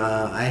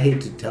 I hate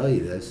to tell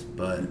you this,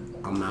 but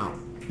I'm out."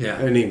 Yeah.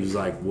 And he was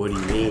like, "What do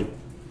you mean?"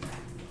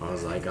 I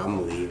was like,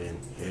 "I'm leaving,"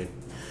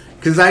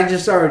 because I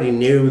just already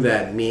knew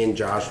that me and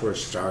Josh were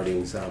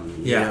starting something.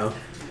 Yeah. You know?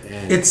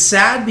 And It's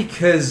sad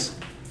because,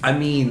 I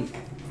mean,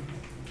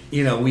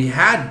 you know, we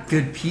had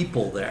good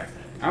people there.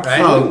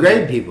 Right? oh,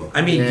 great people.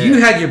 I mean, Yeah. you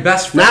had your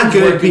best friends Not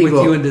good working people.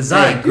 with you in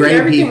design. Hey, great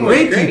everything people. was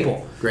Great great.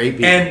 people. Great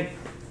people. And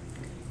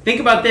Think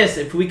about this: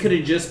 if we could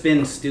have just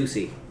been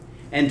Stussy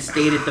and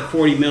stayed at the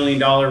 $40 million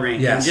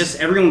range, Yes. and just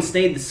everyone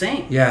stayed the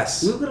same.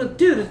 yes. We would have,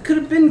 dude. It could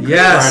have been great.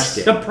 Yes.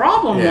 The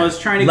problem Yeah. was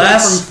trying to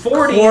Less go from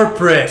 40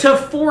 corporate. to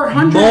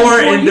 400, More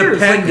in 4 years.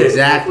 independent. Like,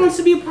 Exactly. who wants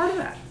to be a part of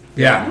that?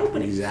 Yeah.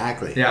 Nobody.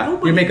 Exactly. Yeah,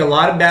 Nobody- you make a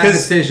lot of bad 'Cause,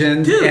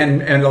 decisions, dude,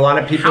 and a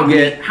lot of people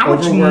get how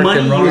much overworked money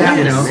and you wrong. have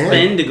You to know,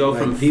 spend to go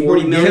from Like, people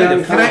 40 million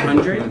to Can I-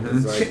 400?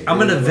 It's like, I'm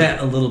going to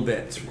vent a little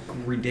bit.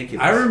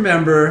 Ridiculous. I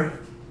remember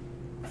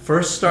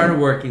first started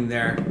working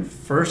there.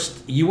 First,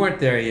 you weren't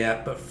there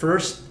yet, but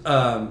first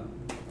Kyle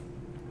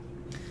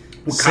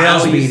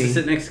sales used meeting. to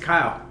sit next to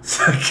Kyle.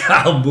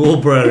 Kyle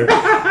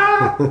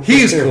Bullbrunner.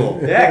 He's cool.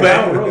 Yeah,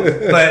 Kyle rules.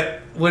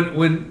 But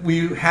when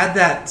we had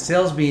that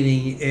sales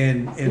meeting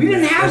in We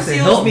didn't have at the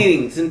sales Hilton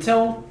meetings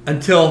until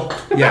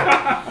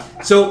yeah.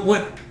 So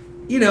what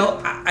you know,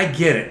 I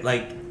get it.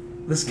 Like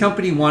this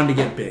company wanted to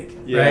get big,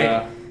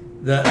 right?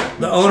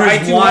 The owners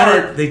Tried too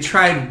wanted. hard. They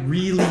tried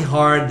really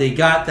hard. They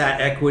got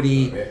that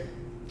equity,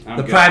 I'm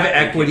the good. private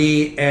Thank you.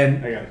 equity,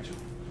 and I got it.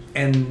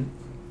 and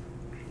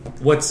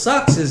what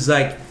sucks is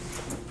like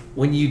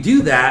when you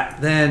do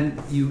that, then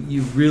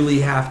you really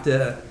have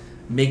to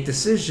make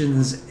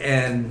decisions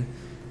and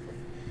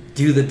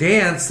do the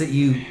dance that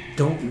you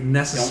don't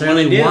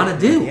necessarily want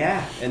to do.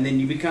 Yeah, and then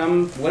you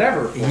become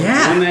whatever for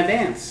Yeah. doing that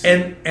dance.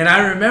 And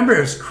I remember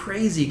it was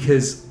crazy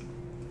because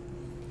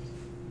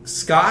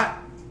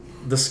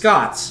the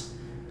Scots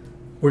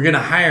were gonna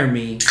hire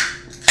me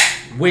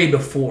way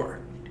before,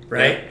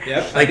 right?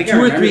 Yep. I Like think I 2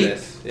 or remember 3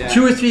 this. Yeah.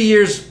 2 or 3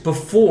 years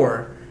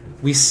before,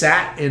 we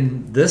sat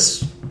in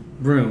this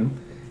room,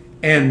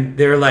 and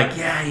they're like,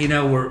 "Yeah, you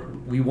know,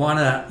 we want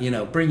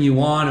to, bring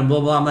you on," and blah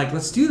blah. I'm like,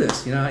 "Let's do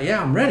this."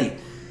 Yeah, I'm ready.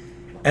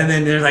 And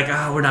then they're like,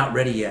 "Oh, we're not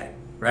ready yet,"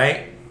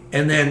 right?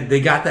 And then they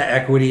got that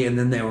equity, and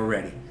then they were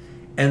ready.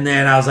 And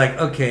then I was like,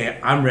 "Okay,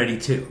 I'm ready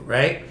too,"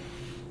 right?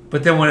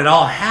 But then when it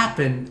all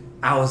happened,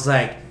 I was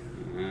like,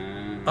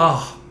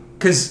 "Oh,"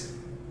 because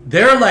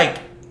they're like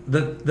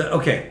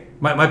okay.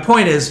 My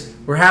point is,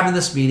 we're having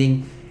this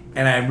meeting,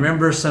 and I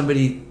remember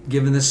somebody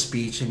giving this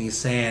speech, and he's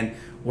saying,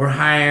 "We're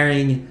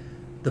hiring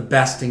the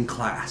best in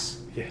class."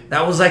 Yeah.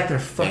 That was like their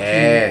fucking.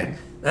 Yeah.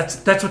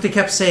 That's what they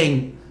kept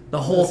saying the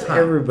whole That's time.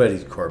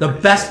 everybody's The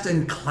corporate. best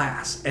in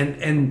class,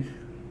 and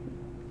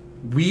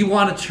we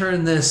want to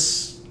turn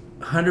this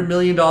 $100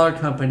 million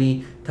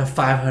company to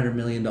 $500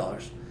 million.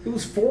 It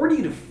was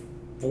 40 to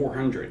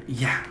 400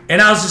 Yeah,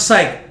 and I was just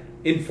like,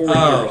 in 4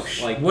 Oh,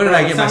 years. Like, what did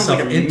I get sounds myself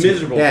like a into?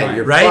 miserable Yeah, time.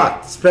 you're Right?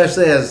 fucked.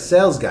 Especially as a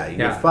sales guy,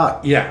 you're Yeah.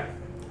 fucked. yeah.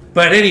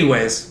 But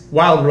anyways,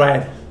 wild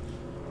ride.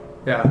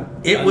 Yeah,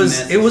 it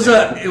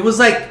was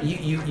like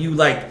you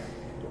like.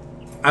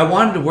 I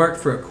wanted to work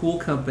for a cool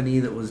company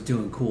that was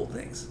doing cool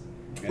things,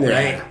 Yeah.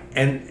 right?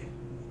 And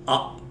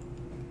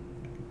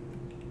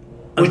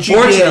Which you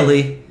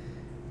unfortunately,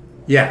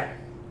 yeah.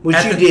 Which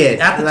At you the- did.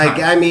 at the like,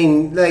 time. I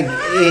mean, like,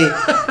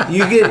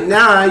 you could,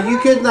 you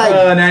could, like,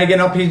 now you're getting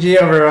LPG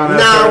over on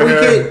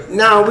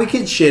us. we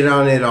could shit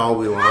on it all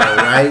we want,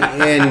 right?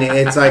 And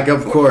it's like,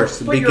 of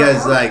course, But you're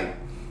because, hard. like,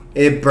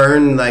 it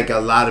burned, like, a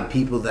lot of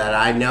people that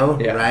I know,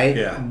 Yeah. right?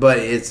 Yeah. But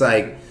it's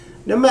like,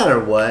 no matter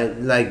what,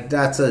 like,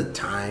 that's a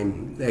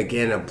time, like,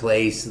 in a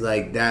place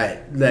like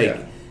that, like, Yeah.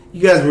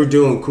 you guys were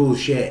doing cool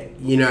shit,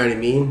 you know what I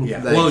mean?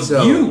 Yeah. Like, Well,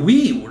 so,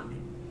 we were.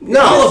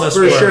 No, all of us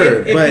for were.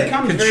 sure, but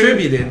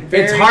contributed.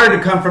 It's hard to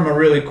come from a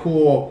really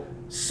cool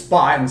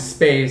spot and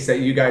space that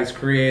you guys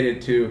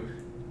created to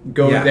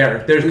go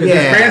there. There's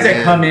brands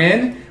that come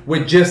in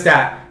with just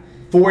that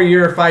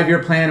 4-year,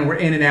 5-year plan, and we're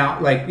in and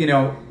out. Like, you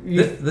know,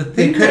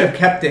 they could have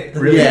kept it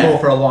really cool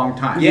for a long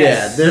time.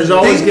 Yes. Yeah, there's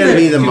always going to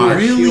be the mark.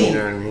 Really, you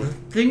know what I mean?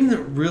 the thing that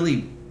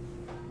really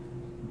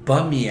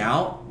bummed me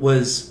out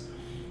was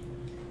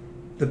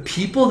the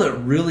people that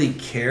really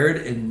cared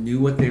and knew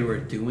what they were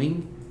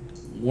doing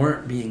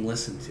weren't being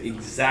listened to.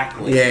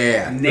 Exactly.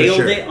 Yeah.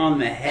 Nailed it on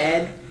the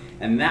head,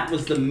 and that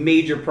was the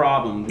major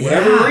problem.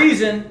 Whatever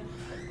reason.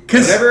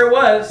 Whatever it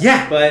was,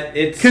 but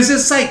it's because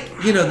it's like,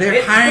 you know,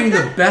 they're hiring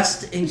the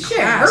best in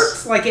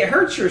class. It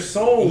hurts your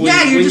soul.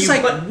 You're just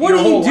like, what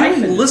are you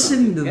doing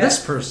listening to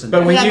this person?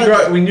 But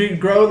when you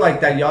grow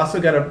like that, you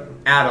also got to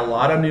add a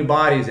lot of new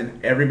bodies,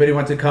 and everybody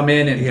wants to come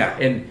in and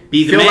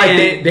be the feel man.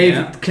 Like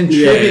they've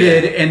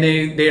contributed, and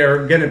they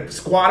are going to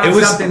squat on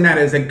something that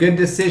is a good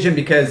decision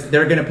because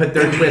they're going to put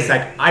their twist.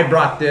 Like, I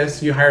brought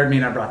this, you hired me,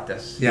 and I brought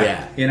this.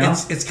 Yeah. You know,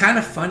 it's kind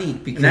of funny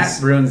because and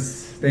that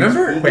ruins.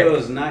 Remember, ego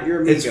is not your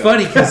amigo. It's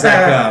funny because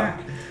like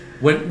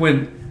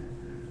when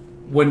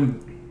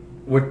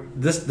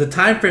the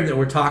time frame that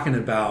we're talking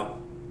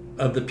about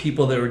of the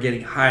people that were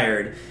getting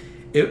hired,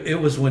 it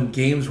was when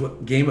Game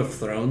of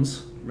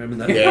Thrones.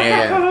 Remember that?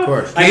 Yeah, of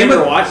course. I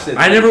never watched it.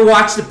 I never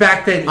watched it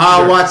back then.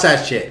 I'll watch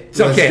that shit.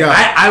 It's okay.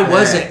 I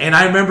wasn't, and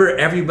I remember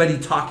everybody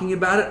talking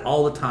about it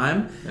all the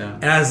time. Yeah.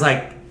 And I was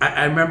like,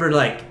 I remember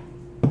like,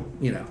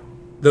 you know,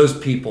 those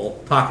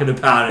people talking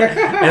about it,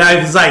 and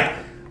I was like,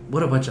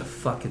 what a bunch of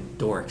fucking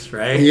dorks,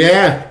 right?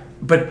 Yeah.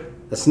 But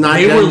that's not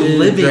they were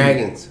living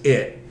Dragons.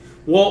 It.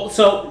 Well,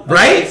 so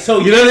right?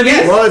 So you know what I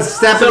mean? Well, it's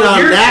stepping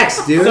on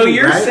next, dude. So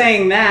you're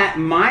saying that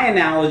my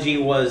analogy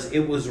was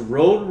it was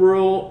road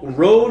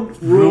rules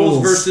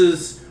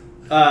versus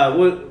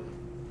what?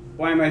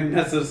 Why am I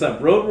messing this up?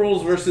 Road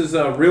rules versus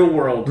real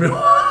world.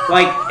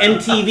 Like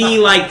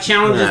MTV, like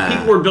challenges.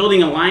 People were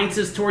building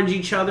alliances towards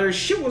each other.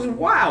 Shit was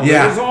wild.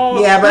 Yeah. It was all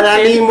but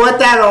I mean, what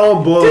that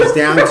all boils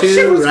down to,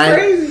 shit was right?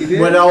 crazy, dude.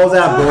 What all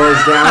that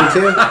boils down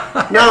to?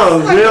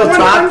 No, real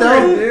talk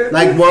though.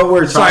 Like what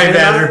we're talking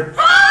about.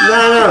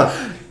 No.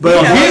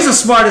 But he's the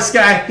smartest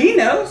guy. He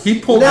knows.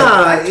 He pulled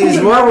is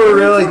what we're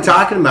really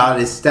talking about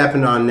is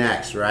stepping on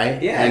next,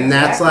 right? Yeah, and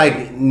that's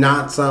like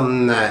not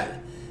something that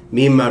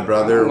me and my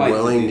brother are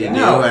willing to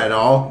do at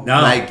all. No.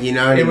 Like, you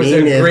know what I mean? Was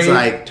a it's great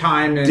like,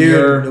 time in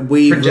dude,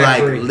 we've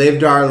trajectory. like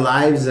lived our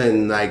lives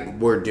and like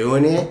we're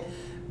doing it,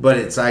 but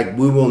it's like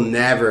we will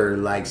never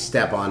like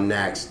step on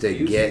next to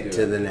get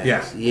to the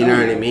next. Yeah. You know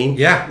what I mean?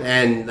 Yeah.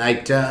 And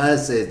like to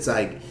us, it's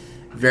like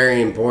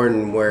very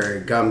important where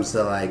it comes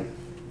to like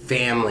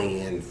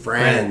family and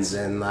friends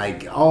and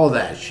like all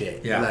that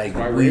shit. Yeah. Like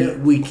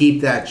we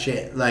keep that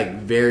shit like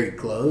very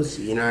close.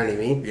 You know what I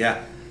mean?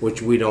 Yeah. Which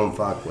we don't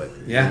fuck with.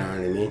 Yeah. You know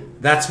what I mean?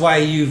 That's why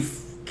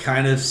you've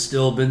kind of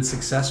still been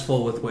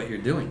successful with what you're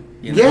doing.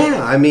 You know?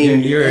 Yeah, I mean...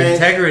 Your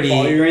integrity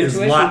your is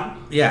a lot...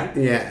 intuition. Yeah.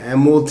 Yeah,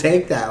 and we'll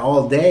take that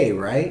all day,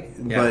 right?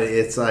 Yeah. But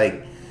it's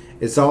like...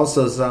 It's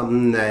also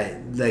something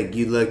that like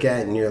you look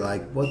at and you're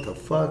like, what the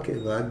fuck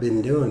have I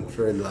been doing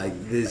for like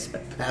this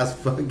past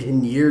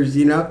fucking years,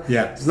 you know?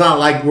 Yeah. It's not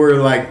like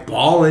we're like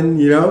balling,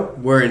 you know?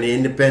 We're an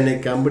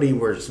independent company.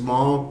 We're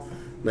small.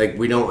 Like,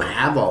 we don't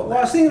have all that. Well,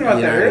 I was thinking about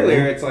you that know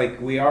earlier. I mean? It's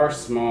like we are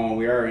small,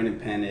 we are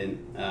independent.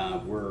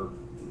 We're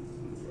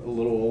a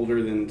little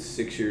older than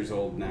 6 years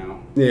old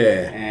now.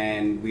 Yeah.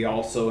 And we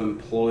also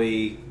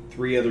employ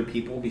 3 other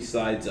people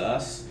besides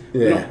us. Yeah.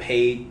 We don't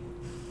pay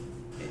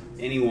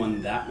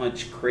anyone that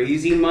much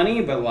crazy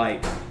money, but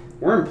like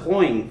we're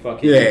employing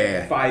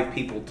fucking 5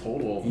 people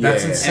total.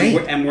 That's insane.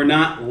 And we're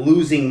not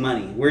losing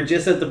money. We're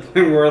just at the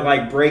point where we're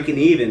like breaking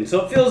even.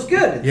 So it feels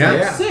good.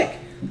 It's sick.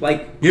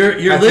 Like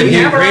you're living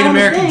a great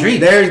American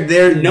dream. There's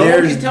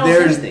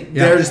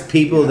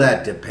people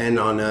that depend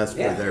on us for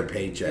their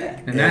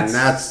paycheck, and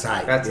that's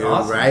tight. That's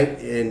awesome, right?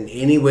 And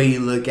any way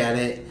you look at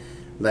it,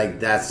 like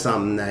that's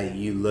something that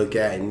you look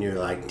at and you're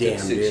like,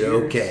 damn, dude,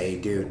 okay,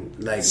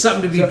 dude, like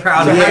something to be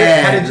proud of.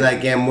 Yeah,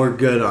 like, and we're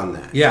good on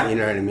that. Yeah, you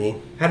know what I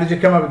mean. How did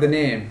you come up with the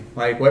name?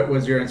 Like, what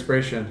was your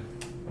inspiration?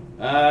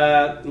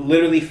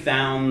 Literally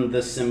found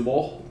the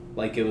symbol.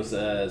 Like it was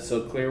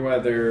so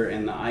Clearweather,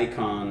 and the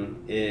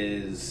icon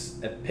is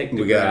a pictograph.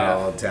 We got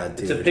it all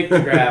tattooed. It's a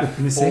pictograph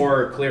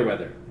for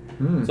Clearweather.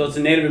 So it's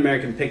a Native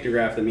American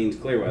pictograph that means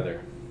Clearweather.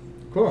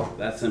 Cool.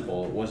 That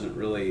simple. It wasn't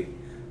really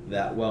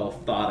that well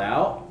thought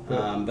out.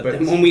 But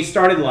then when we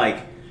started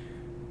like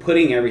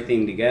putting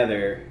everything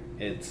together,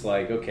 it's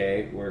like,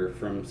 okay, we're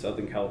from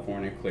Southern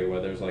California.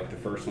 Clearweather is like the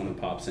first one that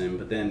pops in,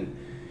 but then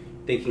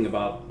thinking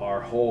about our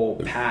whole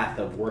path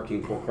of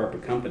working for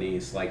corporate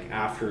companies, like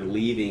after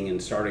leaving and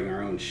starting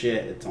our own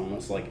shit, it's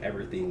almost like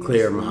everything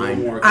clear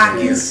mind. More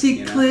I can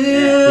see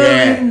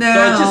clearly now.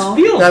 So it just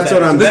feels that's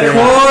better. what I'm the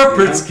saying.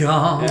 Corporate's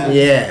gone.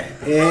 Yeah,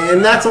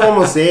 and that's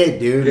almost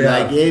it, dude.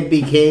 Like it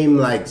became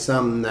like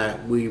something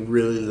that we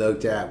really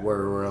looked at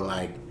where we're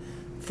like,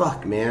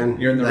 fuck, man.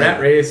 You're in the like,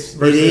 rat race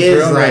versus it is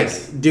your own like,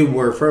 race. dude,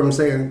 we're from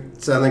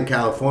Southern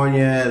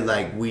California.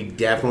 Like, we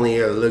definitely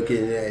are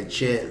looking at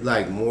shit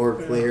like more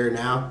clear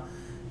now.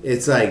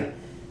 It's like,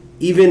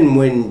 even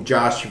when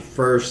Josh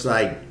first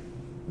like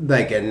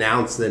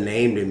announced the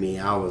name to me,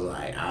 I was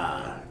like,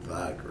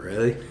 fuck,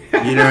 really?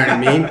 You know what I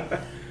mean?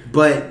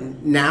 But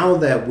now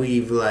that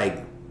we've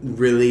like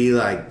really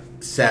like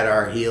set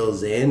our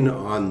heels in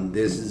on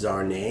this is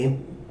our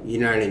name, you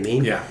know what I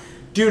mean? Yeah.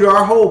 Dude,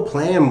 our whole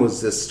plan was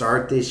to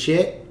start this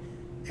shit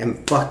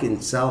and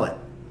fucking sell it,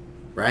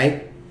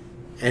 right?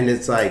 And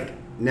it's like,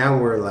 now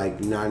we're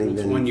like not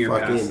even 1 year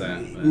fucking, past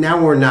that, but-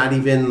 now we're not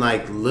even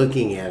like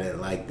looking at it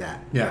like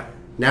that. Yeah.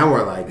 Now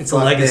we're like, It's a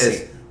fuck legacy.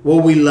 this. Well,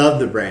 we love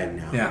the brand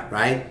now, Yeah.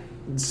 right?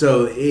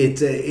 So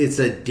it's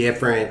a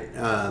different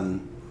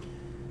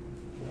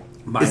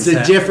it's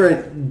a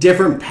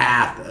different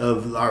path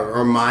of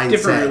our mindset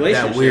Different that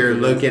relationship we're with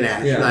it. looking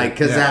at. Yeah. Like,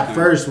 because Yeah. at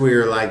first we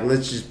were like,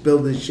 let's just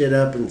build this shit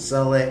up and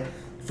sell it.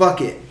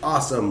 Fuck it,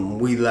 awesome.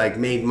 We like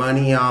made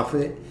money off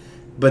it,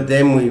 but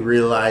then we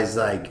realized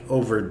like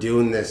over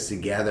doing this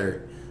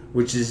together,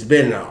 which has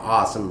been an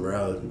awesome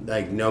road.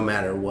 Like, no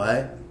matter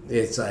what,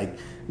 it's like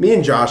me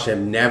and Josh have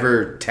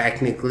never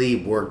technically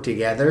worked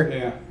together.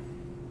 Yeah.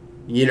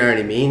 You know what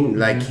I mean?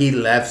 Like, he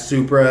left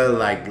Supra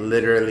like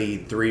literally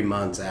 3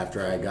 months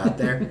after I got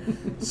there.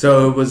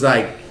 So it was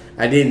like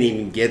I didn't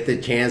even get the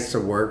chance to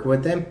work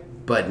with him.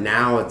 But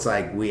now it's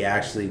like we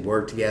actually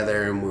work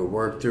together and we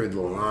work through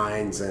the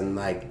lines and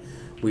like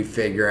we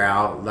figure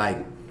out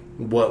like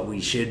what we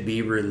should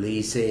be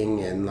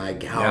releasing and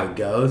like how it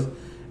goes.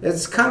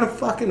 It's kind of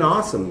fucking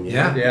awesome.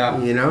 Yeah.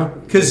 Yeah. You know?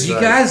 Because It's you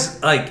like-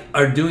 guys like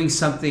are doing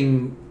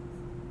something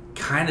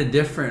kind of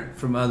different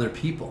from other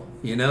people.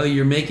 You know,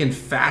 you're making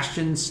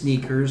fashion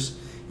sneakers.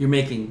 You're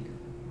making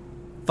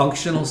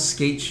functional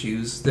skate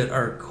shoes that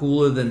are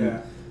cooler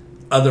than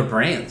other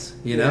brands.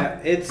 You know, Yeah,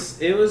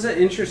 it was an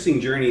interesting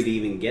journey to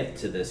even get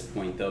to this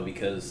point though,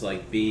 because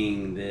like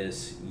being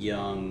this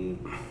young,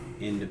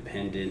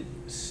 independent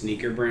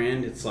sneaker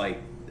brand, it's like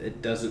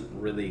it doesn't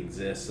really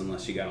exist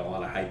unless you got a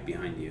lot of hype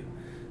behind you.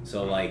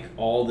 So like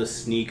all the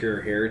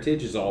sneaker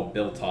heritage is all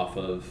built off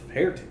of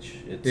heritage.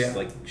 It's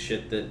like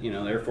shit that, you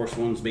know, the Air Force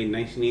One's made in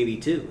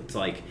 1982. It's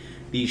like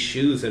these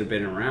shoes that have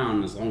been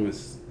around as long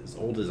as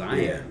old as I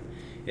am.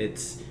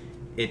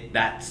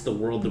 That's the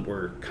world that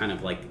we're kind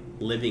of like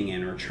living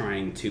in or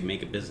trying to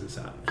make a business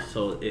out of.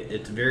 So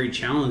it's very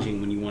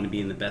challenging when you want to be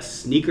in the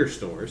best sneaker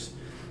stores,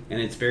 and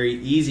it's very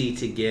easy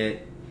to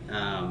get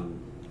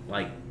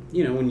like,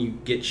 you know, when you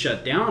get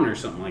shut down or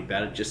something like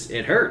that,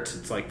 it hurts.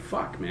 It's like,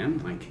 fuck, man,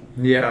 like,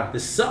 Yeah.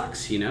 this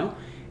sucks, you know?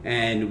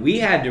 And we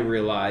had to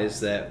realize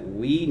that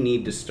we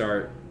need to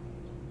start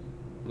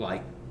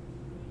like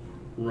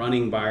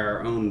running by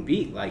our own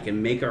beat, like,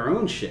 and make our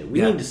own shit.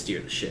 We need to steer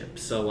the ship.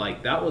 So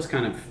like that was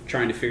kind of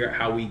trying to figure out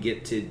how we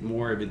get to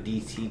more of a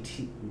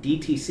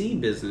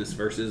DTC business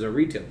versus a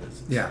retail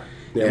business. Yeah.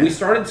 And we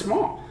started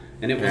small,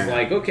 and it was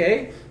like,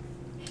 okay,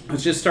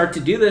 let's just start to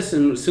do this.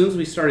 And as soon as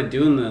we started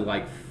doing the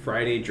like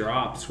Friday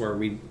drops where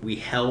we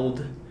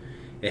held,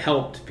 it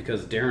helped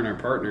because Darren, our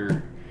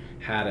partner,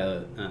 had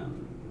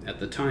at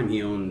the time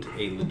he owned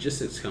a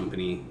logistics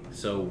company,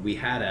 so we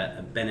had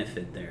a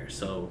benefit there.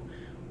 So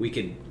we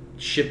could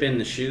ship in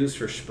the shoes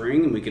for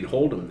spring and we could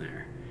hold them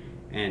there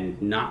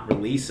and not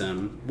release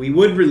them. We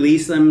would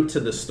release them to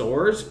the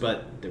stores,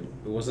 but there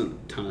wasn't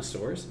a ton of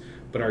stores.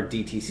 But our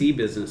DTC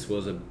business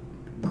was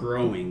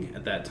growing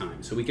at that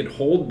time, so we could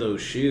hold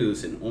those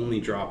shoes and only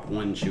drop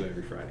one shoe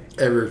every Friday.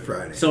 Every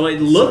Friday. So it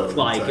looked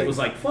like it was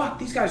like, fuck,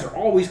 these guys are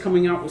always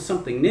coming out with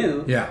something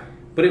new. Yeah.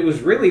 But it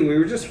was really, we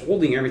were just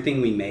holding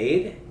everything we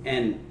made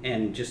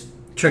and just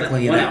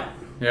Trickling it went out.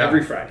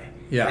 every Friday.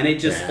 Yeah. And it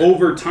just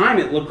over time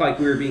it looked like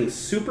we were being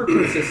super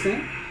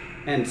consistent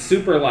and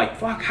super like,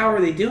 fuck, how are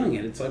they doing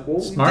it? It's like,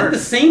 well, Smart. we did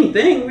the same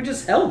thing, we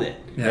just held it.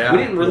 Yeah. We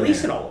didn't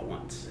release it all at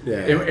once. Yeah.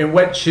 And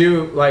what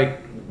shoe,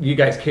 like, you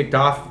guys kicked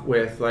off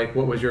with? Like,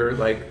 what was your,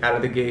 like, out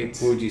of the gates?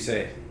 What would you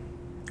say?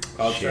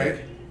 Cloud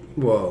Strike?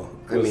 Well,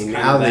 I Was mean, kind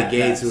out of of the that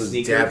gates was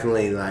sneaker?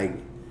 definitely like,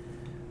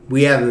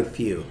 we have a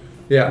few,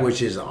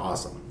 which is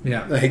awesome.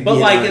 Yeah. Like, But you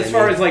like know as what I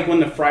far mean? as like when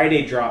the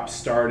Friday drop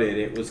started,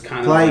 it was kind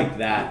of Like, like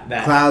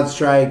that. Cloud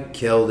Strike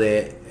killed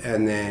it,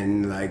 and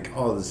then like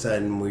all of a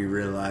sudden we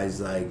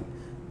realized like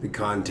the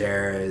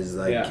Conterra is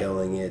like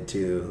killing it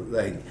too.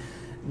 Like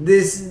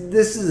this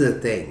is a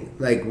thing.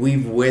 Like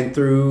we've went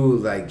through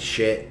like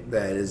shit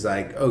that is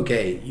like,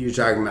 okay, you're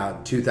talking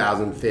about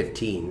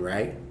 2015,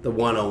 right? The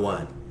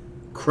 101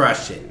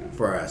 crushed it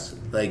for us.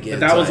 Like But it's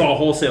that was like, all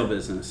wholesale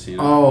business, you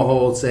know. all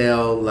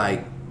wholesale,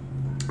 like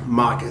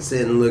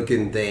moccasin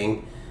looking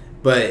thing,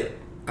 but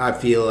I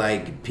feel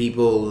like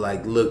people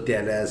like looked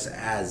at us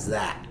as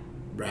that,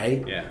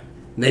 right? Yeah.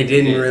 They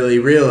didn't really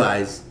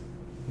realize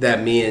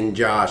that me and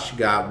Josh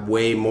got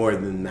way more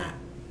than that.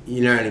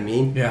 You know what I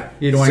mean? Yeah.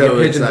 You don't want to get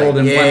it's pigeonholed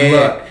in yeah, one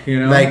look, you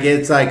know? Like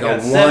it's like a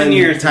Got 7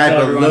 years one to type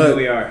tell of everyone who look.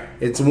 we are.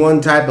 It's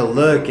one type of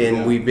look,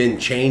 and we've been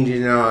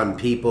changing it on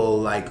people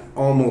like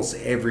almost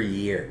every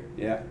year.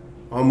 Yeah.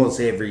 almost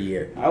every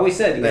year. I always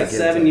said you got Like,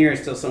 7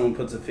 years till someone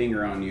puts a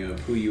finger on you of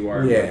who you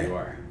are and what you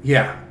are.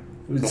 Yeah.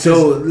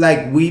 So,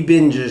 like, we've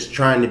been just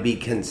trying to be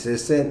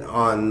consistent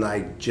on,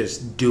 like,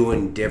 just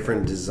doing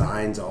different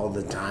designs all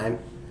the time.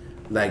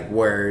 Like,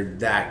 where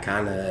that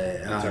kind of...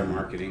 That's our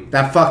marketing.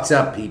 That fucks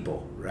up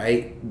people,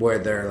 right? Where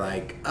they're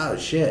like, oh,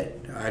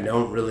 shit, I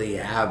don't really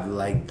have,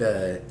 like,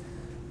 the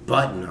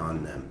button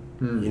on them.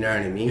 You know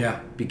what I mean? Yeah.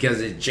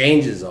 Because it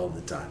changes all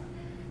the time.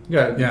 You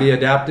gotta be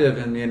adaptive,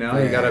 and you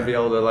gotta be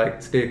able to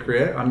like stay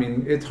creative. I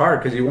mean, it's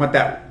hard because you want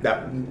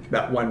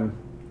that one.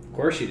 Of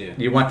course you do.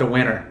 You want the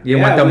winner. You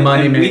want the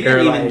money maker. We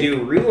didn't like, even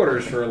do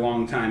reorders for a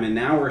long time, and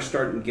now we're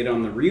starting to get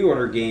on the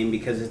reorder game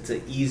because it's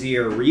an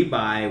easier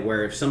rebuy.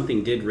 Where if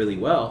something did really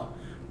well,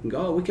 we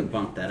go, oh, we could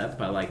bump that up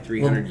by like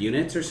 300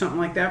 units or something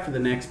like that for the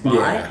next buy.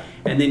 Yeah.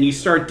 And then you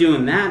start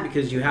doing that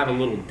because you have a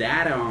little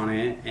data on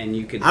it, and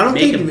you could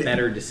make a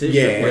better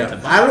decision of what to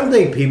buy. I don't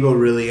think people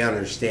really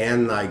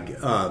understand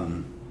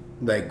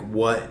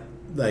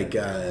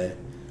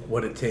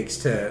what it takes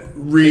to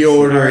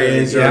reorder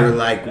is, or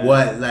like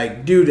what,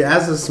 like, dude,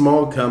 as a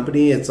small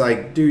company, it's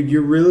like, dude,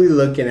 you're really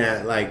looking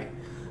at, like,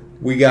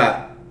 we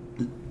got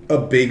a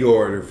big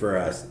order for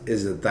us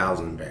is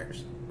 1,000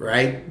 pairs,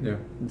 right? Yeah.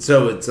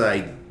 So it's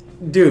like,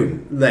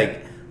 dude,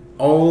 like,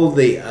 all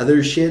the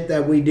other shit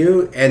that we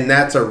do, and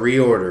that's a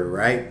reorder,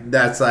 right?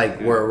 That's like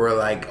where we're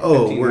like,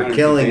 oh, we're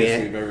killing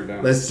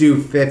it. Let's do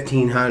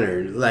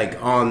 1,500, like,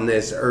 on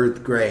this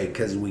Earth Gray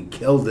because we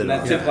killed it. And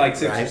that took like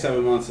 6 or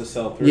 7 months to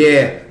sell through.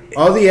 Yeah,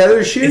 all the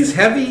other shoes, it's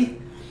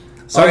heavy.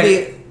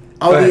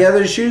 All the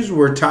other shoes,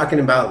 we're talking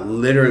about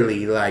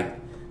literally like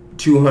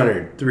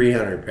 200,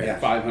 300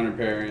 pairs, 500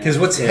 pairs. Because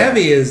what's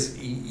heavy is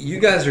you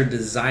guys are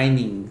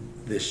designing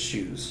the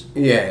shoes,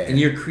 and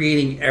you're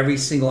creating every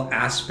single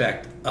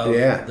aspect of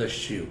the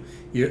shoe,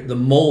 the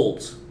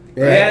molds.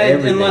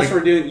 Unless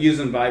we're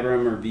using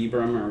Vibram or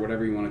Vibram or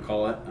whatever you want to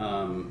call it.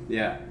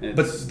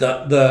 But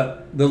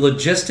the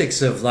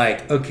logistics of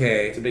like,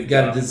 okay, you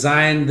got to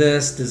design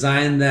this,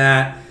 design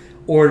that,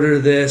 order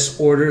this,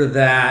 order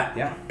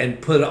that,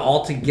 and put it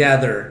all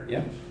together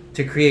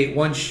to create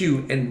one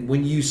shoe. And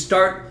when you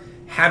start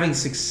having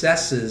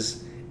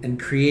successes and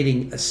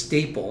creating a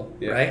staple,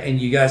 right? And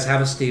you guys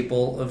have a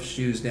staple of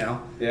shoes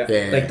now.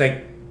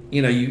 Like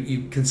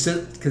you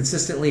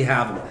consistently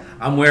have them.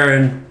 I'm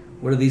wearing,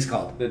 what are these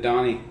called? The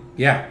Donnie.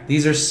 Yeah,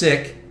 these are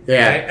sick.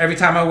 Yeah. Right? Every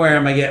time I wear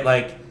them, I get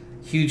like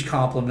huge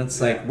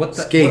compliments. Like, what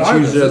the skate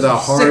shoes are the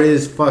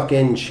hardest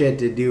fucking shit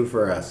to do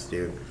for us,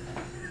 dude.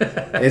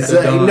 It's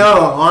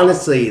no,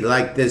 honestly,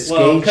 like the skate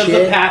shit. Because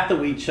the path that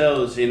we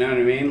chose, you know what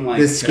I mean? Like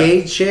the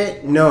skate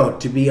shit. No,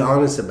 to be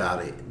honest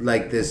about it,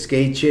 like the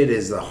skate shit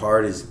is the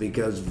hardest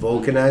because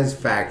vulcanized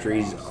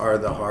factories are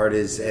the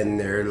hardest, and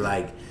they're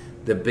like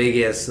the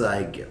biggest,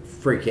 like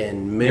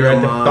freaking minimums. You're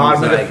at the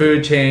bottom of the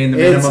food chain. The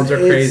minimums are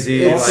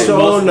crazy. It's like,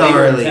 so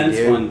gnarly,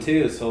 dude. One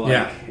too. So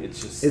like,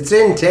 it's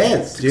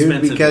intense,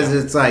 dude. Because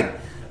it's like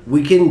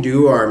we can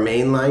do our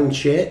mainline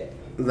shit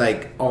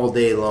like all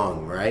day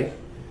long, right?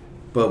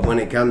 But when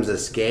it comes to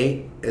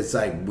skate, it's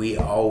like we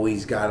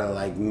always gotta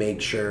like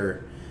make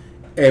sure,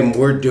 and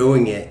we're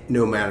doing it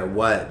no matter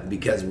what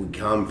because we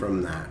come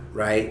from that,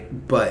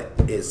 right? But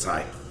it's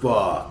like,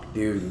 fuck,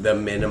 dude, the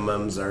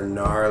minimums are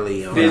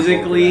gnarly.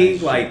 Physically,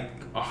 like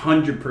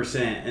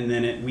 100%, and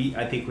then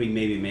I think we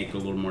maybe make it a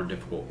little more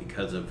difficult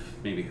because of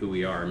maybe who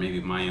we are, maybe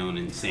my own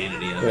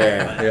insanity of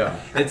it.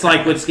 It's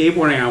like with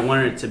skateboarding, I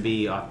wanted it to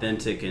be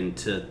authentic and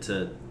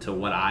to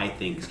what I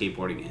think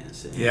skateboarding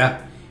is.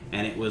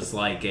 And it was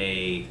like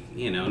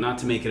not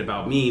to make it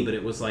about me, but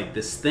it was like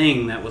this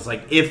thing that was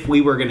like, if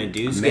we were going to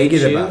do skate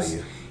shoes, about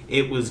you.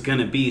 It was going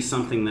to be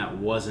something that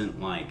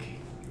wasn't like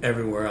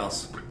everywhere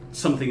else.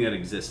 Something that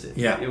existed.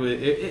 Yeah.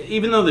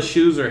 Even though the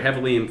shoes are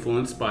heavily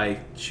influenced by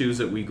shoes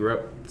that we grew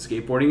up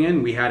skateboarding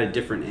in, we had a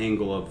different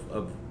angle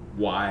of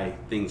why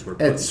things were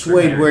put It's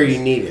suede where you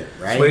need it,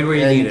 right? Suede where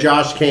you need it.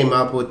 Josh came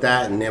up with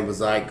that, and it was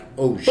like,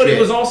 oh, shit. But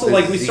it was also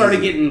like we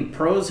started getting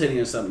pros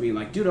hitting us up and being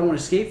like, dude, I want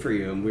to skate for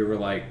you. And we were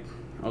like,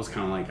 I was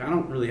kind of like, I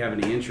don't really have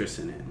any interest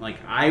in it. Like,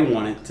 I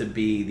want it to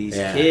be these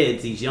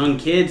kids, these young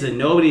kids, and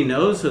nobody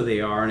knows who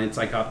they are. And it's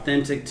like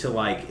authentic to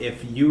like,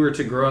 if you were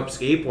to grow up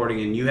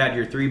skateboarding and you had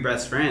your 3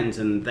 best friends,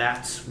 and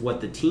that's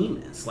what the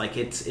team is. Like,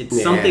 it's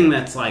something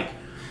that's like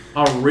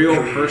a real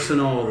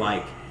personal,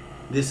 like,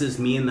 this is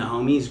me and the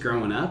homies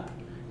growing up.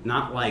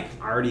 Not like,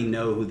 I already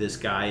know who this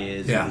guy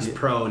is. Yeah. He's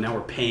pro, and now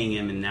we're paying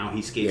him, and now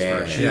he skates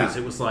for our shoes. Yeah.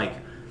 It was like,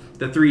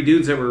 the 3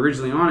 dudes that were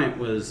originally on it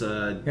was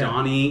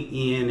Donnie,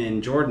 Ian,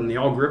 and Jordan. They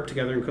all grew up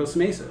together in Costa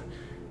Mesa.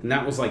 And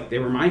that was like, they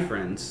were my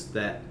friends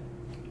that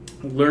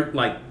learned,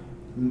 like,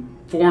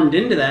 formed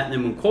into that, and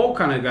then when Cole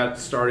kind of got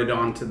started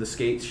onto the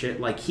skate shit,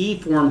 like he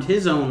formed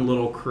his own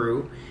little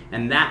crew,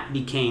 and that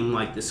became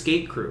like the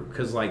skate crew,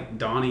 because like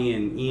Donnie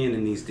and Ian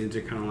and these dudes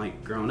are kind of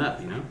like grown up,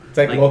 you know. It's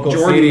like local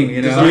seating,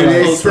 you know. I mean,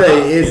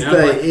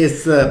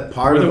 it's the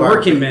part of our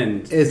working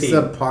men. It's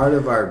the part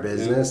of our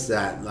business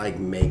that like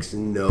makes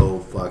no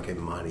fucking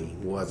money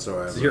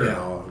whatsoever, Zero. at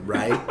all,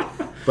 right?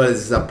 But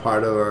it's a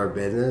part of our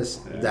business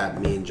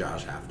that me and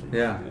Josh have to do.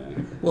 Yeah.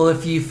 Well,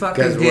 if you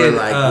fucking Because did, we're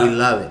like, we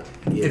love it.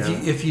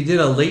 if you did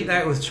a late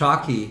night with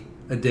Chalky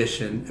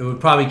edition, it would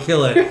probably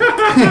kill it. There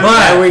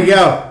But we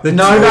go.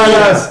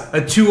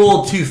 a too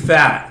old, too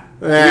fat.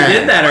 We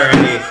did that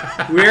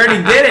already. We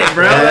already did it,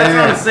 bro. That's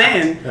what I'm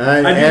saying.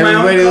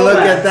 Everybody look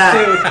at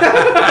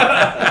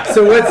that.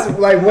 So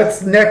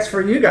what's next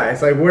for you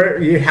guys? Like, where are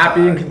you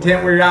happy and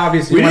content where you're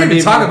obviously? We didn't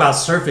even talk about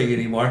surfing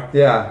anymore.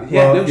 Yeah.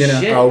 Yeah, Well, no you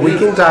know. shit. Oh, we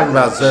can talk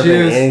about surfing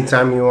Shoes.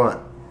 anytime you want.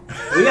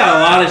 We got a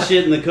lot of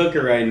shit in the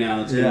cooker right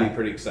now. It's gonna Yeah. be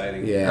pretty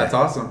exciting. Yeah. That's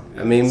awesome.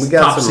 I mean, we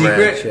got Top some secret?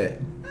 rad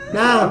shit.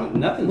 No,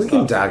 Nothing. we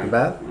can talk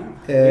about.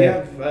 We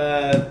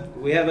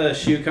have a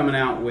shoe coming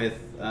out with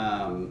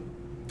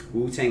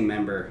Wu-Tang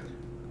member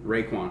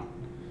Raekwon.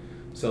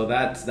 So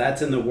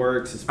that's in the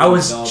works. It's I being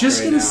was developed just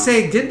right gonna now.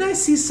 say, didn't I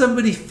see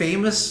somebody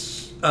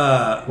famous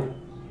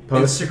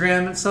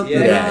Instagram and something?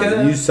 Yeah.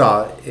 Yeah, you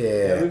saw it. Yeah,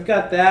 Yeah. we've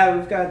got that.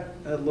 We've got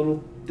a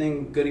little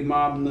thing, Goody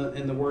Mob,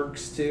 in the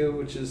works too,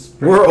 which is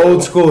pretty We're cool.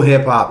 old school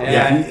hip hop.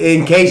 Yeah.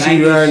 In case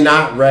you 90s are shit.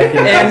 not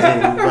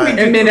recognizing,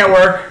 And Men at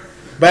Work.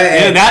 but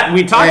Yeah, that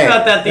we talked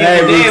about that the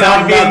other day. We That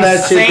talked would be about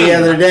that shit the insane.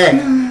 other day.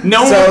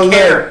 No so one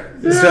cared.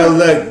 So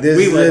look, this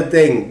We is would. the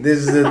thing. This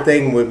is the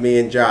thing with me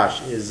and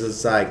Josh. Is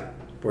it's like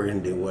we're gonna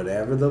do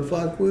whatever the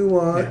fuck we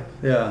want.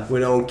 Yeah. We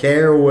don't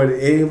care what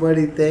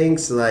anybody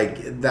thinks.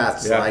 Like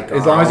that's like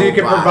as our long as you whole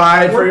can vibe.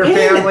 provide for We're your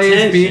paying families,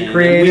 attention, be and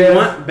creative. We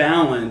want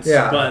balance,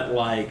 Yeah. but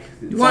like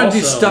You want to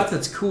do stuff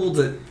that's cool,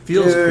 that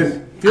feels Dude,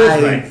 cool, feels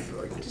I- right.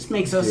 it just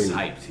makes us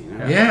hyped, you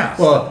know. Yeah.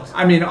 Well,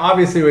 I mean,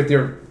 obviously, with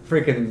your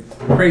freaking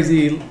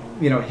crazy,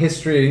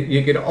 history,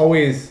 you could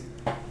always,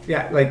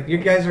 like you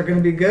guys are going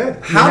to be good.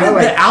 How You know, did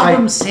like- the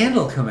album like-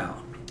 Sandal come out?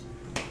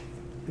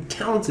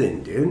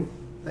 Townsend, dude.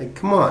 Like,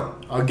 come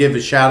on. I'll give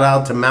a shout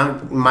out to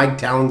Mike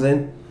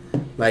Townsend.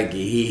 Like,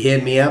 he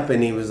hit me up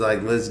and he was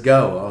like, let's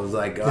go. I was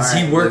like, all Does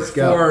right, he work let's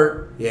go.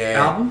 for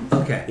Yeah. album?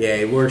 Okay. Yeah,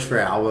 he works for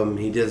Album.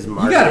 He does You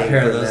marketing. got a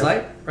pair for of those,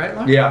 them. right,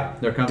 Lauren? Yeah,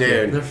 they're coming.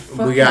 Dude, They're we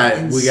fucking got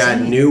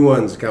insane. new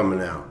ones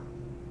coming out.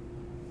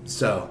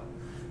 So,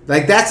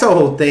 like, that's the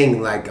whole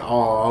thing. Like, I'll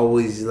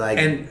always like.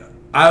 And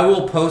I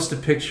will post a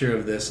picture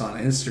of this on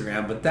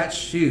Instagram, but that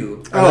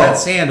shoe, or Oh. that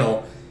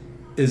sandal,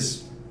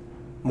 is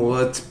well,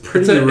 it's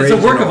pretty. it's a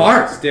work of original.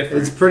 art. It's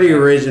different. It's pretty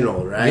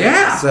original, right?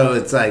 Yeah. So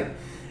it's like,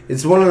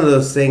 it's one of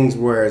those things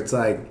where it's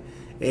like,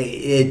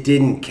 it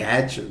didn't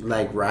catch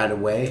like right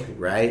away,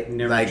 right?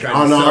 Never like tried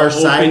on to sell our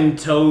site. open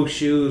toe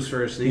shoes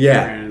for a sneaker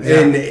Yeah.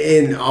 brand.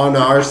 And on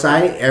our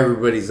site,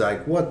 everybody's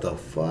like, "What the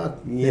fuck?"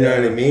 You know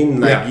what I mean?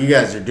 Like, Yeah. you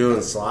guys are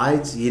doing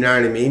slides. You know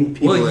what I mean?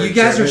 People Well, you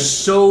guys are tripping.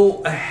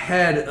 so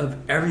ahead of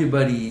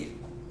everybody.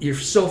 You're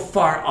so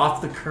far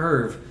off the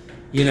curve.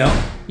 You know what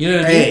I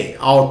mean? Hey,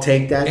 I'll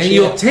take that And shit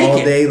you'll take all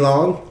it. day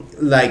long.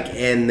 Like,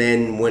 and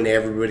then when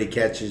everybody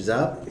catches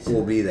up,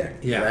 we'll be there.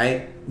 Yeah.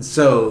 Right?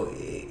 So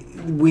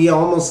we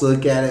almost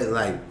look at it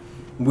like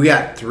we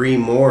got 3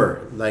 more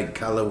like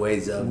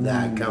colorways of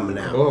that coming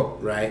out. Cool.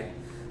 Right?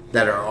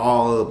 That are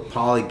all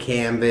poly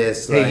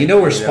canvas. Hey, like, you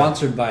know we're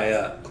sponsored by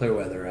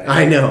Clearweather, right?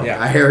 I know.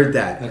 Yeah. I heard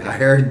that. Okay. I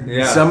heard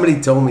Yeah. somebody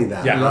told me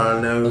that. Yeah. I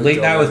don't know. The who Late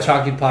told Night me with that.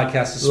 Chalky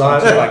podcast is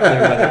Lot sponsored of- by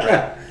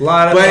Clearweather.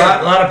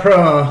 lot of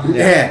promo.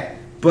 Yeah.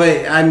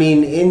 But I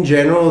mean, in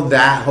general,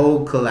 that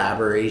whole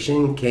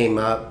collaboration came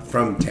up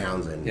from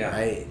Townsend. Yeah.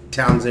 Right?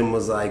 Townsend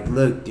was like,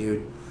 "Look,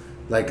 dude,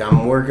 like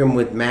I'm working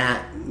with Matt,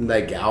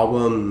 like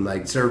album,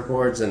 like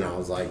surfboards," and I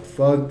was like,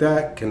 "Fuck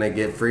that! Can I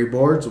get free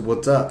boards?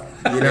 What's up?"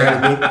 You know what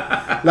I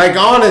mean? Like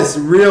honest,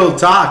 real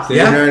talk. You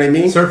Yeah. know what I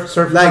mean? Surf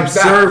like comes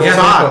back. surf Yeah.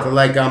 talk.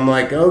 Like I'm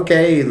like,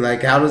 okay,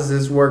 like how does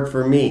this work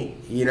for me?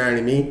 You know what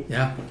I mean?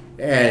 Yeah.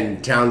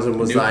 And Townsend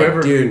was New like,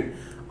 quiver. dude,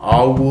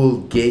 I will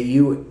get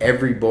you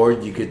every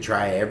board. You could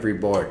try every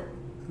board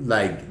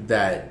like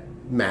that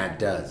Matt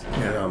does.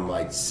 And I'm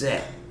like,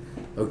 sick.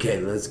 Okay,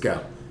 let's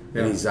go.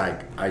 Yeah. And he's like,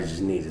 I just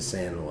need a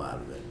sandal out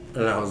of it.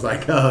 And I was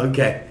like, oh,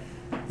 okay.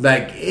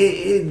 Like,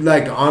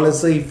 like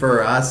honestly,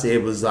 for us,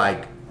 it was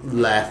like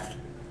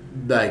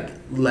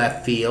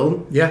left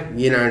field. Yeah.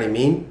 You know what I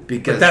mean?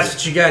 Because But that's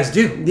what you guys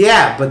do.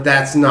 yeah, but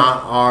that's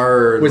not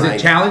our. Was like,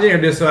 it challenging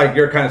or just like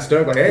you're kind of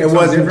stoked? Like, hey, It something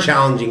wasn't different?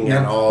 challenging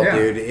at Yeah. all, Yeah.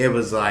 dude. It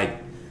was like,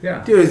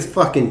 Yeah. dude, it's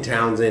fucking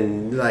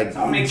Townsend. Like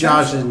makes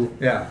Josh sense. and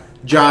Yeah.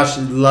 Josh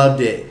loved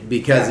it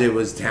because it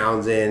was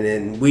Townsend,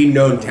 and we've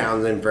known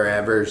Townsend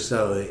forever.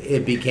 So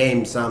it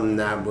became something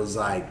that was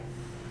like,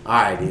 all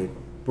right, dude,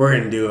 we're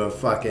gonna do a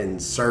fucking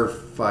surf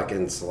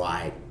fucking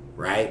slide,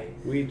 right?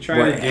 We try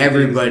Where to do things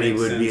everybody that make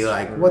would be sense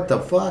like, for- what the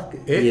fuck?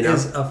 It you know,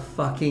 is a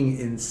fucking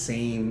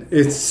insane.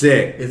 it's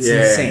sick. It's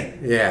Yeah, insane.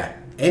 Yeah.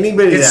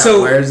 Anybody It's that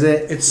so wears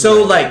it, It's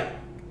so like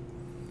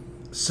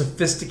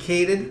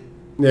sophisticated.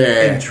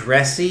 and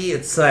dressy.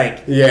 It's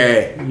like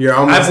you're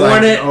almost I've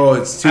worn it. Oh,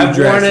 it's too I've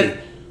dressy. worn it,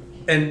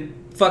 and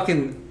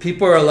fucking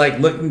people are like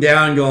looking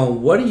down,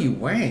 going, "What are you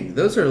wearing?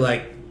 Those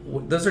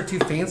are too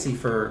fancy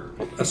for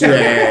a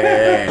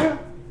Yeah.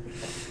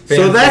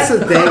 So that's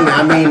the thing.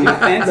 I mean,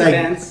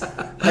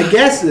 I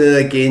guess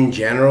like in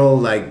general,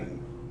 like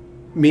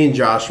me and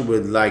Josh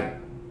we're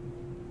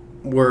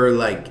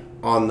like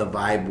on the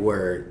vibe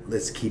where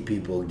let's keep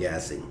people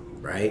guessing,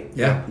 right?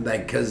 Yeah.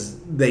 Like because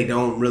they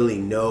don't really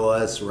know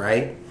us,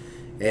 right?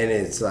 And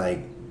it's like.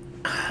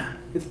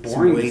 It's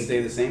boring to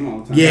stay the same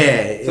all the time. Yeah.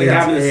 It's like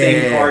having the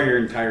same car your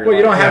entire life. Well,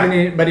 you don't have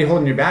anybody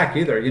holding you back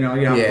either. You know,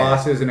 you have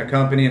bosses and a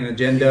company and an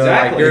agenda.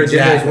 Exactly. Like your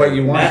agenda is what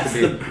you want it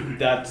to be.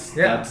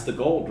 That's the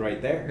gold right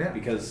there.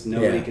 Because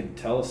nobody could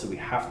tell us that we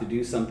have to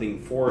do something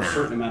for a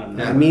certain amount of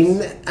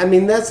numbers. I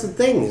mean that's the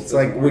thing. It's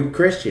like with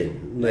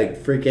Christian, like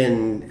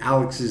freaking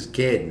Alex's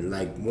kid,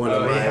 like one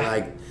of my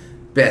like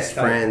best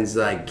friends,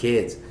 like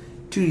kids.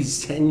 Dude,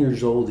 he's 10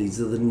 years old. He's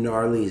the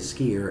gnarliest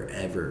skier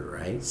ever,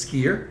 right?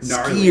 Skier?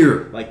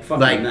 Like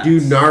fucking nuts.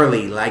 Dude,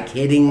 gnarly. Like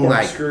hitting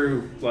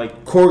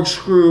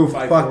corkscrew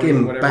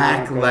fucking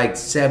back like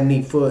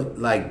 70-foot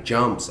like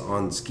jumps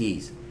on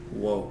skis.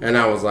 Whoa. And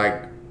I was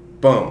like,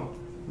 boom.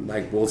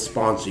 Like, we'll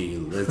sponsor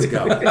you. Let's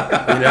go. You know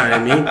what I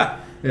mean?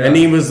 Yeah. And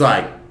he was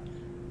like,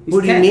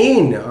 what do you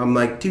mean? I'm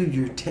like, dude,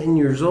 you're 10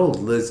 years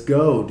old. Let's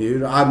go,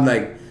 dude. I'm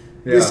like,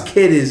 this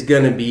kid is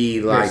going to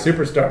be like...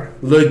 superstar.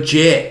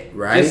 Legit,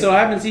 right? Just so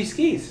happens he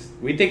skis.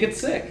 We think it's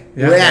sick.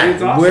 Yeah,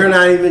 awesome. We're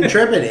not even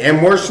tripping.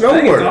 And we're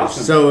snowboarders.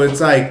 Awesome. So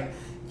it's like,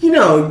 you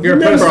know... You're a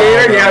pro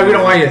skater? Yeah, we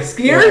don't want you to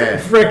skier? Yeah.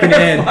 Freaking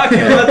in.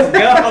 Let's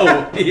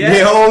go. Yeah.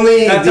 The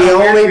only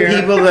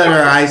people that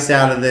are iced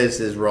out of this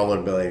is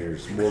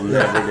rollerbladers. We'll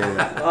never do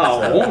that.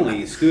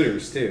 Only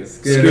scooters, too. Jones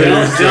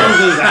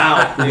is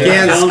out. You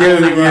can't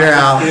scoot, you're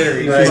out.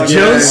 Is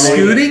Jones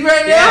scooting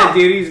right now? Yeah,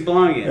 dude, he's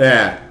blowing it.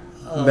 Yeah.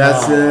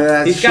 That's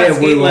he's got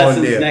skate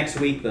lessons next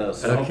week though,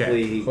 so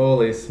hopefully he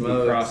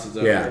crosses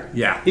over.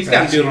 Yeah. He's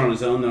got to do it on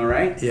his own though,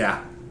 right?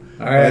 Yeah.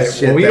 All right.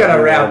 Well, we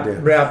gotta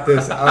wrap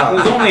this up. It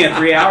was only a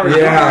 3 hours.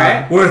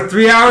 Yeah. Right? We're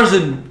 3 hours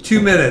and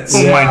 2 minutes.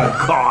 Oh my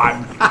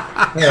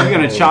god. We're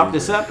gonna chop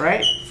this up,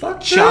 right? Fuck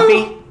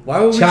choppy. Why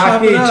would we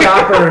chop it up?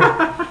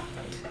 Chopper.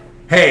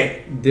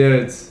 Hey,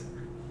 dudes.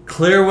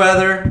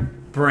 Clearweather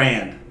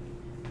brand.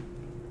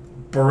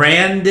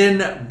 Brandon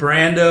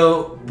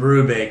Brando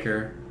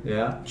Brubaker.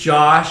 Yeah.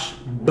 Josh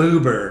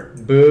Boober.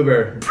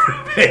 Brubaker.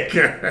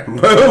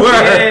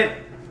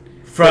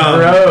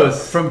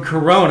 From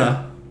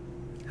Corona.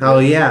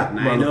 Hell yeah.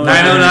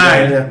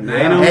 909.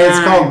 Hey, it's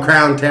called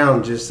Crown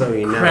Town, just so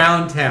you know.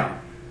 Crown Town.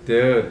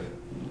 Dude.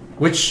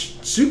 Which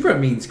Supra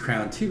means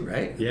crown too,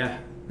 right? Yeah.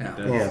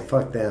 Yeah,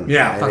 fuck them.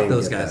 Yeah, fuck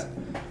those guys.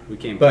 We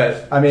came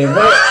But, I mean,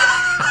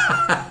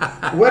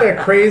 what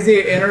a crazy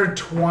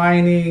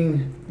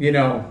intertwining,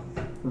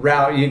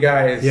 route you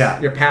guys,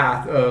 your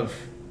path of...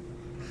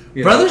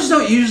 Brothers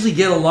don't usually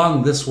get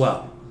along this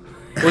well.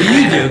 Well,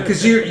 you do,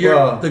 because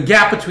you're the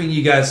gap between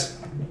you guys.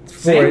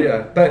 4,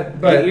 yeah.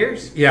 But 8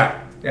 years? Yeah.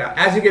 Yeah.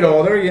 As you get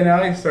older, you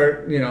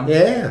start,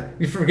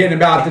 you forget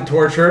about the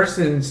tortures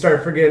and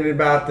start forgetting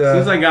about the... As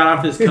soon as I got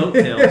off his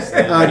coattails.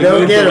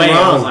 Don't get him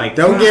wrong.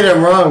 Don't get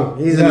him wrong.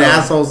 He's an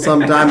asshole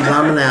sometimes.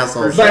 I'm an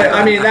asshole.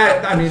 But,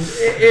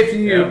 if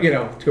you,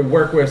 to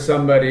work with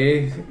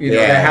somebody,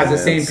 that has the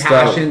same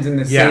passions and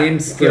the same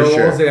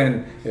skills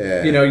and,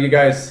 you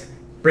guys...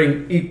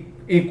 bring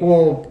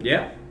equal,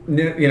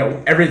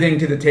 everything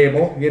to the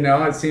table.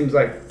 It seems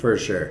like for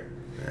sure.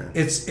 Yeah.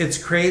 It's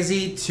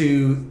crazy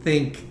to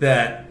think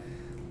that,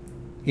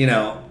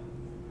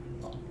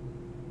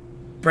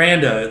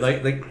 Brando,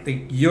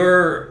 like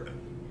your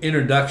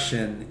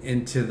introduction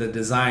into the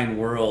design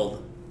world.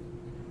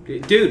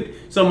 Dude,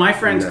 so my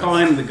friends call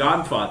him the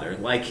Godfather.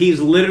 Like,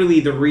 he's literally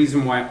the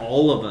reason why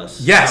all of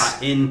us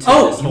got into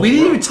this whole we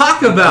didn't even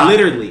talk about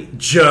literally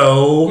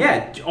Joe.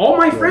 Yeah, all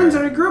my friends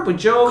that I grew up with,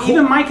 Joe,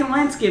 even Mike and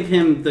Lance give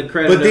him the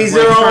credit. But these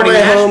are all my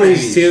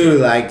homies too.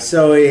 Like,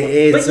 so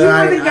it's. But you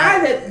were the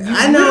guy that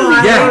I know.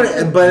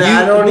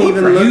 I don't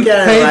even look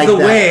at it like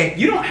that.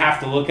 You don't have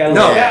to look at it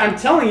like that. I'm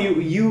telling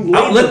you,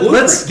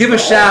 let's give a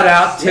shout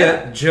out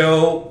to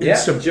Joe.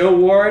 Joe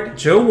Ward.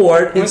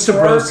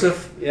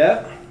 Instabrosive.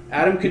 Yep.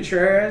 Adam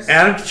Contreras.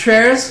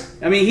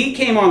 I mean, he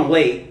came on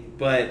late,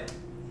 but...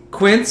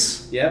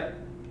 Quince. Yep.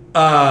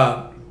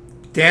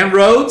 Dan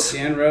Rhodes.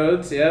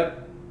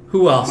 Yep.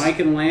 Who else? Mike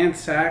and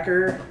Lance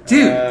Hacker.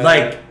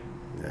 Dude,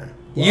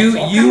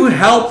 you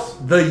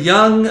helped the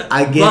young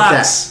I get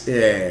bucks. that.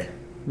 Yeah.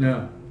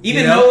 No.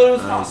 Even though it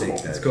was possible.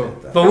 That's cool.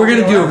 But we're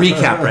going to do a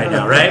recap right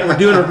now, right? We're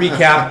doing a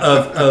recap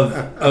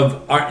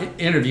of our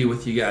interview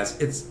with you guys.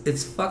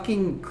 It's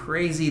fucking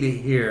crazy to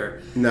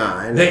hear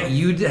that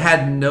you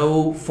had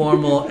no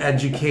formal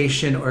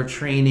education or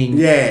training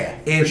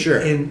for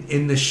sure.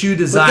 in the shoe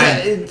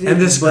design.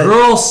 And this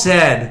girl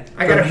said...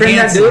 I got a friend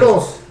that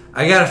doodles.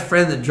 I got a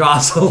friend that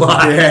draws a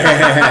lot.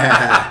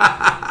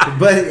 Yeah.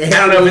 But I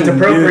don't know if it's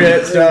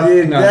appropriate stuff.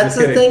 Dude, that's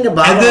the thing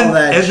about all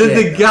that shit. And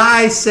then the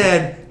guy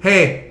said,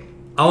 hey...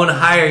 I want to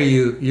hire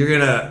you. You're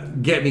gonna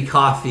get me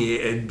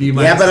coffee and be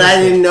my but I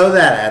didn't know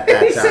that at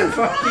that He time. said,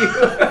 "Fuck you."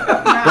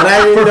 But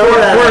I didn't know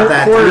that at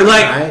that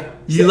time.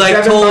 You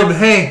told him,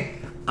 hey,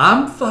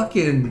 I'm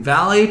fucking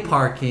valet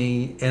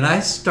parking and I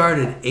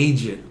started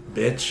agent,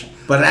 bitch.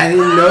 But I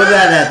didn't know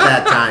that at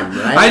that time,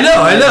 right?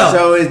 I know.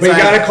 So it's We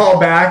gotta call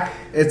back.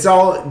 It's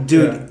all,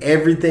 dude,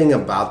 everything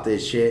about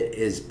this shit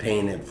is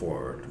paying it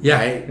forward. Yeah.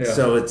 Right? Yeah.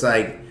 So it's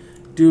like,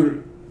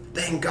 dude,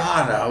 thank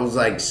God I was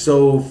like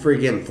so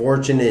freaking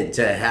fortunate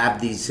to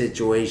have these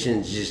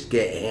situations just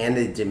get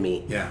handed to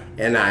me. Yeah.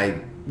 And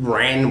I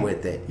ran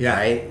with it. Yeah.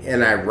 Right?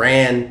 And I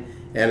ran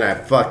and I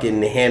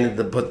fucking handed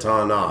the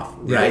baton off.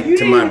 Yeah. Right? You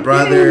to my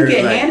brother. You didn't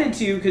get like, handed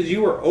to you because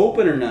you were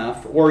open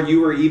enough, or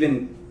you were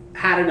even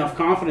had enough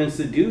confidence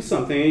to do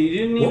something. You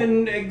didn't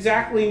even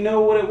exactly know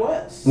what it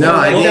was. No,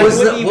 I What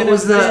didn't.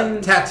 was the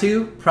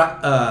tattoo?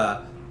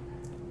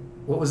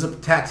 What was the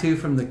tattoo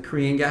from the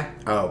Korean guy?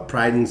 Oh,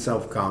 pride and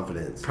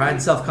self-confidence. Pride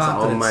and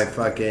self-confidence. It's on my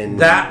fucking...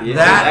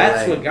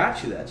 That's what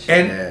got you that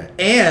shit.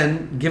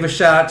 And give a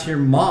shout out to your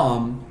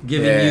mom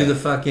giving you the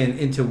fucking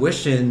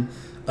intuition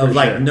of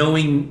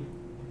knowing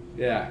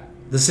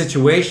the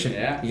situation.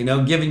 Yeah. You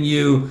know, giving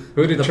you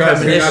Who to the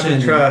trust, who not to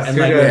premonition trust, and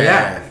who like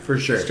to- for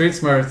sure. Street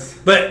smarts.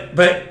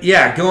 But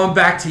yeah, going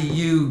back to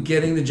you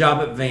getting the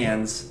job at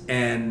Vans,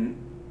 and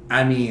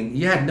I mean,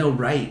 you had no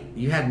right.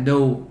 You had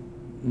no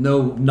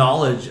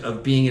knowledge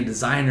of being a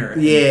designer.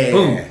 And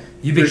boom,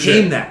 you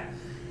became that.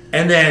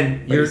 And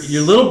then your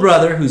little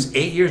brother, who's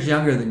 8 years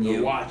younger than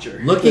you,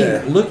 watcher.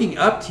 looking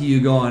up to you,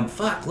 going,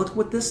 "Fuck, look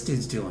what this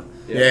dude's doing."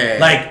 Yeah.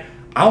 Like,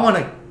 I want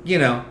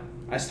to,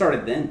 I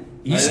started then.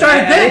 You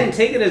started I then. didn't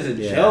take it as a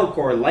joke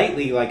or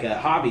lightly like a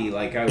hobby.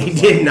 Like I was. He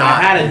did not.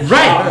 I had a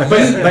Right,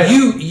 job. but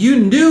you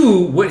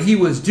knew what he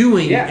was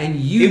doing, and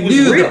you It was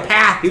knew real. the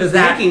path He to was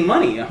that. making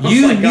money. I was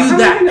You like, knew I'm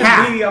that gonna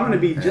path. I'm going to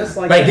be just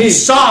like Like him. you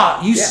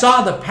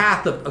saw the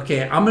path of,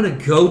 okay, I'm gonna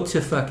go to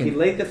He fucking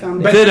laid the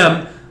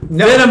foundation.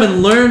 Venom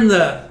and learn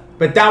the.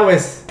 But that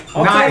was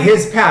I'll not tell you-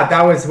 his path.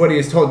 That was what he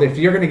was told. If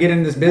you're going to get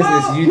in this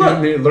business, Well, you look,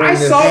 need to learn I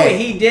this. saw what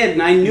he did,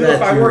 and I knew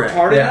if I worked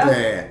hard Yeah. enough,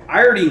 Yeah.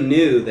 I already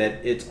knew that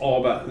it's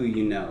all about who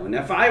you know. And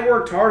if I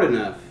worked hard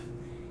enough,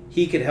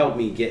 he could help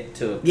me get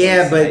to a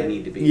place that I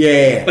need to be.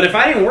 Yeah. But if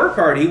I didn't work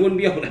hard, he wouldn't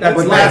be able to.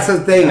 But that's the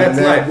thing. That's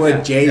life. What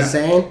Yeah. Jay's Yeah.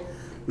 saying,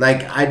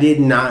 like, I did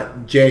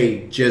not.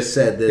 Jay just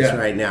said this Yeah.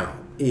 right now,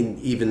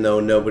 even though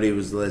nobody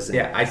was listening.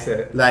 Yeah, I said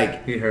it.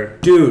 Like, He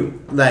heard. dude,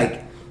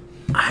 like,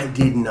 I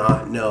did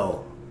not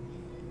know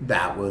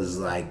that was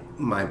like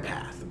my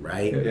path,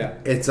 right? Yeah.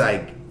 It's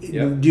like,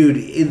 Yep.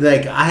 dude,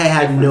 like, I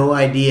had no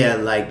idea,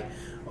 like,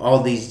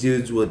 all these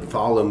dudes would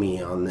follow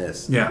me on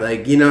this. Yeah.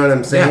 Like, you know what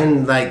I'm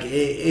saying? Like,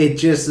 it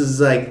just is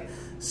like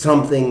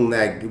something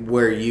like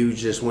where you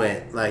just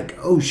went, like,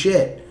 oh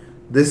shit,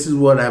 this is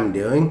what I'm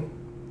doing.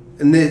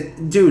 And this,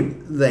 dude,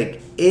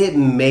 like, it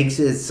makes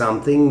it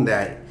something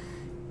that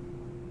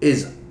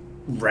is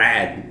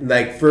rad,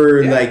 like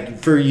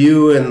for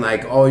you and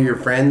like all your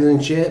friends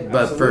and shit.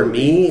 But for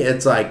me,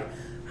 it's like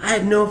I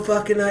had no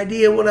fucking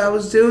idea what I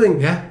was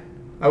doing. Yeah.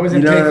 I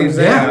wasn't You know what I'm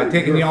saying?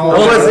 taking you all. I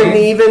wasn't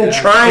even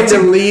trying to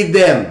lead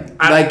them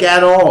like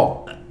at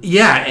all.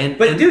 Yeah,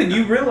 But dude,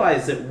 you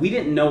realize that we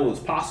didn't know it was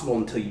possible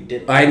until you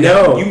did it. I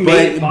know, You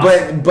made it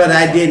possible. but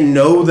I didn't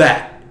know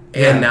that.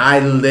 And Yeah. I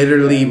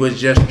literally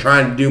was just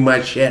trying to do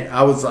my shit.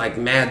 I was like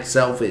mad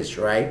selfish,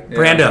 right?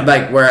 Brando,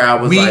 Like where I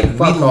was we like,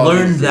 fuck all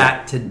learned these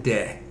that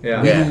today.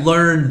 Yeah. We Yeah.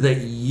 learned that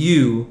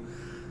you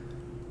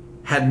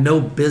had no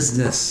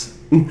business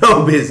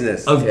no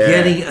business of Yeah.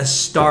 getting a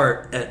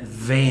start at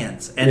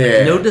Vans. And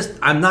Yeah.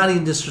 I'm not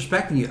even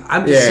disrespecting you.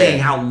 I'm just Yeah. saying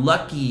how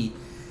lucky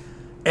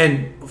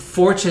and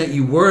fortunate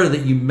you were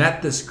that you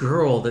met this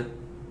girl that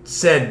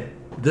said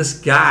this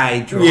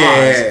guy draws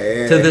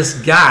Yeah. to this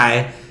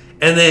guy,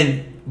 and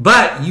then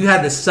but you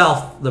had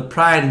the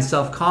pride and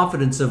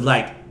self-confidence of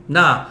like,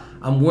 nah,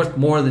 I'm worth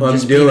more than I'm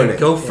just being doing a it.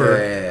 gopher.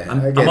 Yeah, I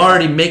I'm get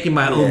already making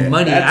my own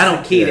money. That's I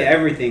don't the key to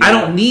everything. I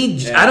don't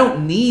need Yeah. I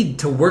don't need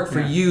to work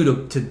for you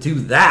to do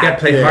that. You got to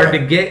play Yeah. hard to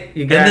get.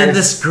 You guys. And then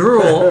this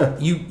girl,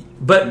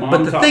 but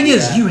Mom the taught thing me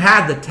is, that. you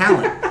had the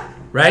talent,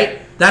 right?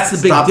 That's the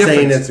big Stop difference.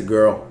 saying it's a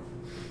girl.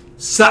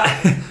 So,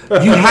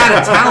 you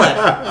had a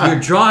talent. Your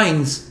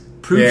drawings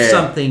proved Yeah.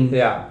 something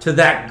Yeah. to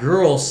that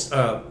girl's,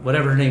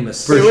 whatever her name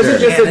was. For it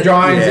wasn't sure. just the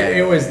drawings. Yeah.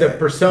 It was the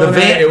persona. The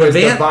van- it was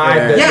the the van-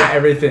 vibe. Yeah. The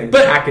everything.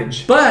 But,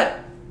 package. But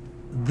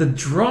the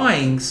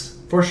drawings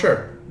For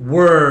sure.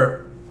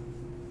 were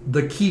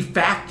the key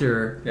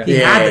factor. Yeah. He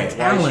Yeah. had the Why she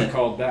talent.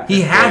 called back.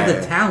 He had Yeah.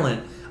 the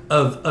talent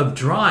of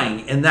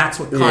drawing, and that's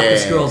what caught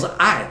this Yeah. girl's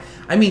eye.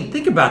 I mean,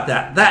 think about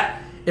that.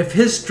 That if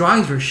his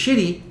drawings were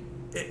shitty,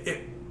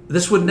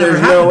 this would never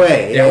There's happen. no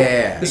way. Yeah.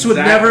 Yeah. This would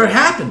Exactly. never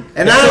happen.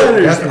 And Yeah, I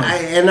understand,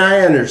 definitely. I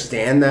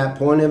understand that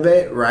point of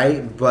it,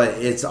 right? But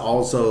it's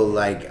also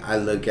like I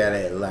look at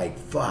it like,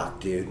 fuck,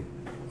 dude.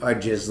 I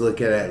just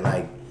look at it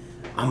like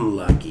I'm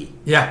lucky.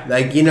 Yeah.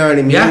 Like, you know what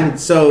I mean? Yeah.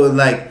 So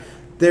like,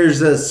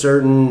 there's a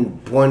certain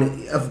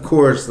point, of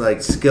course,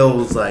 like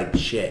skills, like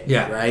shit.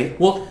 Yeah. Right.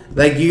 Well,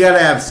 Like you gotta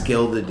have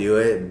skill to do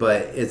it,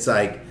 but it's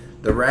like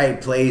the right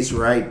place,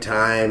 right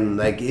time,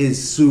 like,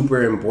 is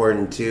super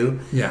important too.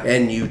 Yeah.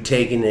 And you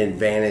taking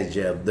advantage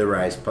of the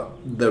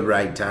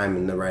right time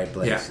and the right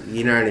place. Yeah.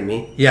 You know what I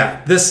mean?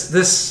 Yeah. This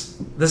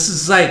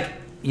is like,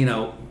 you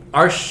know,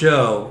 our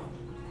show.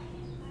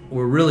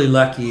 We're really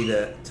lucky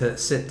to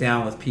sit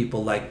down with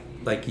people like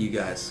you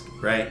guys,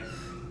 right?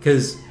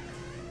 Because,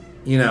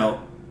 you know,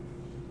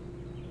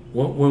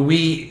 when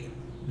we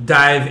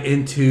dive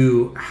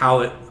into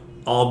how it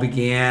all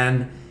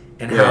began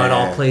and how it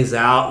all plays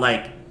out,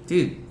 like,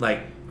 dude, like,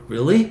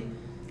 really?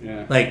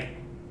 Yeah. Like,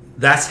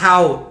 that's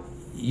how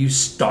you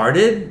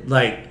started?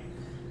 Like,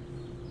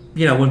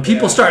 you know, when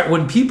people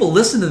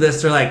listen to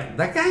this, they're like,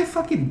 that guy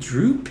fucking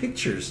drew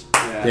pictures.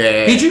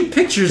 Yeah. He drew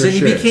pictures For and he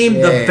sure. became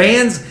the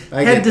band's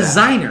head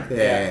designer.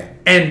 Yeah.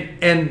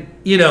 And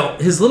you know,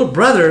 his little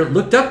brother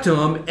looked up to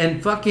him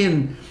and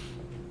fucking,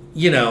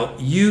 you know,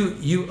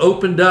 you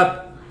opened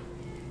up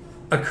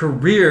a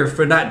career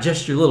for not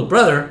just your little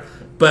brother,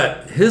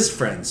 but his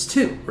friends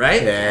too,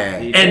 right? Yeah.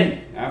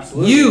 And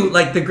absolutely. you,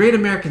 like, the Great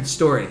American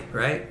Story,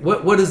 right?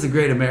 What is the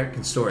Great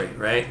American Story,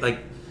 right? Like,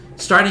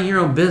 starting your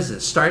own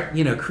business,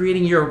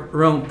 creating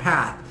your own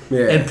path,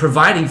 and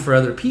providing for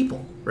other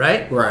people,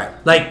 right? Right.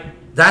 Like,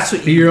 that's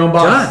what Be your own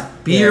boss.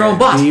 Be your own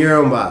boss. Be your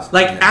own boss.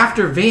 Like,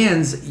 after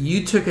Vans,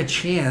 you took a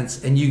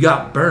chance and you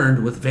got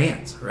burned with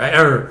Vans, right?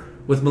 Or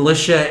with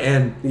Militia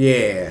and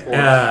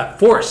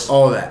Force.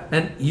 All that.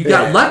 And you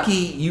got lucky.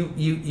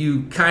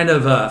 You kind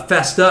of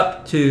fessed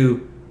up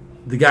to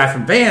the guy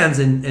from Vans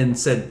and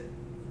said,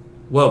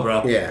 "Whoa,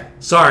 bro. Yeah.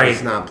 Sorry.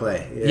 Let's not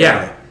play."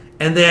 Yeah.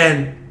 And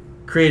then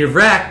Creative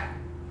Rec,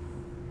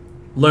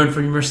 learn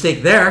from your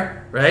mistake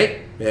there, right?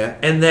 Yeah.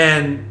 And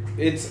then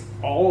It's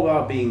all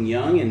about being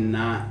young and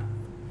not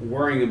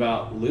worrying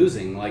about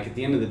losing. Like, at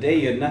the end of the day,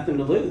 you had nothing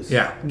to lose.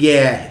 yeah.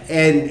 Yeah,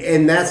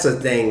 and that's the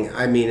thing.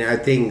 I mean, I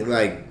think,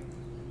 like,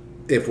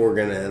 if we're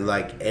gonna,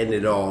 like, end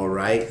it all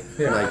right,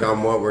 like,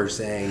 on what we're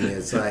saying,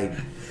 it's like,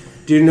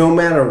 dude, no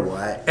matter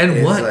what. And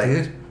it's what, like,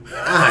 dude?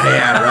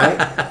 Yeah,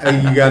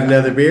 right. You got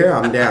another beer?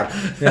 I'm down.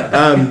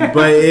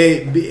 But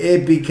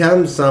it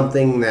becomes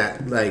something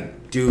that,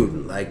 like,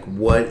 dude, like,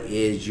 what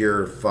is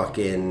your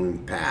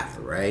fucking path,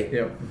 right?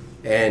 Yep.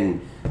 And,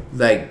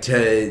 like,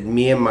 to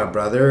me and my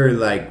brother,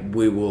 like,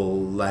 we will,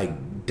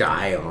 like,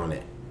 die on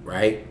it,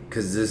 right?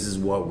 Because this is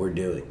what we're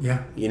doing.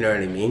 Yeah. You know what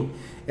I mean?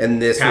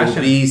 And this Passion.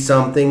 will be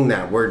something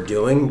that we're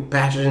doing.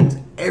 Passion's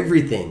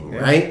everything,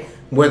 right?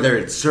 Whether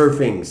it's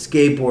surfing,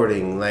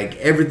 skateboarding, like,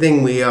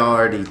 everything we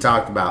already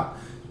talked about.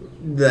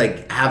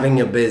 Like,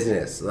 having a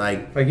business,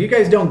 like Like, you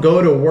guys don't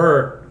go to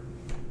work.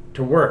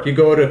 You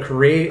go to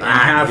create and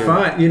have dude.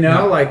 fun. You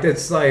know, like,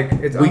 it's we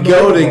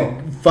go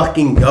unbelievable. to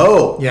fucking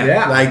go.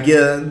 Yeah. Like,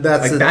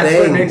 that's Like, the that's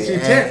thing. what makes you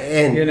tick,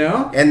 And, you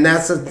know? And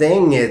that's the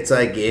thing. It's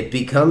like, it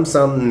becomes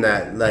something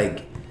that,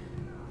 like,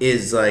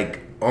 is, like,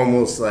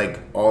 almost, like,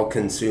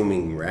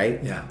 all-consuming, right?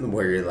 Yeah.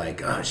 Where you're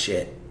like, oh,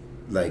 shit.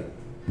 Like,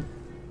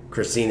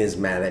 Christina's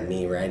mad at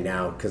me right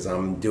now because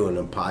I'm doing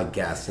a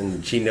podcast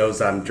and she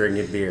knows I'm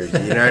drinking beers.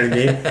 You know what I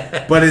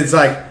mean? But it's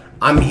like,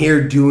 I'm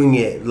here doing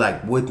it,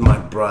 like, with my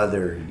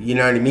brother. You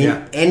know what I mean?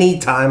 Yeah.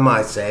 Anytime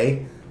I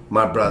say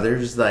my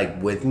brother's,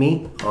 like, with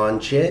me on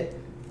shit,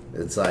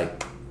 it's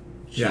like,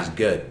 she's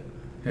good.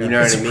 You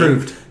know It's what I mean?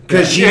 approved.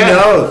 Because she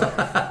knows.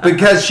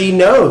 Because she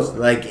knows.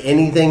 Like,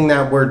 anything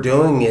that we're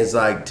doing is,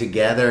 like,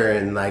 together,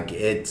 and, like,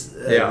 it's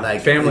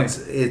like family.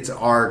 It's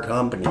our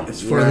company.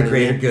 It's You for know the what I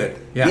greater mean? good.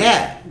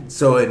 Yeah.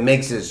 So it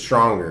makes it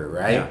stronger,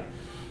 right? Yeah.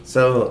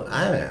 So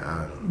I don't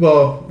know.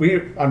 Well,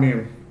 we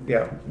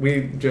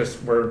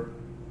just were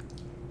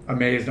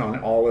amazed on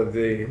all of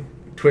the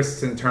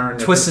twists and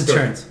turns. Twists and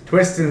turns.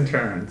 Twists and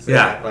turns.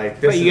 Yeah. Like,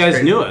 this But you is guys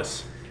crazy. knew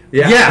us.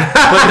 Yeah. Yeah,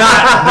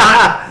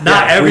 but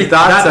not we everything.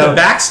 thought Not so.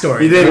 the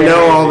backstory. You didn't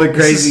know all the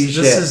crazy This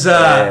shit. is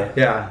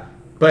Yeah.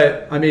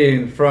 But, I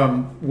mean,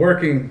 from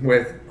working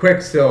with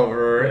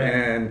Quicksilver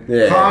and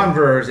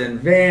Converse and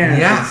Vans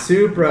and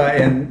Supra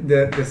and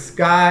the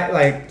Sky,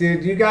 like,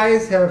 dude, you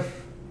guys have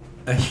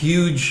a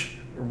huge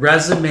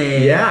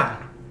resume. Yeah.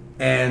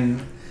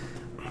 And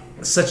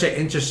such an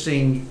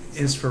interesting,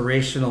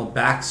 inspirational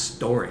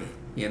backstory,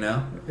 you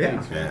know?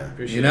 Yeah.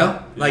 You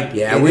know? Like,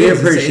 Yeah, it we is.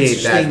 It's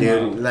appreciate that,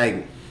 interesting. dude.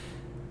 Like,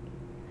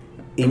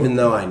 even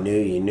though I knew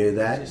you knew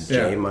that,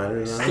 shame on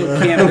it.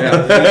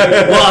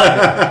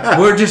 Well,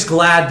 we're just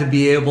glad to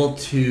be able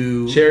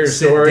to Share your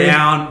sit story.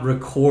 down,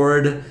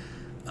 record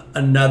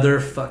another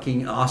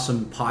fucking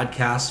awesome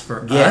podcast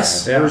for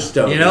us. We're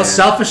stoked. You know, man.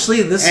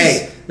 selfishly, this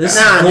is dude,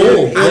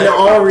 gold. in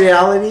all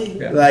reality,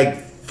 Yeah. like,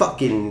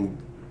 fucking,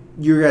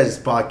 your guys'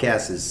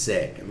 podcast is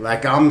sick.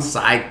 Like, I'm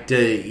psyched to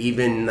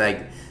even, like,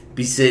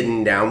 be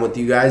sitting down with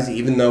you guys,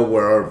 even though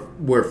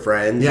we're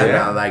friends and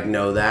I, like,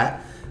 know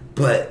that.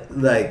 But,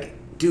 like,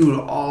 dude,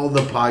 all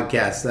the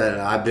podcasts that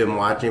I've been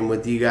watching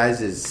with you guys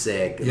is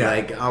sick. Yeah.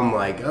 Like, I'm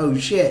like, oh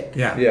shit.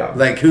 Yeah. Yeah.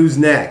 Like, who's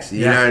next?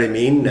 You know what I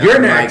mean? You're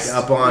I'm, next.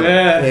 Like, up on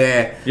Yeah.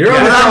 it. Yeah. You're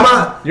on the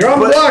top. You're on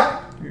the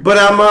block. But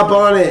I'm up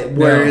on it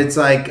where Yeah. it's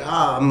like,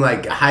 I'm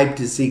like hyped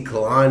to see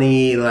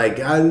Kalani. Like,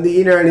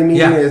 you know what I mean?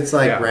 Yeah. It's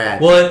like Yeah.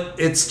 rad. Well,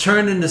 it's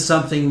turned into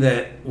something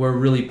that we're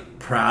really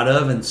proud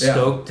of and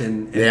stoked.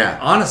 And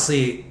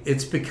honestly,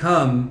 it's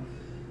become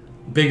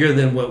bigger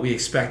than what we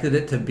expected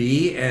it to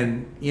be.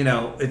 And, you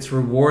know, it's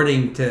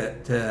rewarding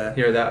to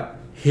hear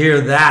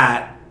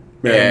that.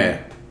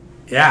 Yeah.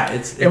 Yeah.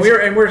 It's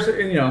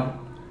we're you know,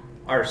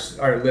 our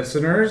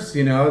listeners,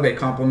 you know, they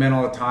compliment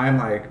all the time,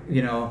 like,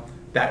 you know,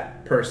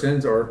 that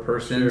person's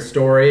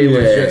story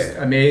was just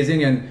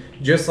amazing. And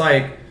just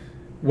like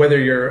whether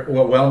you're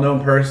a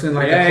well-known person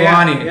like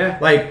Kalani,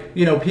 like,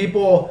 you know,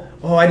 people,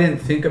 I didn't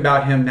think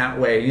about him that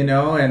way, you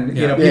know, and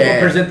you know, people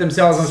present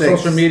themselves on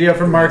social media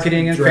for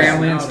marketing and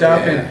family and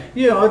stuff, and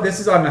you know, this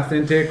is an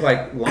authentic,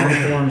 like,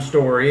 long-form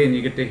story, and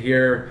you get to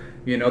hear,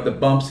 you know, the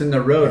bumps in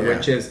the road,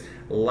 which is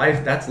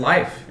life. That's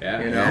life,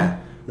 you know.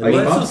 Like,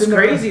 this is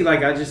crazy.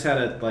 Like, I just had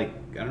a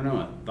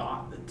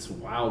thought that's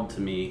wild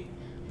to me.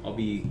 I'll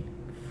be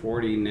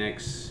 40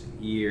 next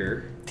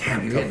year.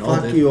 Damn, you're getting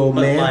old. Fuck you, old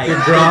man. Like, dude,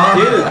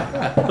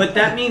 but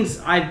that means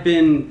I've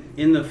been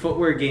in the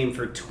footwear game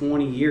for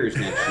 20 years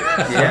next year.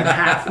 It's like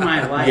half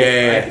my life.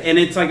 And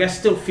it's like I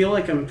still feel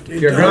like I'm.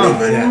 You're grown.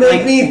 Don't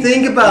make me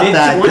think about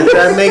that.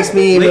 That makes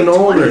me even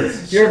older.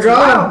 You're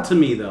grown to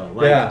me though.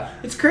 Like,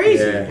 it's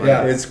crazy.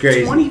 It's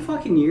crazy. 20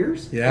 fucking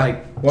years. Yeah.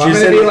 Like, well, I'm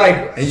gonna be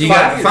like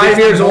 5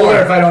 years older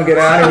if I don't get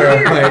out of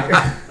here.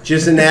 Like,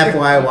 just an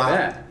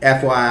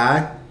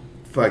FYI.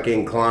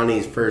 Fucking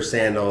Kalani's first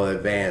sandal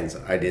at Vans.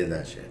 I did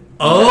that shit.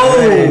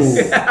 Nice.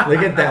 Look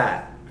at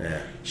that.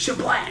 Yeah.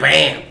 Shablam.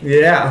 Bam.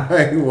 Yeah.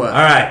 What? All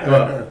right.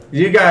 Well,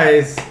 you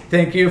guys,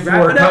 thank you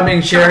for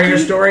coming, sharing your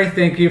story.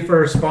 Thank you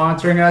for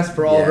sponsoring us.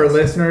 For all of our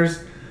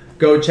listeners,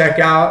 go check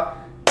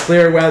out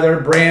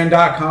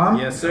clearweatherbrand.com.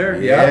 Yes, sir.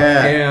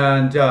 Yeah.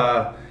 And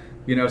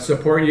you know,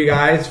 support you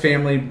guys.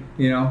 Family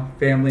brand,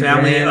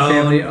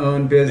 family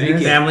owned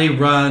business. Family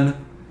run,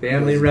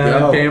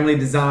 family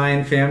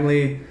design,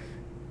 family.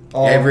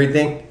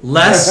 Everything.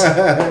 Less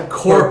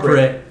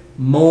corporate,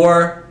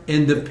 more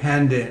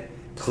independent.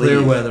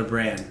 Clearweather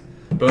brand.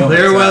 Boom.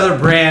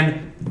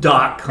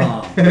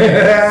 Clearweatherbrand.com.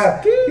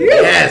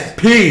 Yes.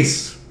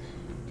 Peace.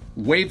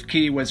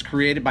 WaveKey was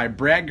created by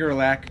Brad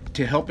Gerlach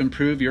to help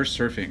improve your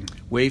surfing.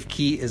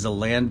 WaveKey is a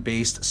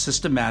land-based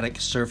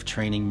systematic surf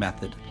training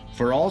method.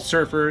 For all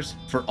surfers,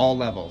 for all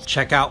levels.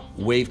 Check out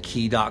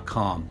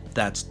wavekey.com.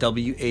 That's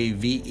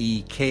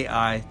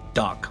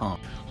WAVEKI.com.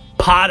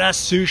 Pada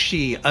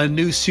Sushi, a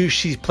new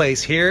sushi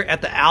place here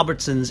at the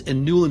Albertsons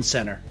in Newland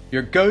Center.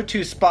 Your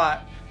go-to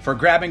spot for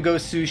grab-and-go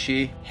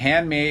sushi,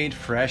 handmade,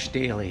 fresh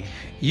daily.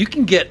 You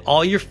can get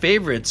all your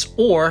favorites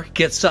or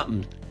get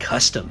something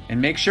custom.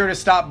 And make sure to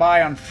stop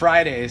by on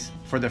Fridays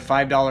for the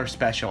 $5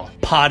 special.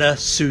 Pada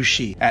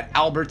Sushi. At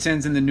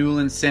Albertsons in the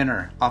Newland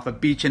Center off of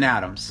Beach and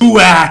Adams.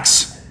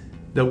 Wax!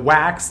 The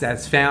wax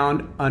that's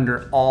found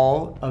under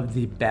all of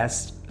the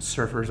best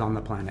surfers on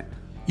the planet.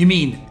 You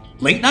mean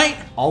late night?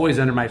 Always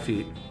under my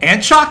feet.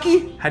 And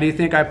chalky? How do you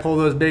think I pull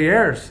those big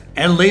airs?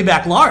 And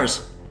layback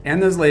Lars.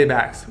 And those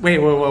laybacks. Wait,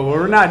 whoa,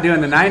 we're not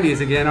doing the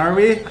 90s again, are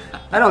we?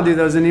 I don't do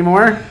those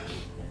anymore.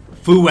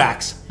 Foo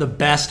Wax, the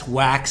best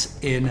wax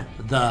in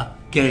the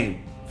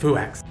game. Foo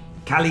Wax.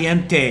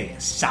 Caliente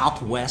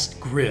Southwest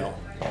Grill.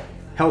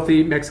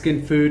 Healthy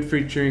Mexican food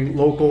featuring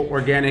local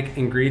organic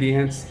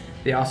ingredients.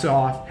 They also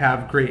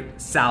have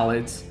great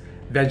salads,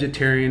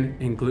 vegetarian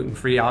and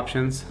gluten-free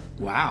options.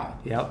 Wow.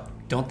 Yep.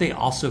 Don't they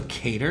also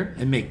cater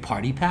and make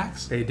party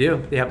packs? They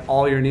do. They have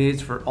all your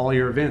needs for all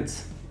your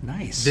events.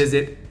 Nice.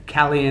 Visit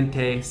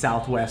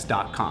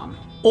calientesouthwest.com.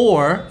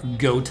 Or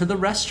go to the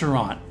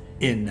restaurant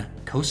in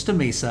Costa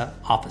Mesa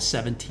off of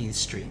 17th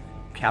Street.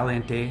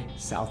 Caliente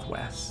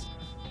Southwest.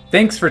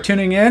 Thanks for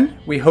tuning in.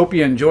 We hope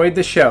you enjoyed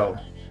the show.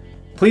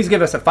 Please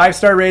give us a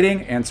 5-star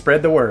rating and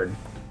spread the word.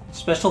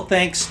 Special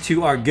thanks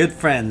to our good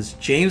friends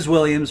James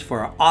Williams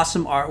for our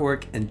awesome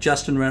artwork and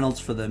Justin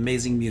Reynolds for the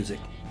amazing music.